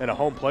in a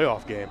home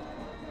playoff game.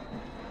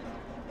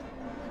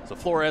 So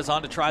Flores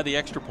on to try the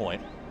extra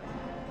point.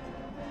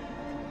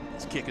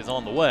 This kick is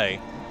on the way,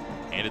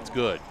 and it's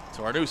good.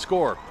 So our new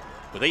score,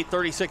 with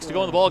 8:36 to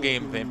go in the ball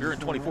game, Van Buren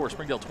 24,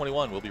 Springdale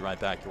 21. We'll be right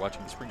back. You're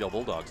watching the Springdale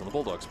Bulldogs on the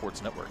Bulldog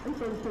Sports Network.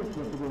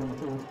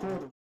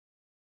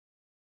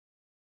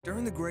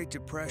 During the Great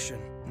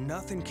Depression,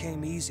 nothing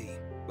came easy.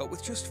 But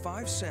with just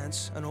 5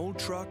 cents, an old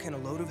truck, and a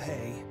load of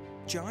hay,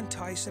 John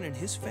Tyson and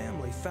his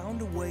family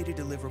found a way to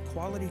deliver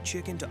quality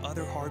chicken to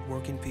other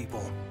hardworking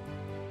people.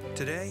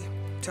 Today,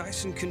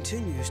 Tyson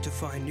continues to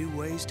find new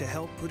ways to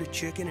help put a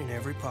chicken in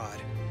every pot.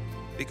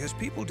 Because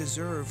people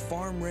deserve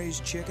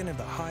farm-raised chicken of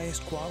the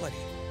highest quality.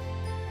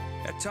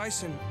 At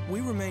Tyson,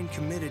 we remain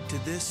committed to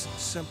this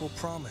simple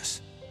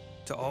promise: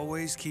 to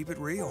always keep it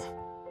real,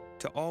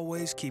 to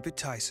always keep it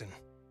Tyson.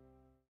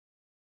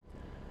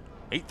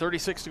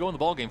 8:36 to go in the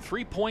ball game.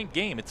 3-point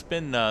game. It's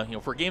been,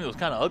 for a game that was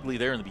kind of ugly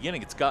there in the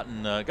beginning, it's got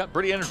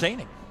pretty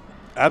entertaining.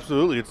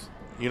 Absolutely, it's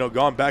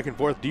gone back and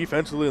forth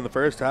defensively in the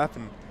 1st half,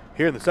 and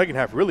here in the 2nd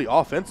half, really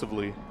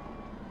offensively.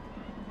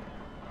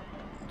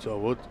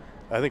 So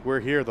I think we're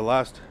here the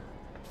last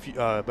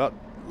about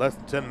less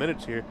than 10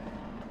 minutes here,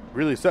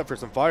 really set for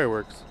some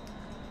fireworks.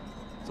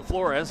 So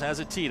Flores has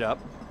it teed up.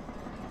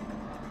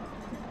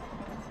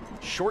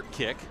 Short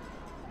kick,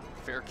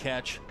 fair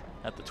catch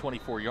at the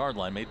 24-yard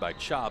line made by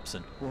Chops,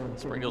 and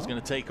Springdale's going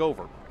to take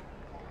over.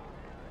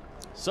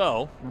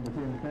 So,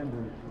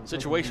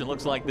 situation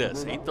looks like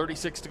this.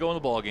 8:36 to go in the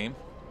ball game.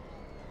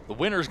 The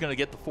winner's going to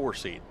get the 4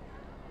 seed.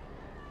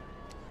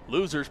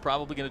 Loser's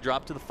probably going to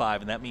drop to the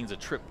 5, and that means a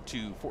trip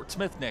to Fort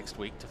Smith next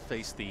week to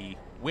face the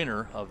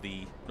winner of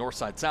the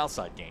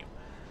Northside-Southside game.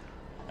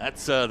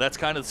 That's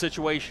kind of the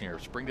situation here.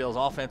 Springdale's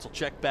offense will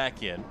check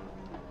back in.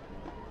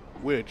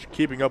 which,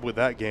 keeping up with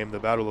that game, the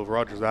Battle of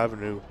Rogers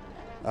Avenue,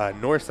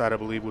 north side, I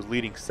believe, was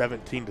leading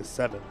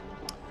 17-7.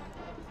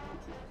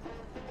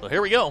 So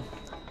here we go.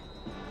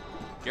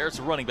 Garrett's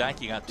the running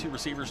back. You got two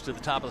receivers to the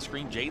top of the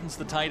screen. Jaden's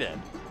the tight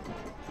end.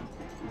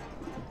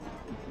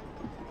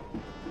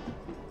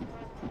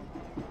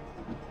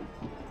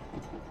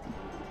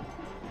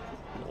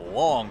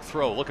 Long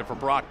throw looking for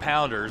Brock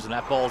Pounders, and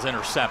that ball's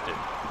intercepted.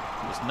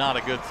 It was not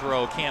a good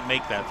throw. Can't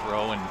make that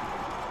throw, and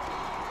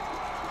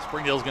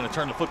Springdale's going to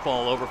turn the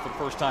football over for the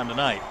first time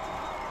tonight.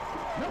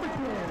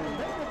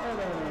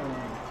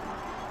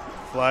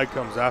 Flag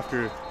comes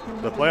after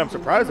the play. I'm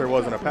surprised there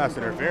wasn't a pass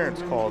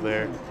interference call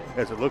there,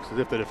 as it looks as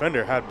if the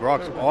defender had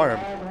Brock's arm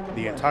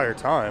the entire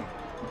time.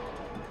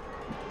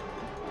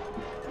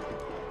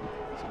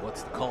 So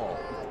what's the call?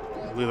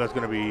 I believe that's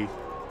going to be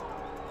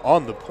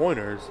on the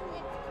pointers,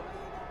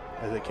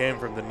 as it came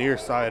from the near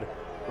side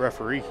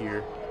referee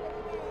here.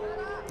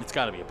 It's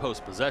got to be a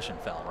post-possession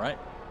foul, right?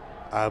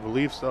 I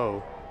believe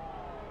so.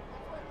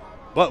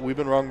 But we've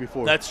been wrong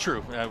before. That's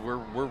true.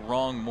 We're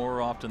wrong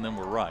more often than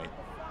we're right.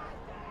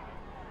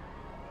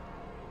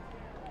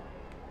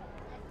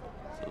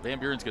 So Van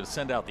Buren's going to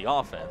send out the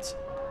offense.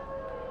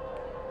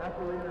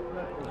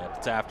 Yeah,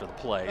 it's after the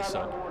play,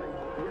 so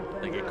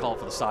they get called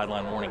for the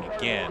sideline warning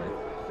again.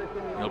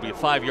 It'll be a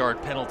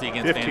 5-yard penalty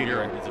against Van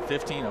Buren. Is it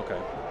 15? Okay.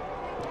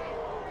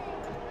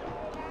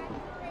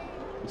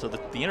 So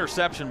the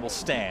interception will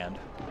stand.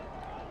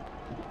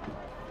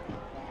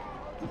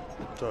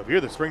 So if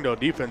you're the Springdale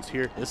defense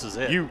here, this is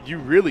it. You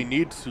really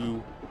need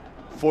to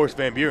force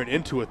Van Buren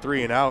into a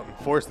 3-and-out and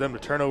force them to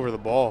turn over the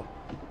ball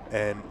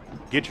and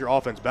get your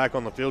offense back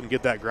on the field and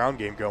get that ground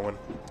game going.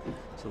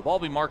 So the ball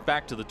will be marked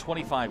back to the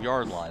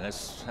 25-yard line.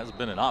 This hasn't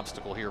been an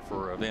obstacle here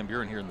for Van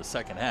Buren here in the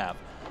second half.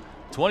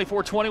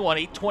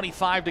 24-21,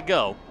 8:25 to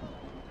go.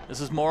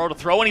 This is Morrow to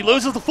throw, and he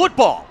loses the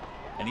football.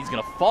 And he's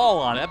going to fall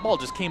on it. That ball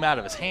just came out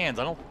of his hands.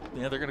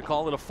 They're going to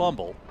call it a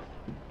fumble.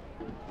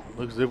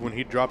 Looks as if when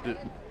he dropped it,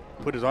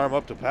 put his arm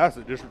up to pass,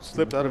 it just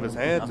slipped out of his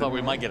hands. I thought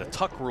we might get a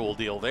tuck rule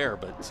deal there,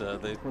 but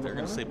they're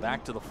going to say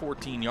back to the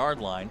 14-yard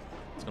line.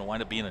 It's going to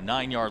wind up being a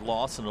 9-yard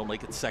loss, and it'll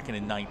make it 2nd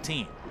and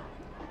 19.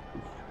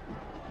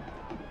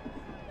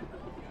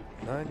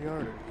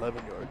 9-yard or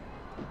 11-yard?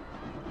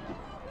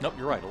 Nope,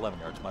 you're right, 11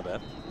 yards, my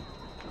bad.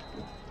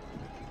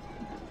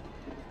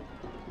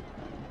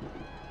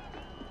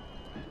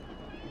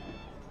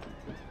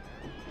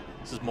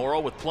 This is Morrow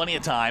with plenty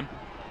of time.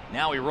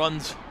 Now he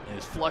runs and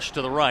is flush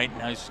to the right.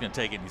 Now he's just going to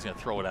take it and he's going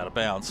to throw it out of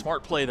bounds.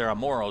 Smart play there on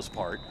Morrow's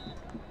part.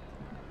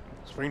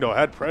 Springdale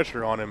had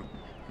pressure on him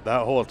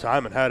that whole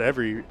time and had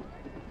every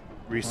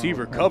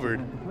receiver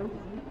covered.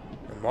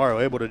 And Morrow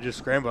able to just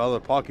scramble out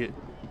of the pocket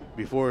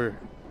before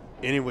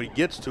anybody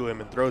gets to him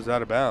and throws it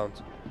out of bounds.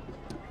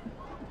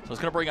 So it's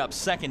going to bring up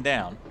 2nd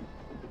down.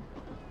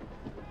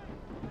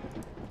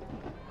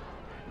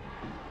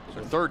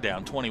 So 3rd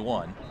down,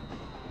 21.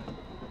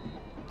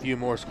 Few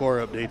more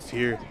score updates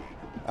here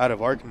out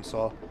of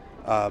Arkansas.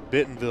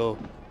 Bentonville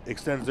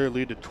extends their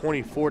lead to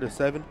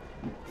 24-7.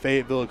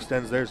 Fayetteville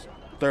extends theirs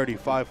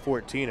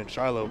 35-14, and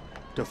Shiloh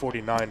to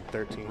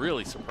 49-13.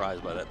 Really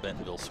surprised by that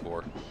Bentonville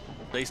score.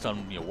 Based on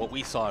what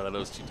we saw out of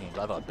those two teams,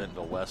 I thought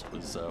Bentonville West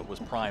was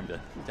primed to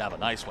have a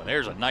nice one.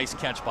 There's a nice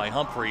catch by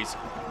Humphreys,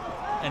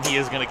 and he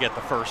is going to get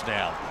the first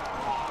down.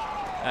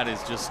 That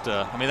is just,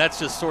 that's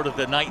just sort of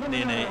the night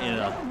in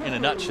a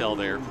nutshell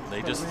there.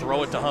 They just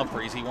throw it to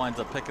Humphreys. He winds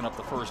up picking up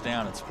the first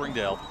down, and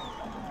Springdale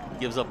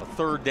gives up a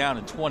 3rd down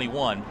and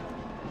 21.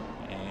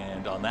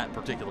 And on that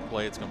particular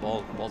play, the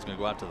ball's going to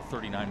go out to the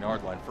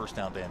 39-yard line. First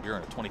down, Van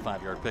Buren, a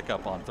 25-yard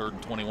pickup on 3rd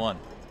and 21.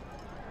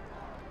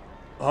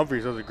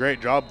 Humphreys does a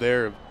great job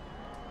there of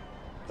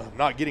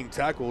not getting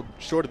tackled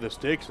short of the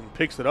sticks and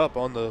picks it up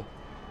on the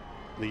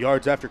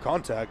yards after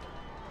contact.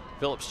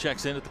 Phillips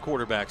checks in at the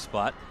quarterback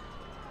spot.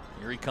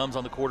 Here he comes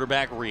on the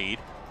quarterback read.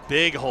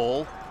 Big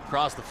hole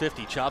across the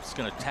 50. Chops is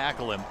going to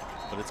tackle him,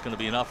 but it's going to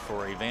be enough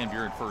for a Van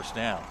Buren first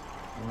down.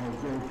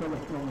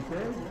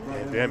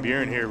 And Van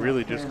Buren here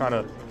really just kind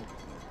of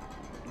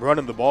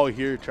running the ball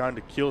here, trying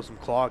to kill some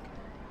clock.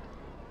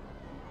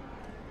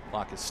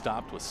 Clock is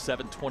stopped with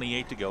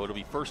 7:28 to go. It'll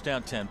be 1st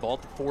down 10, ball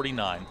at the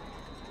 49.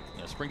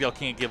 Springdale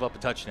can't give up a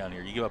touchdown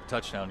here. You give up a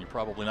touchdown, you're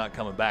probably not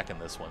coming back in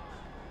this one.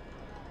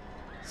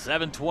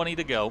 7:20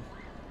 to go.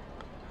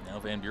 Now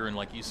Van Buren,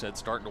 like you said,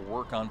 starting to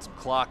work on some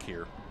clock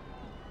here.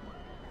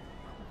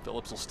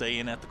 Phillips will stay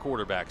in at the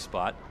quarterback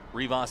spot.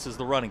 Rivas is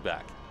the running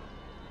back.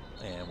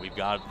 And we've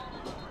got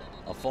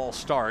a false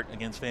start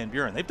against Van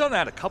Buren. They've done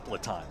that a couple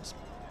of times.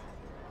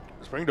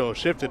 Springdale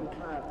shifted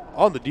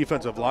on the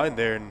defensive line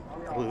there, and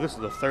I believe this is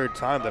the 3rd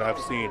time that I've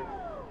seen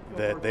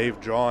that they've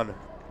drawn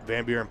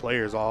Van Buren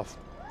players off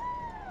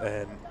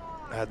and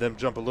had them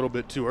jump a little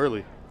bit too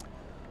early.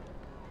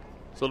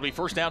 So it'll be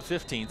 1st down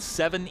 15,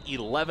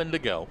 7:11 to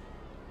go.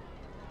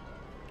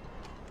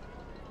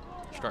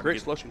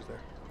 Great slushies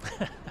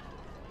there.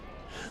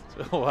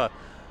 So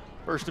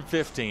 1st and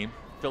 15.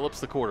 Phillips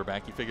the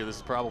quarterback. You figure this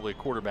is probably a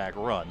quarterback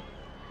run.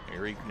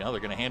 Here now they're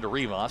going to hand to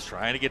Rivas,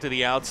 trying to get to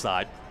the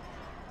outside.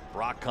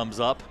 Brock comes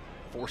up,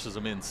 Forces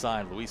him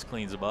inside. Luis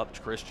cleans him up.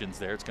 Christian's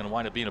there. It's going to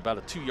wind up being about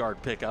a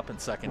 2-yard pickup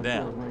and second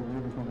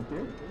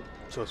down.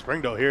 So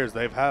Springdale here is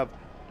they've have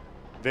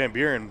Van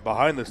Buren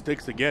behind the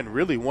sticks again.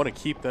 Really want to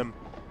keep them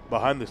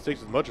behind the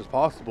sticks as much as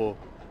possible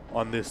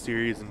on this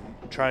series and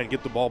try and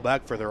get the ball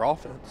back for their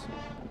offense.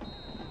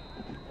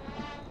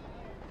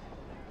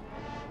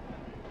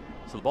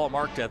 So the ball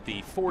marked at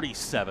the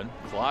 47.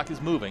 Clock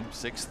is moving.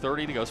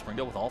 6:30 to go.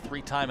 Springdale with all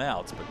 3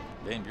 timeouts, but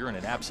Van Buren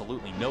in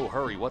absolutely no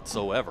hurry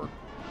whatsoever.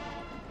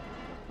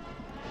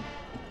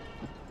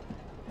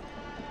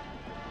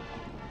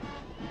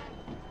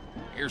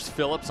 Here's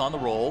Phillips on the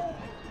roll.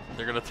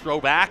 They're going to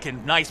throw back,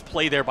 and nice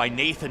play there by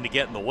Nathan to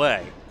get in the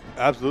way.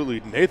 Absolutely.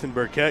 Nathan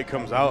Burkett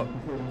comes out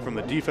from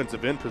the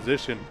defensive end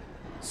position,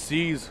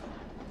 sees,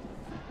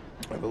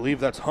 I believe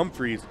that's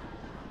Humphreys,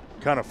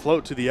 kind of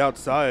float to the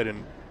outside,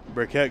 and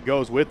Burkett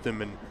goes with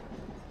him, and,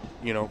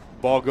 you know,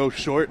 ball goes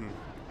short, and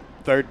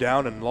 3rd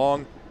down and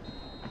long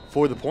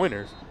for the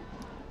Pointers.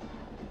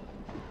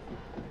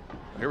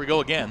 Here we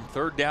go again.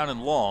 3rd down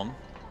and long.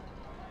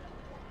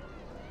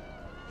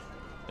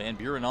 Van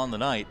Buren on the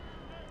night,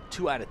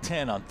 2 out of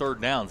 10 on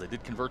 3rd downs. They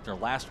did convert their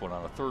last one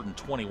on a 3rd and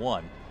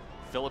 21.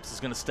 Phillips is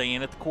going to stay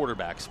in at the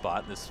quarterback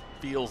spot. This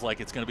feels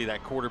like it's going to be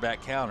that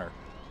quarterback counter.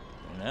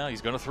 And now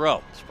he's going to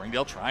throw.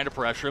 Springdale trying to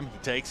pressure him. He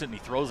takes it and he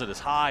throws it as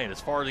high and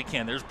as far as he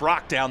can. There's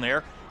Brock down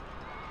there.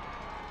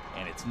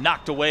 And it's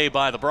knocked away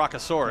by the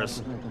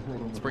Brachiosaurus.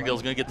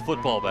 Springdale's going to get the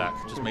football back.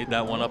 Just made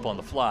that one up on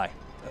the fly.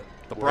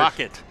 The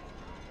Brocket.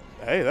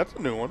 Hey, that's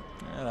a new one.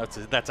 Yeah,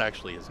 that's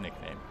actually his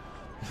nickname.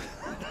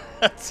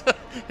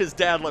 His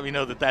dad let me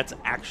know that that's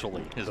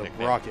actually his nickname.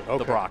 The Brocket. Okay.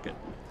 The Brocket.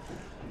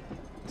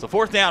 So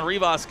 4th down,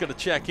 Rivas going to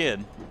check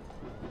in.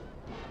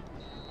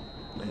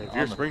 And if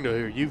you're Springdale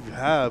here, you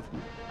have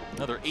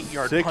another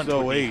 8-yard punt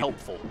would be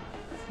helpful.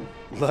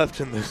 Left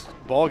in this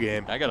ball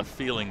game. I got a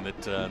feeling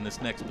that in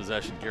this next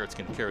possession, Garrett's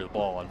going to carry the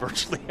ball on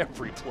virtually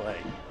every play.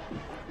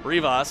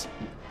 Rivas.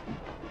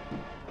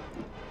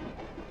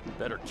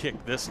 Better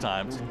kick this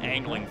time. It's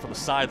angling for the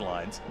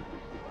sidelines.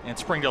 And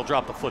Springdale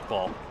dropped the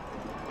football.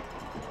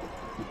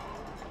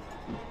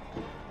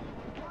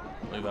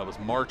 I believe that was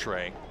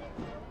Martre.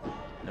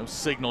 No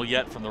signal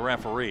yet from the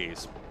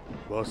referees.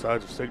 Both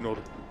sides have signaled.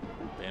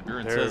 Van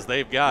Buren says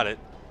they've got it.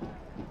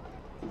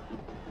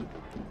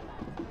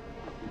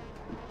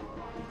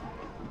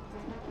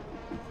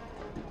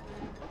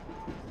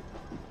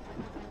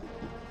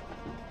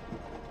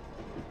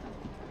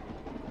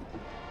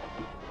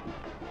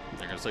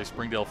 They're going to say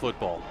Springdale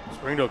football.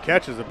 Springdale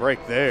catches a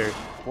break there.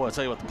 Boy, I'll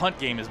tell you what, the punt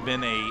game has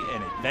been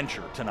an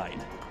adventure tonight.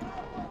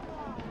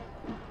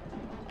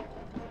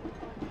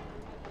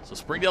 So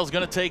Springdale's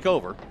going to take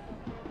over.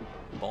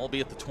 Ball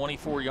be at the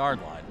 24-yard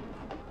line.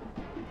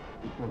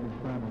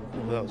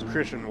 That was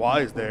Christian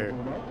Wise there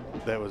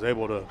that was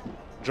able to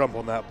jump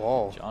on that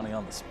ball. Johnny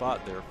on the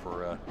spot there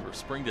for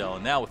Springdale.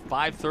 And now with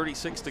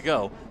 5:36 to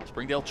go,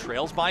 Springdale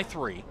trails by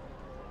 3. You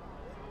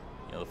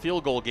know, the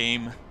field goal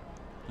game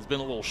has been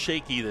a little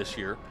shaky this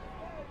year.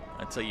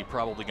 I'd say you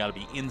probably got to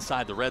be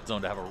inside the red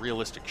zone to have a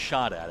realistic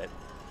shot at it.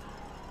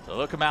 So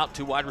they'll come out,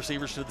 2 wide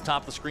receivers to the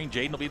top of the screen.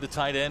 Jaden will be the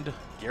tight end,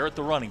 Garrett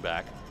the running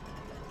back.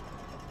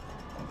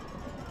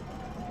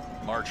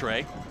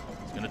 Martre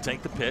is going to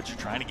take the pitch,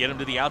 trying to get him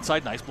to the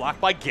outside. Nice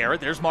block by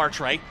Garrett. There's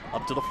Martre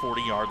up to the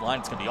 40-yard line.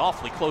 It's going to be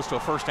awfully close to a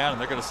 1st down,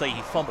 and they're going to say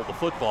he fumbled the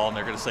football, and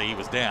they're going to say he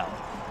was down.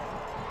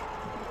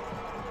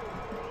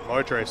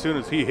 Martre, as soon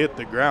as he hit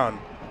the ground,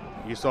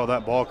 you saw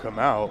that ball come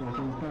out.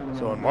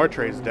 So when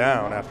Martre's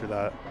down after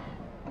that.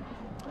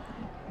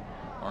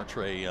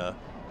 Martre, as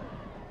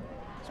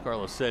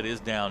Carlos said, is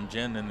down.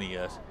 Jen and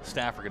the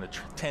staff are going to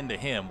tend to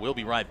him. We'll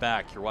be right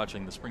back. You're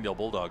watching the Springdale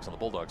Bulldogs on the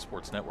Bulldog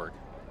Sports Network.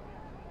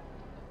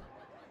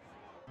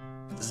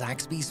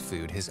 Zaxby's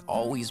food has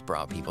always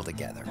brought people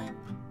together.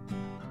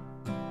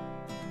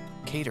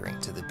 Catering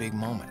to the big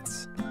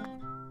moments,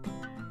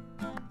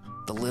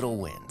 the little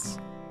wins,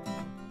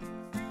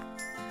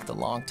 the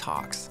long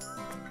talks,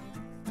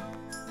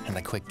 and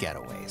the quick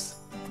getaways.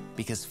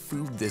 Because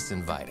food this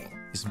inviting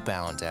is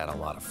bound to add a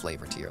lot of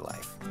flavor to your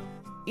life.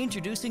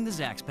 Introducing the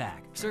Zax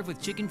Pack. Served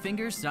with chicken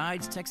fingers,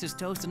 sides, Texas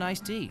toast, and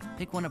iced tea.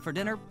 Pick one up for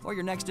dinner or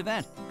your next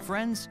event.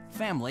 Friends,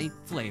 family,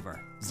 flavor.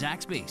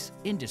 Zaxby's.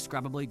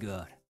 Indescribably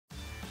good.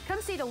 Come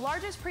see the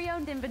largest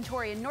pre-owned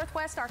inventory in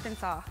Northwest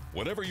Arkansas.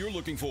 Whatever you're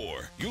looking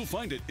for, you'll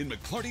find it in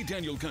McClarty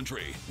Daniel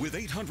Country. With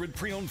 800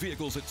 pre-owned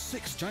vehicles at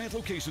 6 giant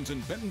locations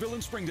in Bentonville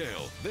and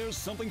Springdale, there's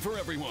something for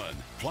everyone.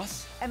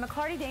 Plus, at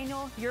McClarty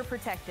Daniel, you're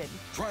protected.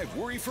 Drive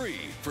worry-free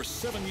for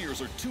 7 years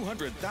or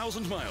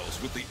 200,000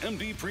 miles with the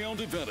MD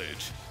Pre-Owned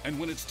Advantage. And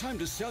when it's time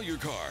to sell your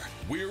car,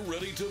 we're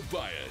ready to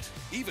buy it,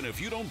 even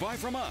if you don't buy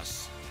from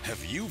us.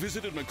 Have you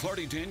visited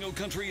McClarty Daniel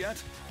Country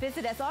yet?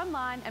 Visit us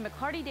online at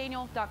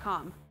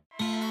McClartyDaniel.com.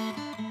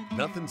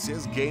 Nothing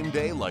says game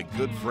day like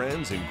good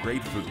friends and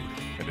great food.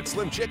 And at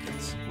Slim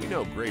Chickens, we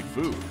know great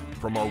food.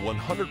 From our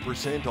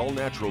 100%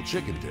 all-natural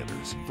chicken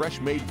tenders,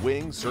 fresh-made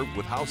wings served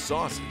with house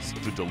sauces,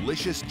 to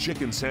delicious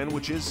chicken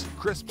sandwiches,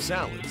 crisp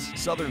salads,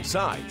 southern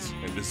sides,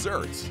 and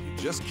desserts you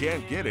just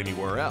can't get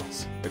anywhere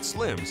else. At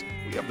Slim's,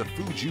 we have the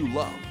food you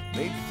love,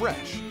 made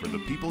fresh for the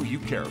people you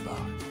care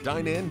about.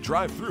 Dine in,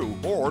 drive through,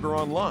 or order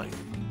online.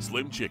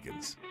 Slim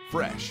Chickens.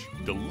 Fresh,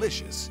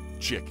 delicious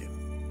chicken.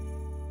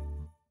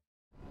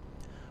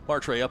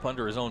 Martre up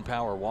under his own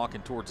power,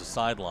 walking towards the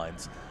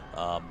sidelines.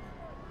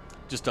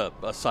 Just a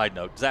side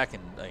note, Zach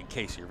and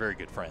Casey are very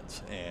good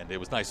friends, and it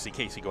was nice to see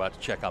Casey go out to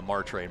check on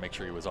Martre and make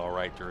sure he was all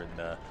right during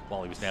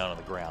while he was down on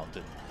the ground.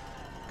 And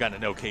got to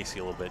know Casey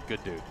a little bit.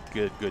 Good dude.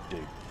 Good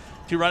dude.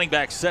 Two running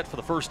backs set for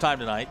the first time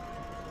tonight.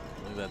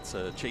 I believe that's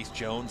Chase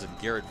Jones and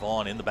Garrett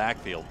Vaughn in the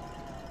backfield.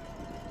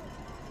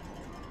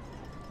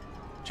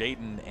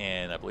 Jaden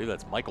and I believe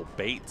that's Michael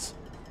Bates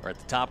are at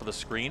the top of the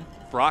screen.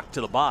 Brock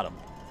to the bottom.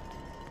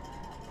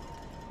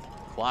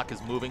 Clock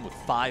is moving with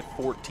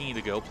 5:14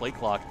 to go. Play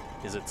clock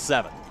is at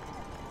 7.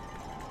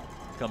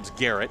 Here comes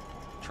Garrett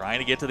trying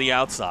to get to the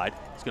outside.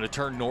 He's going to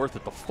turn north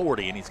at the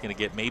 40, and he's going to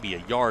get maybe a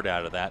yard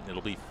out of that, and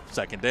it'll be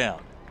second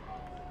down.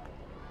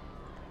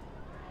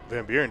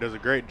 Van Buren does a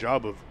great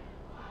job of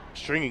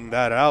stringing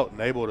that out and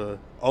able to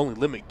only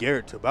limit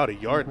Garrett to about a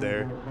yard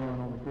there.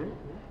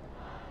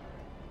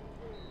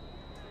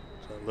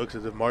 So it looks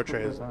as if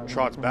Martre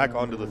trots back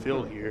onto the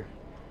field here.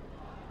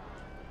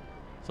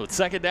 So it's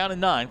second down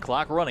and 9.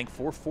 Clock running,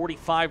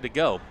 4:45 to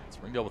go.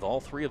 Springdale with all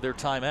 3 of their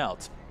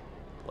timeouts.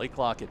 Play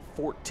clock at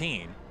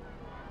 14.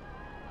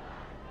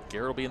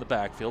 Garrett will be in the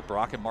backfield.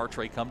 Brock and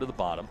Martre come to the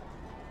bottom.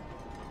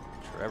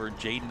 Trevor and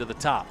Jaden to the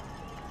top.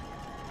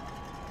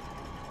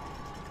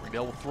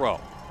 Springdale will throw.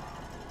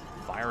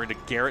 Fire into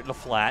Garrett in the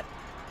flat.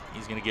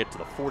 He's going to get to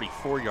the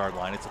 44-yard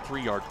line. It's a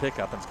 3-yard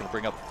pickup, and it's going to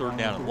bring up third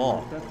down and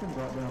long.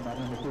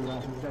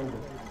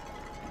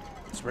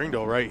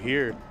 Springdale right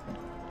here,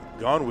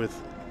 gone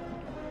with,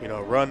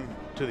 run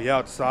to the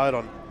outside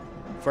on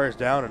first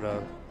down and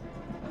a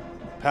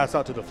pass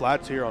out to the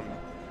flats here on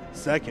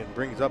second.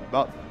 Brings up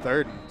about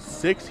 3rd and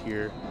 6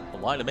 here. The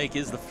line to make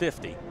is the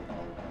 50.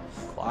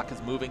 Clock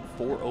is moving,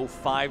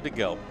 4:05 to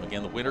go.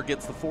 Again, the winner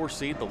gets the 4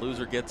 seed, the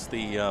loser gets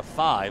the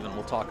 5, and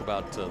we'll talk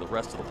about the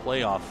rest of the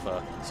playoff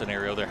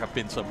scenario. There have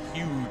been some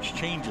huge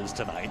changes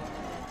tonight.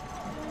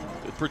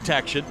 Good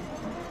protection.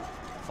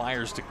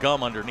 Fires to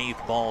Gum underneath,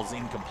 ball's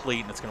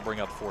incomplete, and it's going to bring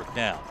up 4th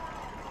down.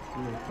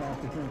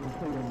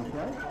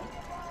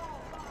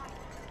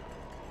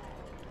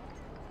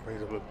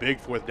 Brings up a big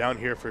 4th down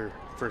here for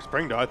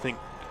Springdale. I think,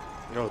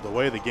 the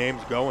way the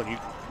game's going, you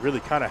really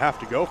kind of have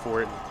to go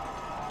for it and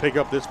pick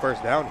up this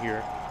first down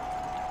here.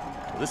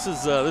 This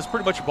is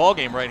pretty much a ball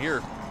game right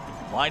here.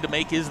 Line to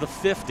make is the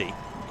 50.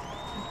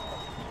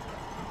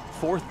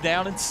 4th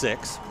down and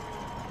 6.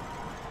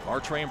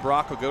 Martre and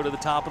Brock will go to the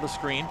top of the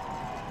screen.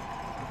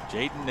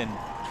 Jaden and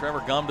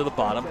Trevor Gum to the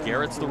bottom.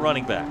 Garrett's the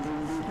running back.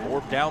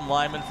 4 down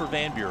linemen for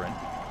Van Buren.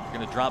 They're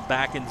going to drop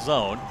back in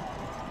zone.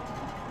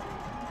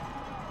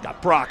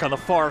 Got Brock on the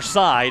far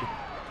side.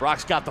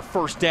 Brock's got the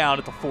first down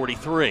at the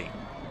 43.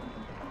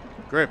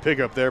 Great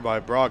pickup there by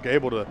Brock,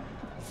 able to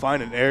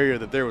find an area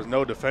that there was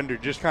no defender,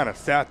 just kind of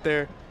sat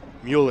there.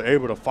 Mueller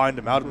able to find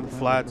him out in the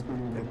flats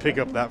and pick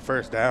up that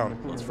first down.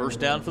 Well, it's first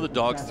down for the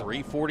Dogs,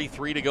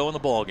 3:43 to go in the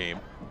ball game.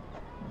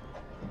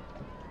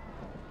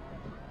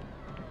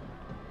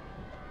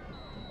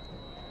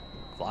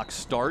 Clock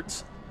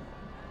starts.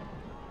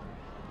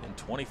 In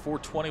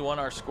 24-21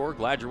 our score.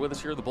 Glad you're with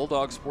us here at the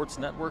Bulldog Sports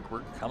Network.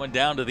 We're coming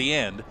down to the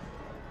end,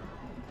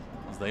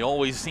 as they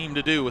always seem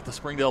to do with the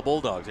Springdale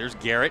Bulldogs. There's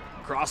Garrett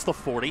across the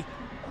 40.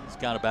 He's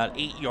got about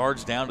 8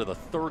 yards down to the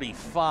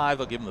 35.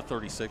 They'll give him the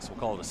 36. We'll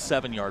call it a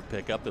 7-yard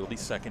pickup. It'll be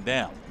second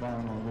down.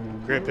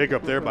 Great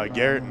pickup there by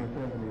Garrett.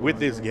 And with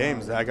this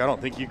game, Zach, I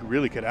don't think you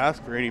really could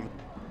ask for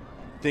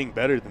anything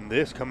better than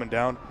this, coming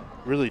down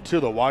really to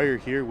the wire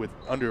here with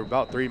under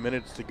about 3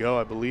 minutes to go,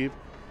 I believe.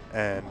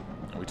 And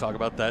we talk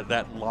about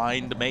that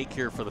line to make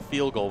here for the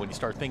field goal. When you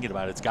start thinking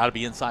about it, it's got to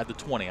be inside the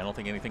 20. I don't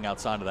think anything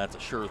outside of that's a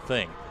sure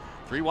thing.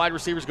 3 wide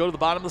receivers go to the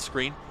bottom of the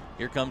screen.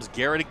 Here comes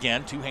Garrett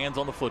again, 2 hands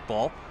on the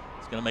football.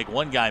 He's going to make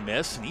one guy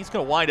miss, and he's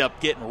going to wind up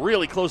getting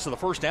really close to the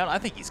first down. I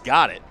think he's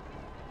got it.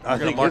 I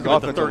think his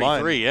offensive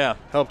line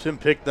helped him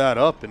pick that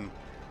up, and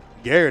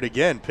Garrett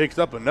again picks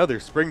up another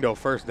Springdale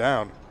first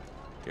down.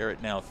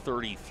 Garrett now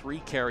 33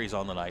 carries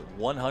on the night,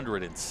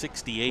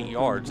 168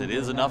 yards. It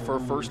is enough for a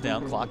first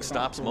down. Clock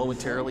stops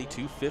momentarily,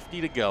 2:50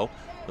 to go.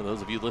 For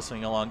those of you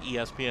listening along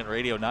ESPN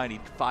Radio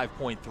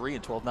 95.3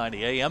 and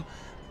 1290 AM,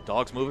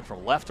 Dogs moving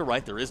from left to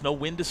right. There is no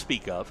wind to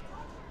speak of.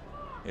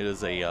 It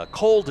is a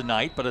cold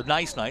night, but a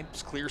nice night.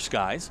 It's clear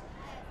skies.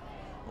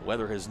 The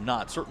weather has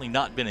certainly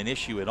not been an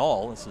issue at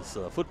all. This is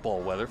football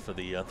weather for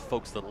the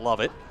folks that love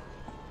it.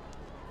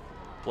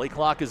 Play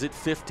clock is at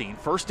 15.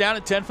 First down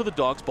and 10 for the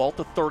Dogs. Ball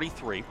to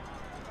 33.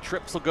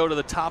 Trips will go to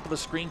the top of the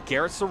screen.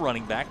 Garrett's the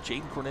running back.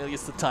 Jaden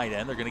Cornelius the tight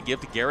end. They're going to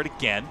give to Garrett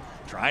again.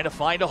 Trying to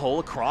find a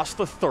hole across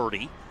the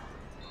 30.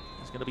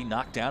 He's going to be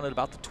knocked down at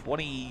about the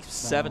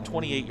 27,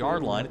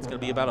 28-yard line. It's going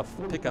to be about a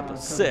pickup of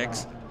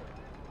 6.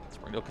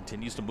 Springdale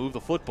continues to move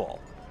the football.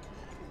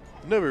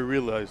 Never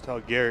realized how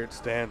Garrett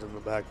stands in the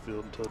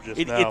backfield until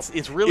just now.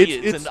 It's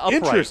really an upright.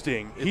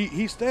 Interesting.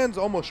 He stands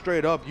almost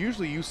straight up.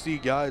 Usually you see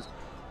guys,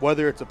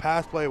 whether it's a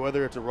pass play,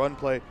 whether it's a run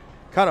play,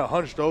 kind of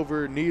hunched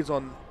over,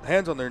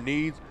 hands on their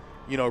knees,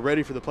 you know,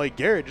 ready for the play.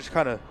 Garrett just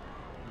kind of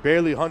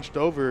barely hunched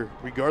over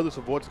regardless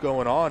of what's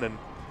going on and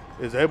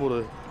is able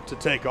to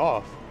take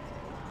off.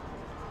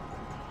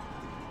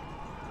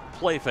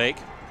 Play fake.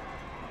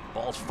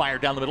 Ball's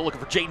fired down the middle,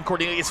 looking for Jaden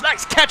Cornelius.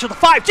 Nice catch at the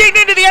 5.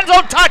 Jaden into the end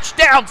zone.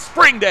 Touchdown,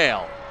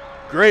 Springdale.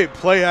 Great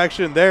play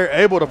action there.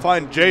 Able to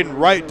find Jaden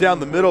right down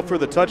the middle for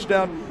the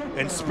touchdown.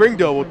 And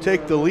Springdale will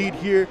take the lead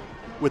here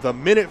with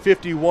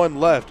 1:51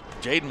 left.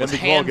 Jaden was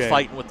hand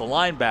fighting with the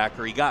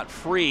linebacker. He got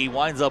free,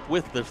 winds up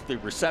with the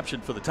reception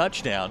for the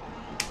touchdown.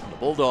 And the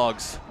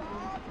Bulldogs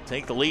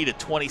take the lead at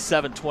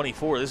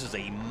 27-24. This is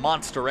a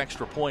monster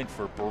extra point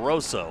for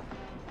Barroso.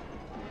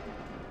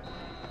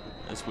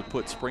 This would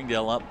put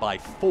Springdale up by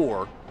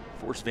 4,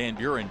 force Van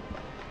Buren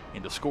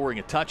into scoring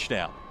a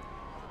touchdown.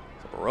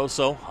 So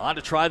Barroso on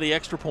to try the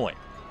extra point.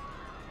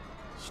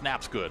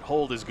 Snap's good,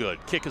 hold is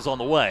good, kick is on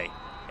the way,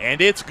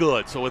 and it's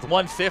good. So with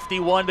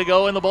 1:51 to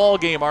go in the ball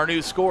game, our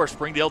new score,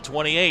 Springdale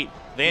 28,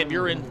 Van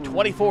Buren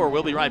 24.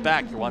 We'll be right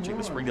back. You're watching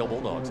the Springdale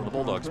Bulldogs on the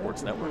Bulldog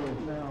Sports Network.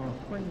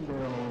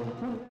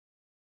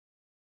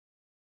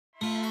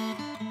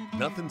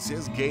 Nothing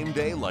says game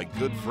day like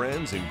good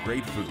friends and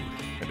great food.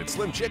 And at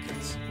Slim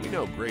Chickens, we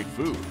know great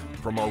food.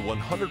 From our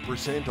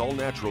 100%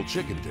 all-natural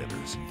chicken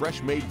tenders,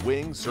 fresh-made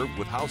wings served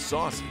with house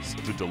sauces,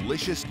 to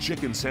delicious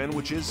chicken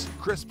sandwiches,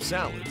 crisp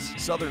salads,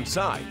 southern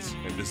sides,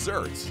 and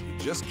desserts you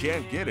just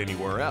can't get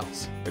anywhere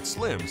else. At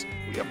Slim's,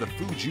 we have the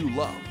food you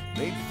love,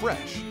 made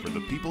fresh for the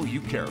people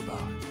you care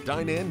about.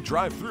 Dine in,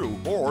 drive through,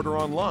 or order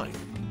online.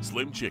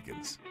 Slim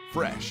Chickens.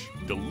 Fresh,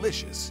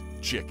 delicious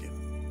chicken.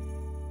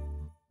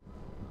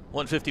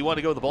 1:51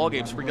 to go in the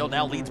ballgame. Springdale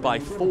now leads by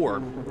 4.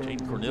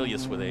 Jaden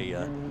Cornelius with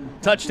a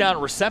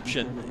touchdown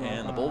reception,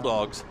 and the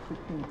Bulldogs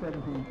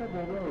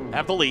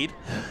have the lead.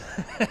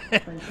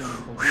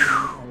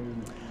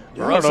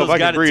 Barroso's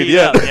got to tee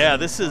up. Yeah,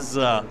 this is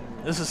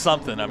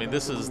something. I mean,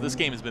 this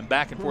game has been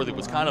back and forth. It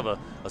was kind of a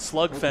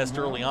slugfest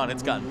early on.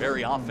 It's gotten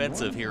very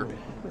offensive here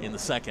in the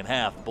second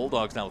half.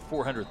 Bulldogs now with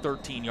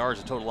 413 yards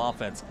of total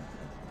offense.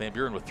 Van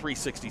Buren with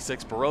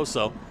 366.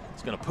 Barroso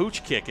is going to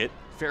pooch kick it.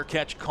 Fair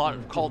catch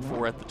called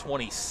for at the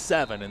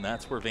 27, and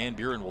that's where Van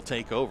Buren will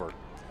take over.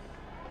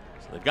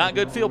 So they've got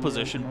good field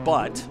position,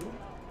 but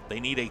they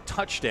need a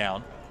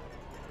touchdown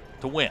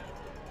to win.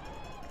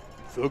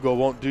 Field goal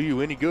won't do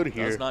you any good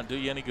here. Does not do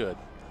you any good.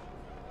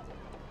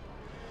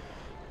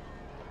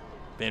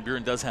 Van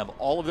Buren does have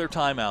all of their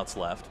timeouts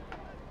left.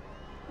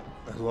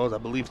 As well as I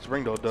believe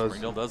Springdale does.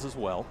 Springdale does as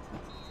well.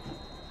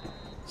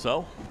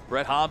 So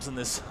Brett Hobbs and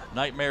this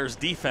Nightmares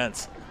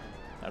defense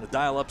got to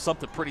dial up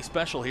something pretty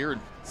special here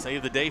and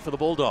save the day for the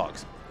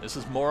Bulldogs. This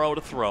is Morrow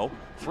to throw.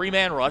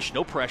 3-man rush,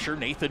 no pressure.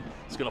 Nathan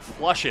is going to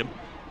flush him.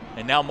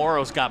 And now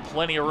Morrow's got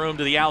plenty of room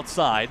to the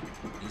outside.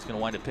 He's going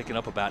to wind up picking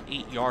up about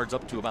 8 yards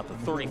up to about the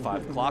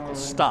 35. The clock will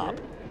stop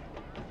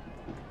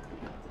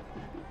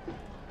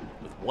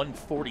with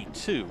 1:42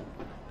 to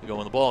go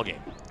in the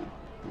ballgame.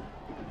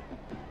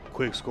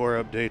 Quick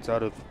score updates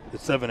out of the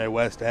 7A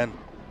West and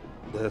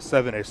the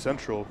 7A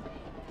Central.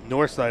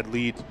 Northside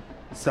leads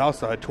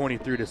Southside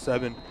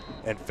 23-7,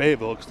 and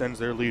Fayetteville extends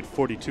their lead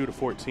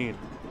 42-14.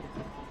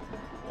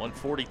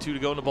 1:42 to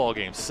go in the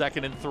ballgame.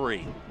 2nd and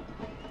 3.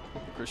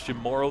 Christian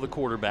Morrow, the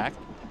quarterback.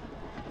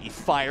 He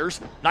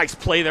fires. Nice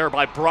play there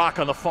by Brock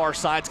on the far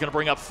side. It's going to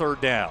bring up 3rd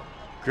down.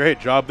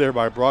 Great job there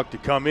by Brock to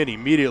come in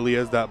immediately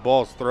as that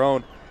ball's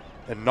thrown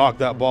and knock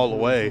that ball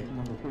away.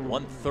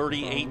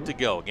 1:38 to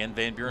go. Again,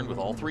 Van Buren with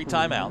all 3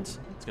 timeouts.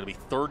 It's going to be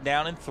 3rd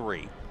down and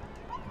 3.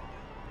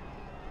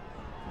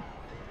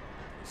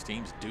 These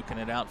teams duking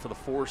it out for the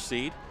 4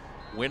 seed.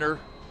 Winner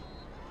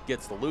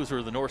gets the loser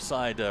of the north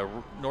side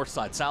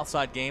south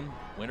side game.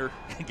 Winner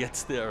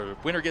gets the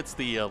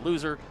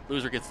loser.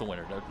 Loser gets the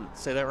winner. Did I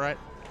say that right?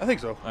 I think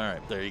so. All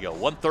right, there you go.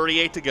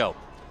 1:38 to go.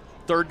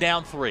 3rd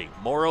down 3.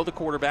 Morrow the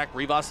quarterback,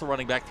 Rivas the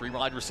running back, 3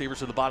 wide receivers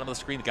to the bottom of the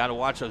screen. The guy to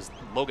watch is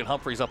Logan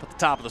Humphreys up at the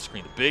top of the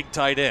screen. The big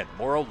tight end.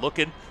 Morrow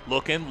looking.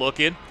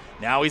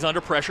 Now he's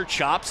under pressure.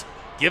 Chops,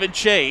 giving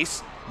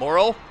chase.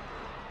 Morrow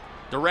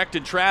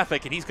directing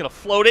traffic, and he's going to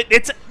float it.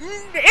 It's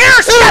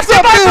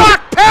intercepted by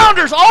Brock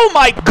Pounders. Oh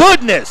my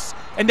goodness!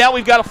 And now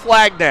we've got a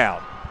flag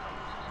down.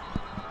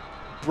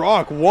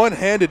 Brock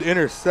one-handed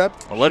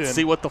interception. Well, let's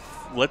see what the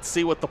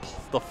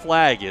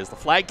flag is. The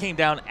flag came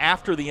down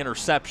after the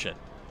interception.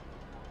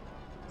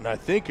 And I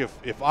think if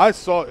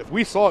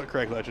we saw it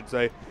correctly, I should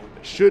say, it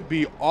should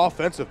be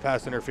offensive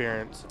pass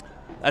interference.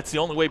 That's the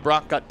only way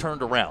Brock got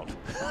turned around.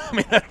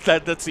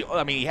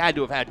 I mean, he had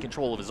to have had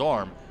control of his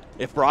arm.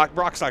 If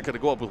Brock's not going to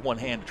go up with one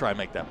hand to try and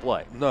make that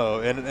play.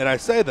 No, and I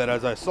say that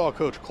as I saw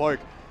Coach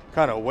Clark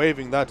kind of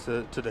waving that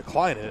to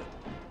decline it.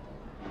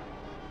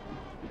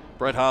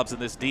 Brett Hobbs in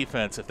this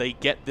defense, if they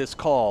get this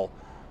call,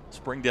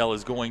 Springdale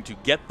is going to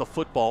get the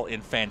football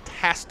in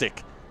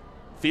fantastic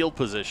field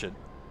position.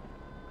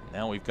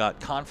 Now we've got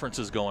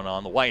conferences going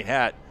on. The white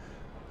hat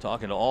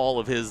talking to all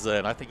of his,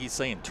 and I think he's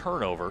saying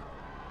turnover.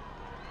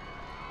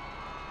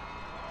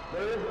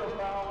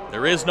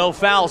 There is no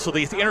foul, so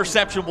the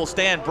interception will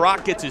stand.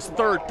 Brock gets his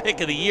 3rd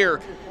pick of the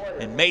year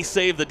and may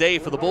save the day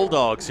for the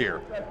Bulldogs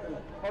here.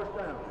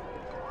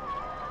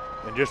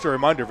 And just a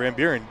reminder, Van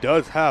Buren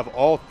does have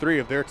all 3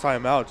 of their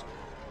timeouts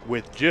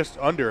with just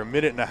under a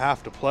minute and a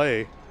half to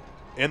play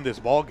in this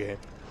ball game.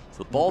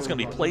 So the ball's going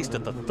to be placed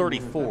at the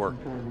 34.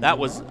 That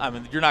was, I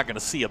mean, you're not going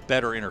to see a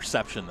better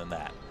interception than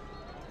that.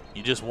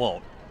 You just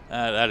won't.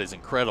 That is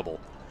incredible.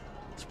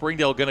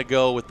 Springdale going to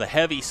go with the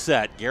heavy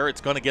set.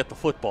 Garrett's going to get the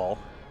football.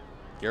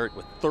 Garrett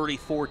with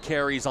 34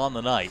 carries on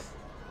the night.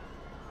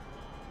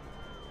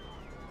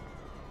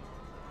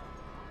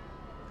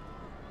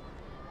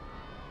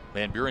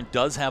 Van Buren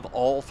does have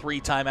all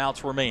 3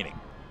 timeouts remaining.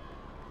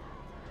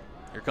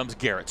 Here comes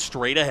Garrett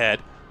straight ahead.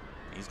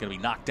 He's going to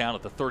be knocked down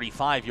at the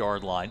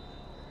 35-yard line.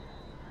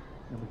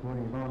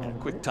 And a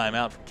quick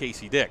timeout from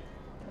Casey Dick.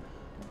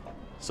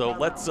 So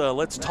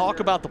let's talk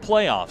about the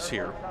playoffs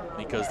here,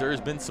 because there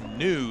has been some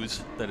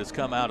news that has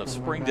come out of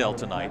Springdale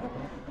tonight.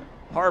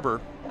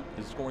 HAR-BER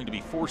is going to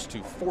be forced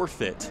to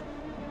forfeit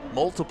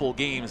multiple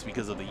games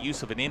because of the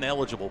use of an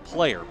ineligible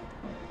player.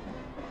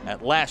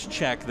 At last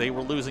check, they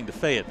were losing to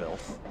Fayetteville.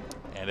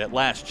 And at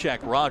last check,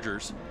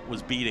 Rogers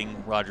was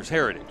beating Rogers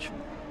Heritage.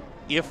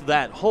 If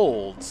that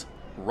holds,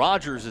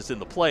 Rogers is in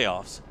the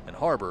playoffs and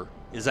HAR-BER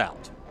is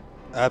out.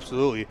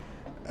 Absolutely.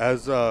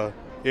 As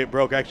it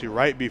broke actually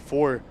right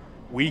before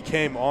we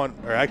came on,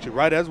 or actually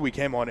right as we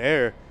came on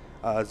air,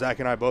 Zach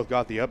and I both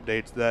got the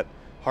updates that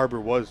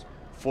HAR-BER was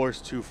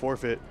forced to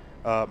forfeit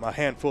a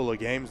handful of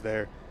games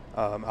there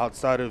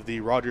outside of the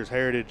Rogers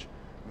Heritage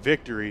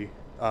victory.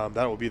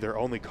 That will be their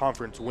only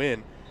conference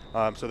win.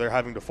 So they're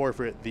having to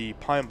forfeit the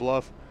Pine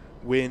Bluff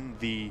win,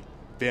 the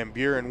Van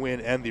Buren win,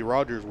 and the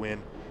Rogers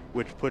win,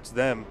 which puts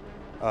them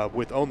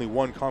with only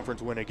 1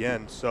 conference win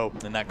again. So,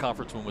 and that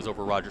conference win was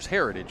over Rogers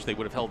Heritage. They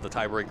would have held the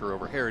tiebreaker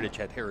over Heritage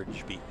had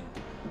Heritage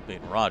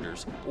beaten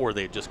Rogers, or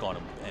they had just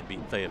gone and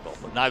beaten Fayetteville.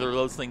 But neither of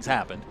those things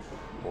happened,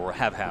 or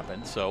have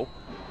happened. So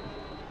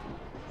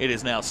it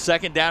is now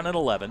 2nd down and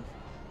 11.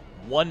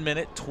 1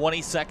 minute,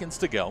 20 seconds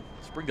to go.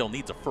 Springdale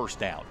needs a first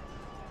down.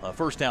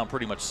 First down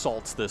pretty much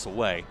salts this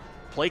away.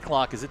 Play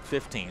clock is at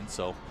 15,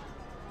 so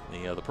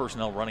the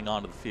personnel running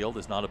onto the field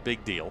is not a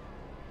big deal.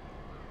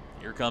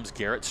 Here comes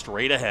Garrett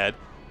straight ahead.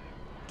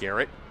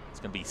 Garrett is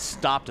going to be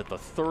stopped at the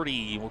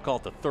 30, we'll call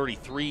it the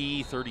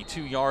 33,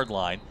 32-yard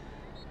line.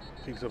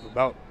 Picks up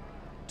about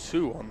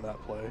 2 on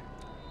that play.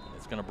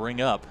 It's going to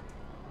bring up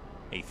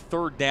a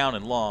 3rd down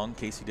and long.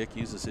 Casey Dick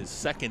uses his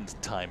 2nd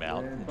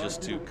timeout. And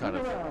just to kind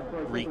of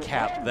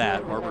recap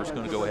that, HAR-BER's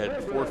going to go ahead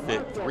and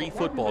forfeit 3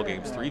 football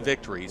games, 3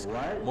 victories.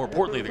 More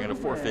importantly, they're going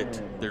to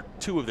forfeit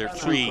 2 of their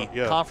 3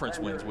 conference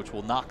wins, which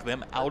will knock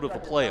them out of the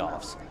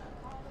playoffs.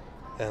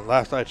 And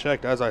last I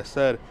checked, as I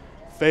said,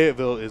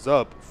 Fayetteville is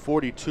up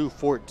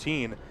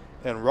 42-14,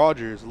 and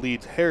Rogers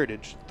leads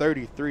Heritage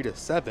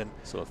 33-7.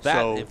 So if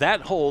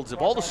that holds, if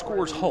all the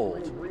scores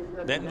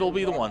hold, Bentonville will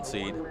be the 1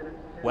 seed,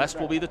 West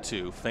will be the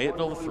 2,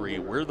 Fayetteville the 3,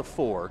 we're the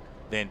 4,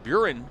 Van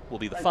Buren will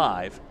be the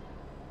 5,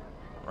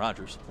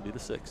 Rogers will be the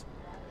 6.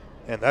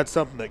 And that's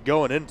something that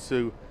going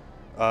into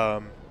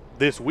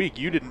this week,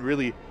 you didn't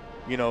really,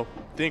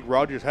 think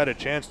Rogers had a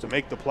chance to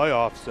make the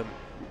playoffs.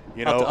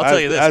 And I'll tell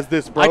you this, as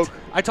this broke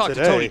I talked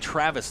today, to Tony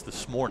Travis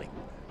this morning.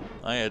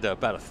 I had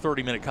about a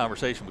 30-minute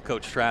conversation with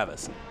Coach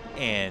Travis,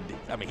 and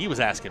I mean, he was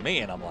asking me,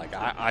 and I'm like,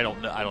 I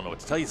don't know what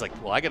to tell you. He's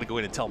like, well, I got to go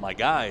in and tell my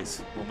guys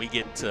when we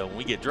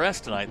get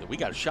dressed tonight that we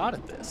got a shot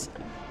at this.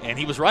 And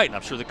he was right, and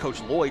I'm sure that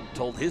Coach Lloyd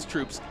told his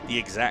troops the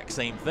exact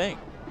same thing.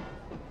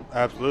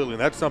 Absolutely,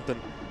 and that's something,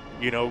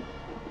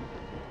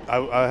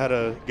 I had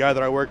a guy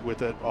that I worked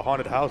with at a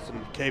haunted house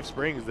in Cave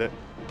Springs that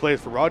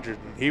plays for Rogers,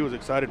 and he was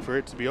excited for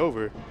it to be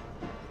over.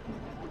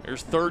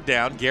 Here's 3rd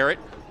down. Garrett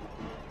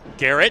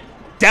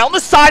down the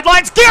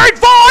sidelines. Garrett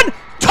Vaughn,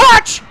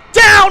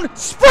 touchdown,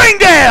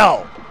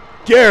 Springdale!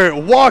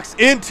 Garrett walks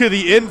into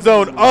the end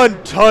zone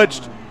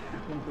untouched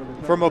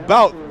from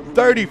about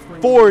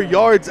 34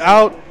 yards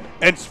out,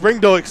 and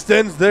Springdale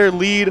extends their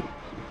lead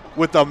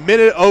with a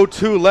minute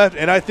 02 left,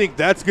 and I think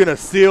that's going to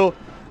seal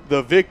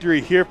the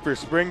victory here for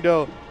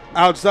Springdale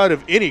outside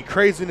of any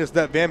craziness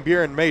that Van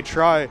Buren may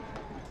try.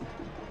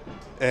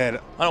 And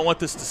I don't want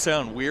this to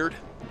sound weird.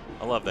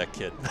 I love that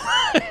kid.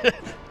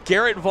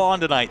 Garrett Vaughn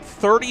tonight,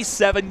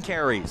 37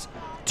 carries,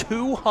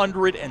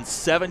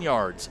 207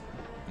 yards,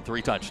 and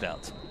 3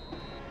 touchdowns.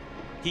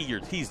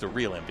 He's the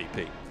real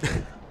MVP.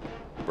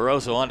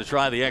 Barroso on to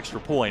try the extra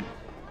point.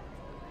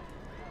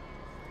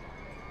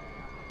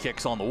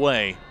 Kicks on the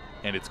way,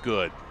 and it's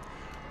good.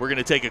 We're going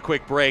to take a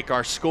quick break.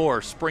 Our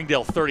score,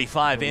 Springdale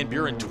 35, Van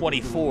Buren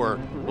 24.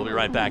 We'll be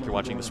right back. You're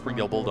watching the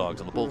Springdale Bulldogs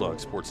on the Bulldog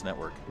Sports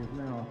Network.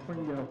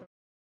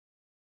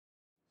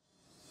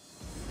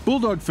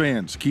 Bulldog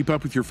fans, keep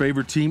up with your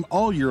favorite team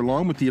all year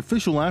long with the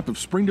official app of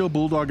Springdale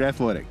Bulldog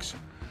Athletics.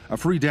 a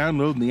free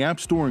download in the App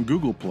Store and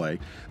Google Play,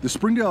 the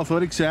Springdale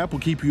Athletics app will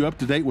keep you up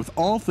to date with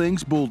all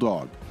things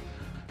Bulldog.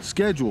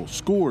 Schedule,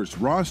 scores,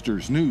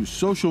 rosters, news,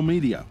 social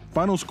media,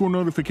 final score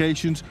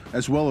notifications,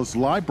 as well as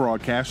live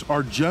broadcasts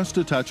are just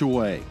a touch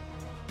away.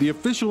 The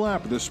official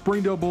app of the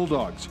Springdale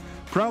Bulldogs,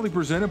 proudly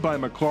presented by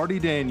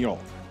McClarty Daniel.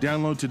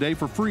 Download today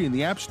for free in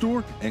the App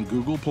Store and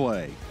Google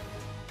Play.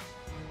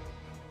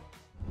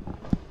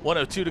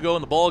 1:02 to go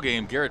in the ball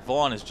game. Garrett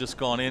Vaughn has just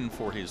gone in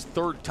for his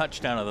third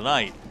touchdown of the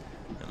night.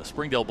 And the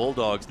Springdale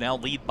Bulldogs now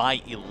lead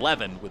by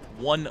 11 with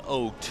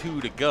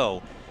 1:02 to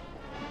go.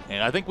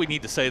 And I think we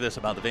need to say this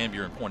about the Van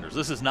Buren Pointers.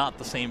 This is not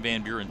the same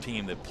Van Buren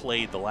team that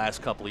played the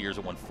last couple of years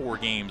and won 4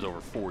 games over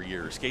 4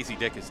 years. Casey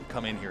Dick has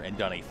come in here and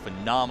done a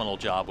phenomenal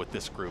job with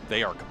this group.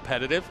 They are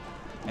competitive,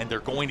 and they're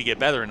going to get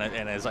better. And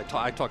as I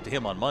talked to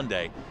him on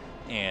Monday,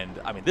 and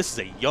I mean, this is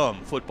a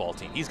young football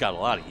team. He's got a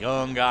lot of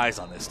young guys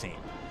on this team.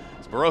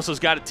 So Barroso's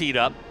got it teed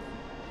up.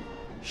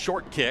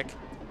 Short kick.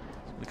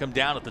 We come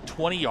down at the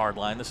 20-yard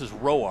line. This is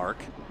Roark.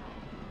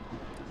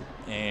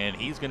 And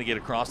he's going to get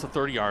across the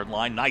 30-yard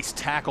line. Nice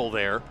tackle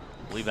there.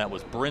 I believe that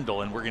was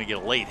Brindle, and we're going to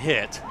get a late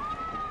hit.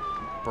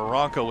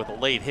 Barranco with a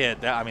late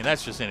hit.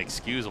 That's just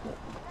inexcusable.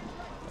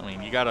 I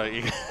mean, you got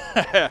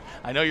to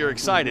 – I know you're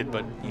excited,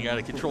 but you got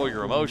to control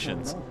your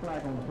emotions.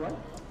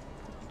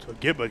 So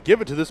give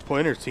it to this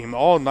Pointers team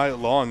all night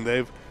long.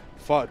 They've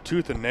fought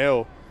tooth and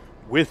nail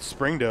with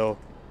Springdale.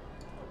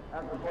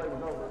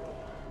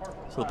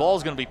 So the ball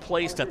is going to be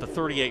placed at the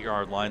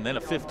 38-yard line, then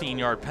a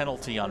 15-yard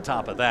penalty on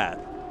top of that.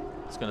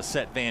 It's going to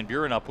set Van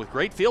Buren up with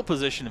great field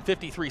position in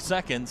 53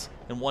 seconds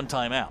and 1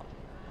 timeout.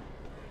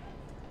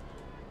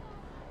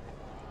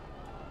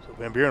 So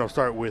Van Buren will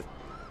start with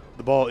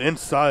the ball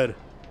inside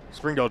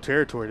Springdale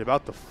territory at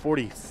about the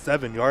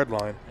 47-yard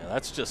line. Yeah,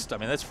 that's just,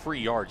 that's free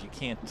yards. You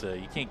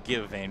can't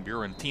give Van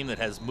Buren, a team that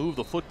has moved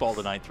the football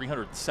tonight,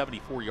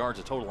 374 yards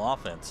of total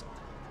offense.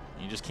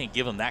 You just can't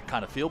give them that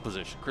kind of field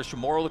position. Christian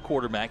Morrow, the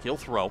quarterback, he'll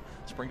throw.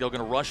 Springdale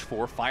going to rush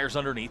 4, fires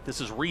underneath. This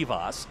is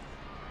Rivas.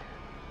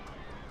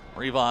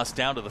 Rivas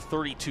down to the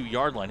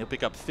 32-yard line. He'll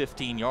pick up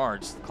 15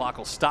 yards. The clock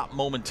will stop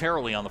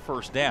momentarily on the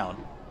first down.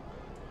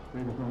 So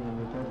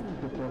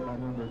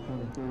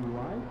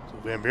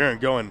Van Buren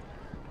going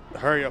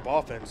hurry-up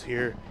offense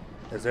here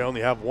as they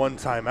only have 1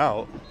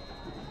 timeout.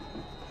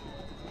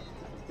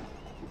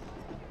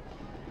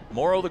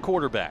 Morrow, the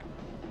quarterback.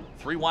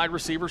 3 wide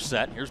receivers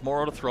set. Here's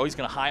Morrow to throw. He's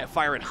going to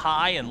fire it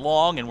high and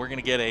long, and we're going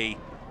to get a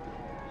 –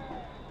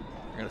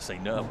 we're going to say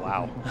no.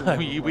 Wow.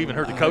 We even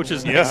heard the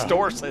coaches next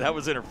door say that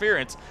was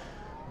interference.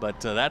 But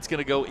that's going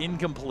to go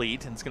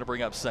incomplete, and it's going to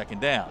bring up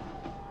 2nd down.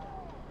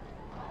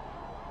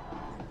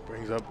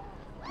 Brings up,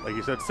 like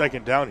you said,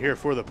 2nd down here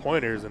for the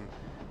Pointers, and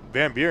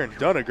Van Buren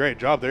done a great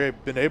job. They've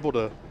been able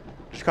to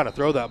just kind of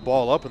throw that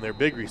ball up, and their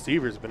big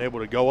receivers have been able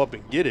to go up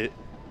and get it,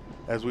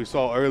 as we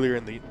saw earlier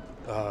in the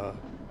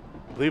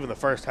I believe in the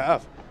first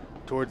half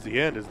towards the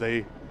end as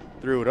they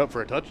threw it up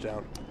for a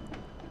touchdown.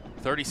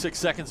 36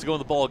 seconds to go in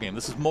the ballgame.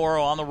 This is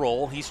Morrow on the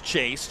roll. He's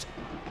chased.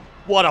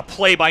 What a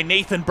play by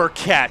Nathan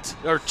Burkett.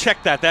 Or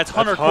check that. That's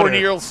Hunter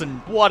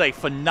Corneliuson. What a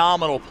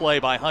phenomenal play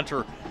by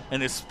Hunter. And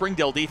his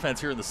Springdale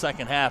defense here in the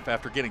second half,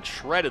 after getting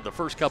shredded the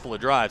first couple of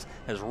drives,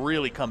 has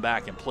really come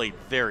back and played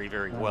very,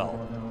 very well.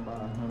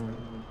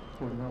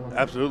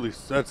 Absolutely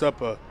sets up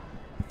a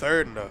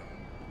 3rd and a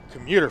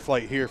commuter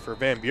flight here for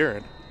Van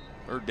Buren.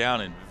 3rd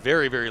down and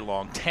very, very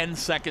long. 10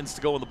 seconds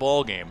to go in the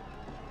ball game.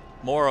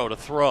 Morrow to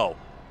throw.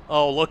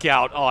 Oh, look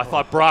out. Oh, I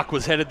thought Brock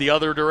was headed the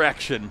other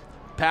direction.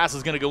 Pass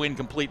is going to go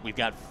incomplete. We've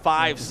got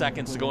 5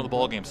 seconds to go in the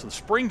ball game. So the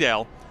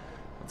Springdale,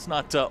 let's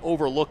not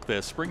overlook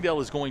this. Springdale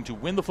is going to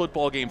win the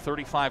football game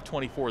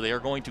 35-24. They are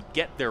going to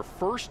get their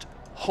first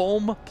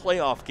home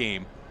playoff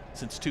game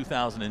since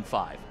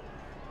 2005.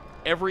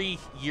 Every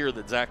year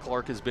that Zach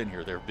Clark has been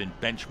here, there have been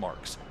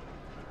benchmarks.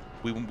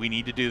 We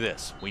need to do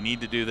this. We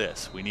need to do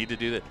this. We need to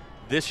do that.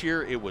 This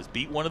year, it was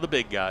beat one of the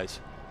big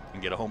guys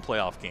and get a home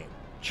playoff game.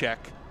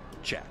 Check,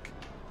 check.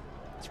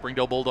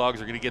 Springdale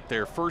Bulldogs are going to get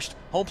their first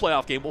home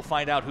playoff game. We'll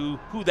find out who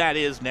that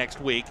is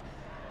next week.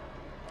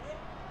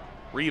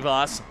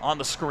 Rivas on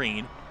the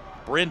screen.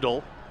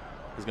 Brindle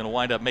is going to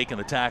wind up making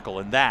the tackle,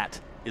 and that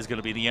is going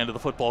to be the end of the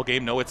football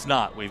game. No, it's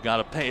not. We've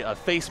got a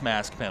face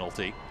mask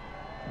penalty.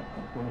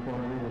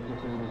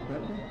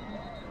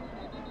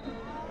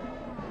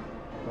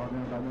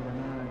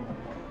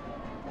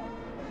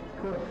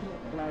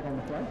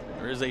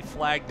 There is a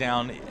flag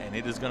down, and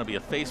it is going to be a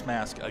face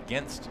mask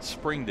against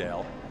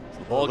Springdale. So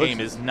the ball game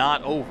is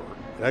not over.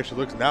 It actually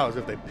looks now as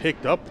if they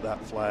picked up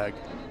that flag.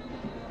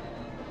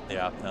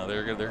 Yeah, no,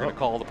 they're going to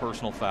call the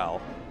personal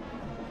foul.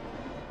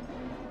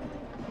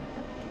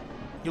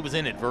 It was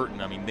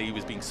inadvertent. I mean, he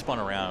was being spun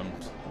around.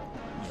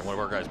 One of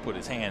our guys put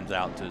his hands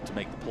out to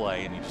make the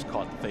play, and he just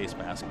caught the face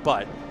mask.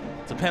 But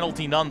it's a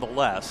penalty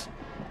nonetheless.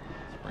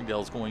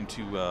 Springdale's going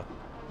to they're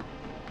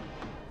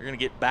going to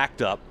get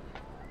backed up.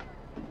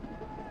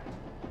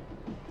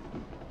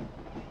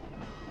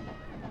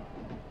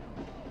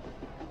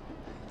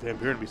 Van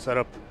Buren be set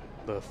up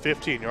the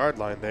 15-yard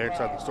line there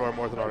inside the Storm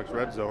Orthodontics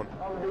red zone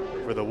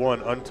for the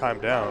 1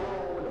 untimed down.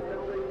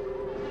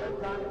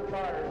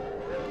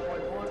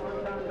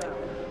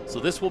 So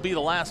this will be the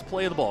last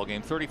play of the ball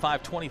game.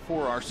 35-24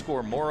 our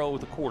score. Morrow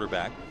the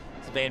quarterback.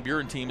 The Van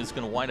Buren team is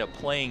going to wind up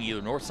playing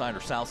either north side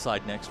or south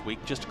side next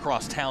week, just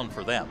across town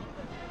for them.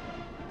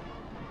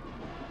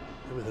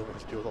 Maybe they want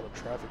to deal with all the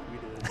traffic we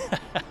did.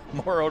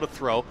 Morrow to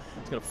throw.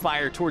 He's going to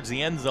fire towards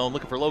the end zone,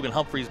 looking for Logan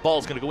Humphreys.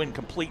 Ball's going to go in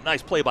complete.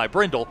 Nice play by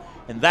Brindle,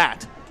 and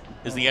that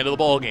is the end of the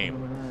ball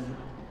game.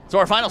 So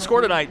our final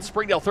score tonight,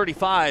 Springdale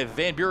 35,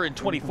 Van Buren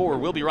 24.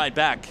 We'll be right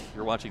back.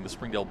 You're watching the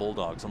Springdale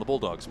Bulldogs on the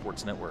Bulldog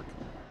Sports Network.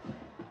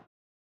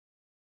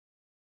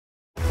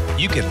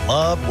 You can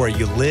love where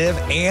you live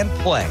and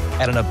play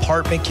at an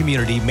apartment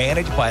community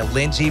managed by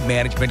Lindsay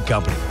Management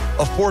Company.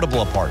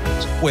 Affordable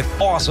apartments with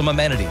awesome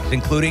amenities,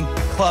 including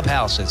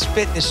clubhouses,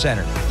 fitness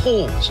centers,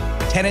 pools,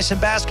 tennis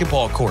and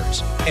basketball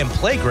courts, and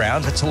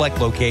playgrounds at select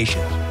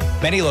locations.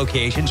 Many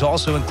locations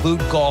also include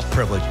golf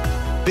privileges,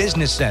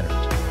 business centers,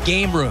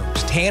 game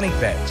rooms, tanning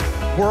beds,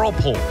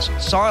 whirlpools,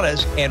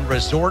 saunas, and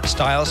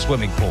resort-style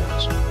swimming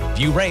pools.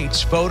 View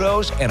rates,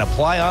 photos, and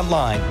apply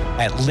online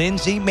at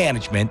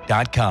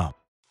lindsaymanagement.com.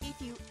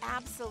 If you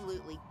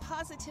absolutely,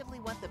 positively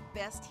want the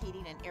best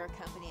heating and air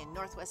company in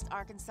Northwest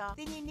Arkansas,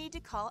 then you need to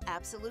call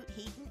Absolute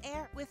Heat and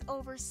Air with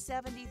over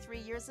 73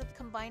 years of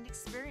combined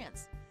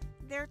experience.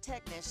 Their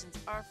technicians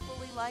are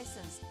fully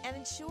licensed and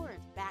insured,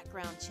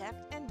 background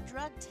checked, and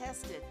drug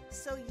tested,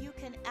 so you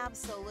can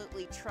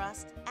absolutely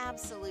trust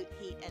Absolute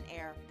Heat and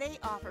Air. They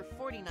offer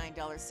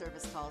 $49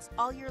 service calls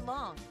all year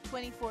long,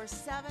 24/7,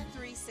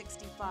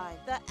 365.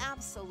 The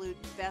absolute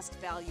best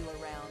value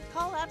around.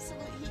 Call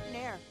Absolute Heat and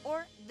Air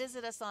or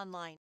visit us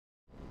online.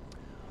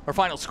 Our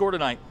final score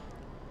tonight,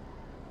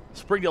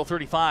 Springdale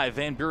 35,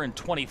 Van Buren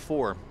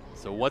 24.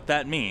 So what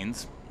that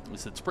means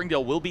is that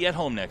Springdale will be at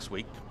home next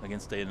week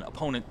against an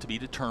opponent to be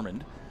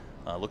determined.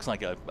 Looks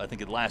like, I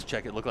think at last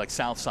check, it looked like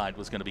Southside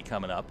was going to be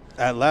coming up.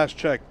 At last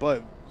check,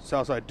 but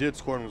Southside did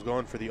score and was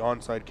going for the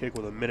onside kick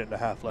with a minute and a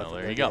half left. Well,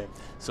 there you go.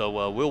 So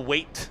we'll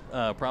wait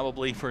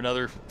probably for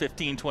another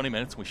 15, 20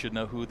 minutes. We should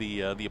know who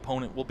the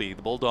opponent will be.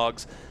 The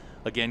Bulldogs,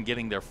 again,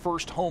 getting their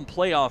first home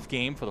playoff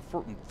game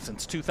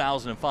since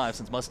 2005,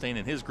 since Mustaine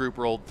and his group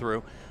rolled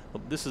through.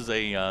 This is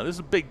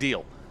a big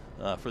deal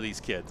for these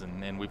kids,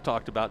 and we've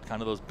talked about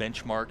kind of those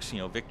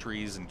benchmarks,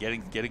 victories and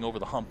getting over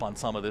the hump on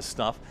some of this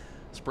stuff.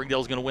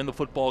 Springdale's going to win the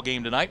football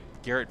game tonight.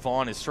 Garrett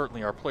Vaughn is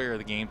certainly our player of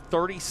the game.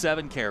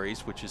 37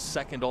 carries, which is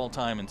second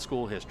all-time in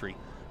school history,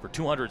 for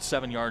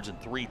 207 yards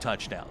and 3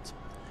 touchdowns.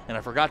 And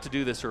I forgot to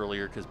do this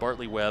earlier because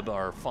Bartley Webb,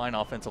 our fine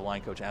offensive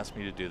line coach, asked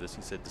me to do this.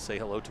 He said to say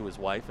hello to his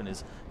wife and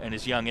his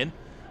youngin'.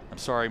 I'm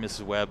sorry,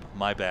 Mrs. Webb,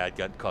 my bad,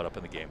 got caught up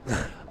in the game.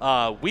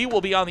 We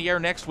will be on the air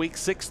next week,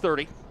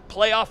 6:30.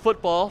 Playoff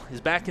football is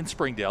back in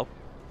Springdale.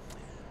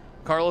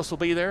 Carlos will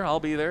be there. I'll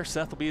be there.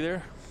 Seth will be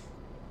there.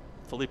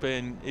 Felipe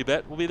and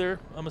Yvette will be there,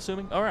 I'm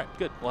assuming. All right,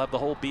 good. We'll have the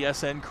whole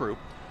BSN crew.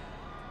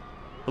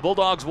 The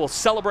Bulldogs will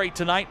celebrate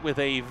tonight with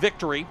a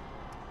victory,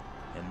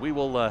 and we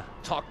will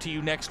talk to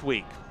you next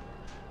week.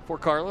 For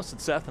Carlos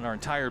and Seth and our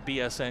entire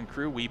BSN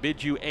crew, we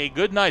bid you a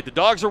good night. The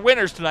Dogs are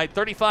winners tonight,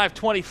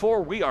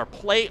 35-24. We are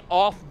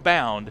playoff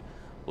bound.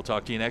 We'll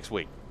talk to you next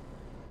week.